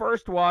is the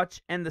 1st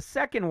watch and the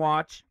 2nd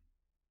watch,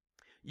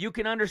 you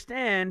can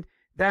understand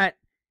that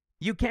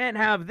you can't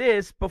have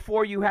this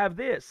before you have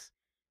this.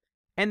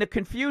 And the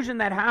confusion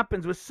that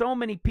happens with so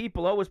many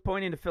people always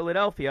pointing to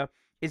Philadelphia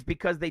is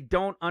because they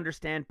don't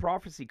understand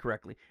prophecy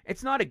correctly.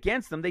 It's not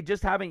against them, they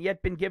just haven't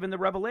yet been given the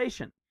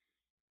revelation.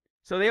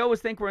 So they always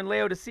think we're in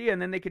Laodicea, and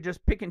then they could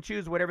just pick and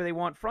choose whatever they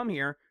want from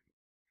here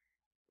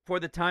for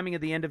the timing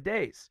of the end of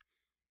days.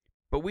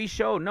 But we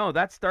show, no,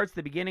 that starts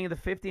the beginning of the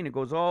 50, and it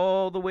goes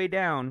all the way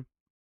down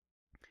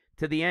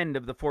to the end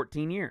of the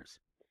 14 years.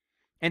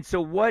 And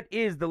so what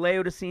is the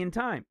Laodicean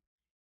time?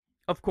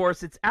 Of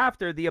course, it's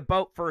after the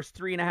about first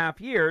 3.5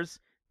 years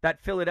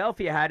that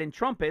Philadelphia had in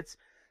trumpets,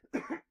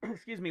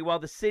 excuse me, while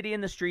the city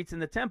and the streets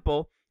and the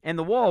temple and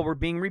the wall were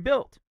being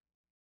rebuilt.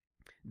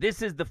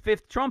 This is the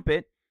 5th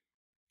trumpet.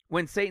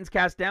 When Satan's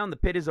cast down, the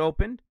pit is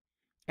opened,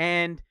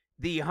 and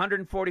the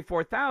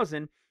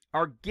 144,000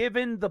 are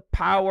given the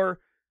power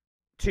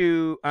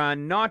to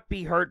not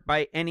be hurt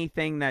by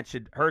anything that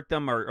should hurt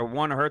them or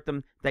want to hurt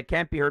them, that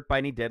can't be hurt by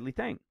any deadly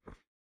thing.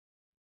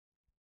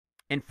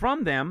 And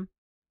from them,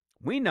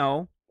 we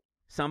know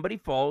somebody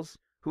falls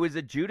who is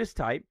a Judas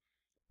type,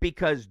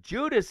 because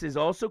Judas is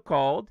also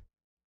called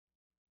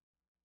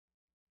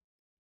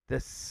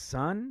the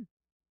son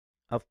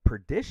of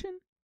perdition.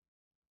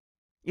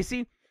 You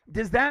see,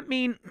 does that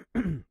mean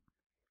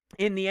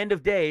in the end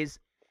of days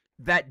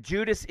that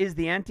Judas is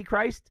the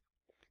Antichrist?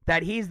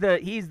 That he's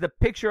the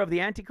picture of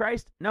the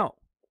Antichrist? No.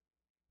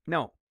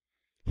 No.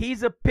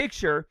 He's a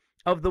picture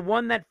of the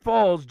one that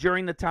falls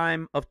during the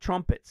time of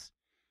trumpets.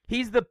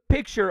 He's the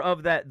picture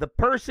of the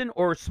person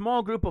or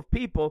small group of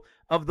people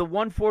of the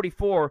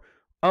 144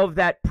 of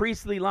that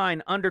priestly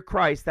line under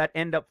Christ that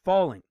end up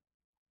falling.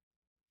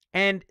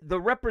 And the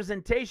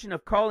representation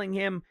of calling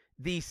him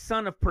the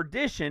son of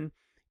perdition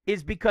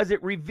is because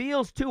it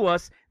reveals to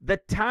us the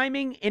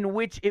timing in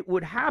which it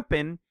would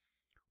happen,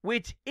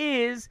 which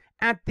is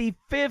at the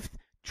 5th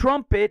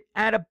trumpet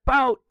at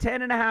about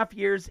 10.5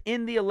 years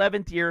in the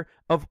 11th year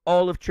of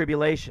all of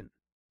tribulation.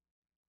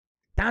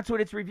 That's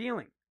what it's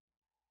revealing.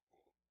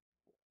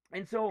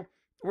 And so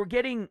we're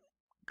getting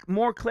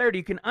more clarity.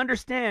 You can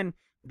understand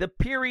the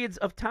periods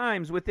of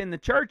times within the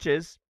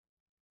churches.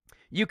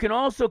 You can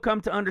also come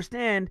to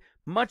understand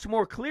much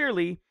more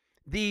clearly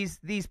these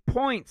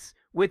points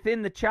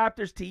within the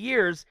chapters to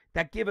years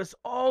that give us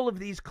all of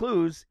these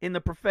clues in the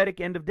prophetic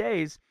end of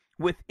days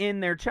within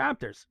their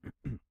chapters.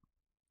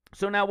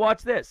 So now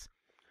watch this.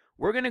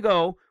 We're going to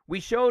go, we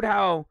showed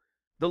how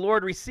the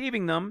Lord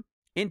receiving them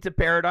into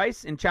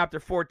paradise in chapter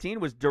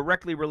 14 was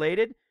directly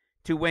related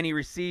to when he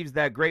receives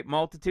that great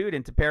multitude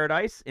into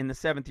paradise in the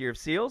 7th year of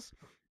seals.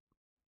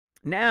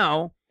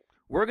 Now,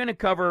 we're going to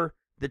cover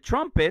the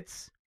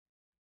trumpets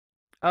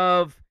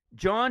of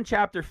John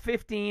chapter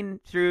 15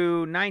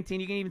 through 19.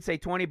 You can even say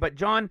 20, but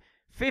John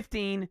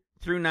 15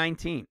 through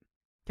 19.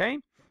 Okay?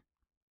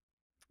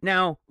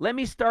 Now, let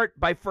me start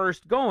by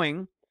first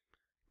going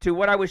to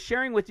what I was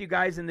sharing with you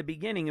guys in the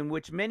beginning, in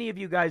which many of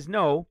you guys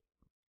know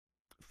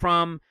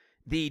from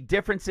the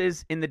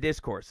differences in the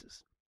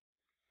discourses.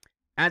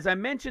 As I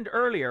mentioned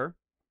earlier,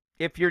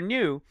 if you're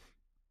new,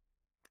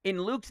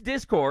 in Luke's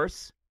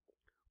discourse,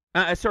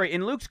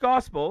 in Luke's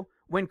gospel,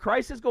 when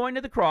Christ is going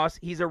to the cross,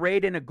 he's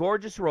arrayed in a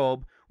gorgeous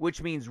robe,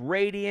 which means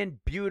radiant,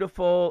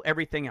 beautiful,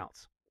 everything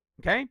else.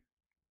 Okay?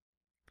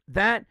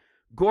 That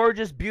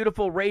gorgeous,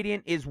 beautiful,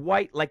 radiant is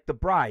white like the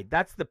bride.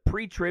 That's the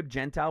pre-trib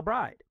Gentile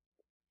bride.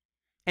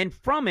 And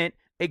from it,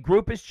 a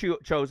group is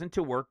chosen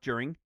to work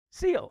during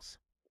seals.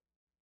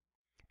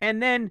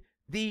 And then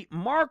the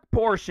Mark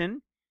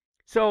portion,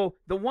 so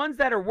the ones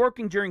that are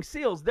working during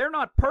seals, they're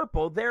not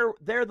purple,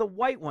 they're the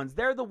white ones.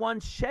 They're the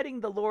ones shedding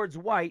the Lord's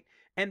white,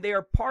 and they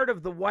are part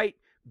of the white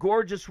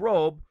gorgeous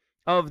robe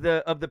of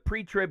the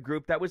pre-trib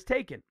group that was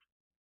taken.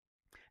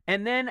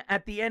 And then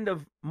at the end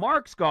of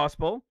Mark's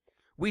gospel,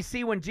 we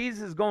see when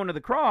Jesus is going to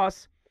the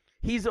cross,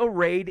 he's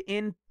arrayed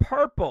in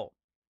purple.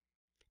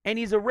 And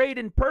he's arrayed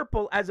in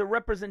purple as a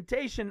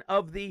representation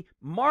of the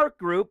Mark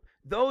group,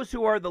 those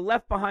who are the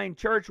left behind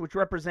church, which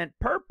represent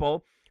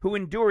purple, who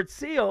endured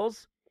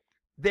seals.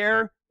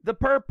 They're the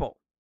purple.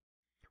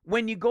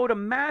 When you go to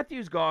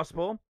Matthew's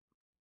gospel,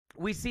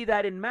 we see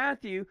that in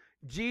Matthew,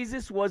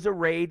 Jesus was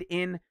arrayed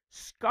in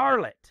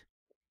scarlet,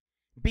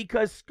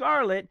 because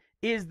scarlet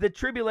is the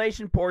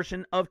tribulation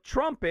portion of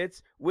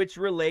trumpets, which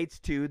relates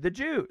to the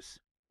Jews.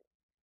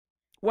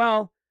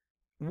 Well,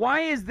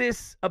 why is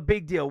this a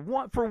big deal?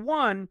 For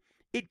one,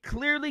 it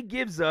clearly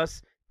gives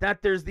us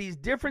that there's these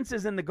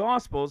differences in the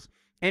Gospels,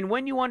 and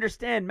when you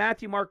understand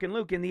Matthew, Mark, and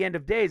Luke in the end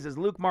of days as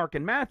Luke, Mark,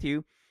 and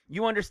Matthew,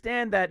 you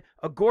understand that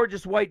a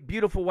gorgeous white,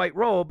 beautiful white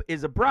robe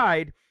is a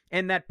bride,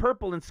 and that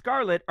purple and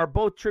scarlet are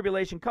both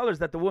tribulation colors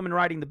that the woman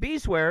riding the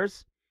beast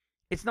wears.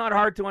 It's not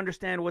hard to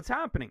understand what's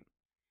happening.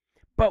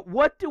 But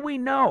what do we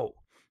know?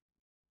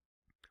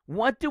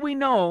 What do we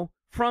know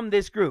from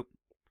this group?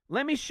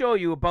 Let me show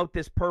you about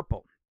this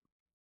purple.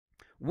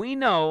 We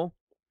know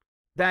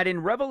that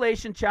in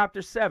Revelation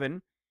chapter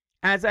 7,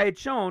 as I had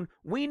shown,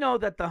 we know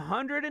that the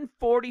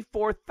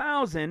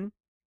 144,000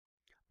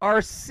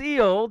 are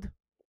sealed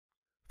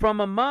from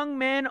among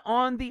men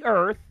on the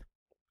earth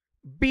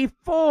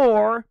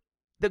before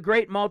the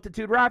great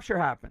multitude rapture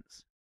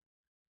happens.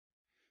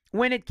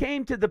 When it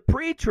came to the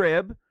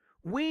pre-trib,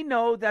 we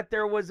know that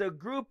there was a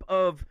group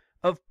of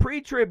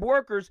pre-trib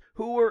workers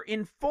who were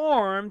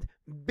informed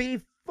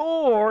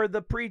before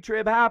the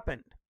pre-trib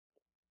happened.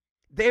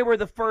 They were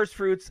the first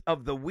fruits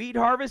of the wheat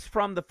harvest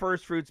from the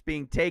first fruits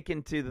being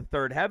taken to the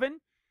third heaven.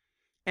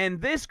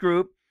 And this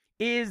group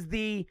is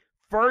the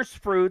first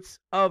fruits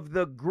of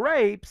the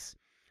grapes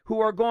who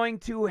are going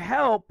to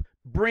help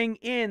bring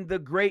in the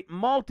great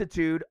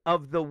multitude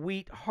of the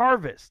wheat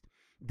harvest.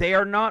 They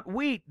are not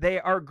wheat,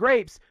 they are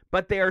grapes,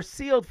 but they are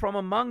sealed from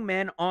among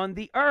men on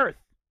the earth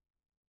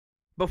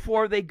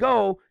before they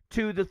go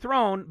to the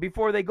throne,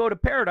 before they go to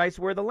paradise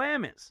where the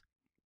Lamb is.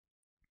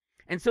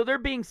 And so they're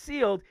being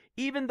sealed,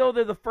 even though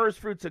they're the first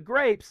fruits of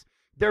grapes,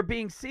 they're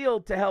being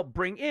sealed to help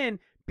bring in,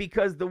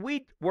 because the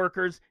wheat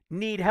workers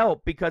need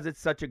help because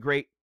it's such a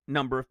great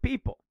number of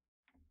people.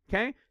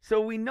 Okay? So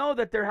we know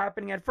that they're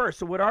happening at first.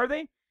 So what are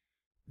they?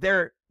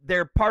 They're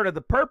part of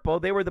the purple.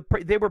 They were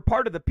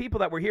part of the people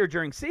that were here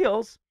during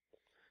seals.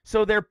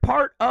 So they're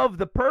part of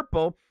the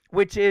purple,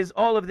 which is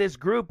all of this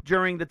group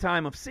during the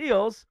time of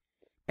seals,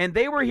 and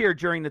they were here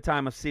during the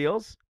time of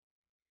seals.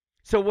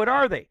 So what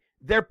are they?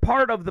 They're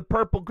part of the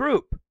purple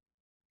group.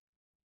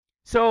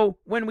 So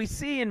when we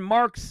see in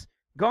Mark's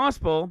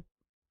gospel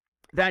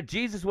that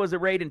Jesus was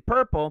arrayed in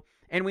purple,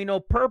 and we know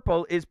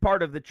purple is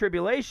part of the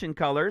tribulation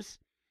colors,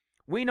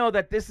 we know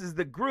that this is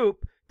the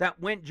group that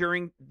went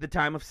during the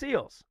time of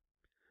seals.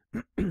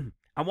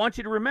 I want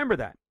you to remember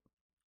that,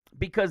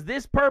 because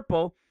this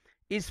purple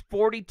is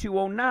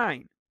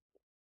 4209.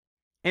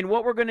 And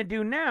what we're going to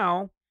do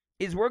now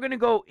is we're going to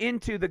go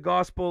into the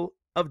Gospel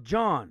of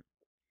John.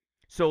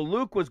 So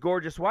Luke was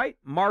gorgeous white,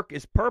 Mark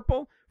is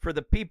purple for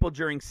the people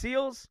during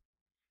seals,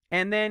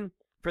 and then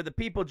for the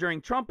people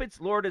during trumpets,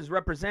 Lord is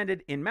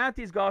represented in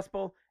Matthew's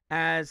Gospel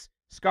as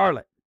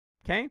scarlet.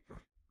 Okay?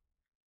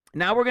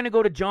 Now we're going to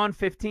go to John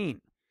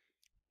 15.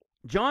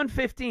 John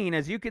 15,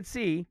 as you can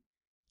see,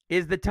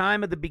 is the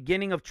time of the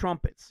beginning of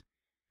trumpets.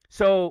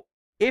 So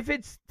if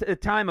it's the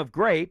time of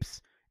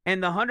grapes,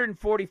 and the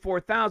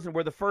 144,000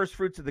 were the first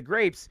fruits of the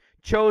grapes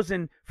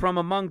chosen from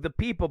among the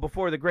people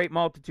before the great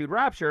multitude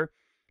rapture,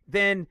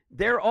 then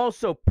they're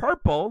also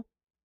purple,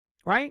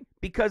 right?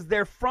 Because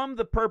they're from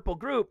the purple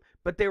group,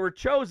 but they were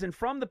chosen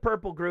from the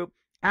purple group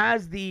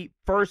as the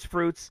first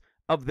fruits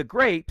of the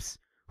grapes,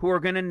 who are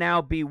going to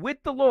now be with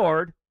the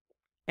Lord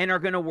and are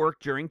going to work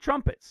during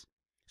trumpets.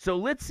 So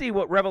let's see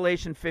what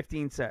Revelation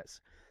 15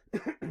 says.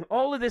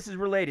 All of this is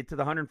related to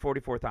the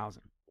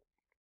 144,000.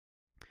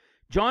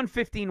 John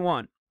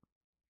 15:1.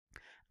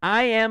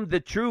 I am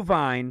the true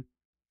vine,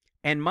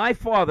 and my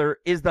Father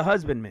is the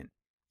husbandman.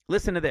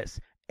 Listen to this.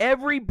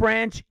 Every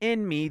branch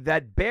in me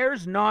that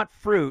bears not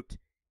fruit,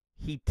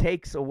 he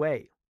takes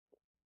away.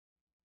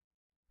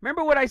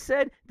 Remember what I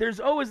said? There's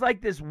always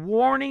like this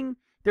warning.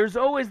 There's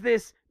always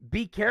this,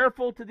 be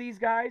careful to these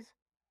guys.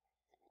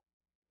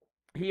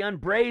 He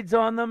unbraids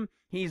on them.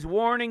 He's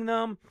warning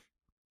them.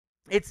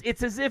 It's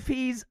as if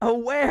he's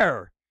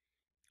aware,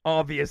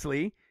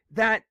 obviously,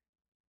 that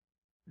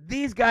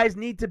these guys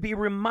need to be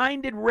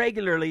reminded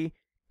regularly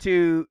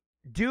to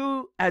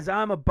do as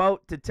I'm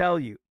about to tell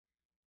you.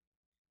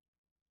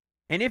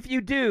 And if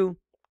you do,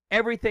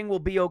 everything will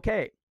be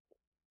okay.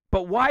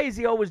 But why is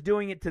he always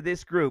doing it to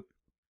this group,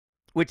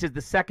 which is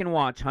the second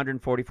watch,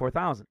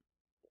 144,000?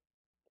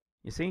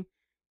 You see?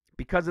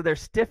 Because of their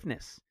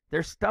stiffness,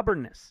 their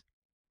stubbornness.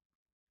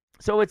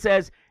 So it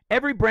says,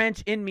 every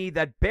branch in me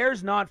that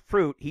bears not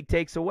fruit, he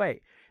takes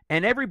away.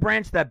 And every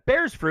branch that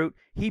bears fruit,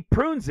 he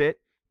prunes it,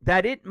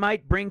 that it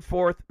might bring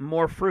forth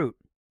more fruit.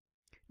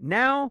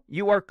 Now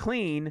you are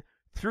clean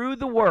through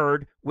the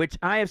word which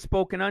I have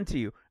spoken unto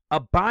you.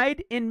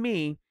 Abide in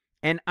me,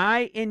 and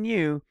I in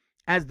you,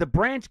 as the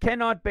branch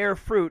cannot bear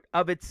fruit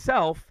of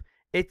itself,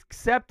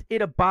 except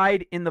it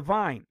abide in the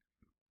vine.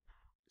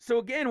 So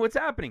again, what's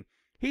happening?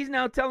 He's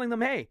now telling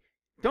them, hey,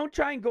 don't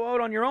try and go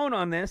out on your own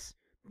on this,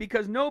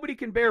 because nobody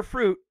can bear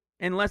fruit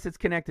unless it's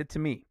connected to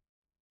me.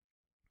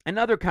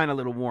 Another kind of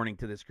little warning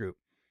to this group.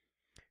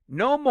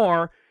 No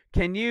more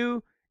can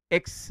you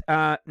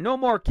except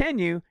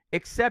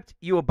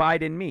you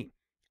abide in me.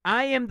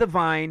 I am the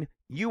vine,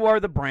 you are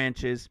the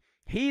branches.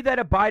 He that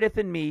abideth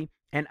in me,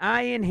 and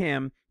I in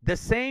him, the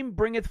same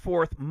bringeth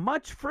forth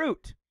much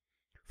fruit.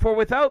 For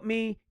without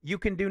me you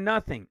can do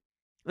nothing.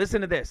 Listen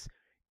to this.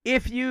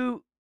 If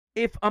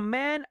a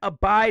man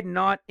abide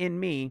not in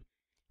me,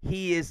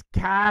 he is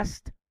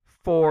cast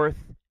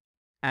forth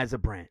as a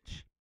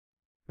branch.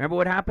 Remember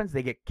what happens?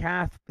 They get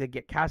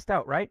cast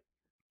out, right?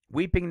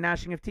 Weeping and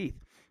gnashing of teeth.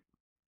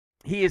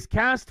 He is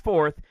cast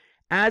forth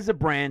as a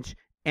branch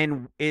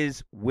and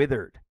is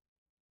withered.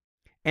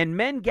 And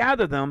men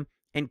gather them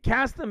and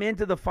cast them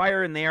into the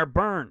fire, and they are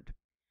burned.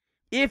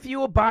 If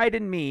you abide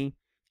in me,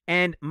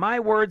 and my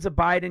words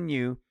abide in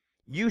you,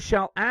 you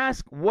shall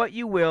ask what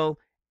you will,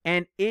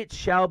 and it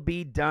shall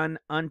be done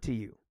unto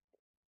you.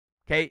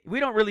 Okay, we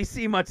don't really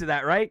see much of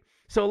that, right?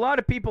 So a lot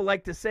of people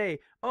like to say,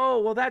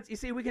 oh, well, you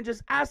see, we can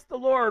just ask the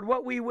Lord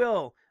what we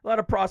will. A lot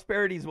of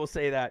prosperities will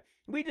say that.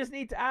 We just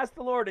need to ask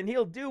the Lord, and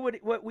he'll do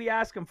what we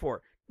ask him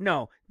for.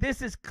 No,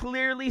 this is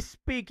clearly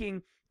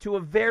speaking to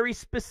a very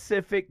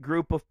specific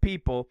group of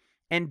people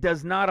and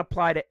does not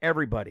apply to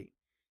everybody.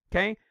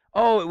 Okay?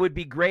 Oh, it would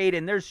be great,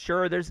 and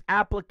there's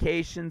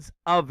applications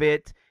of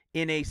it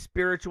in a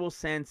spiritual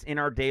sense in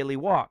our daily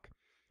walk.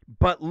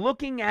 But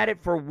looking at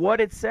it for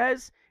what it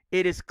says,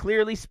 it is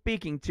clearly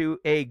speaking to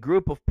a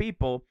group of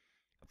people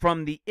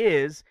from the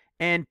is,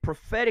 and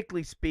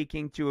prophetically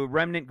speaking to a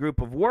remnant group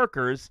of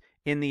workers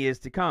in the is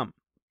to come.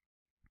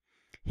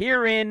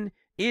 Herein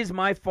is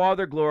my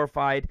Father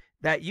glorified,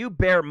 that you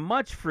bear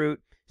much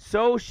fruit,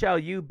 so shall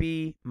you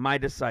be my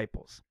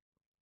disciples.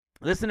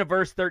 Listen to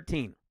verse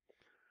 13.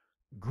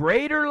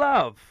 Greater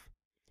love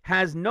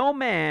has no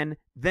man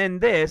than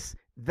this,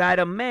 that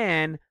a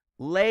man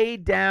lay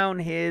down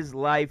his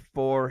life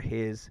for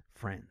his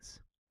friends.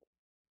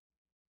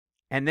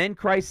 And then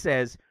Christ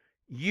says,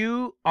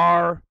 you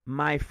are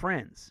my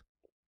friends.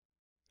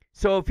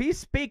 So if he's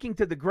speaking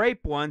to the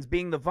grape ones,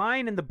 being the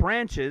vine and the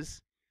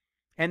branches,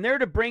 and they're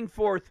to bring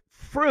forth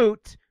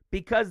fruit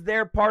because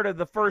they're part of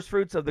the first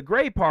fruits of the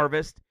grape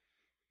harvest,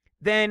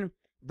 then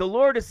the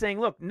Lord is saying,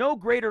 look, no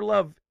greater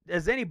love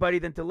has anybody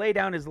than to lay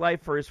down his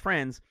life for his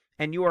friends,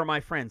 and you are my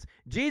friends.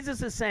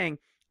 Jesus is saying,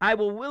 I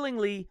will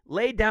willingly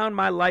lay down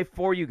my life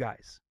for you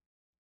guys.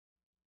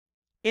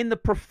 In the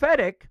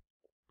prophetic,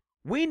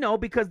 we know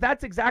because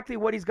that's exactly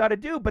what he's got to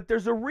do, but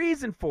there's a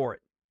reason for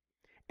it.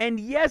 And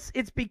yes,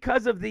 it's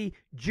because of the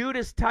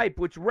Judas type,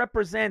 which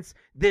represents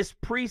this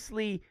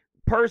priestly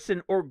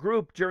person or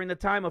group during the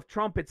time of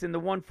trumpets in the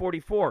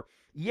 144.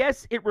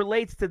 Yes, it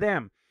relates to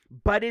them,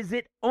 but is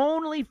it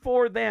only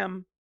for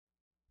them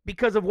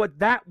because of what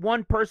that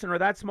one person or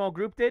that small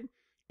group did?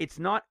 It's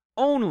not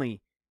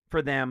only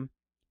for them,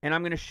 and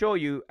I'm going to show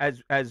you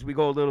as we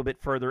go a little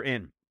bit further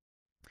in.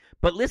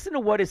 But listen to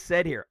what is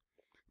said here.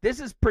 This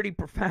is pretty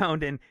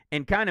profound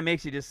and kind of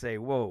makes you just say,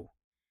 whoa.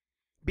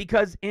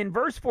 Because in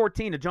verse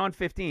 14 of John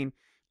 15,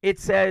 it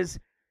says,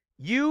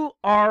 you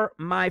are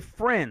my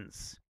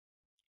friends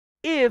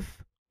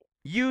if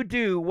you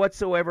do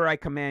whatsoever I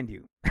command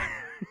you.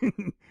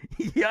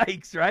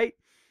 Yikes, right?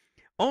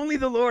 Only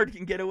the Lord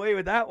can get away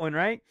with that one,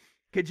 right?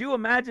 Could you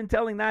imagine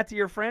telling that to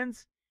your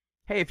friends?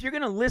 Hey, if you're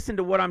going to listen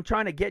to what I'm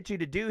trying to get you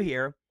to do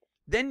here,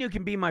 then you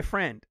can be my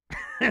friend.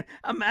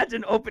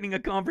 Imagine opening a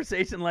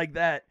conversation like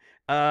that.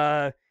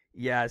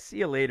 Yeah, see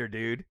you later,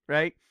 dude,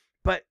 right?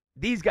 But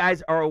these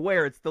guys are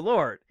aware it's the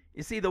Lord.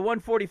 You see, the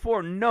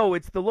 144 know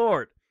it's the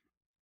Lord.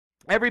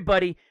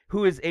 Everybody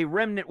who is a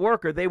remnant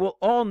worker, they will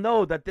all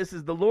know that this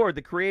is the Lord,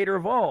 the creator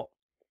of all.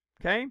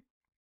 Okay?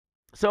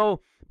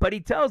 So, but he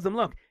tells them,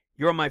 look,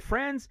 you're my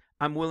friends.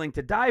 I'm willing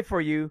to die for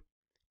you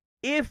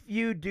if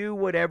you do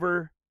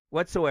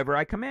whatsoever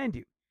I command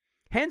you.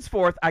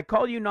 Henceforth, I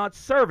call you not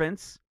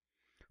servants,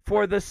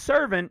 for the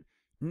servant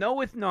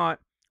knoweth not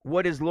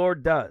what his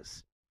Lord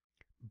does.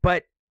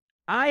 But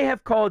I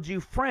have called you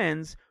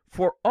friends,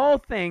 for all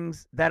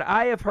things that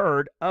I have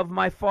heard of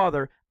my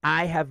Father,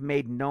 I have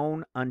made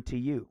known unto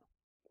you.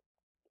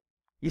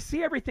 You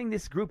see everything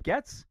this group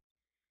gets?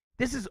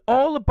 This is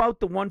all about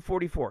the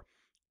 144.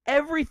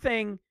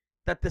 Everything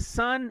that the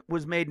Son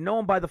was made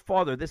known by the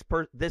Father,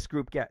 this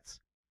group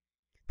gets.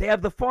 They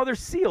have the Father's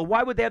seal.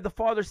 Why would they have the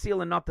Father's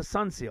seal and not the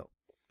Son's seal?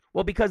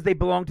 Well, because they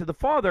belong to the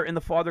Father, and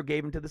the Father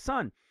gave them to the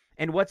Son.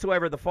 And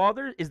whatsoever the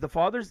Father is the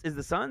Father's is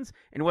the Son's,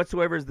 and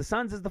whatsoever is the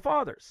Son's is the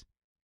Father's.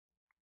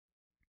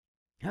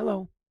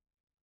 Hello.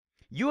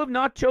 You have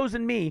not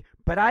chosen me,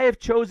 but I have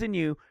chosen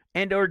you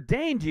and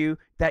ordained you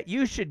that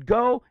you should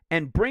go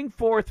and bring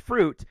forth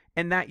fruit,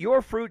 and that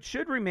your fruit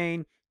should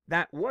remain,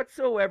 that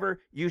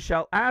whatsoever you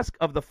shall ask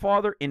of the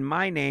Father in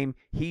my name,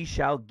 he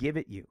shall give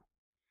it you.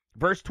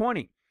 Verse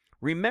 20,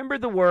 remember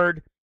the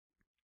word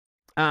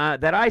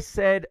that I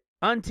said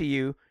unto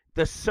you,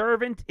 the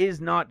servant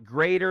is not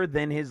greater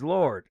than his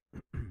Lord.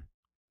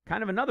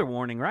 Kind of another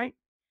warning, right?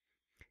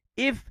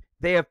 If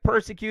they have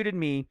persecuted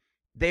me,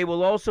 they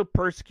will also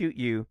persecute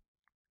you.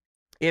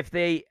 If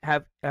they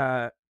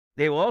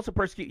will also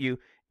persecute you.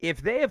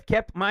 If they have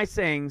kept my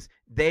sayings,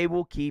 they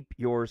will keep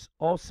yours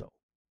also.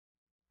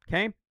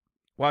 Okay?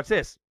 Watch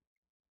this.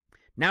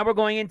 Now we're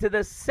going into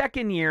the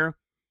second year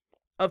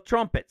of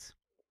trumpets.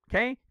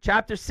 Okay?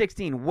 Chapter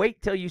 16.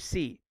 Wait till you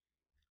see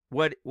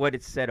what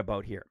it's said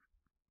about here.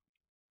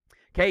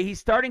 Okay, he's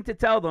starting to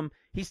tell them,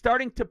 he's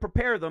starting to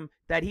prepare them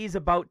that he's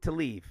about to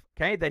leave.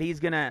 Okay, that he's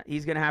gonna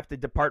have to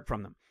depart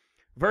from them.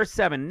 Verse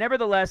 7,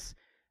 nevertheless,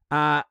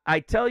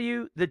 I tell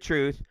you the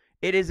truth,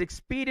 it is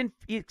expedient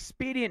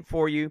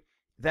for you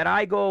that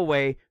I go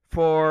away,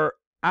 for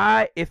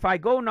if I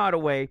go not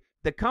away,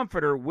 the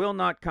Comforter will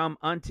not come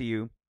unto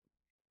you,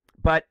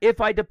 but if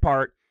I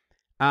depart,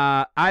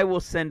 I will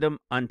send him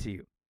unto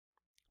you.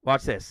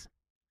 Watch this.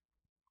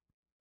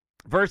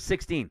 Verse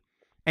 16,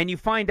 and you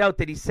find out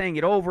that he's saying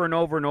it over and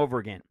over and over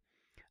again.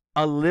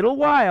 A little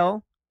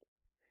while,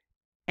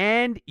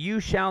 and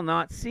you shall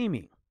not see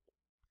me.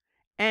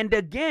 And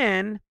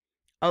again,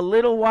 a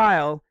little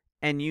while,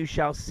 and you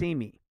shall see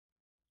me,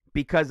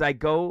 because I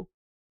go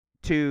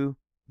to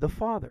the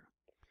Father.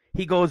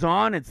 He goes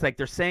on, it's like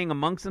they're saying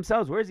amongst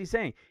themselves. Where is he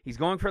saying? He's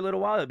going for a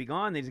little while, he'll be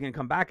gone, then he's going to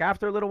come back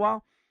after a little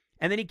while.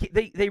 And then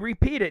they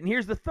repeat it, and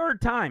here's the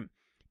third time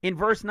in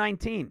verse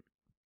 19.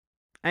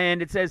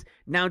 And it says,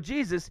 now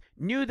Jesus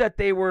knew that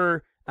they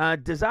were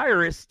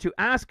desirous to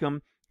ask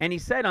him, and he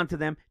said unto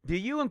them, do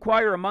you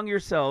inquire among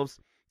yourselves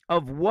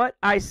of what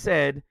I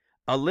said,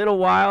 a little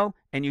while,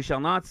 and you shall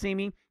not see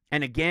me,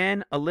 and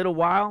again a little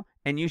while,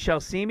 and you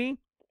shall see me?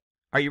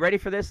 Are you ready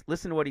for this?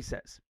 Listen to what he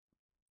says.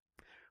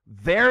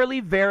 Verily,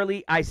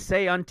 verily, I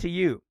say unto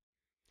you,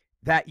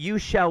 that you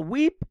shall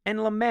weep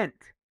and lament,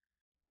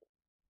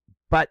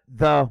 but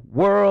the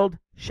world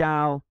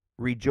shall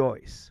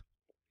rejoice.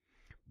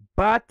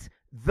 But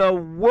the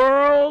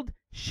world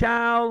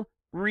shall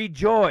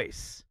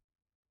rejoice.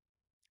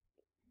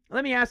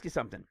 Let me ask you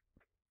something.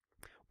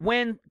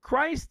 When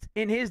Christ,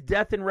 in his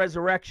death and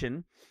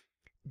resurrection,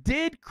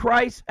 did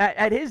Christ,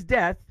 at his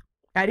death,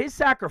 at his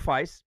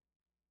sacrifice,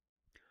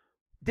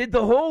 did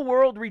the whole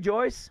world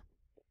rejoice?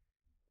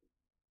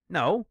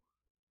 No.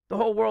 The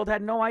whole world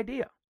had no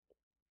idea.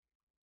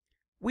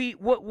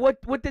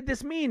 What did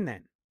this mean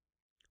then?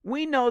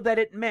 We know that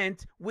it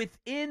meant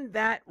within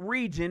that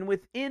region,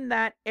 within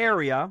that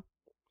area,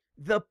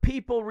 the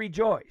people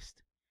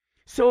rejoiced.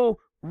 So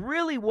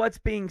really what's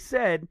being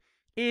said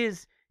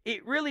is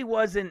it really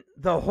wasn't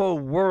the whole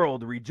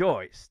world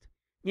rejoiced.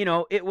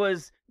 It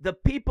was the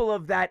people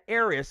of that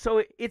area.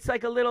 So it's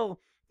like a little,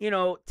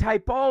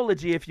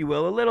 typology, if you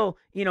will, a little,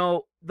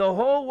 the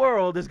whole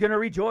world is going to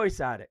rejoice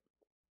at it.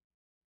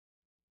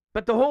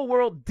 But the whole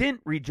world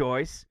didn't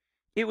rejoice.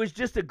 It was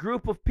just a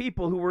group of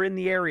people who were in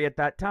the area at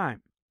that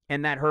time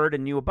and that heard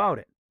and knew about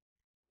it.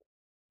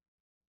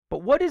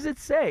 But what does it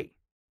say?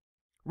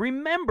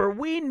 Remember,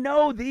 we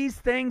know these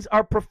things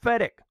are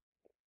prophetic.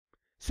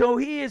 So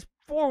he is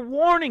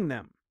forewarning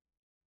them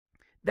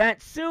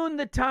that soon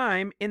the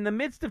time, in the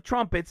midst of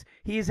trumpets,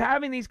 he is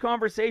having these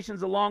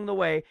conversations along the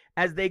way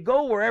as they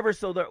go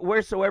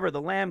wheresoever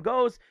the Lamb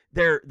goes.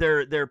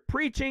 They're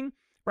preaching,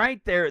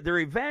 right? They're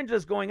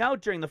evangelists going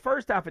out during the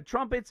first half of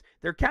trumpets.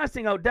 They're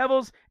casting out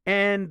devils,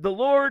 and the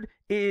Lord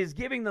is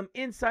giving them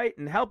insight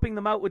and helping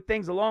them out with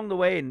things along the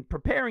way and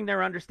preparing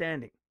their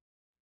understanding.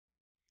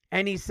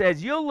 And he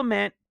says, you'll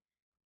lament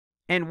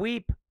and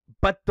weep,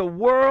 but the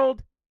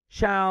world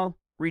shall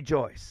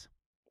rejoice.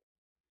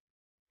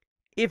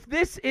 If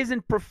this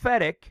isn't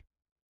prophetic,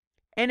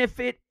 and if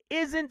it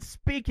isn't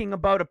speaking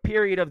about a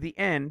period of the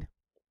end,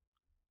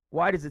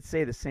 why does it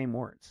say the same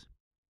words?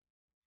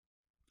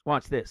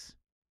 Watch this.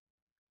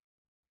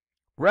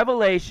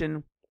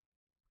 Revelation,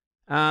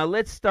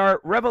 let's start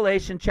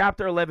Revelation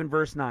chapter 11,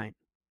 verse 9.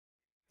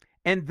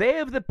 And they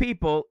of the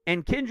people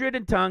and kindred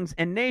and tongues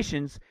and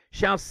nations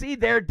shall see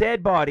their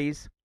dead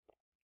bodies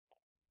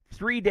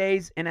 3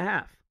 days and a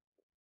half.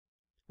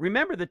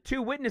 Remember, the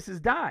two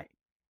witnesses die.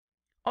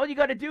 All you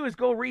got to do is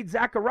go read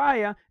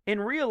Zechariah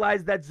and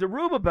realize that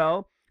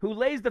Zerubbabel, who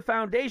lays the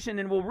foundation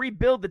and will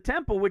rebuild the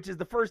temple, which is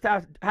the first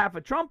half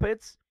of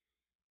trumpets,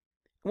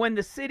 when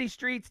the city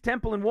streets,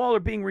 temple, and wall are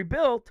being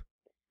rebuilt,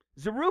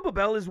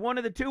 Zerubbabel is one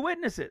of the two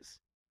witnesses,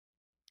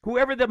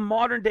 whoever the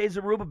modern day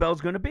Zerubbabel is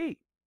going to be.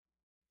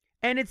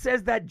 And it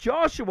says that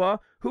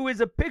Joshua, who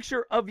is a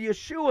picture of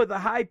Yeshua, the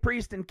high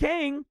priest and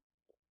king,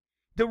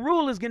 the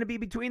rule is going to be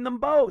between them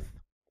both.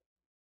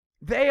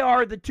 They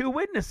are the two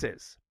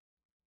witnesses.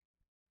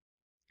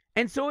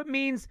 And so it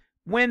means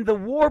when the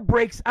war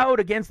breaks out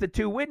against the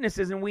two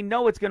witnesses, and we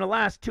know it's going to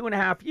last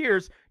 2.5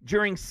 years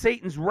during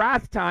Satan's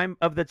wrath time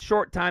of the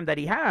short time that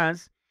he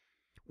has,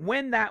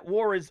 when that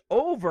war is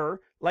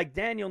over, like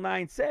Daniel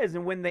 9 says,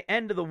 and when the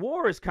end of the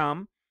war has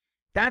come,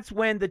 that's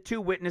when the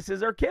two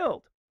witnesses are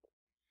killed.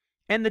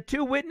 And the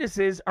two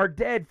witnesses are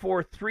dead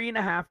for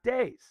 3.5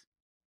 days.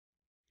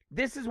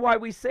 This is why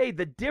we say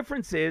the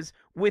differences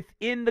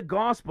within the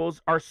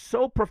Gospels are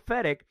so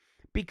prophetic,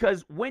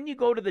 because when you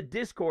go to the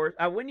discourse,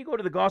 when you go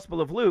to the Gospel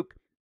of Luke,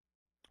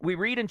 we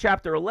read in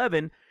chapter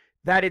 11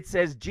 that it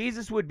says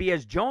Jesus would be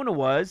as Jonah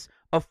was,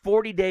 a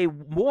 40-day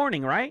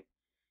warning, right?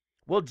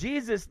 Well,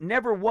 Jesus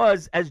never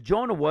was as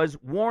Jonah was,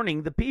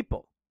 warning the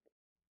people.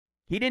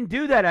 He didn't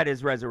do that at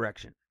his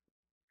resurrection.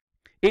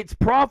 It's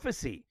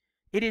prophecy.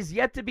 It is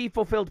yet to be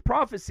fulfilled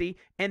prophecy,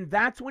 and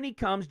that's when he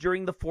comes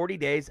during the 40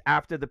 days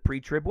after the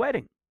pre-trib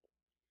wedding.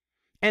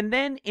 And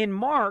then in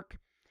Mark,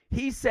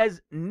 he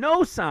says,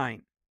 no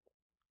sign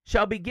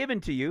shall be given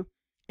to you,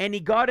 and he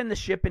got in the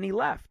ship and he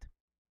left.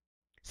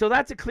 So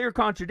that's a clear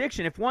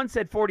contradiction. If one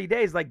said 40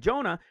 days like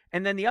Jonah,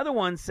 and then the other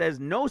one says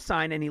no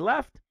sign and he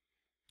left,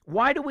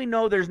 why do we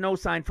know there's no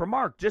sign for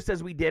Mark, just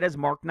as we did as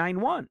Mark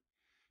 9:1?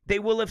 They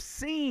will have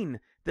seen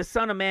the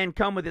Son of Man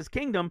come with his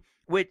kingdom,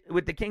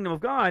 with the kingdom of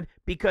God,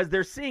 because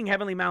they're seeing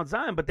heavenly Mount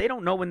Zion, but they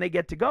don't know when they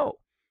get to go.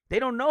 They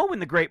don't know when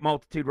the great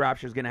multitude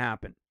rapture is going to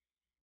happen.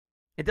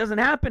 It doesn't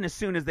happen as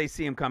soon as they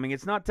see him coming.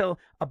 It's not till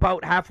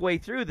about halfway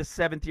through the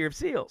 7th year of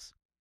seals.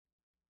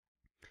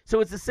 So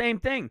it's the same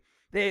thing.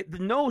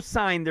 No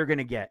sign they're going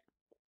to get.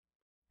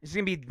 It's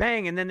going to be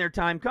bang, and then their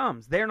time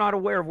comes. They're not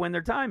aware of when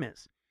their time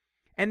is.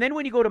 And then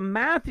when you go to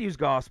Matthew's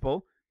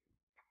gospel,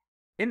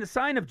 in the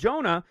sign of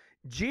Jonah,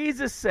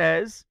 Jesus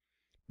says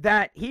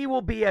that he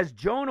will be as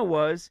Jonah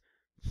was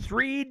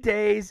 3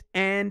 days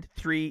and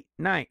 3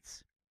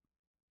 nights.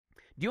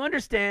 Do you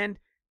understand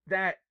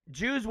that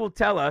Jews will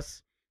tell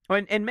us,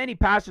 and many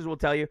pastors will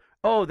tell you,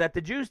 that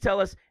the Jews tell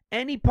us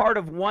any part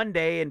of one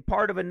day and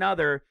part of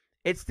another,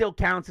 it still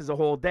counts as a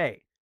whole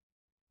day.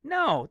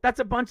 No, that's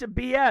a bunch of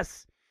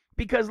BS.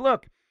 Because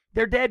look,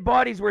 their dead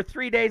bodies were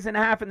 3 days and a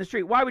half in the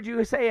street. Why would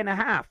you say and a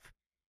half?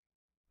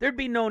 There'd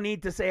be no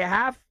need to say a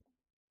half.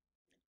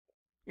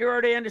 You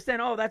already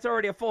understand, that's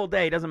already a full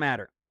day, doesn't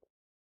matter.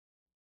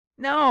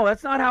 No,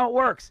 that's not how it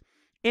works.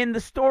 In the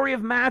story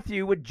of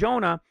Matthew with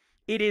Jonah,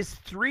 it is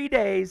 3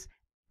 days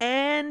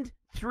and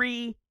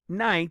 3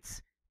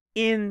 nights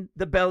in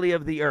the belly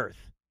of the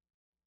earth.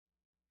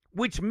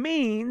 Which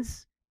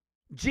means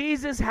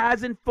Jesus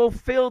hasn't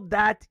fulfilled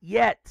that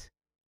yet.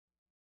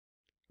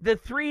 The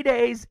 3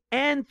 days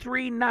and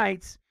 3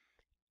 nights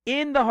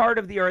in the heart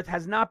of the earth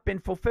has not been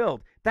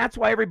fulfilled. That's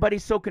why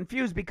everybody's so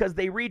confused, because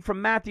they read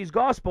from Matthew's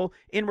gospel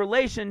in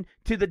relation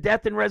to the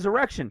death and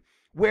resurrection,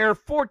 where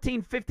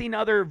 14, 15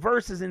 other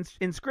verses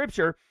in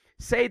scripture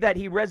say that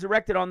he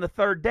resurrected on the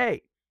 3rd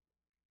day.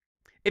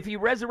 If he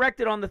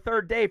resurrected on the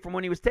 3rd day from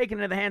when he was taken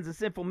into the hands of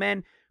sinful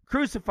men,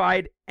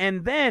 crucified,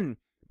 and then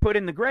put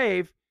in the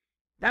grave,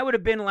 that would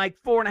have been like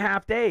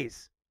 4.5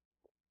 days.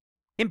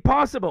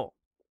 Impossible.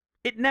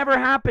 It never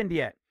happened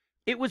yet.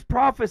 It was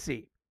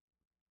prophecy.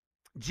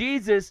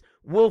 Jesus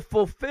will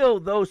fulfill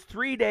those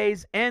 3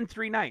 days and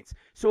 3 nights.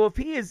 So if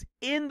he is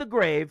in the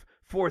grave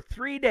for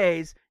 3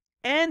 days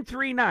and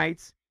 3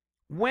 nights,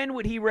 when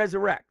would he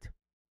resurrect?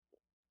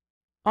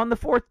 On the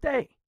 4th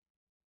day.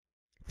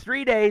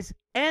 3 days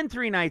and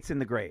 3 nights in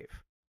the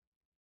grave.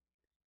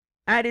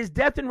 At his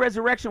death and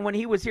resurrection when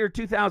he was here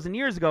 2,000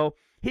 years ago,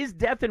 his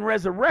death and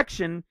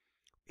resurrection,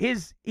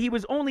 he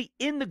was only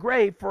in the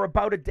grave for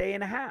about a day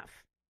and a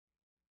half.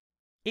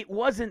 It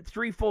wasn't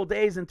 3 full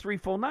days and 3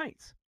 full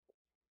nights.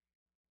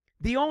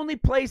 The only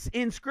place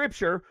in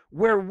Scripture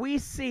where we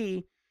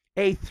see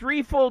a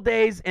 3 full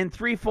days and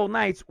 3 full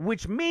nights,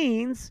 which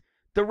means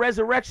the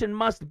resurrection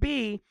must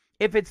be,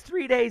 if it's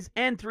 3 days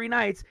and 3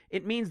 nights,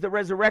 it means the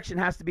resurrection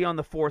has to be on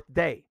the 4th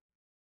day.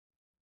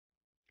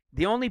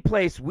 The only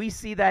place we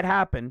see that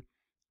happen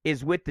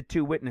is with the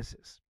 2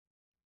 witnesses.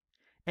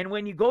 And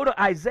when you go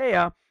to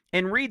Isaiah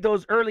and read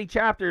those early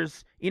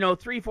chapters,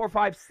 3, 4,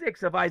 5,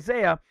 6 of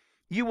Isaiah,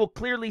 you will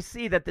clearly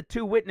see that the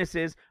 2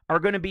 witnesses are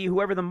going to be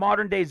whoever the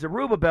modern day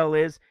Zerubbabel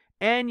is,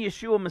 and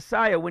Yeshua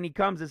Messiah when he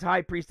comes as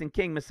high priest and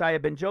king, Messiah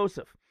ben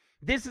Joseph.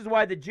 This is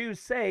why the Jews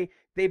say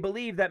they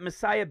believe that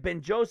Messiah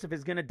ben Joseph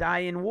is going to die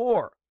in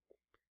war.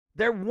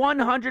 They're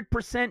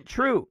 100%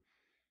 true.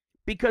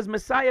 Because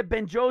Messiah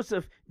ben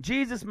Joseph,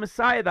 Jesus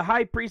Messiah, the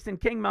high priest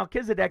and king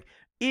Melchizedek,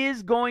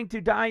 is going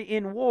to die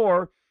in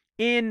war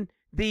in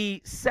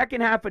the second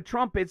half of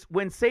trumpets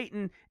when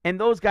Satan and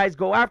those guys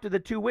go after the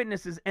 2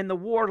 witnesses and the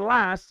war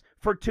lasts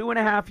for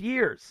 2.5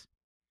 years.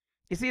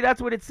 You see,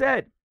 that's what it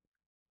said.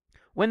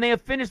 When they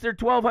have finished their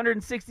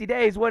 1,260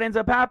 days, what ends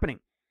up happening?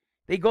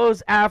 He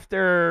goes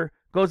after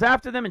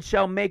them and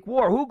shall make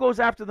war. Who goes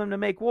after them to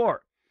make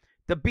war?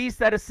 The beast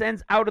that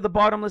ascends out of the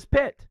bottomless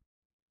pit.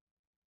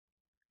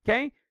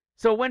 Okay?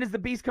 So when does the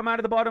beast come out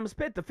of the bottomless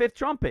pit? The 5th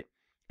trumpet.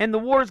 And the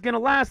war is going to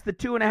last the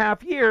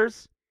 2.5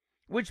 years,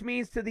 which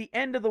means to the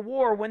end of the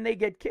war when they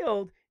get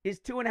killed is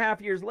 2.5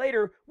 years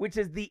later, which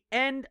is the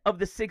end of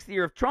the 6th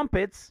year of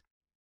trumpets,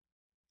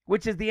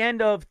 which is the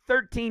end of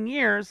 13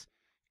 years.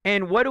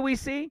 And what do we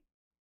see?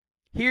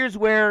 Here's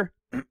where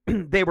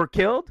they were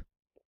killed,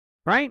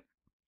 right?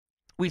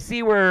 We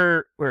see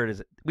where is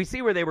it? We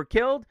see where they were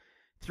killed,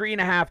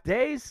 3.5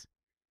 days.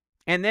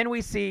 And then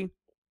we see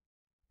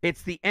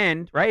it's the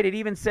end, right? It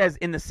even says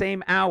in the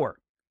same hour,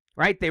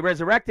 right? They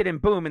resurrected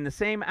and boom, in the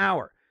same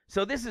hour.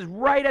 So this is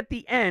right at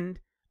the end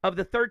of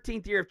the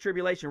 13th year of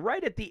tribulation,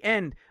 right at the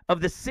end of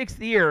the 6th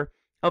year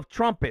of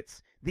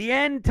trumpets, the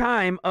end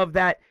time of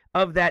that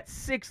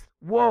 6th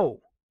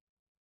woe.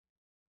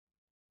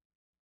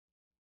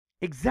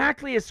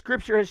 Exactly as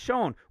Scripture has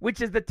shown,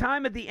 which is the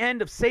time of the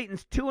end of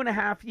Satan's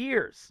 2.5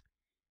 years.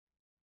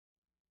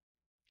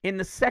 In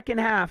the second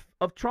half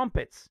of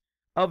trumpets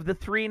of the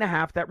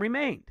 3.5 that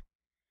remained.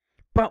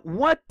 But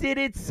what did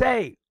it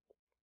say?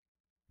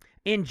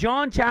 In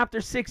John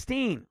chapter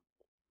 16,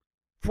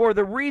 for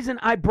the reason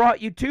I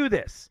brought you to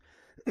this,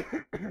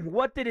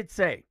 what did it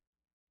say?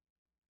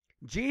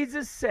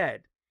 Jesus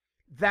said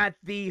that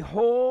the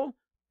whole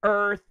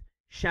earth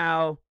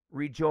shall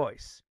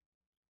rejoice.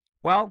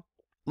 Well,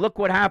 look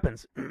what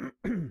happens.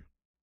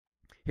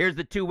 Here's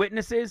the 2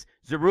 witnesses,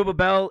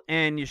 Zerubbabel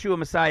and Yeshua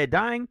Messiah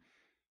dying.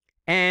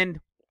 And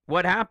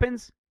what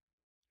happens?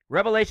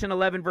 Revelation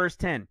 11 verse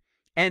 10.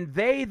 And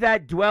they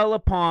that dwell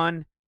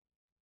upon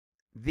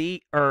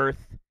the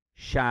earth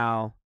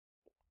shall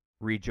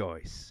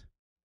rejoice.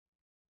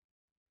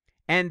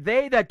 And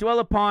they that dwell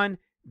upon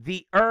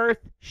the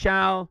earth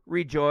shall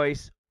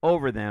rejoice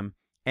over them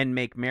and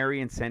make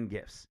merry and send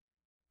gifts.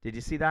 Did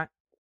you see that?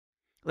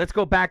 Let's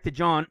go back to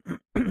John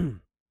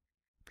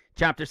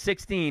chapter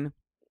 16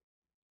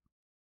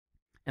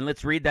 and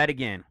let's read that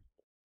again.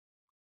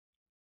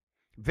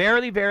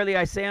 Verily, verily,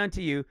 I say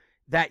unto you,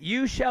 that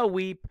you shall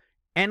weep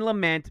and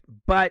lament,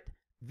 but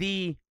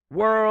the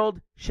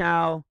world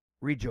shall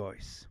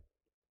rejoice.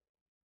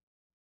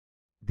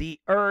 The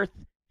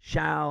earth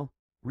shall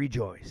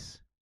rejoice.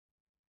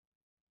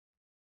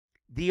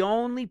 The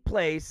only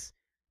place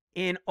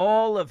in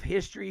all of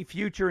history,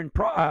 future and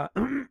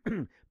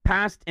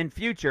past and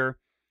future,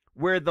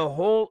 where the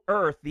whole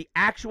earth, the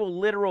actual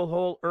literal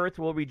whole earth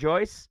will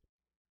rejoice,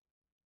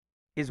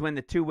 is when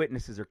the 2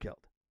 witnesses are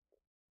killed.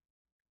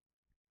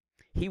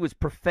 He was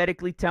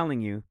prophetically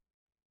telling you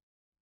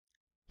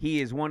he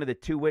is one of the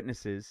 2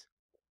 witnesses,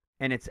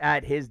 and it's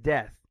at his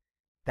death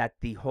that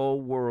the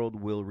whole world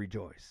will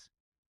rejoice.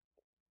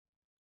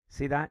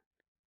 See that?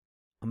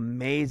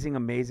 Amazing,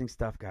 amazing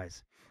stuff,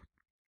 guys.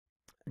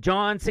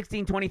 John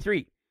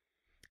 16:23.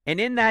 And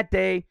in that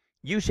day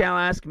you shall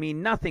ask me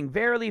nothing.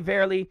 Verily,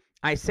 verily,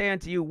 I say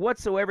unto you,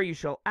 whatsoever you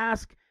shall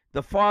ask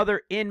the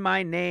Father in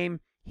my name,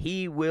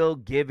 he will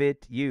give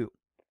it you.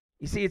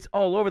 You see, it's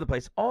all over the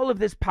place. All of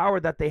this power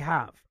that they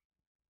have.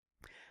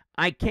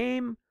 I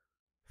came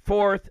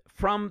forth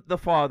from the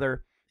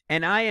Father,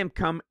 and I am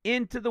come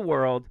into the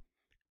world.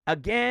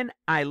 Again,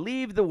 I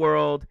leave the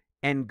world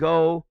and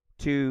go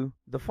to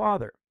the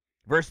Father.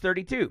 Verse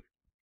 32.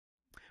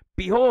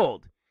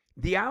 Behold,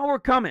 the hour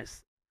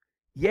cometh,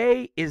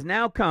 Yea, is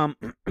now come,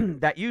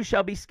 that you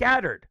shall be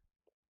scattered,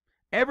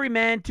 every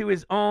man to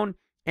his own,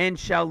 and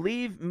shall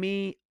leave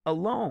me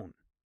alone.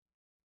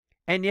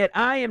 And yet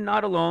I am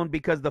not alone,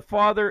 because the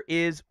Father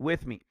is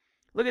with me.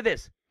 Look at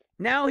this.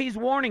 Now he's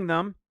warning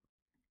them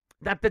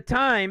that the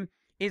time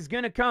is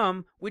going to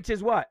come, which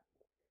is what?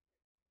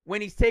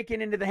 When he's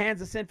taken into the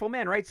hands of sinful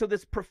men, right? So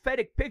this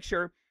prophetic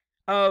picture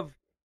of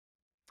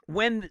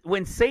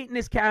when Satan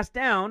is cast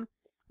down,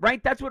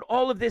 right? That's what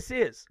all of this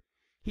is.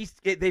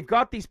 They've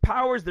got these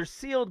powers. They're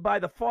sealed by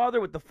the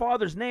Father with the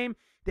Father's name.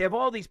 They have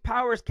all these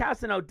powers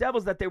casting out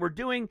devils that they were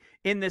doing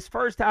in this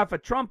first half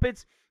of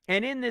trumpets.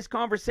 And in this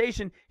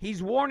conversation,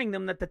 he's warning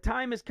them that the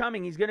time is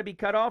coming. He's going to be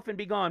cut off and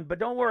be gone. But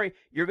don't worry,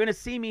 you're going to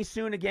see me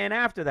soon again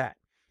after that.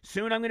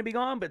 Soon I'm going to be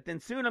gone, but then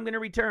soon I'm going to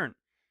return.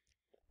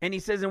 And he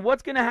says, and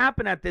what's going to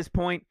happen at this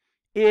point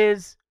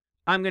is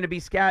I'm going to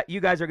be you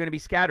guys are going to be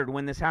scattered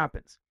when this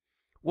happens.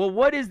 Well,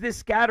 what is this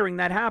scattering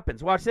that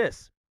happens? Watch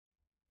this.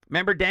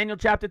 Remember Daniel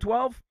chapter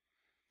 12?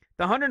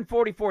 The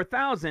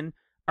 144,000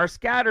 are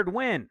scattered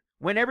when?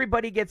 When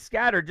everybody gets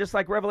scattered, just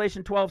like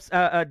Revelation 12,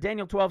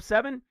 Daniel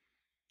 12:7,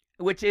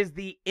 which is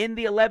in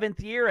the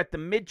 11th year at the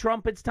mid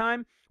trumpets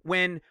time,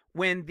 when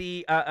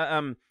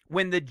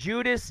the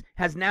Judas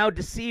has now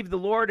deceived the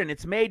Lord and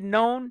it's made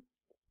known,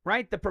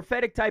 right? The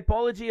prophetic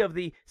typology of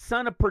the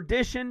son of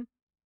perdition.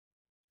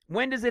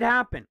 When does it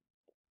happen?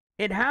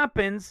 It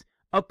happens,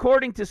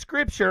 according to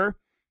Scripture,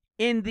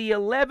 in the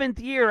 11th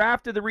year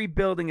after the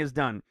rebuilding is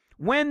done,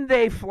 when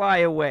they fly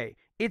away.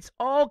 It's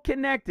all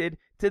connected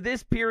to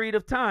this period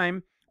of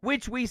time,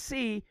 which we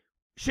see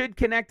should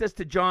connect us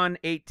to John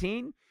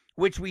 18,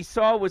 which we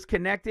saw was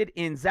connected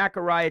in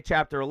Zechariah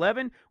chapter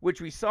 11,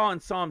 which we saw in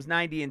Psalms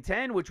 90 and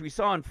 10, which we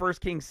saw in 1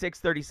 Kings 6,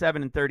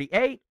 37 and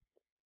 38.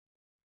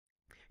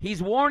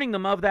 He's warning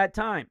them of that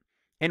time.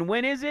 And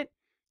when is it?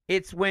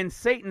 It's when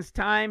Satan's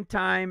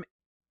time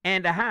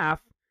and a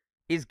half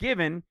is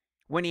given,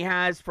 when he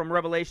has, from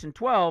Revelation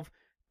 12,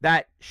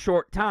 that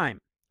short time.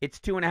 It's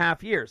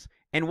 2.5 years.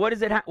 And what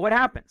is it? What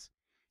happens?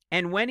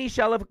 And when he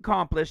shall have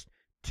accomplished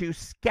to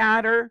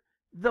scatter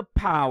the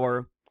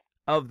power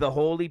of the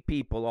holy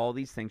people, all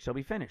these things shall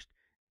be finished.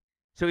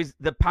 So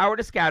the power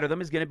to scatter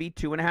them is going to be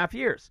 2.5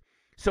 years.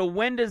 So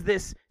when does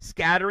this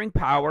scattering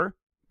power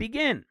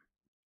begin?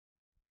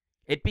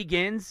 It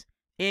begins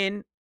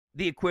in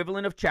the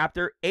equivalent of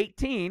chapter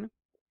 18,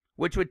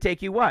 which would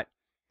take you what?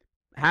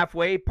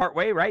 Halfway,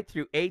 partway, right?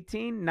 Through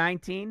 18,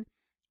 19,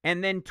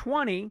 and then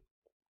 20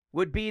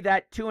 would be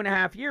that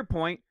 2.5 year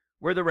point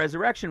where the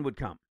resurrection would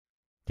come.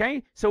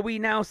 Okay? So we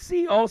now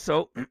see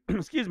also,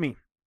 excuse me,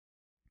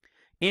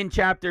 in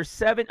chapter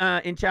 7,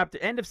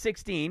 end of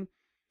 16,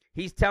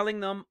 he's telling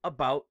them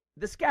about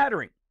the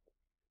scattering.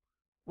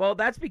 Well,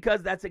 that's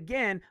because that's,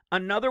 again,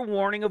 another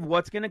warning of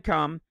what's going to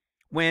come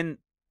when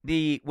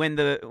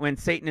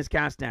Satan is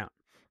cast down.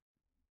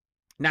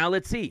 Now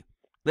let's see.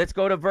 Let's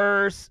go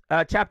to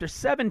chapter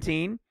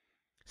 17.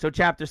 So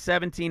chapter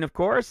 17, of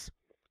course,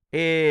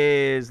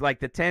 is like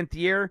the 10th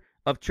year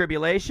of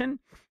tribulation,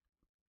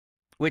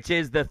 which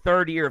is the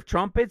 3rd year of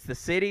trumpets. The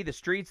city, the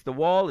streets, the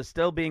wall is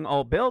still being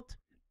all built.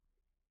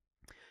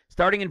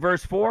 Starting in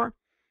verse 4,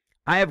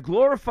 I have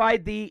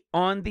glorified thee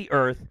on the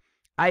earth.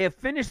 I have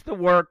finished the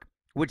work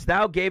which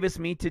thou gavest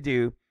me to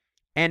do.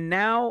 And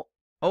now,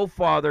 O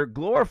Father,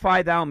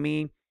 glorify thou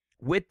me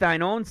with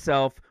thine own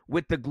self,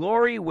 with the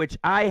glory which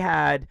I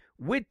had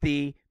with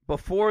thee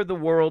before the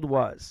world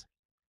was.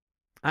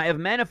 I have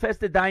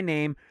manifested thy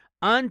name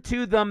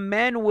unto the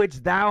men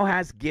which thou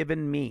hast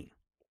given me.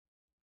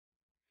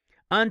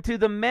 Unto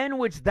the men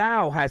which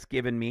thou hast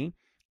given me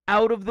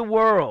out of the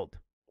world.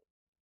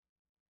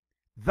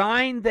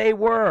 Thine they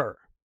were,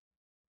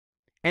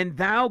 and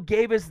thou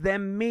gavest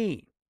them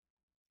me,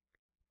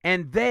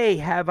 and they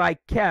have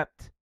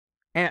kept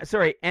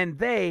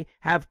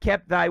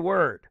thy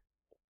word.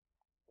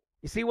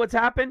 You see what's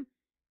happened?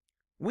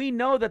 We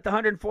know that the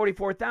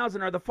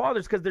 144,000 are the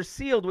Father's because they're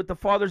sealed with the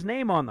Father's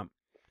name on them.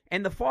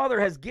 And the Father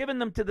has given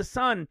them to the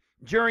Son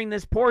during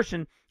this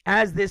portion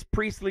as this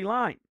priestly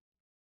line.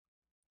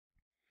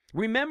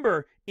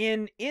 Remember,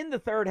 in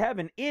the third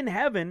heaven, in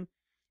heaven,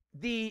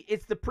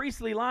 it's the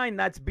priestly line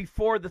that's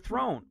before the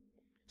throne,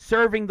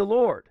 serving the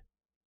Lord.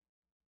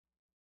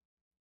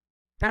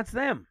 That's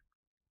them.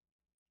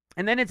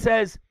 And then it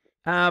says,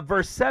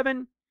 verse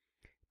 7,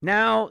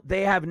 now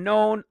they have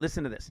known,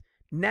 listen to this,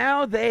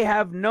 now they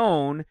have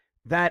known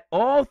that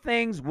all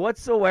things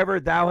whatsoever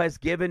thou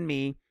hast given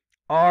me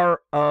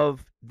are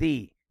of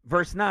thee.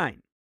 Verse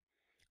 9,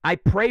 I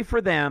pray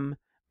for them,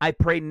 I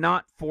pray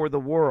not for the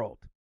world,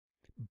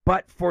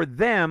 but for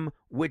them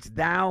which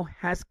thou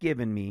hast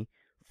given me,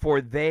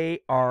 for they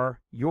are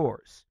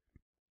yours.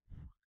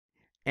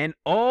 And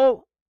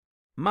all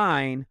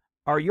mine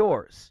are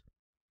yours,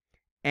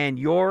 and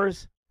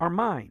yours are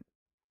mine,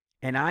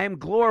 and I am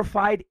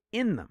glorified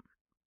in them.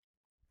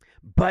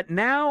 But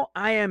now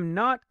I am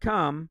not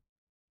come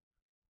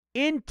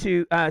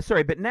into,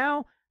 but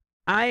now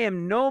I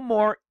am no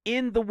more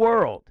in the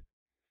world,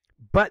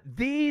 but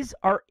these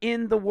are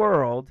in the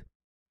world,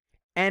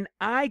 and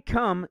I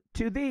come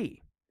to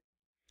thee.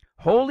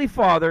 Holy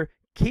Father,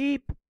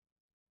 keep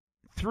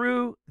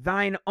through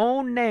thine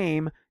own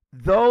name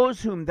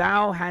those whom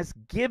thou hast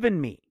given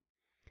me,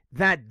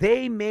 that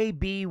they may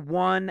be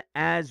one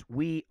as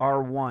we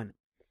are one.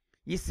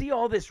 You see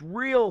all this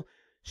real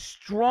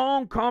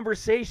strong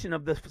conversation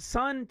of the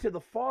Son to the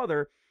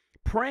Father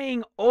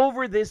praying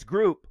over this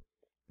group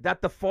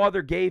that the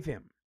Father gave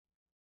him.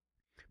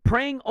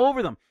 Praying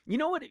over them. You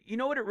know what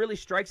it really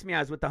strikes me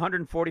as with the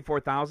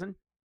 144,000?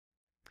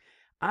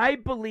 I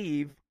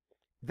believe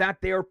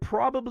that they're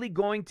probably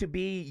going to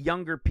be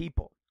younger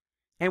people.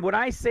 And when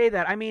I say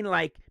that, I mean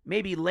like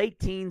maybe late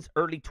teens,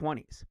 early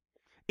 20s.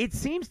 It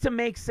seems to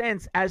make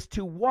sense as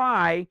to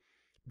why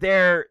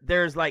they're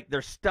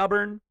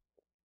stubborn,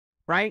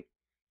 right?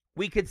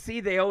 We could see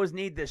they always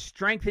need this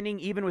strengthening,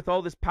 even with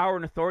all this power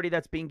and authority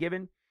that's being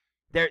given.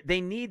 They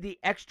need the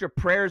extra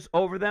prayers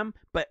over them,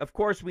 but of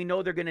course we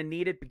know they're going to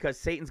need it because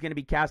Satan's going to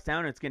be cast down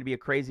and it's going to be a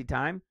crazy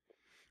time.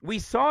 We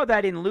saw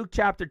that in Luke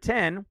chapter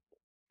 10,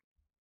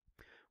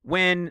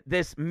 when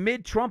this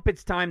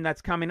mid-trumpets time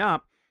that's coming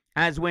up,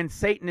 as when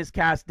Satan is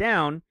cast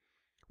down,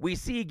 we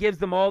see he gives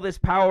them all this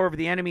power over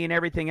the enemy and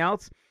everything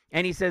else.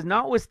 And he says,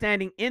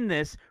 notwithstanding in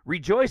this,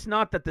 rejoice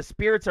not that the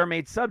spirits are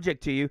made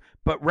subject to you,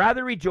 but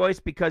rather rejoice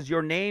because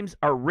your names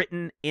are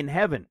written in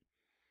heaven.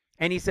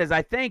 And he says,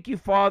 I thank you,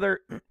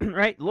 Father,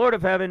 right, Lord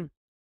of heaven,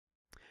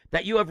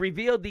 that you have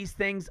revealed these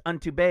things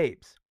unto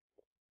babes.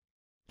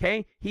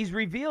 Okay? He's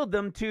revealed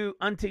them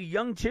unto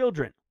young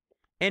children.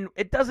 And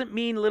it doesn't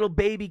mean little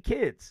baby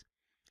kids.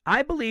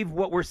 I believe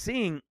what we're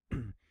seeing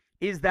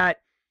is that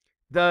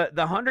the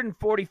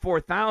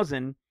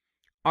 144,000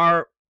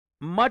 are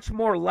much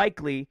more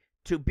likely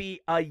to be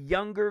a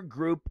younger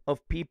group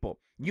of people.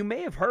 You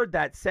may have heard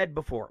that said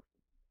before.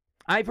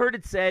 I've heard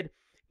it said,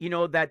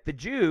 that the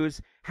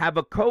Jews have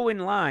a Cohen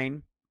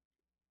line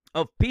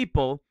of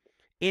people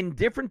in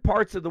different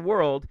parts of the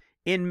world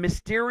in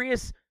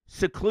mysterious,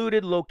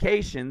 secluded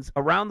locations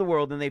around the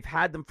world, and they've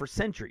had them for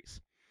centuries.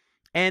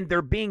 And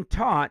they're being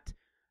taught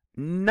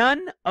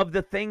none of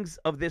the things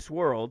of this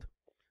world,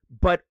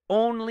 but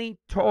only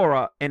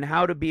Torah and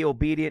how to be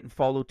obedient and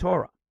follow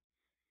Torah.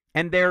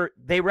 And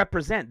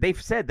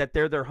they've said that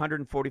they're their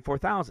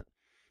 144,000.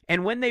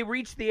 And when they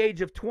reach the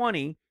age of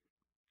 20,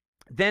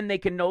 then they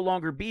can no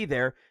longer be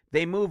there.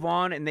 They move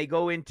on and they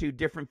go into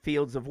different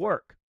fields of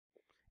work.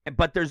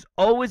 But there's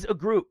always a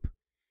group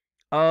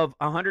of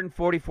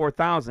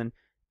 144,000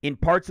 in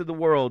parts of the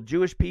world,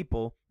 Jewish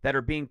people, that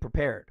are being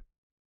prepared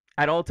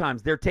at all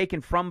times. They're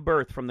taken from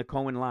birth from the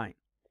Cohen line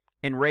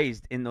and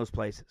raised in those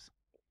places.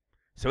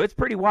 So it's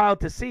pretty wild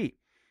to see.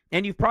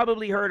 And you've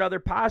probably heard other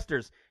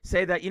pastors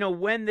say that,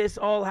 when this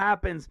all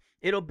happens,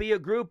 it'll be a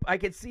group. I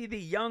could see the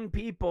young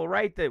people,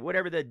 right?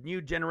 Whatever the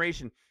new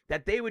generation,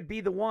 that they would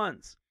be the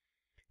ones.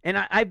 And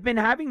I've been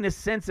having this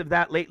sense of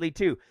that lately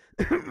too.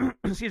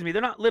 Excuse me.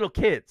 They're not little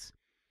kids,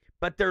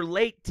 but they're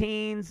late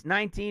teens,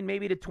 19,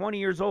 maybe to 20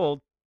 years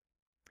old.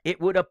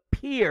 It would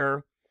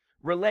appear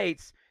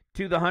relates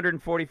to the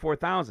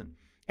 144,000.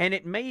 And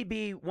it may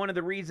be one of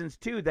the reasons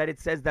too that it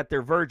says that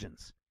they're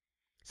virgins.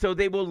 So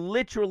they will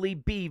literally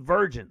be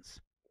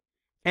virgins.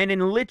 And in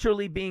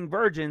literally being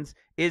virgins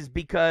is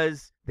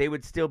because they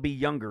would still be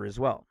younger as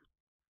well.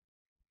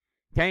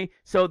 Okay?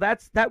 So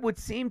that would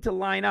seem to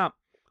line up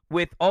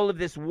with all of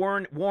this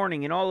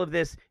warning and all of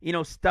this,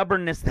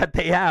 stubbornness that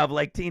they have,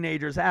 like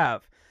teenagers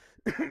have.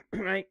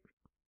 Right?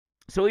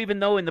 So even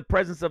though in the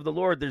presence of the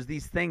Lord there's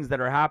these things that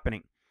are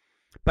happening,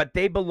 but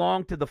they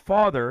belong to the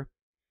Father,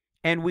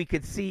 and we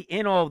could see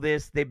in all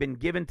this they've been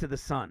given to the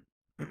Son.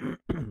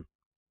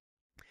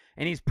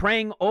 And he's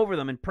praying over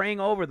them and praying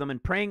over them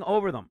and praying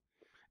over them.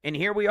 And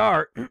here we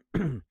are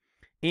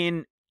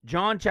in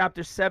John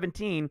chapter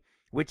 17,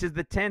 which is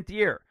the 10th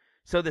year.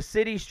 So the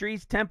city,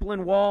 streets, temple,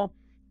 and wall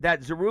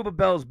that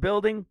Zerubbabel's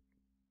building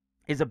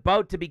is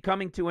about to be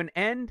coming to an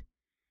end.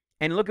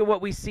 And look at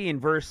what we see in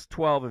verse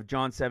 12 of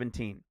John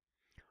 17.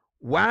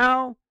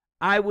 While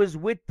I was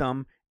with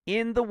them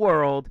in the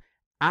world,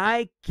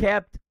 I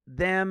kept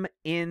them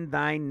in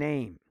thy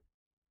name.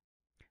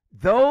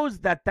 Those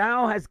that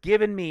thou hast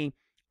given me,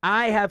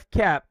 I have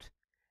kept,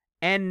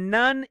 and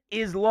none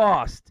is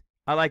lost.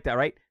 I like that,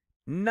 right?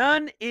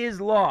 None is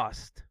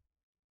lost.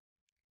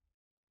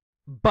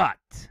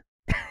 But,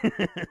 how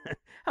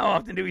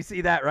often do we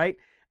see that, right?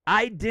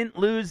 I didn't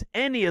lose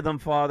any of them,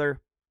 Father,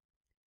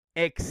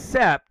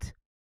 except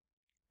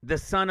the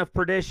son of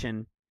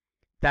perdition,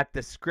 that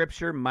the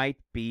scripture might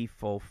be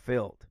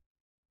fulfilled.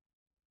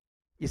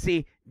 You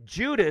see,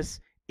 Judas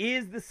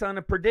is the son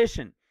of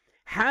perdition.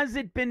 Has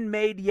it been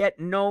made yet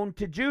known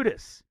to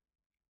Judas?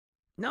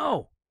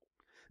 No.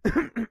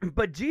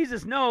 But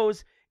Jesus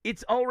knows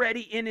it's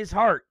already in his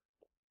heart.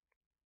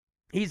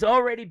 He's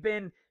already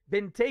been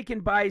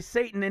taken by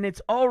Satan, and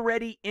it's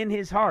already in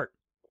his heart.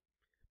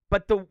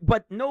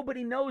 But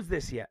nobody knows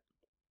this yet.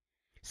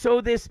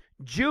 So this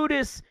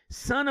Judas,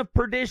 son of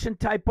perdition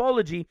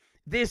typology,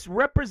 this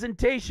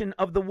representation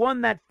of the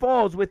one that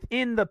falls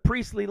within the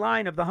priestly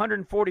line of the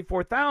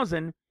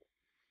 144,000,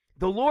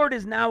 the Lord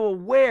is now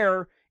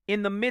aware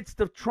in the midst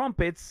of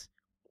trumpets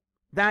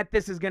that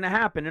this is going to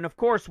happen. And of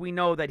course, we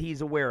know that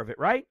he's aware of it,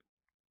 right?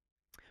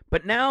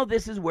 But now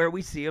this is where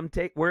we see him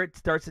where it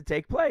starts to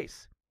take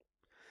place.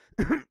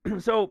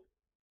 So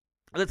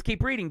let's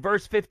keep reading.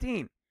 Verse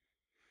 15.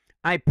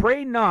 I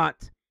pray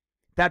not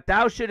that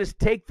thou shouldest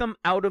take them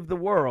out of the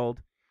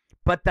world,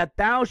 but that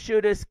thou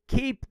shouldest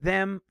keep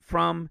them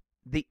from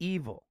the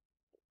evil.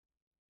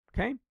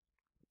 Okay?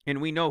 And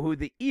we know who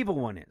the evil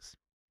one is.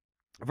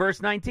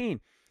 Verse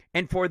 19.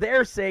 And for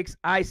their sakes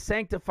I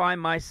sanctify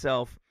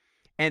myself,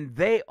 and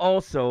they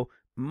also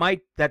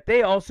might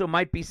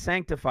be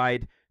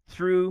sanctified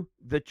through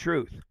the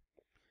truth.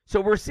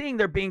 So we're seeing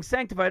they're being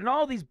sanctified and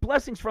all these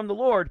blessings from the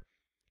Lord,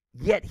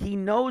 yet he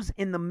knows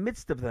in the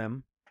midst of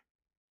them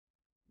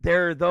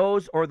there are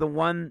those, or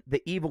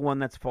the evil one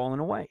that's fallen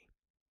away.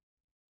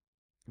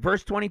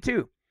 Verse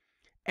 22.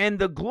 And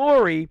the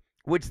glory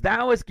which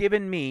thou hast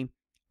given me,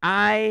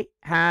 I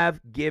have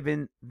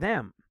given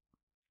them,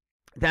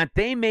 that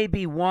they may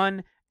be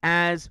one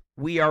as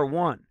we are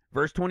one.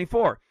 Verse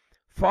 24.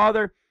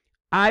 Father,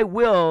 I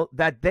will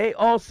that they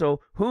also,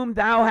 whom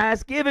thou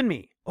hast given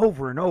me,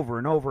 over and over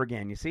and over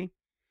again, you see,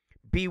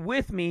 be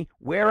with me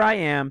where I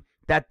am,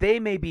 that they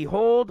may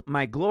behold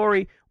my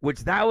glory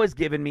which thou hast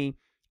given me,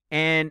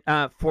 and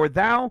for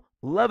thou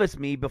lovest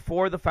me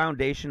before the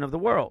foundation of the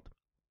world.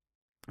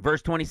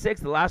 Verse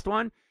 26, the last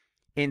one,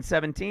 in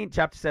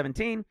chapter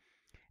 17.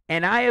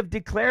 And I have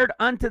declared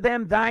unto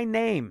them thy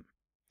name,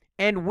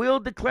 and will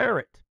declare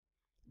it,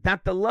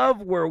 that the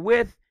love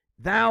wherewith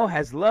thou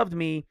hast loved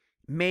me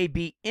may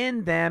be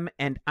in them,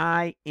 and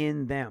I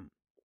in them.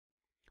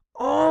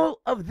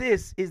 All of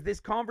this is this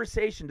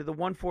conversation to the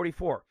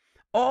 144.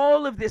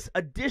 All of this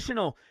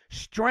additional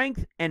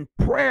strength and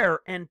prayer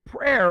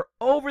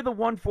over the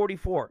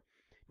 144.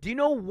 Do you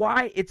know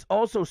why it's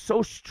also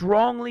so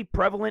strongly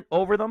prevalent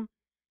over them?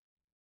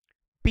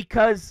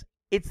 Because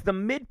it's the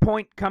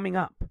midpoint coming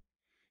up.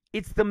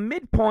 It's the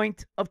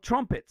midpoint of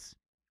trumpets.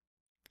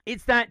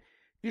 It's that,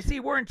 you see,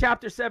 we're in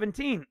chapter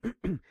 17.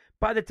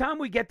 By the time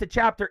we get to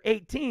chapter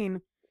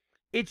 18,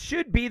 it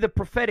should be the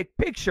prophetic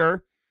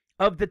picture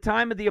of the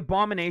time of the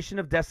abomination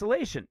of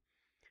desolation.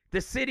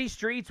 The city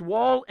streets,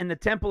 wall, and the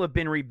temple have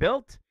been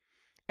rebuilt,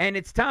 and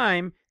it's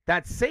time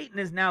that Satan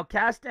is now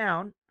cast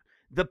down,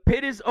 the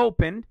pit is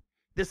opened,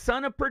 the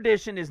son of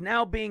perdition is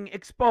now being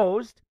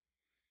exposed.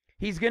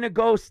 He's going to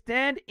go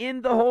stand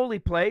in the holy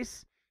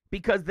place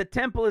because the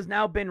temple has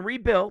now been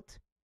rebuilt.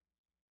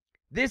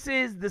 This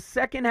is the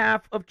second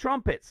half of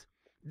trumpets.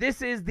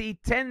 This is the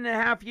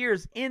 10.5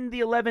 years in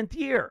the 11th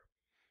year.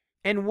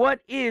 And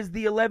what is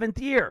the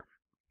 11th year?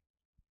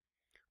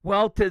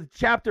 Well, to the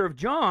chapter of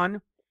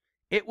John,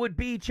 it would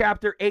be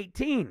chapter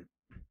 18,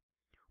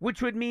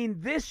 which would mean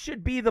this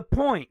should be the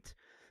point.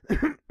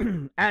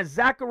 As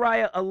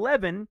Zechariah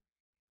 11,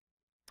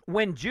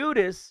 when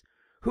Judas,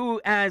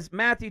 who as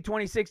Matthew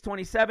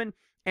 26:27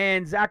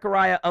 and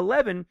Zechariah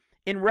 11,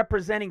 in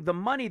representing the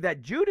money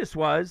that Judas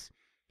was,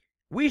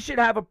 we should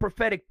have a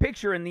prophetic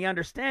picture in the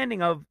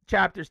understanding of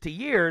chapters to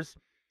years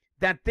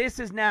that this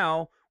is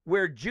now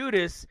where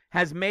Judas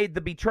has made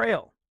the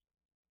betrayal.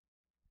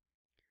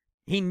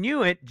 He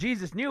knew it,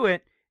 Jesus knew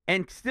it,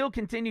 and still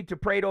continued to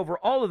pray over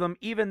all of them,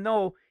 even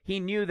though he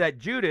knew that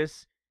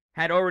Judas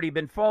had already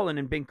been fallen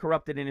and been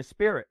corrupted in his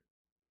spirit.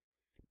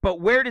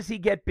 But where does he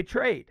get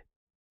betrayed?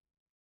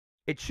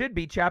 It should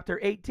be chapter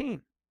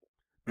 18,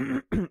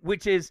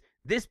 which is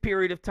this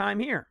period of time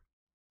here.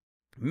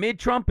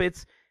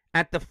 Mid-trumpets,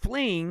 at the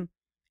fleeing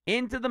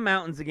into the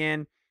mountains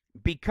again,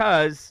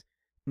 because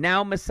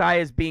now Messiah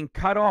is being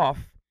cut off,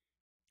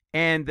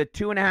 and the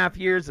 2.5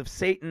 years of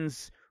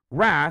Satan's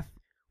wrath,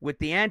 with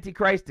the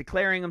Antichrist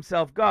declaring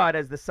himself God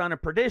as the son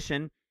of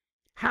perdition,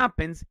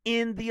 happens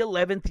in the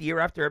 11th year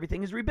after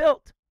everything is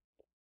rebuilt.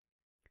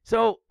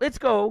 So let's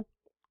go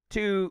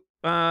to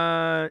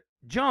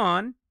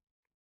John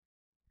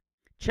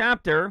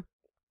chapter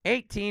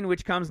 18,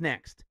 which comes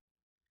next,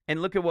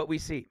 and look at what we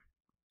see.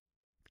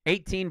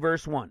 18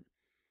 verse 1.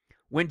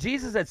 When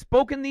Jesus had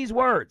spoken these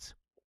words,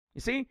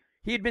 you see,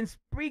 he had been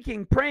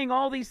speaking, praying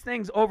all these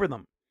things over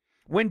them.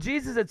 When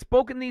Jesus had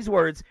spoken these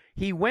words,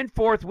 he went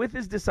forth with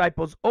his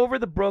disciples over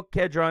the brook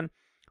Kedron,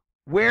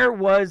 where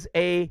was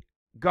a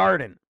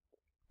garden.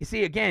 You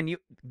see, again,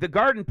 the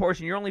garden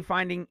portion you're only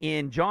finding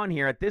in John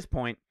here at this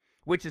point,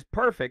 which is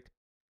perfect,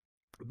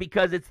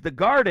 because it's the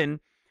garden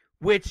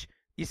which,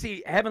 you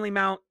see, heavenly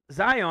Mount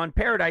Zion,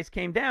 paradise,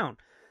 came down.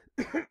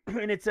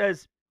 And it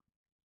says,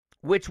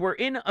 which was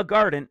in a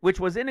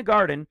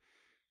garden,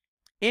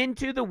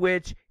 into the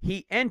which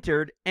he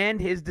entered,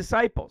 and his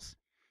disciples.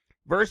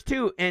 Verse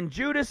 2, and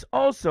Judas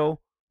also,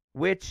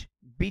 which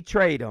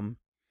betrayed him,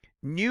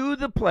 knew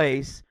the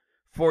place,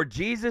 for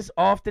Jesus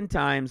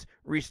oftentimes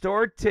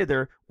restored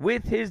thither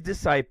with his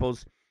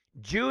disciples.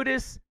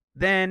 Judas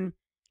then,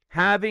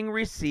 having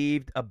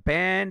received a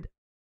band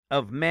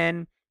of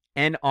men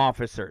and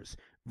officers.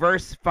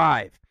 Verse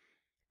 5,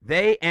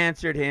 they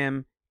answered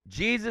him,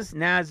 Jesus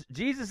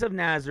of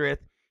Nazareth.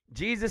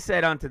 Jesus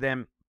said unto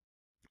them,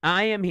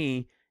 I am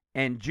he.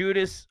 And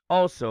Judas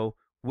also,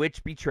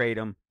 which betrayed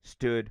him,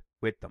 stood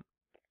with them.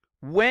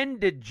 When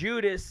did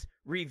Judas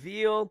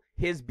reveal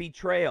his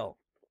betrayal.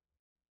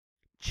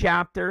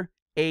 Chapter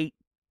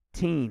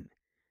 18.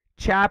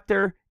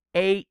 Chapter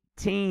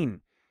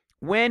 18.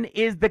 When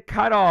is the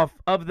cutoff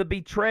of the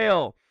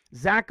betrayal?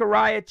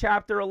 Zechariah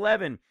chapter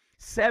 11.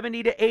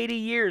 70 to 80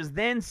 years,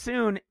 then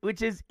soon,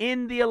 which is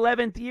in the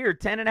 11th year,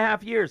 10 and a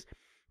half years.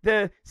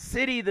 The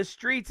city, the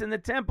streets, and the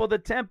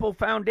temple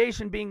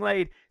foundation being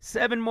laid,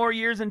 7 more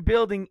years in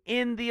building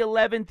in the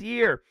 11th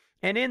year.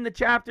 And in the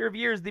chapter of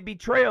years, the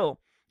betrayal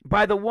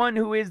by the one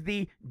who is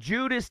the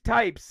Judas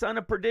type, son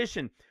of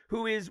perdition,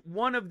 who is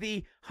one of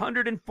the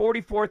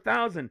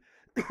 144,000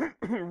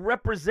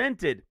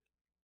 represented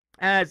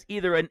as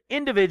either an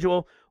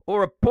individual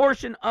or a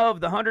portion of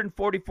the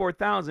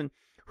 144,000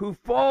 who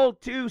fall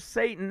to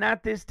Satan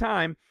at this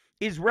time,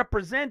 is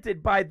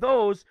represented by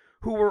those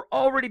who were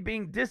already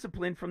being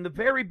disciplined from the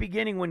very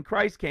beginning when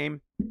Christ came,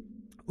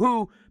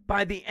 who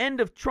by the end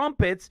of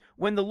trumpets,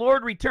 when the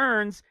Lord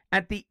returns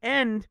at the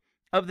end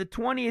of the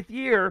 20th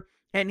year,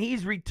 and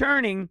he's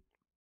returning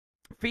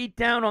feet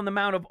down on the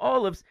Mount of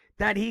Olives,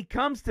 that he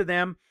comes to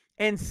them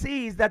and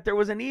sees that there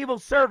was an evil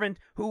servant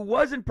who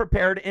wasn't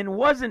prepared and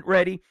wasn't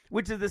ready,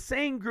 which is the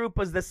same group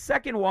as the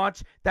second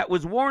watch that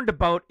was warned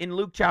about in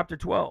Luke chapter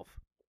 12.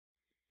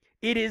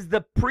 It is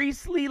the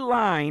priestly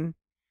line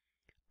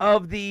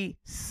of the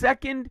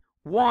second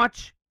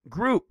watch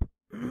group.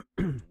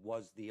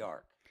 Was the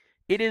ark.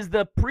 It is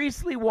the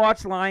priestly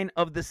watch line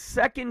of the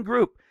second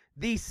group,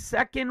 the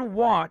second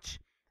watch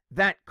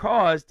that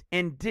caused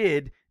and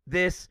did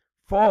this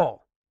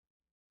fall.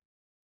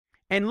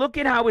 And look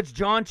at how it's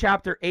John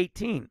chapter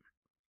 18.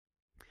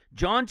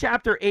 John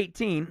chapter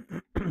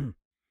 18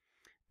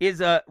 is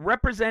a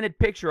represented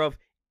picture of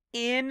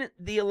in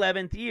the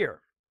 11th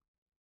year.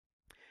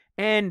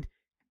 And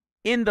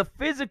in the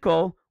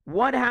physical,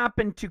 what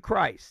happened to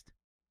Christ?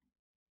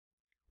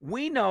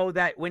 We know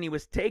that when he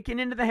was taken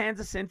into the hands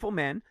of sinful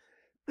men,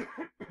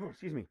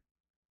 excuse me,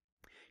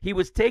 he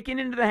was taken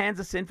into the hands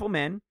of sinful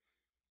men.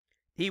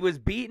 He was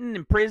beaten,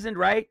 imprisoned,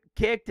 right?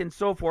 Kicked and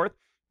so forth.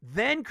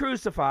 Then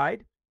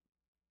crucified,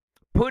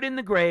 put in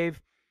the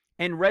grave,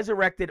 and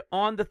resurrected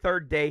on the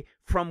third day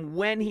from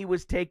when he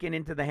was taken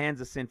into the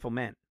hands of sinful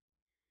men.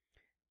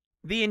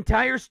 The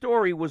entire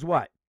story was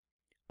what?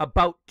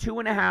 About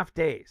 2.5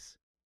 days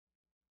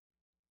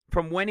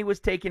from when he was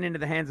taken into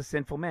the hands of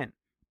sinful men.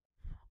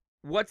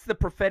 What's the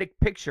prophetic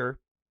picture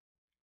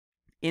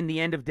in the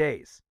end of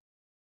days?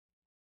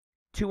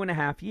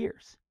 2.5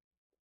 years.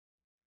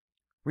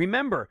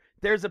 Remember,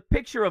 there's a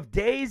picture of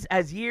days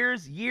as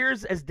years,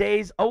 years as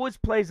days, always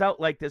plays out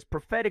like this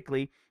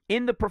prophetically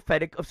in the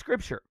prophetic of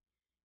Scripture.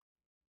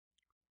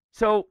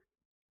 So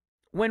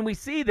when we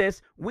see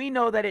this, we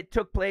know that it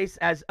took place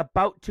as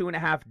about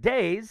 2.5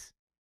 days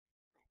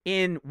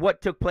in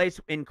what took place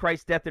in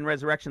Christ's death and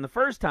resurrection the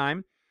first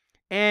time.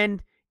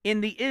 And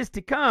in the is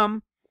to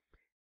come,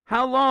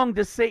 how long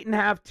does Satan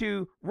have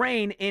to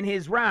reign in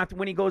his wrath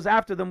when he goes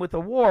after them with a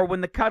war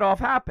when the cutoff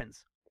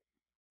happens?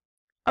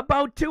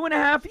 About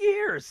 2.5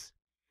 years.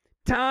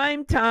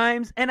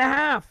 Times and a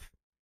half.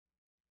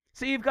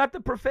 So you've got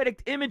the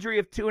prophetic imagery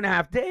of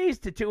 2.5 days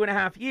to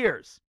 2.5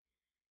 years.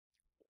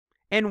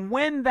 And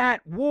when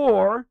that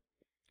war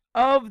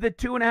of the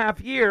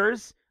 2.5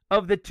 years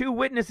of the 2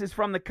 witnesses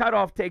from the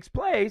cutoff takes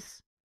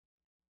place,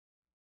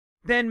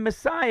 then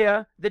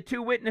Messiah, the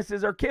 2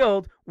 witnesses are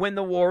killed when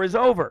the war is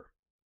over.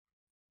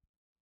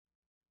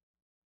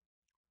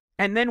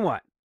 And then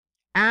what?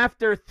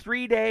 After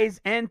 3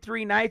 days and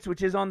 3 nights,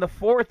 which is on the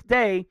 4th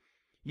day,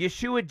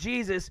 Yeshua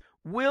Jesus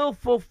will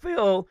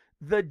fulfill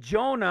the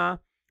Jonah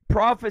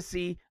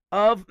prophecy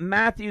of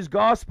Matthew's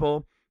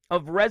gospel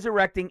of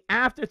resurrecting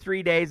after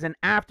 3 days and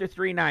after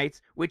 3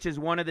 nights, which is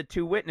one of the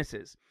 2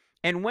 witnesses.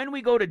 And when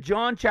we go to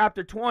John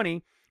chapter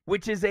 20,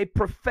 which is a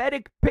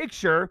prophetic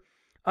picture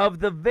of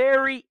the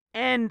very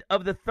end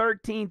of the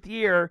 13th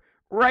year,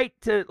 right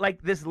to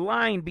like this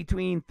line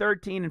between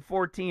 13 and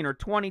 14 or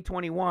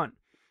 2021.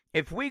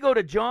 If we go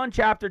to John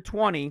chapter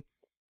 20,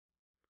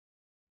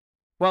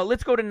 well,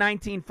 let's go to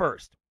 19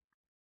 first.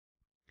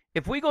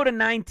 If we go to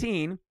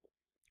 19,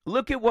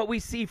 look at what we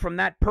see from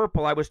that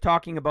purple I was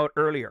talking about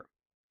earlier.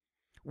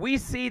 We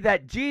see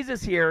that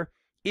Jesus here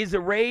is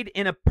arrayed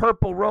in a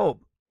purple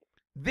robe.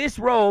 This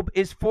robe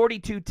is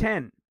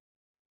 4210.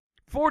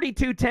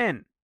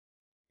 4210.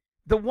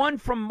 The one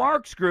from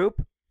Mark's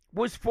group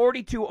was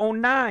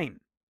 4209.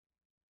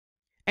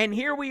 And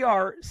here we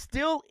are,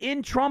 still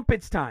in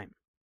trumpets time.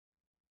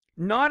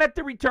 Not at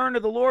the return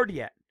of the Lord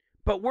yet,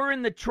 but we're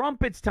in the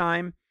trumpets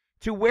time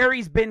to where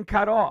he's been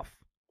cut off.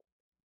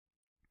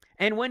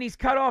 And when he's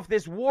cut off,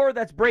 this war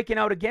that's breaking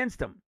out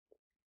against him,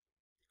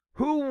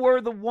 who were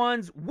the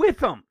ones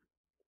with him?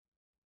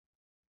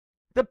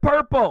 The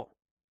purple.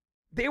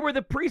 They were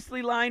the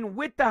priestly line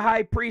with the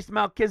high priest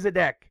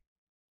Melchizedek.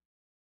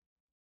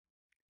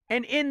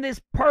 And in this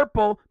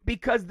purple,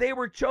 because they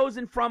were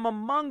chosen from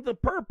among the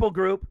purple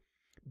group,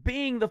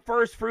 being the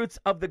first fruits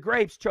of the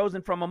grapes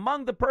chosen from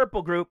among the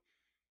purple group,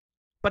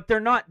 but they're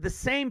not the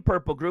same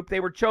purple group,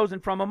 they were chosen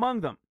from among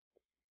them.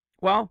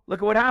 Well,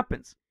 look at what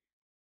happens.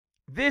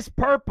 This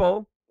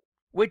purple,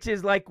 which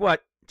is like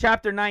what,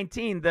 chapter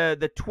 19,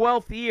 the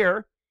 12th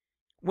year,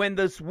 when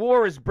this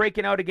war is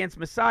breaking out against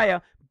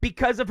Messiah,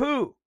 because of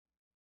who?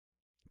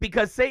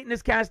 Because Satan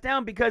is cast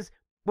down.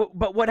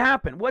 But what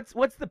happened? What's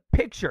the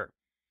picture?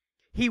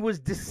 He was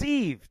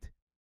deceived.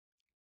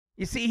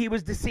 You see, he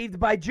was deceived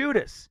by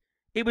Judas.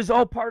 It was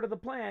all part of the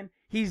plan.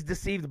 He's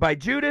deceived by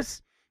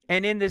Judas,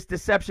 and in this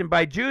deception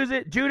by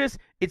Judas,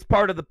 it's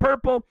part of the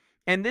purple.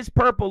 And this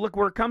purple, look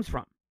where it comes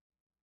from.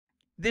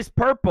 This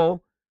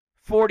purple,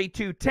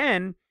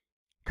 4210,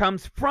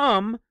 comes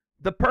from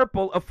the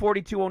purple of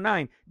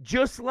 4209,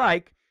 just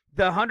like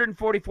the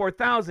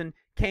 144,000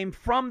 came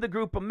from the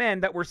group of men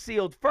that were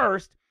sealed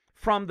first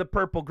from the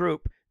purple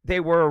group. They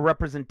were a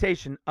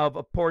representation of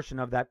a portion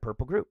of that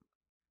purple group.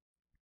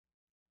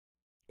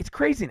 It's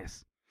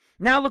craziness.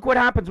 Now look what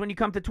happens when you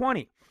come to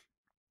 20.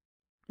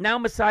 Now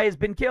Messiah has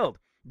been killed.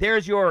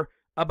 There's your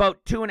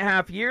about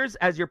 2.5 years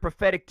as your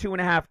prophetic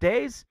 2.5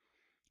 days.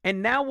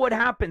 And now what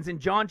happens in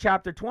John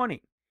chapter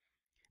 20?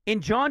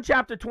 In John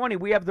chapter 20,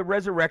 we have the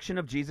resurrection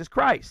of Jesus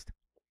Christ.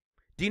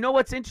 Do you know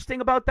what's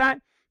interesting about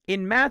that?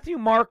 In Matthew,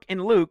 Mark,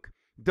 and Luke,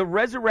 the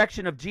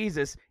resurrection of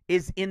Jesus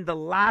is in the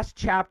last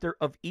chapter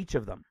of each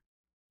of them.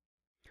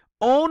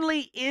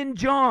 Only in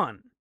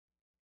John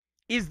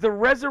is the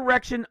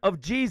resurrection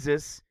of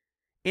Jesus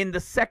in the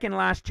second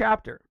last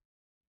chapter.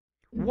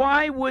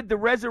 Why would the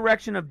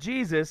resurrection of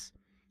Jesus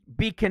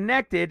be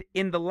connected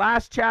in the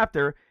last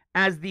chapter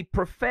as the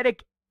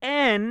prophetic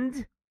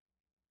end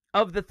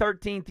of the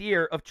 13th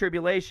year of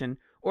tribulation,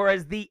 or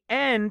as the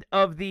end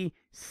of the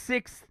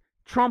 6th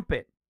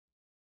trumpet?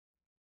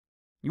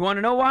 You want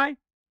to know why?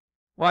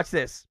 Watch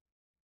this.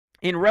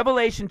 In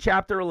Revelation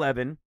chapter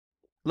 11,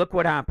 look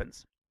what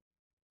happens.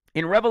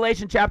 In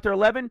Revelation chapter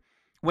 11,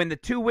 when the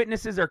two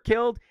witnesses are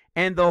killed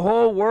and the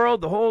whole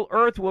world, the whole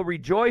earth will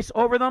rejoice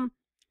over them,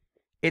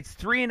 it's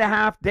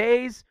 3.5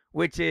 days,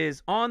 which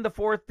is on the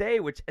 4th day,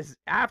 which is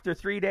after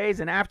 3 days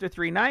and after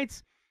 3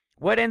 nights.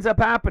 What ends up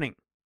happening?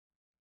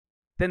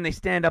 Then they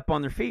stand up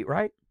on their feet,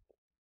 right?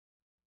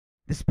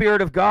 The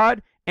Spirit of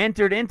God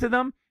entered into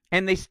them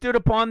and they stood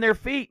upon their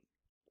feet.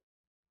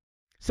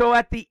 So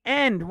at the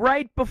end,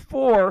 right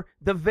before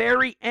the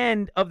very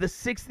end of the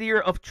 6th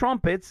year of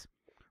trumpets,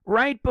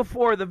 right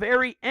before the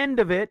very end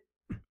of it,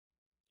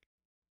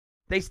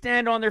 they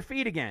stand on their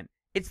feet again.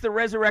 It's the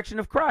resurrection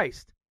of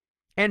Christ.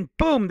 And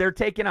boom, they're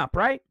taken up,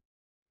 right?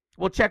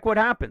 Well, check what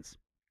happens.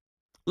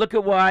 Look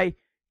at why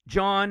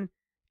John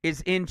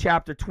is in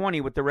chapter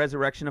 20 with the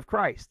resurrection of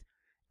Christ.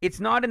 It's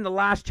not in the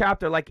last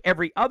chapter like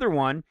every other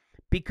one,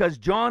 because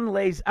John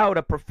lays out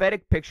a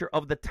prophetic picture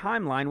of the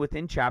timeline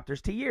within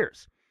chapters to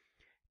years.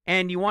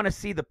 And you want to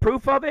see the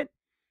proof of it?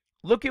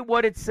 Look at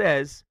what it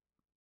says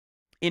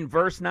in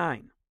verse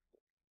 9.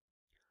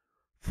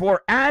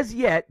 For as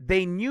yet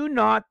they knew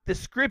not the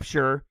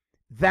scripture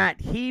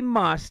that he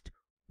must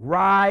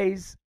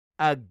rise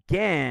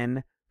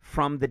again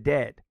from the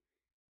dead.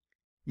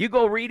 You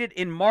go read it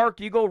in Mark,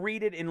 you go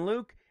read it in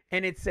Luke,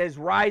 and it says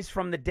rise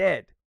from the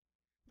dead.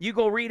 You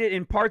go read it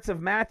in parts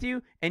of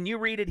Matthew, and you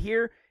read it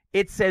here,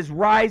 it says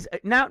rise,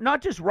 now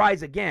not just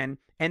rise again,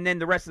 and then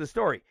the rest of the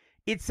story.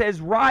 It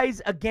says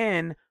rise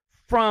again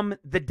from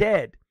the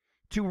dead.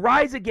 To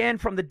rise again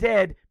from the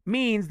dead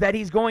means that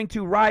he's going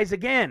to rise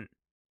again.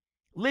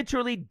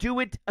 Literally do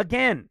it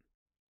again.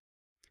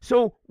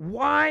 So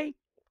why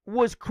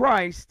was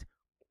Christ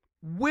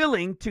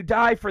willing to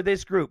die for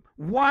this group?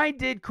 Why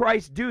did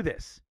Christ do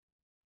this?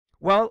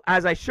 Well,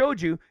 as I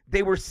showed you,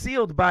 they were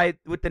sealed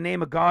with the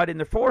name of God in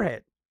their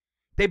forehead.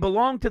 They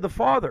belong to the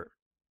Father.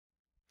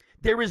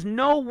 There is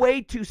no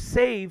way to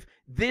save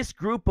this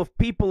group of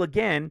people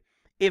again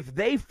if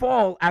they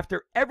fall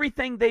after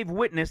everything they've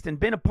witnessed and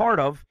been a part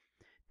of,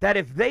 that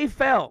if they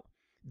fell,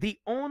 the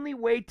only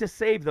way to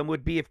save them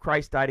would be if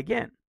Christ died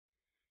again.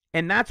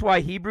 And that's why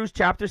Hebrews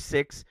chapter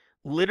 6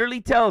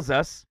 literally tells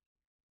us,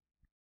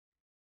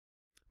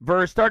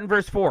 starting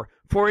verse 4,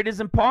 for it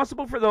is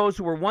impossible for those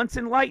who were once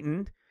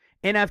enlightened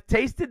and have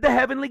tasted the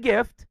heavenly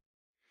gift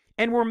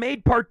and were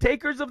made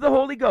partakers of the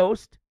Holy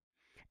Ghost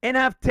and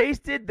have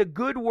tasted the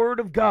good word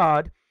of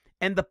God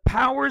and the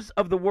powers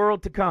of the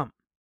world to come.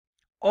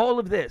 All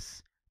of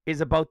this is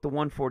about the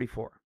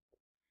 144.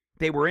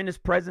 They were in his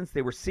presence.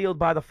 They were sealed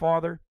by the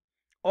Father.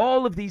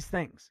 All of these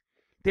things.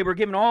 They were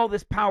given all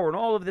this power and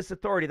all of this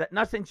authority that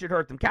nothing should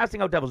hurt them,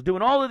 casting out devils,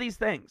 doing all of these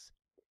things.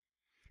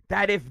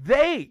 That if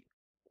they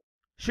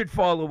should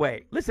fall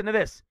away, listen to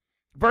this,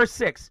 verse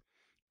 6,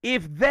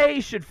 if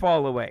they should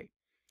fall away.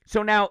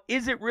 So now,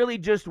 is it really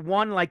just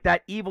one like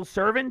that evil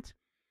servant?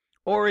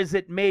 Or is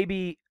it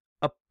maybe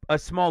a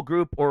small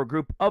group or a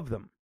group of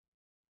them?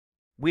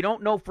 We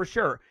don't know for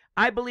sure.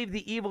 I believe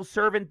the evil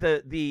servant,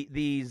 the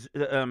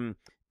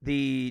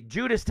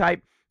Judas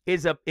type,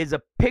 is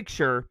a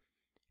picture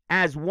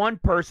as one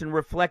person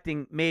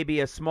reflecting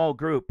maybe a small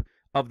group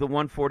of the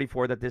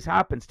 144 that this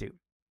happens to.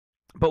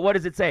 But what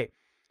does it say?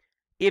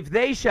 If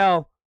they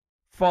shall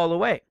fall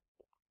away.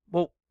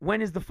 Well,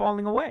 when is the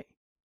falling away?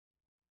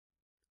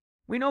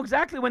 We know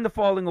exactly when the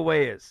falling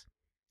away is.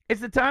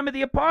 It's the time of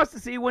the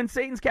apostasy when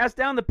Satan's cast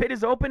down, the pit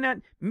is open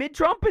at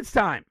mid-trumpets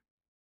time.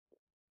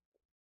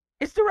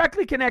 It's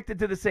directly connected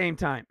to the same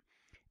time.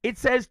 It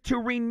says to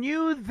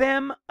renew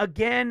them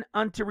again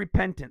unto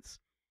repentance,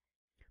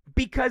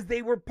 because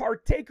they were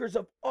partakers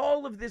of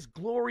all of this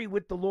glory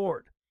with the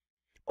Lord,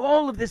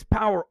 all of this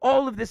power,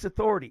 all of this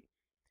authority,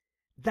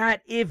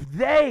 that if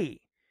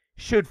they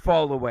should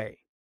fall away,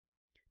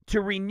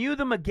 to renew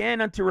them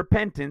again unto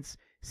repentance,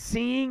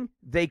 seeing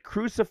they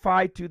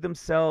crucify to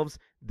themselves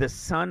the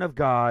Son of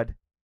God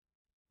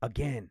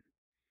again.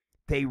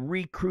 They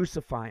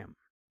re-crucify him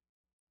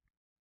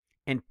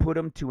and put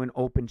him to an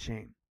open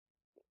shame.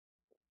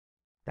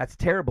 That's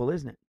terrible,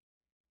 isn't it?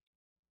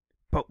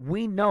 But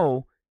we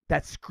know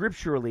that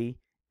scripturally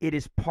it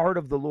is part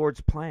of the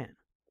Lord's plan.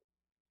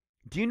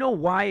 Do you know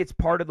why it's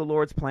part of the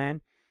Lord's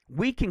plan?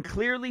 We can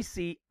clearly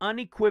see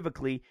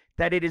unequivocally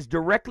that it is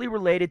directly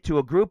related to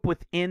a group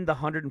within the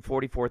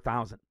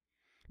 144,000.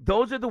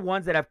 Those are the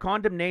ones that have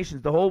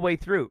condemnations the whole way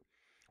through.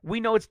 We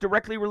know it's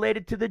directly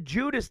related to the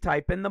Judas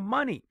type and the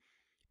money.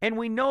 And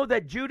we know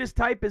that Judas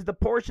type is the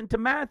portion to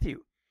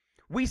Matthew.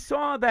 We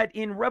saw that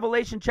in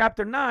Revelation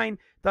chapter 9,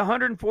 the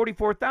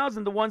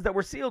 144,000, the ones that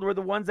were sealed, were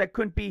the ones that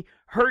couldn't be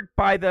hurt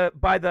by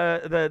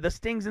the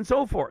stings and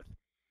so forth.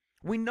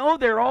 We know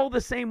they're all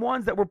the same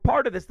ones that were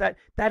part of this, that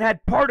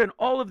had part in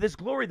all of this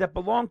glory that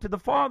belonged to the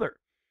Father.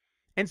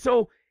 And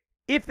so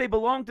if they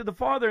belonged to the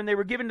Father and they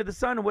were given to the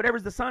Son, and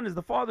whatever's the Son is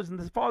the Father's and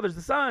the Father's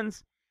the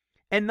Son's,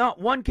 and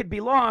not one could be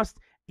lost,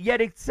 yet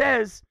it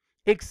says,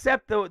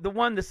 except the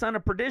one, the son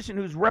of perdition,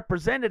 who's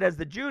represented as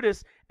the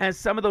Judas, as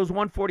some of those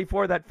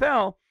 144 that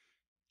fell,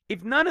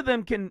 if none of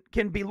them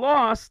can be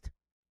lost,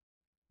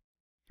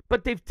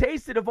 but they've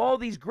tasted of all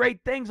these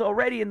great things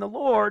already in the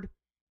Lord,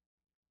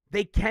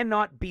 they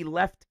cannot be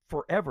left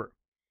forever.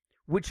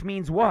 Which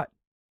means what?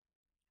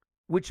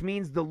 Which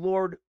means the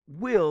Lord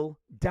will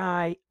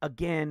die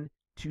again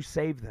to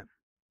save them,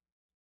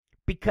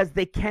 because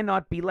they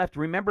cannot be left.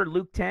 Remember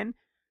Luke 10?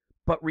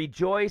 But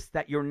rejoice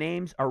that your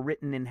names are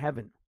written in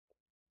heaven.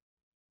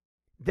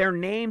 Their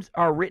names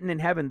are written in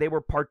heaven. They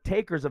were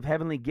partakers of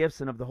heavenly gifts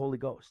and of the Holy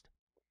Ghost.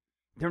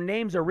 Their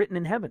names are written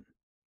in heaven.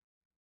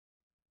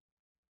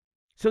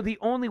 So the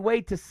only way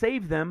to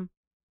save them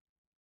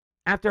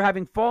after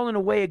having fallen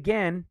away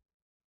again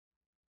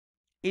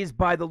is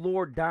by the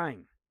Lord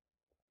dying.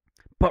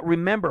 But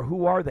remember,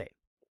 who are they?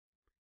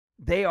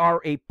 They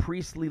are a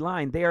priestly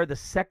line. They are the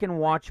second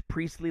watch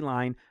priestly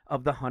line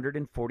of the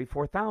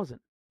 144,000.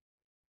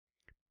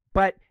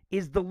 But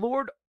is the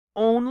Lord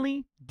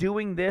only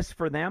doing this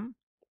for them?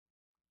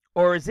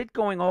 Or is it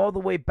going all the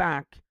way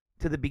back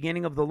to the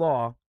beginning of the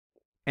law,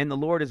 and the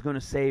Lord is going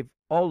to save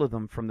all of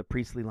them from the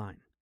priestly line?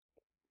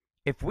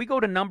 If we go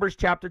to Numbers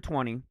chapter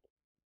 20,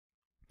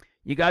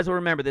 you guys will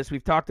remember this.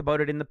 We've talked about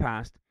it in the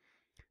past.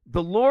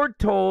 The Lord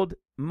told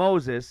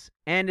Moses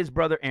and his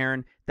brother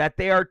Aaron that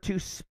they are to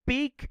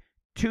speak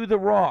to the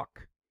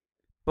rock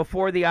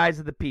before the eyes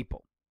of the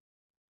people.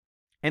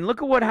 And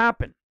look at what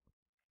happened.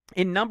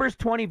 In Numbers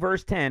 20,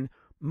 verse 10,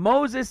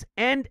 Moses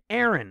and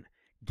Aaron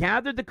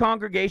gathered the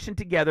congregation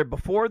together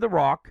before the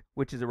rock,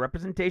 which is a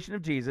representation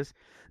of Jesus,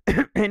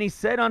 and he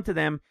said unto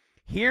them,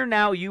 Hear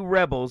now, you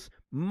rebels,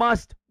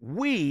 must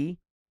we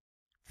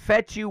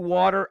fetch you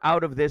water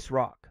out of this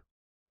rock?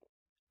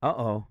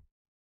 Uh-oh.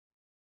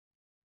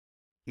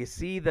 You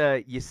see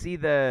the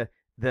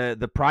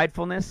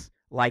pridefulness,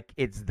 like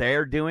it's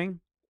their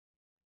doing?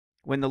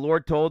 When the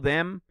Lord told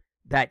them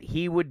that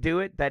he would do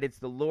it, that it's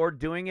the Lord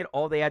doing it,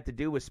 all they had to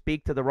do was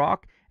speak to the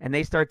rock, and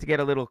they start to get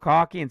a little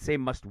cocky and say,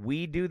 must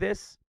we do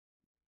this?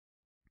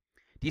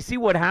 Do you see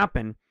what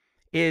happened?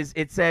 Is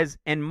it says,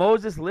 and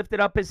Moses lifted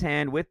up his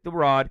hand with the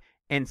rod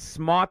and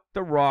smote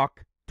the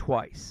rock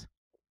twice.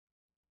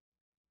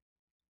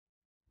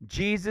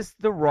 Jesus,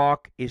 the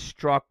rock, is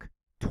struck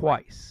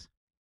twice.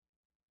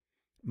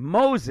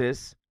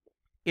 Moses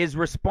is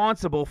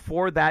responsible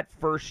for that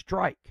first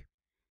strike.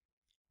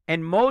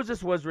 And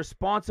Moses was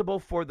responsible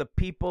for the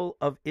people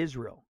of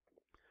Israel.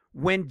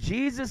 When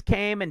Jesus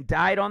came and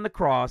died on the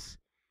cross,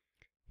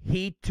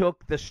 he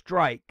took the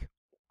strike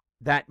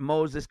that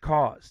Moses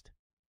caused.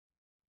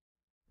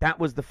 That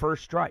was the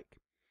first strike.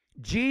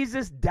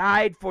 Jesus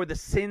died for the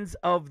sins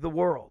of the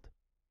world.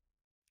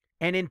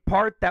 And in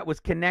part, that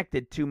was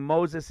connected to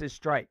Moses'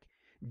 strike.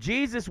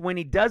 Jesus, when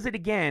he does it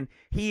again,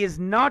 he is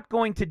not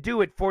going to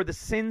do it for the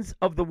sins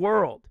of the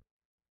world.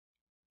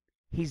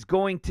 He's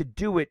going to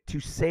do it to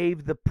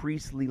save the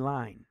priestly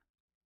line.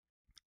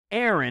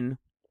 Aaron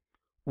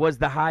was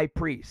the high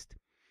priest.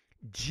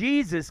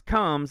 Jesus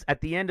comes at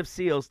the end of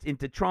seals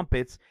into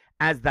trumpets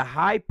as the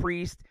high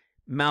priest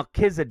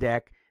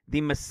Melchizedek,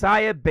 the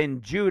Messiah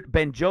ben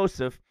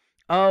Joseph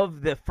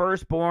of the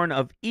firstborn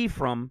of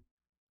Ephraim,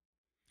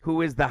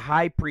 who is the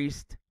high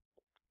priest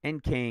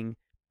and king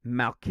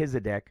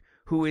Melchizedek,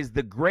 who is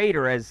the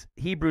greater, as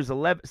Hebrews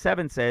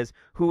 7 says,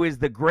 who is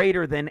the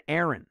greater than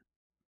Aaron.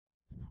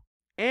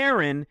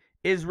 Aaron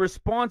is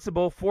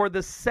responsible for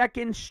the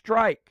second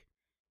strike.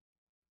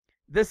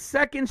 The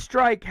second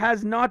strike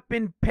has not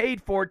been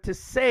paid for to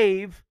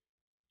save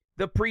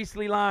the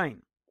priestly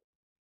line.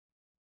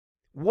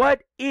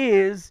 What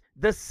is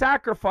the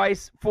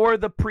sacrifice for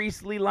the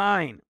priestly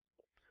line?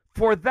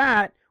 For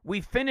that,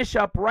 we finish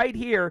up right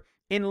here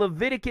in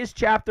Leviticus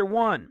chapter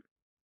 1.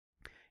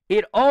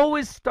 It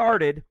always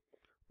started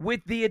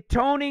with the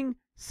atoning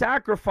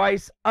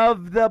sacrifice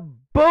of the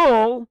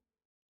bull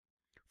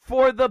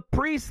for the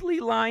priestly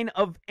line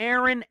of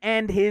Aaron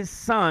and his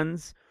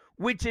sons,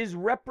 which is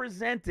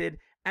represented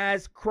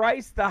as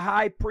Christ the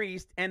high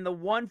priest and the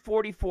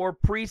 144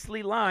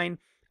 priestly line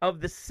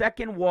of the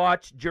second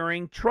watch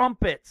during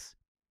trumpets.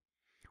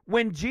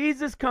 When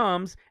Jesus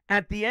comes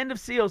at the end of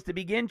seals to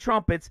begin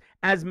trumpets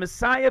as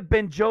Messiah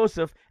ben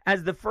Joseph,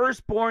 as the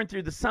firstborn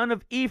through the son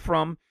of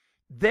Ephraim,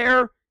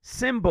 their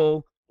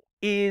symbol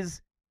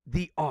is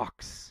the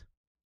ox.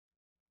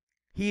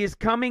 He is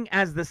coming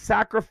as the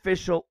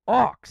sacrificial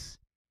ox.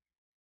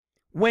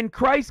 When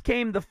Christ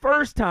came the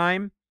first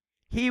time,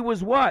 he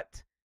was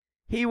what?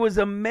 He was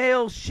a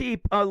male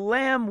sheep, a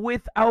lamb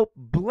without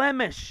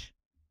blemish,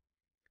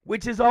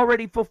 which is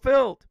already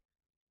fulfilled.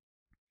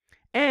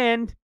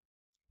 And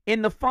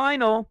in the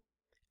final,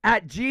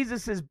 at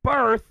Jesus'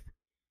 birth,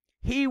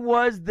 he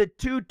was the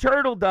 2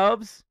 turtle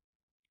doves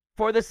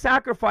for the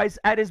sacrifice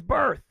at his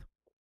birth.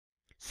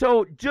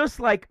 So just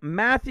like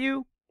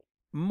Matthew,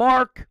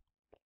 Mark,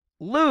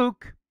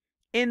 Luke,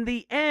 in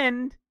the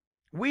end,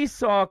 we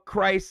saw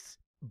Christ's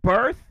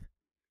birth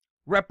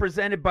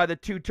represented by the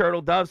 2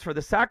 turtle doves for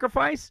the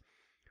sacrifice.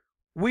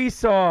 We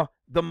saw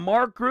the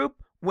Mark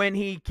group when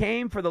he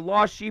came for the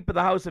lost sheep of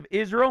the house of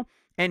Israel,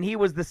 and he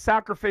was the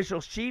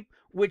sacrificial sheep,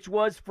 which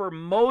was for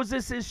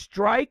Moses'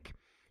 strike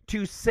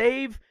to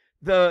save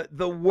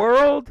the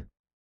world.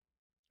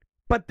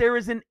 But there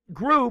is a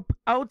group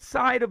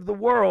outside of the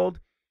world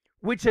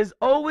which has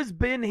always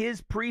been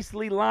his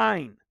priestly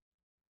line.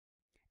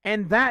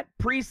 And that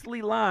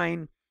priestly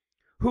line,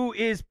 who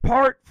is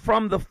part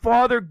from the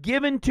Father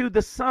given to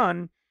the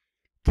Son,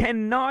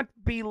 cannot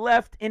be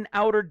left in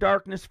outer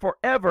darkness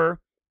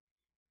forever,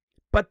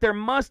 but there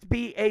must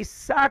be a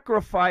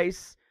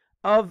sacrifice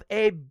of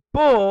a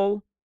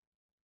bull,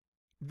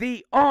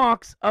 the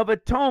ox of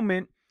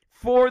atonement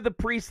for the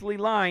priestly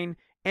line,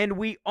 and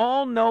we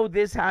all know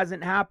this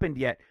hasn't happened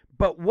yet.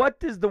 But what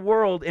does the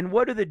world and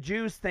what do the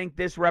Jews think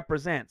this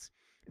represents?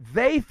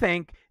 They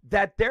think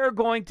that they're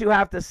going to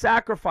have to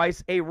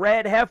sacrifice a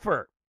red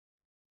heifer.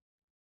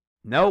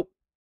 Nope.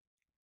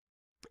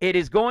 It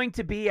is going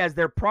to be, as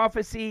their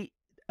prophecy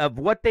of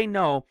what they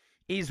know,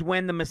 is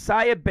when the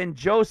Messiah ben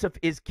Joseph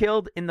is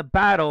killed in the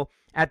battle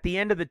at the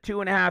end of the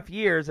 2.5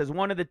 years as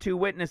one of the 2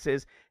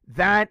 witnesses.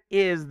 That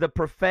is the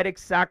prophetic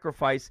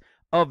sacrifice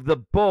of the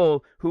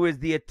bull, who is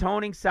the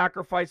atoning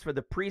sacrifice for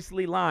the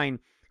priestly line,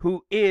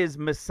 who is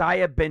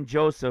Messiah ben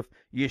Joseph,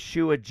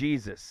 Yeshua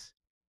Jesus.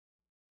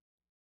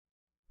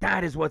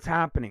 That is what's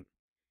happening.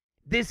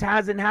 This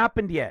hasn't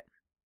happened yet.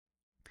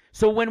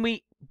 So when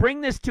we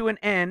bring this to an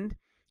end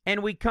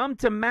and we come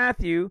to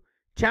Matthew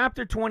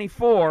chapter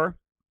 24,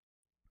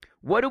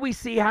 what do we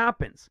see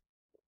happens?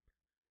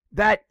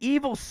 That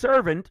evil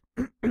servant,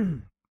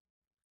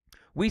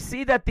 we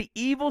see that the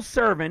evil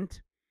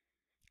servant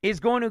is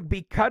going to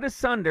be cut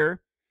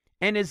asunder,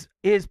 and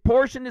his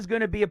portion is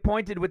going to be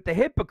appointed with the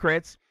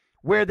hypocrites,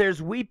 where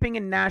there's weeping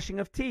and gnashing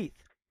of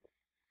teeth.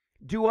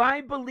 Do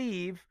I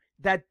believe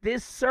that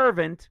this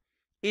servant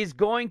is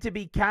going to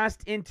be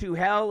cast into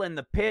hell and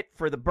the pit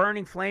for the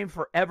burning flame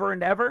forever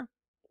and ever?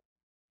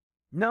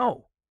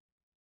 No.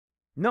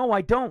 No,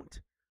 I don't.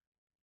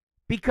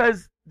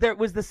 Because there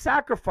was the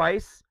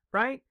sacrifice,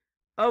 right,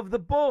 of the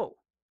bull.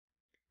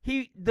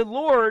 The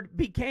Lord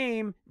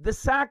became the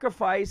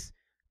sacrifice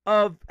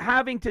of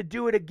having to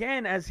do it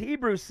again, as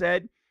Hebrews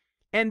said,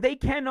 and they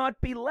cannot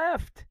be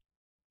left.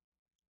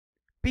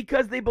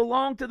 Because they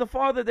belong to the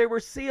Father, they were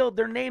sealed,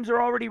 their names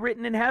are already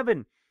written in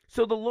heaven.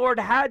 So the Lord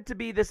had to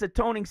be this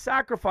atoning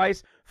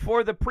sacrifice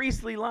for the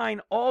priestly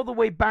line all the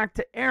way back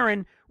to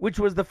Aaron, which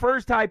was the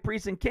first high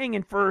priest and king,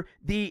 and for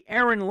the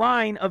Aaron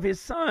line of his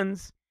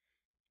sons,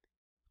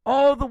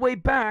 all the way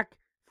back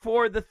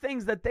for the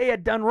things that they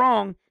had done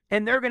wrong,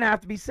 and they're going to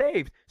have to be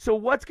saved. So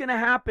what's going to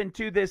happen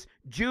to this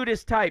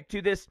Judas type,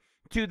 to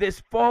this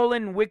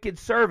fallen wicked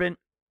servant,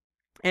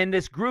 and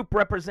this group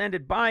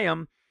represented by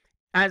him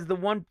as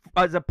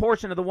a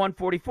portion of the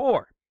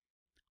 144?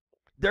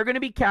 They're going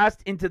to be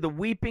cast into the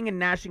weeping and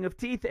gnashing of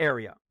teeth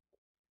area.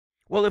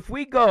 Well, if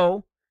we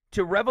go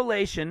to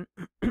Revelation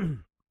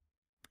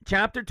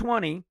chapter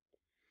 20,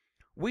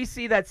 we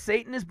see that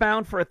Satan is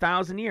bound for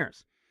 1,000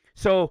 years.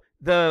 So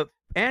the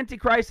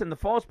Antichrist and the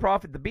false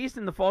prophet, the beast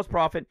and the false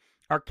prophet,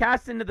 are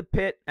cast into the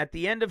pit at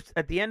the end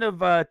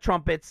of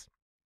trumpets.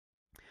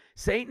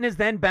 Satan is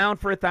then bound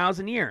for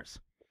 1,000 years.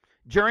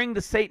 During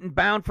the Satan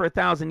bound for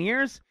 1,000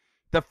 years,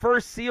 the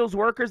first seals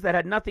workers that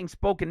had nothing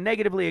spoken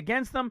negatively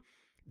against them,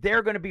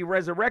 they're going to be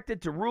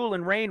resurrected to rule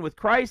and reign with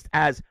Christ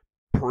as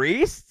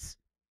priests,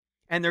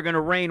 and they're going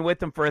to reign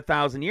with him for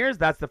 1,000 years.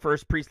 That's the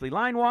first priestly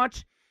line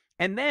watch.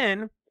 And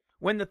then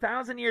when the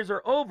 1,000 years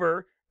are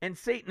over and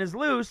Satan is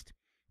loosed,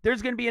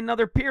 there's going to be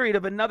another period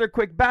of another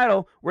quick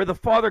battle where the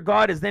Father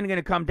God is then going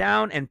to come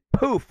down and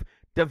poof,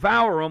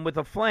 devour him with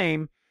a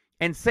flame,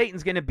 and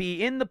Satan's going to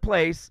be in the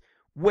place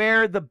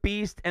where the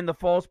beast and the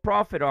false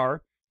prophet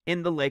are,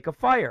 in the lake of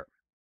fire.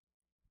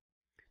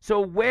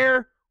 So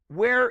where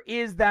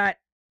is that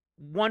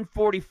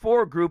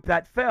 144 group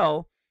that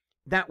fell,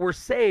 that were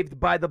saved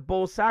by the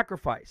bull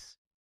sacrifice,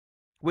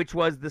 which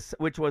was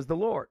the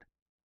Lord?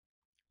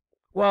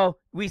 Well,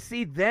 we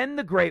see then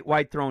the great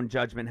white throne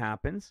judgment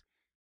happens.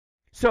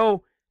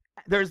 So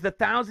there's the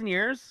 1,000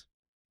 years,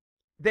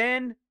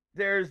 then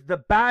there's the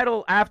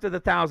battle after the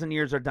 1,000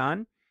 years are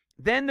done,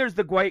 then there's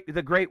the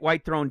great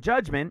white throne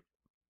judgment,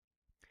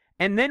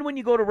 and then when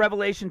you go to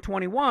Revelation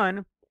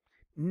 21,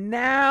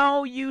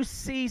 now you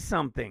see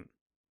something.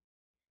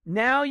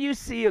 Now you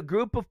see a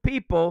group of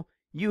people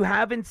you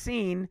haven't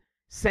seen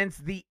since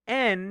the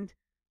end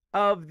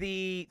of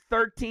the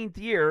 13th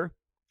year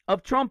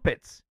of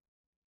trumpets.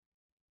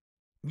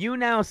 You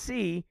now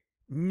see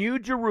New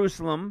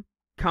Jerusalem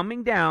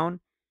coming down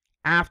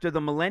after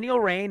the millennial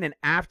reign, and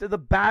after the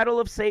battle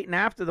of Satan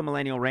after the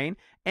millennial reign,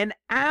 and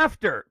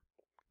after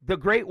the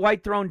great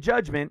white throne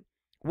judgment.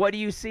 What do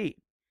you see?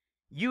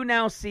 You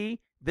now see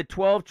the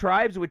 12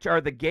 tribes, which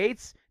are the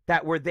gates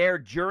that were there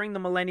during the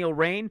millennial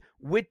reign,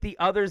 with the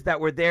others that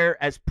were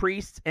there as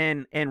priests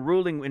and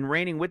ruling and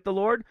reigning with the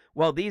Lord,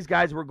 while these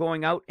guys were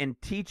going out and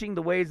teaching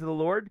the ways of the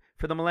Lord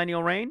for the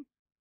millennial reign.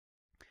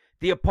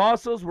 The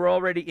apostles were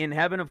already in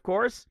heaven, of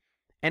course,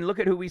 and look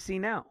at who we see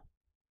now.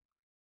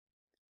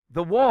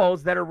 The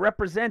walls that are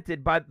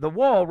represented by the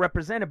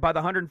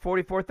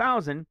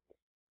 144,000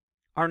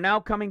 are now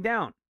coming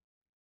down.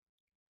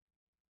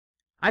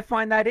 I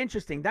find that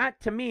interesting. That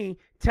to me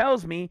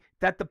tells me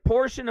that the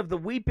portion of the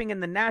weeping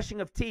and the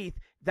gnashing of teeth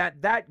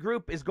that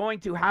group is going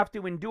to have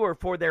to endure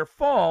for their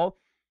fall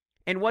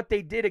and what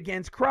they did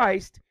against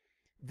Christ,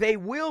 they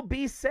will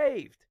be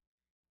saved.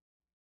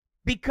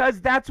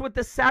 Because that's what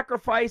the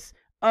sacrifice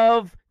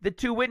of the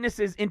two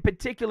witnesses, in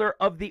particular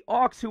of the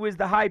ox, who is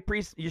the high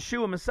priest,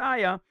 Yeshua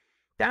Messiah,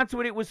 that's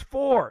what it was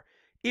for.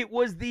 It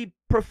was the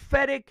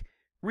prophetic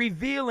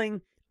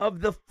revealing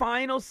of the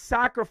final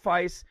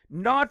sacrifice,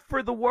 not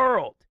for the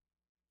world,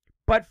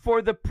 but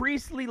for the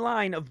priestly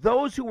line of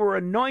those who were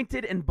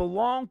anointed and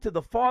belonged to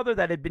the Father,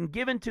 that had been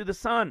given to the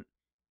Son.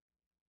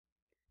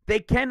 They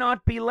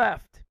cannot be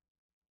left,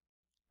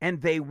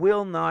 and they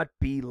will not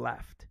be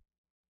left.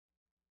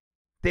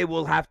 They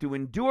will have to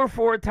endure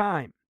for a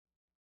time.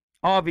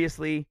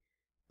 Obviously,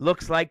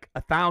 looks like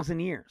 1,000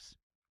 years.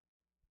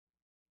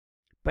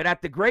 But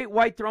at the great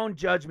white throne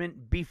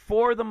judgment,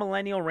 before the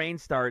millennial reign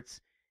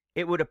starts,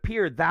 it would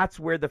appear that's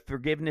where the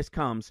forgiveness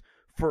comes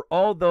for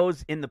all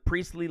those in the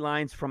priestly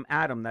lines from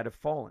Adam that have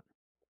fallen.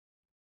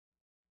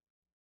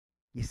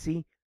 You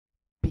see,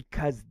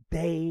 because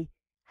they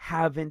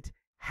haven't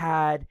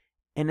had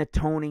an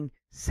atoning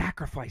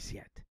sacrifice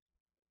yet.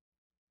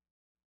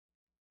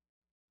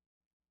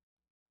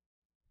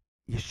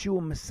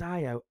 Yeshua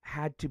Messiah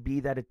had to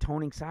be that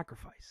atoning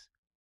sacrifice.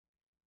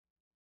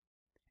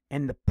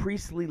 And the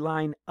priestly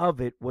line of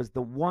it was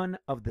the one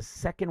of the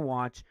second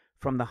watch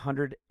from the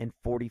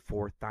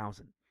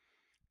 144,000.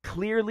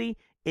 Clearly,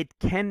 it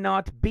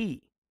cannot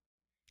be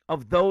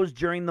of those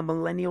during the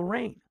millennial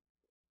reign,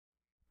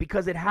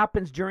 because it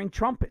happens during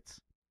trumpets.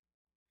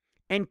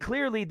 And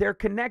clearly, they're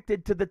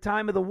connected to the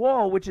time of the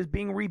wall, which is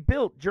being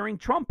rebuilt during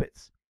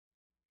trumpets.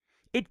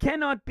 It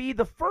cannot be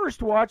the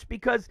first watch,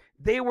 because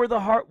they were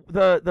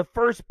the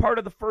first part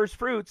of the first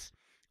fruits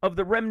of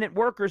the remnant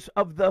workers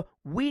of the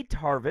wheat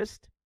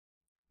harvest,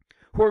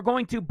 who are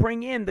going to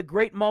bring in the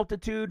great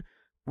multitude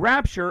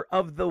rapture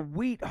of the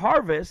wheat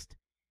harvest,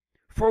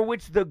 for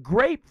which the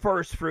grape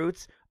first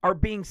fruits are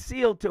being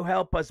sealed to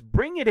help us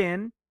bring it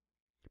in,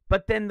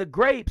 but then the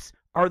grapes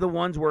are the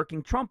ones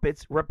working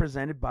trumpets,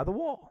 represented by the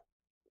wall.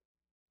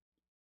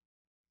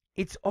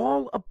 It's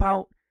all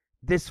about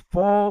this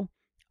fall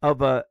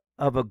of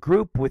a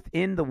group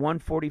within the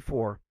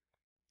 144,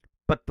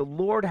 but the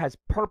Lord has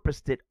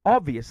purposed it,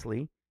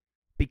 obviously,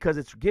 because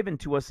it's given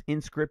to us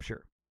in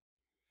Scripture.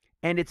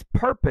 And it's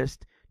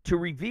purposed to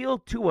reveal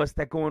to us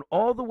that, going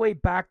all the way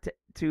back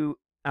to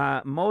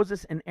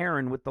Moses and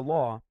Aaron with the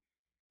law,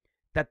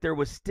 that there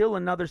was still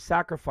another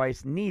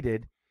sacrifice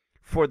needed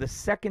for the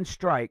second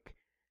strike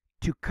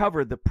to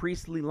cover the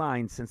priestly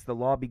line since the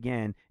law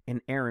began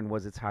and Aaron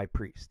was its high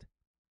priest.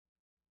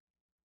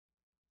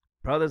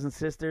 Brothers and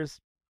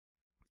sisters,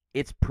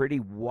 it's pretty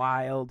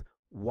wild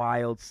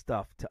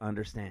stuff to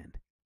understand.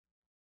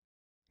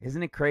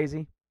 Isn't it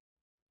crazy?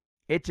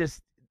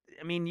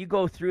 You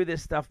go through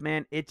this stuff,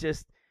 man,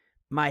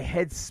 my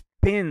head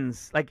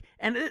spins.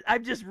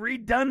 I've just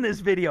redone this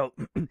video.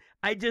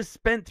 I just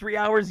spent 3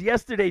 hours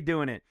yesterday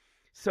doing it.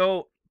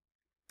 So,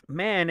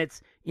 man,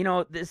 it's,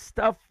 this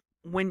stuff,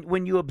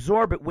 when you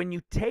absorb it, when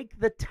you take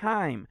the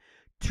time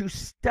to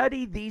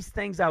study these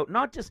things out,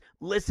 not just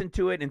listen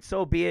to it and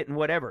so be it and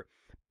whatever,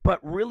 but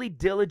really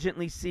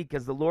diligently seek,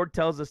 as the Lord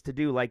tells us to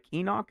do, like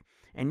Enoch,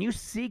 and you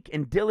seek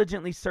and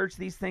diligently search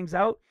these things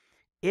out,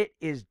 it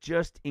is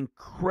just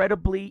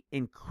incredibly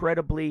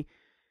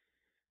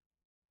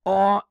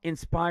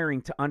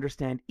awe-inspiring to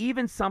understand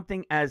even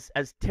something as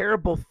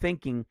terrible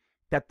thinking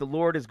that the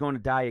Lord is going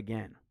to die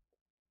again.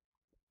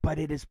 But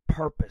it is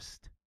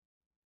purposed.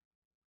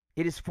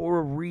 It is for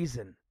a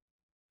reason.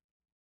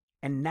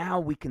 And now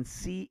we can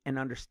see and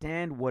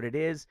understand what it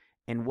is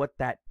and what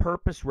that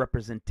purpose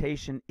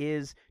representation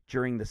is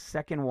during the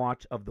second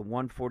watch of the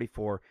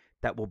 144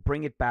 that will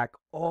bring it back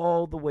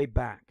all the way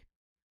back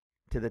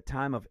to the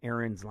time of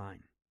Aaron's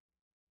line.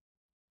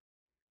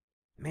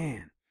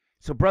 Man.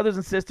 So brothers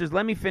and sisters,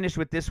 let me finish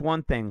with this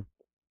one thing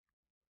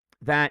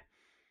that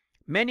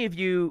many of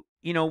you,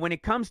 when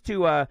it comes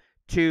to a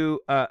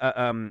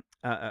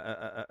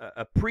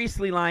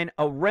priestly line,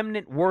 a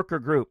remnant worker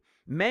group,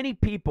 many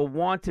people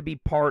want to be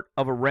part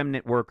of a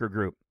remnant worker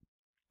group.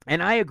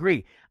 And I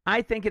agree.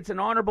 I think it's an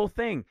honorable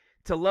thing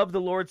to love the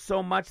Lord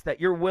so much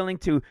that you're willing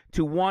to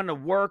want to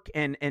work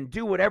and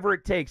do whatever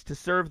it takes to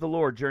serve the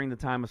Lord during the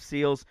time of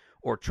seals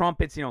or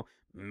trumpets.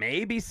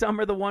 Maybe some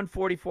are the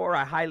 144.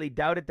 I highly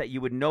doubt it that you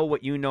would know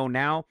what you know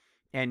now,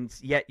 and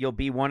yet you'll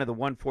be one of the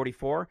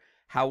 144.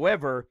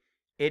 However,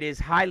 it is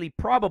highly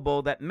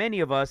probable that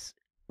many of us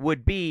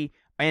would be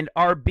and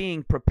are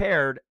being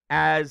prepared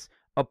as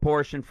a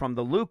portion from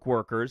the Luke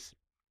workers.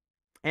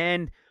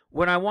 And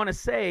what I want to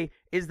say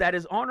is that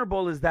as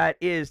honorable as that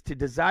is to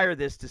desire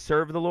this to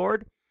serve the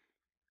Lord,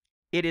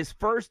 it is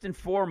first and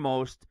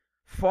foremost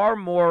far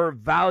more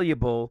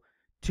valuable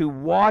to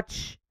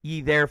watch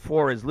ye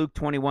therefore, as Luke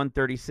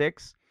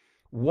 21:36,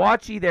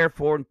 watch ye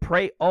therefore and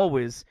pray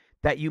always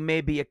that you may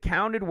be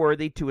accounted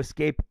worthy to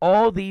escape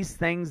all these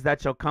things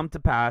that shall come to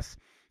pass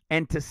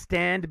and to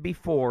stand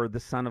before the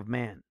Son of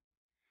Man.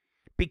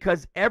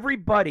 Because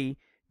everybody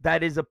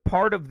that is a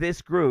part of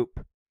this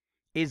group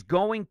is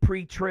going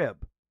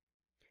pre-trib.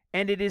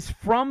 And it is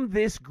from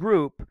this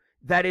group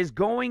that is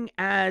going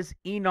as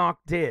Enoch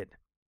did,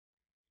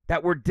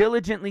 that we're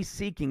diligently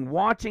seeking,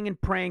 watching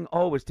and praying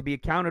always to be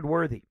accounted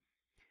worthy.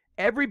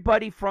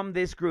 Everybody from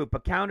this group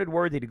accounted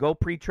worthy to go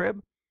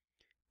pre-trib.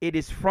 It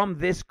is from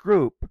this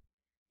group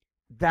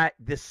that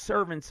the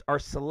servants are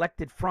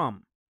selected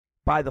from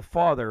by the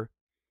Father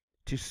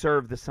to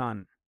serve the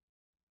Son.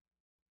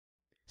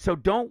 So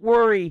don't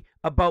worry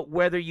about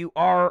whether you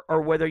are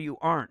or whether you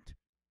aren't.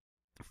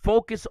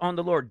 Focus on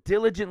the Lord,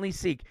 diligently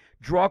seek,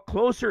 draw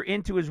closer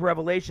into his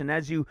revelation.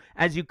 As you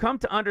come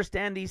to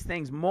understand these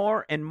things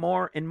more and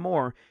more and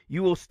more,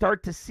 you will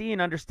start to see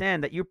and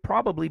understand that you're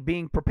probably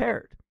being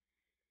prepared.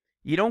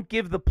 You don't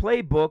give the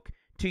playbook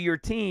to your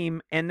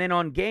team and then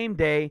on game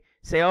day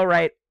say, all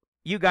right,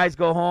 you guys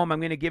go home. I'm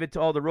going to give it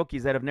to all the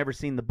rookies that have never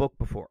seen the book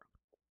before.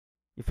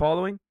 You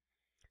following?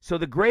 So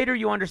the greater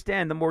you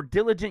understand, the more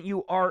diligent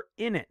you are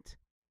in it,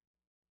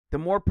 the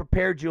more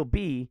prepared you'll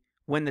be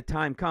when the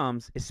time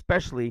comes,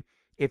 especially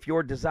if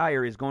your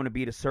desire is going to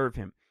be to serve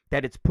him,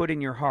 that it's put in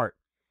your heart.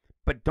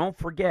 But don't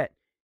forget,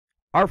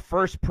 our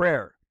first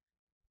prayer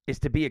is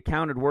to be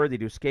accounted worthy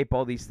to escape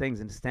all these things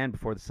and to stand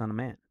before the Son of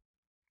Man.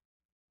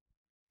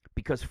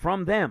 Because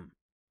from them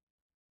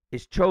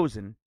is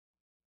chosen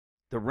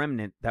the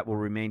remnant that will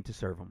remain to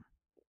serve him.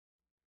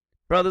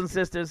 Brothers and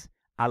sisters,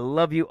 I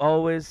love you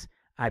always.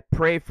 I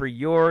pray for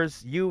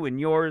you and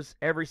yours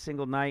every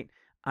single night.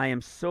 I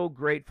am so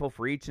grateful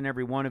for each and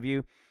every one of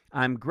you.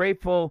 I'm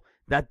grateful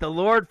that the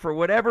Lord, for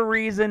whatever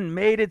reason,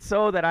 made it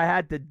so that I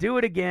had to do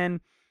it again.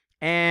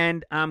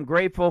 And I'm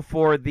grateful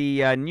for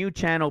the new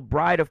channel,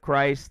 Bride of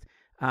Christ,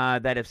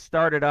 that have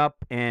started up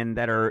and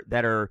that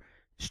are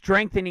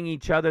strengthening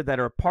each other, that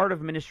are a part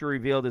of Ministry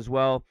Revealed as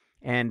well.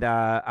 And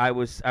I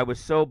was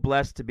so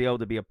blessed to be able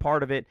to be a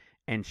part of it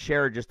and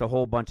share just a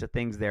whole bunch of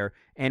things there.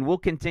 And we'll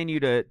continue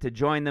to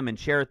join them and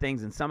share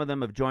things. And some of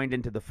them have joined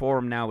into the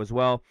forum now as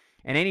well.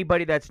 And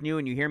anybody that's new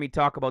and you hear me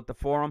talk about the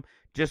forum,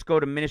 just go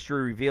to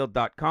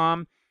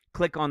ministryrevealed.com,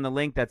 click on the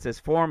link that says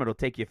forum. It'll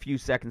take you a few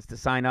seconds to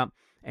sign up,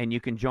 and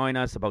you can join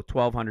us, about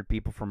 1,200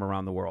 people from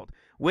around the world.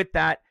 With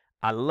that,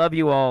 I love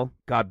you all.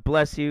 God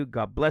bless you.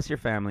 God bless your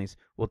families.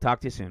 We'll talk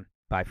to you soon.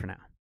 Bye for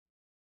now.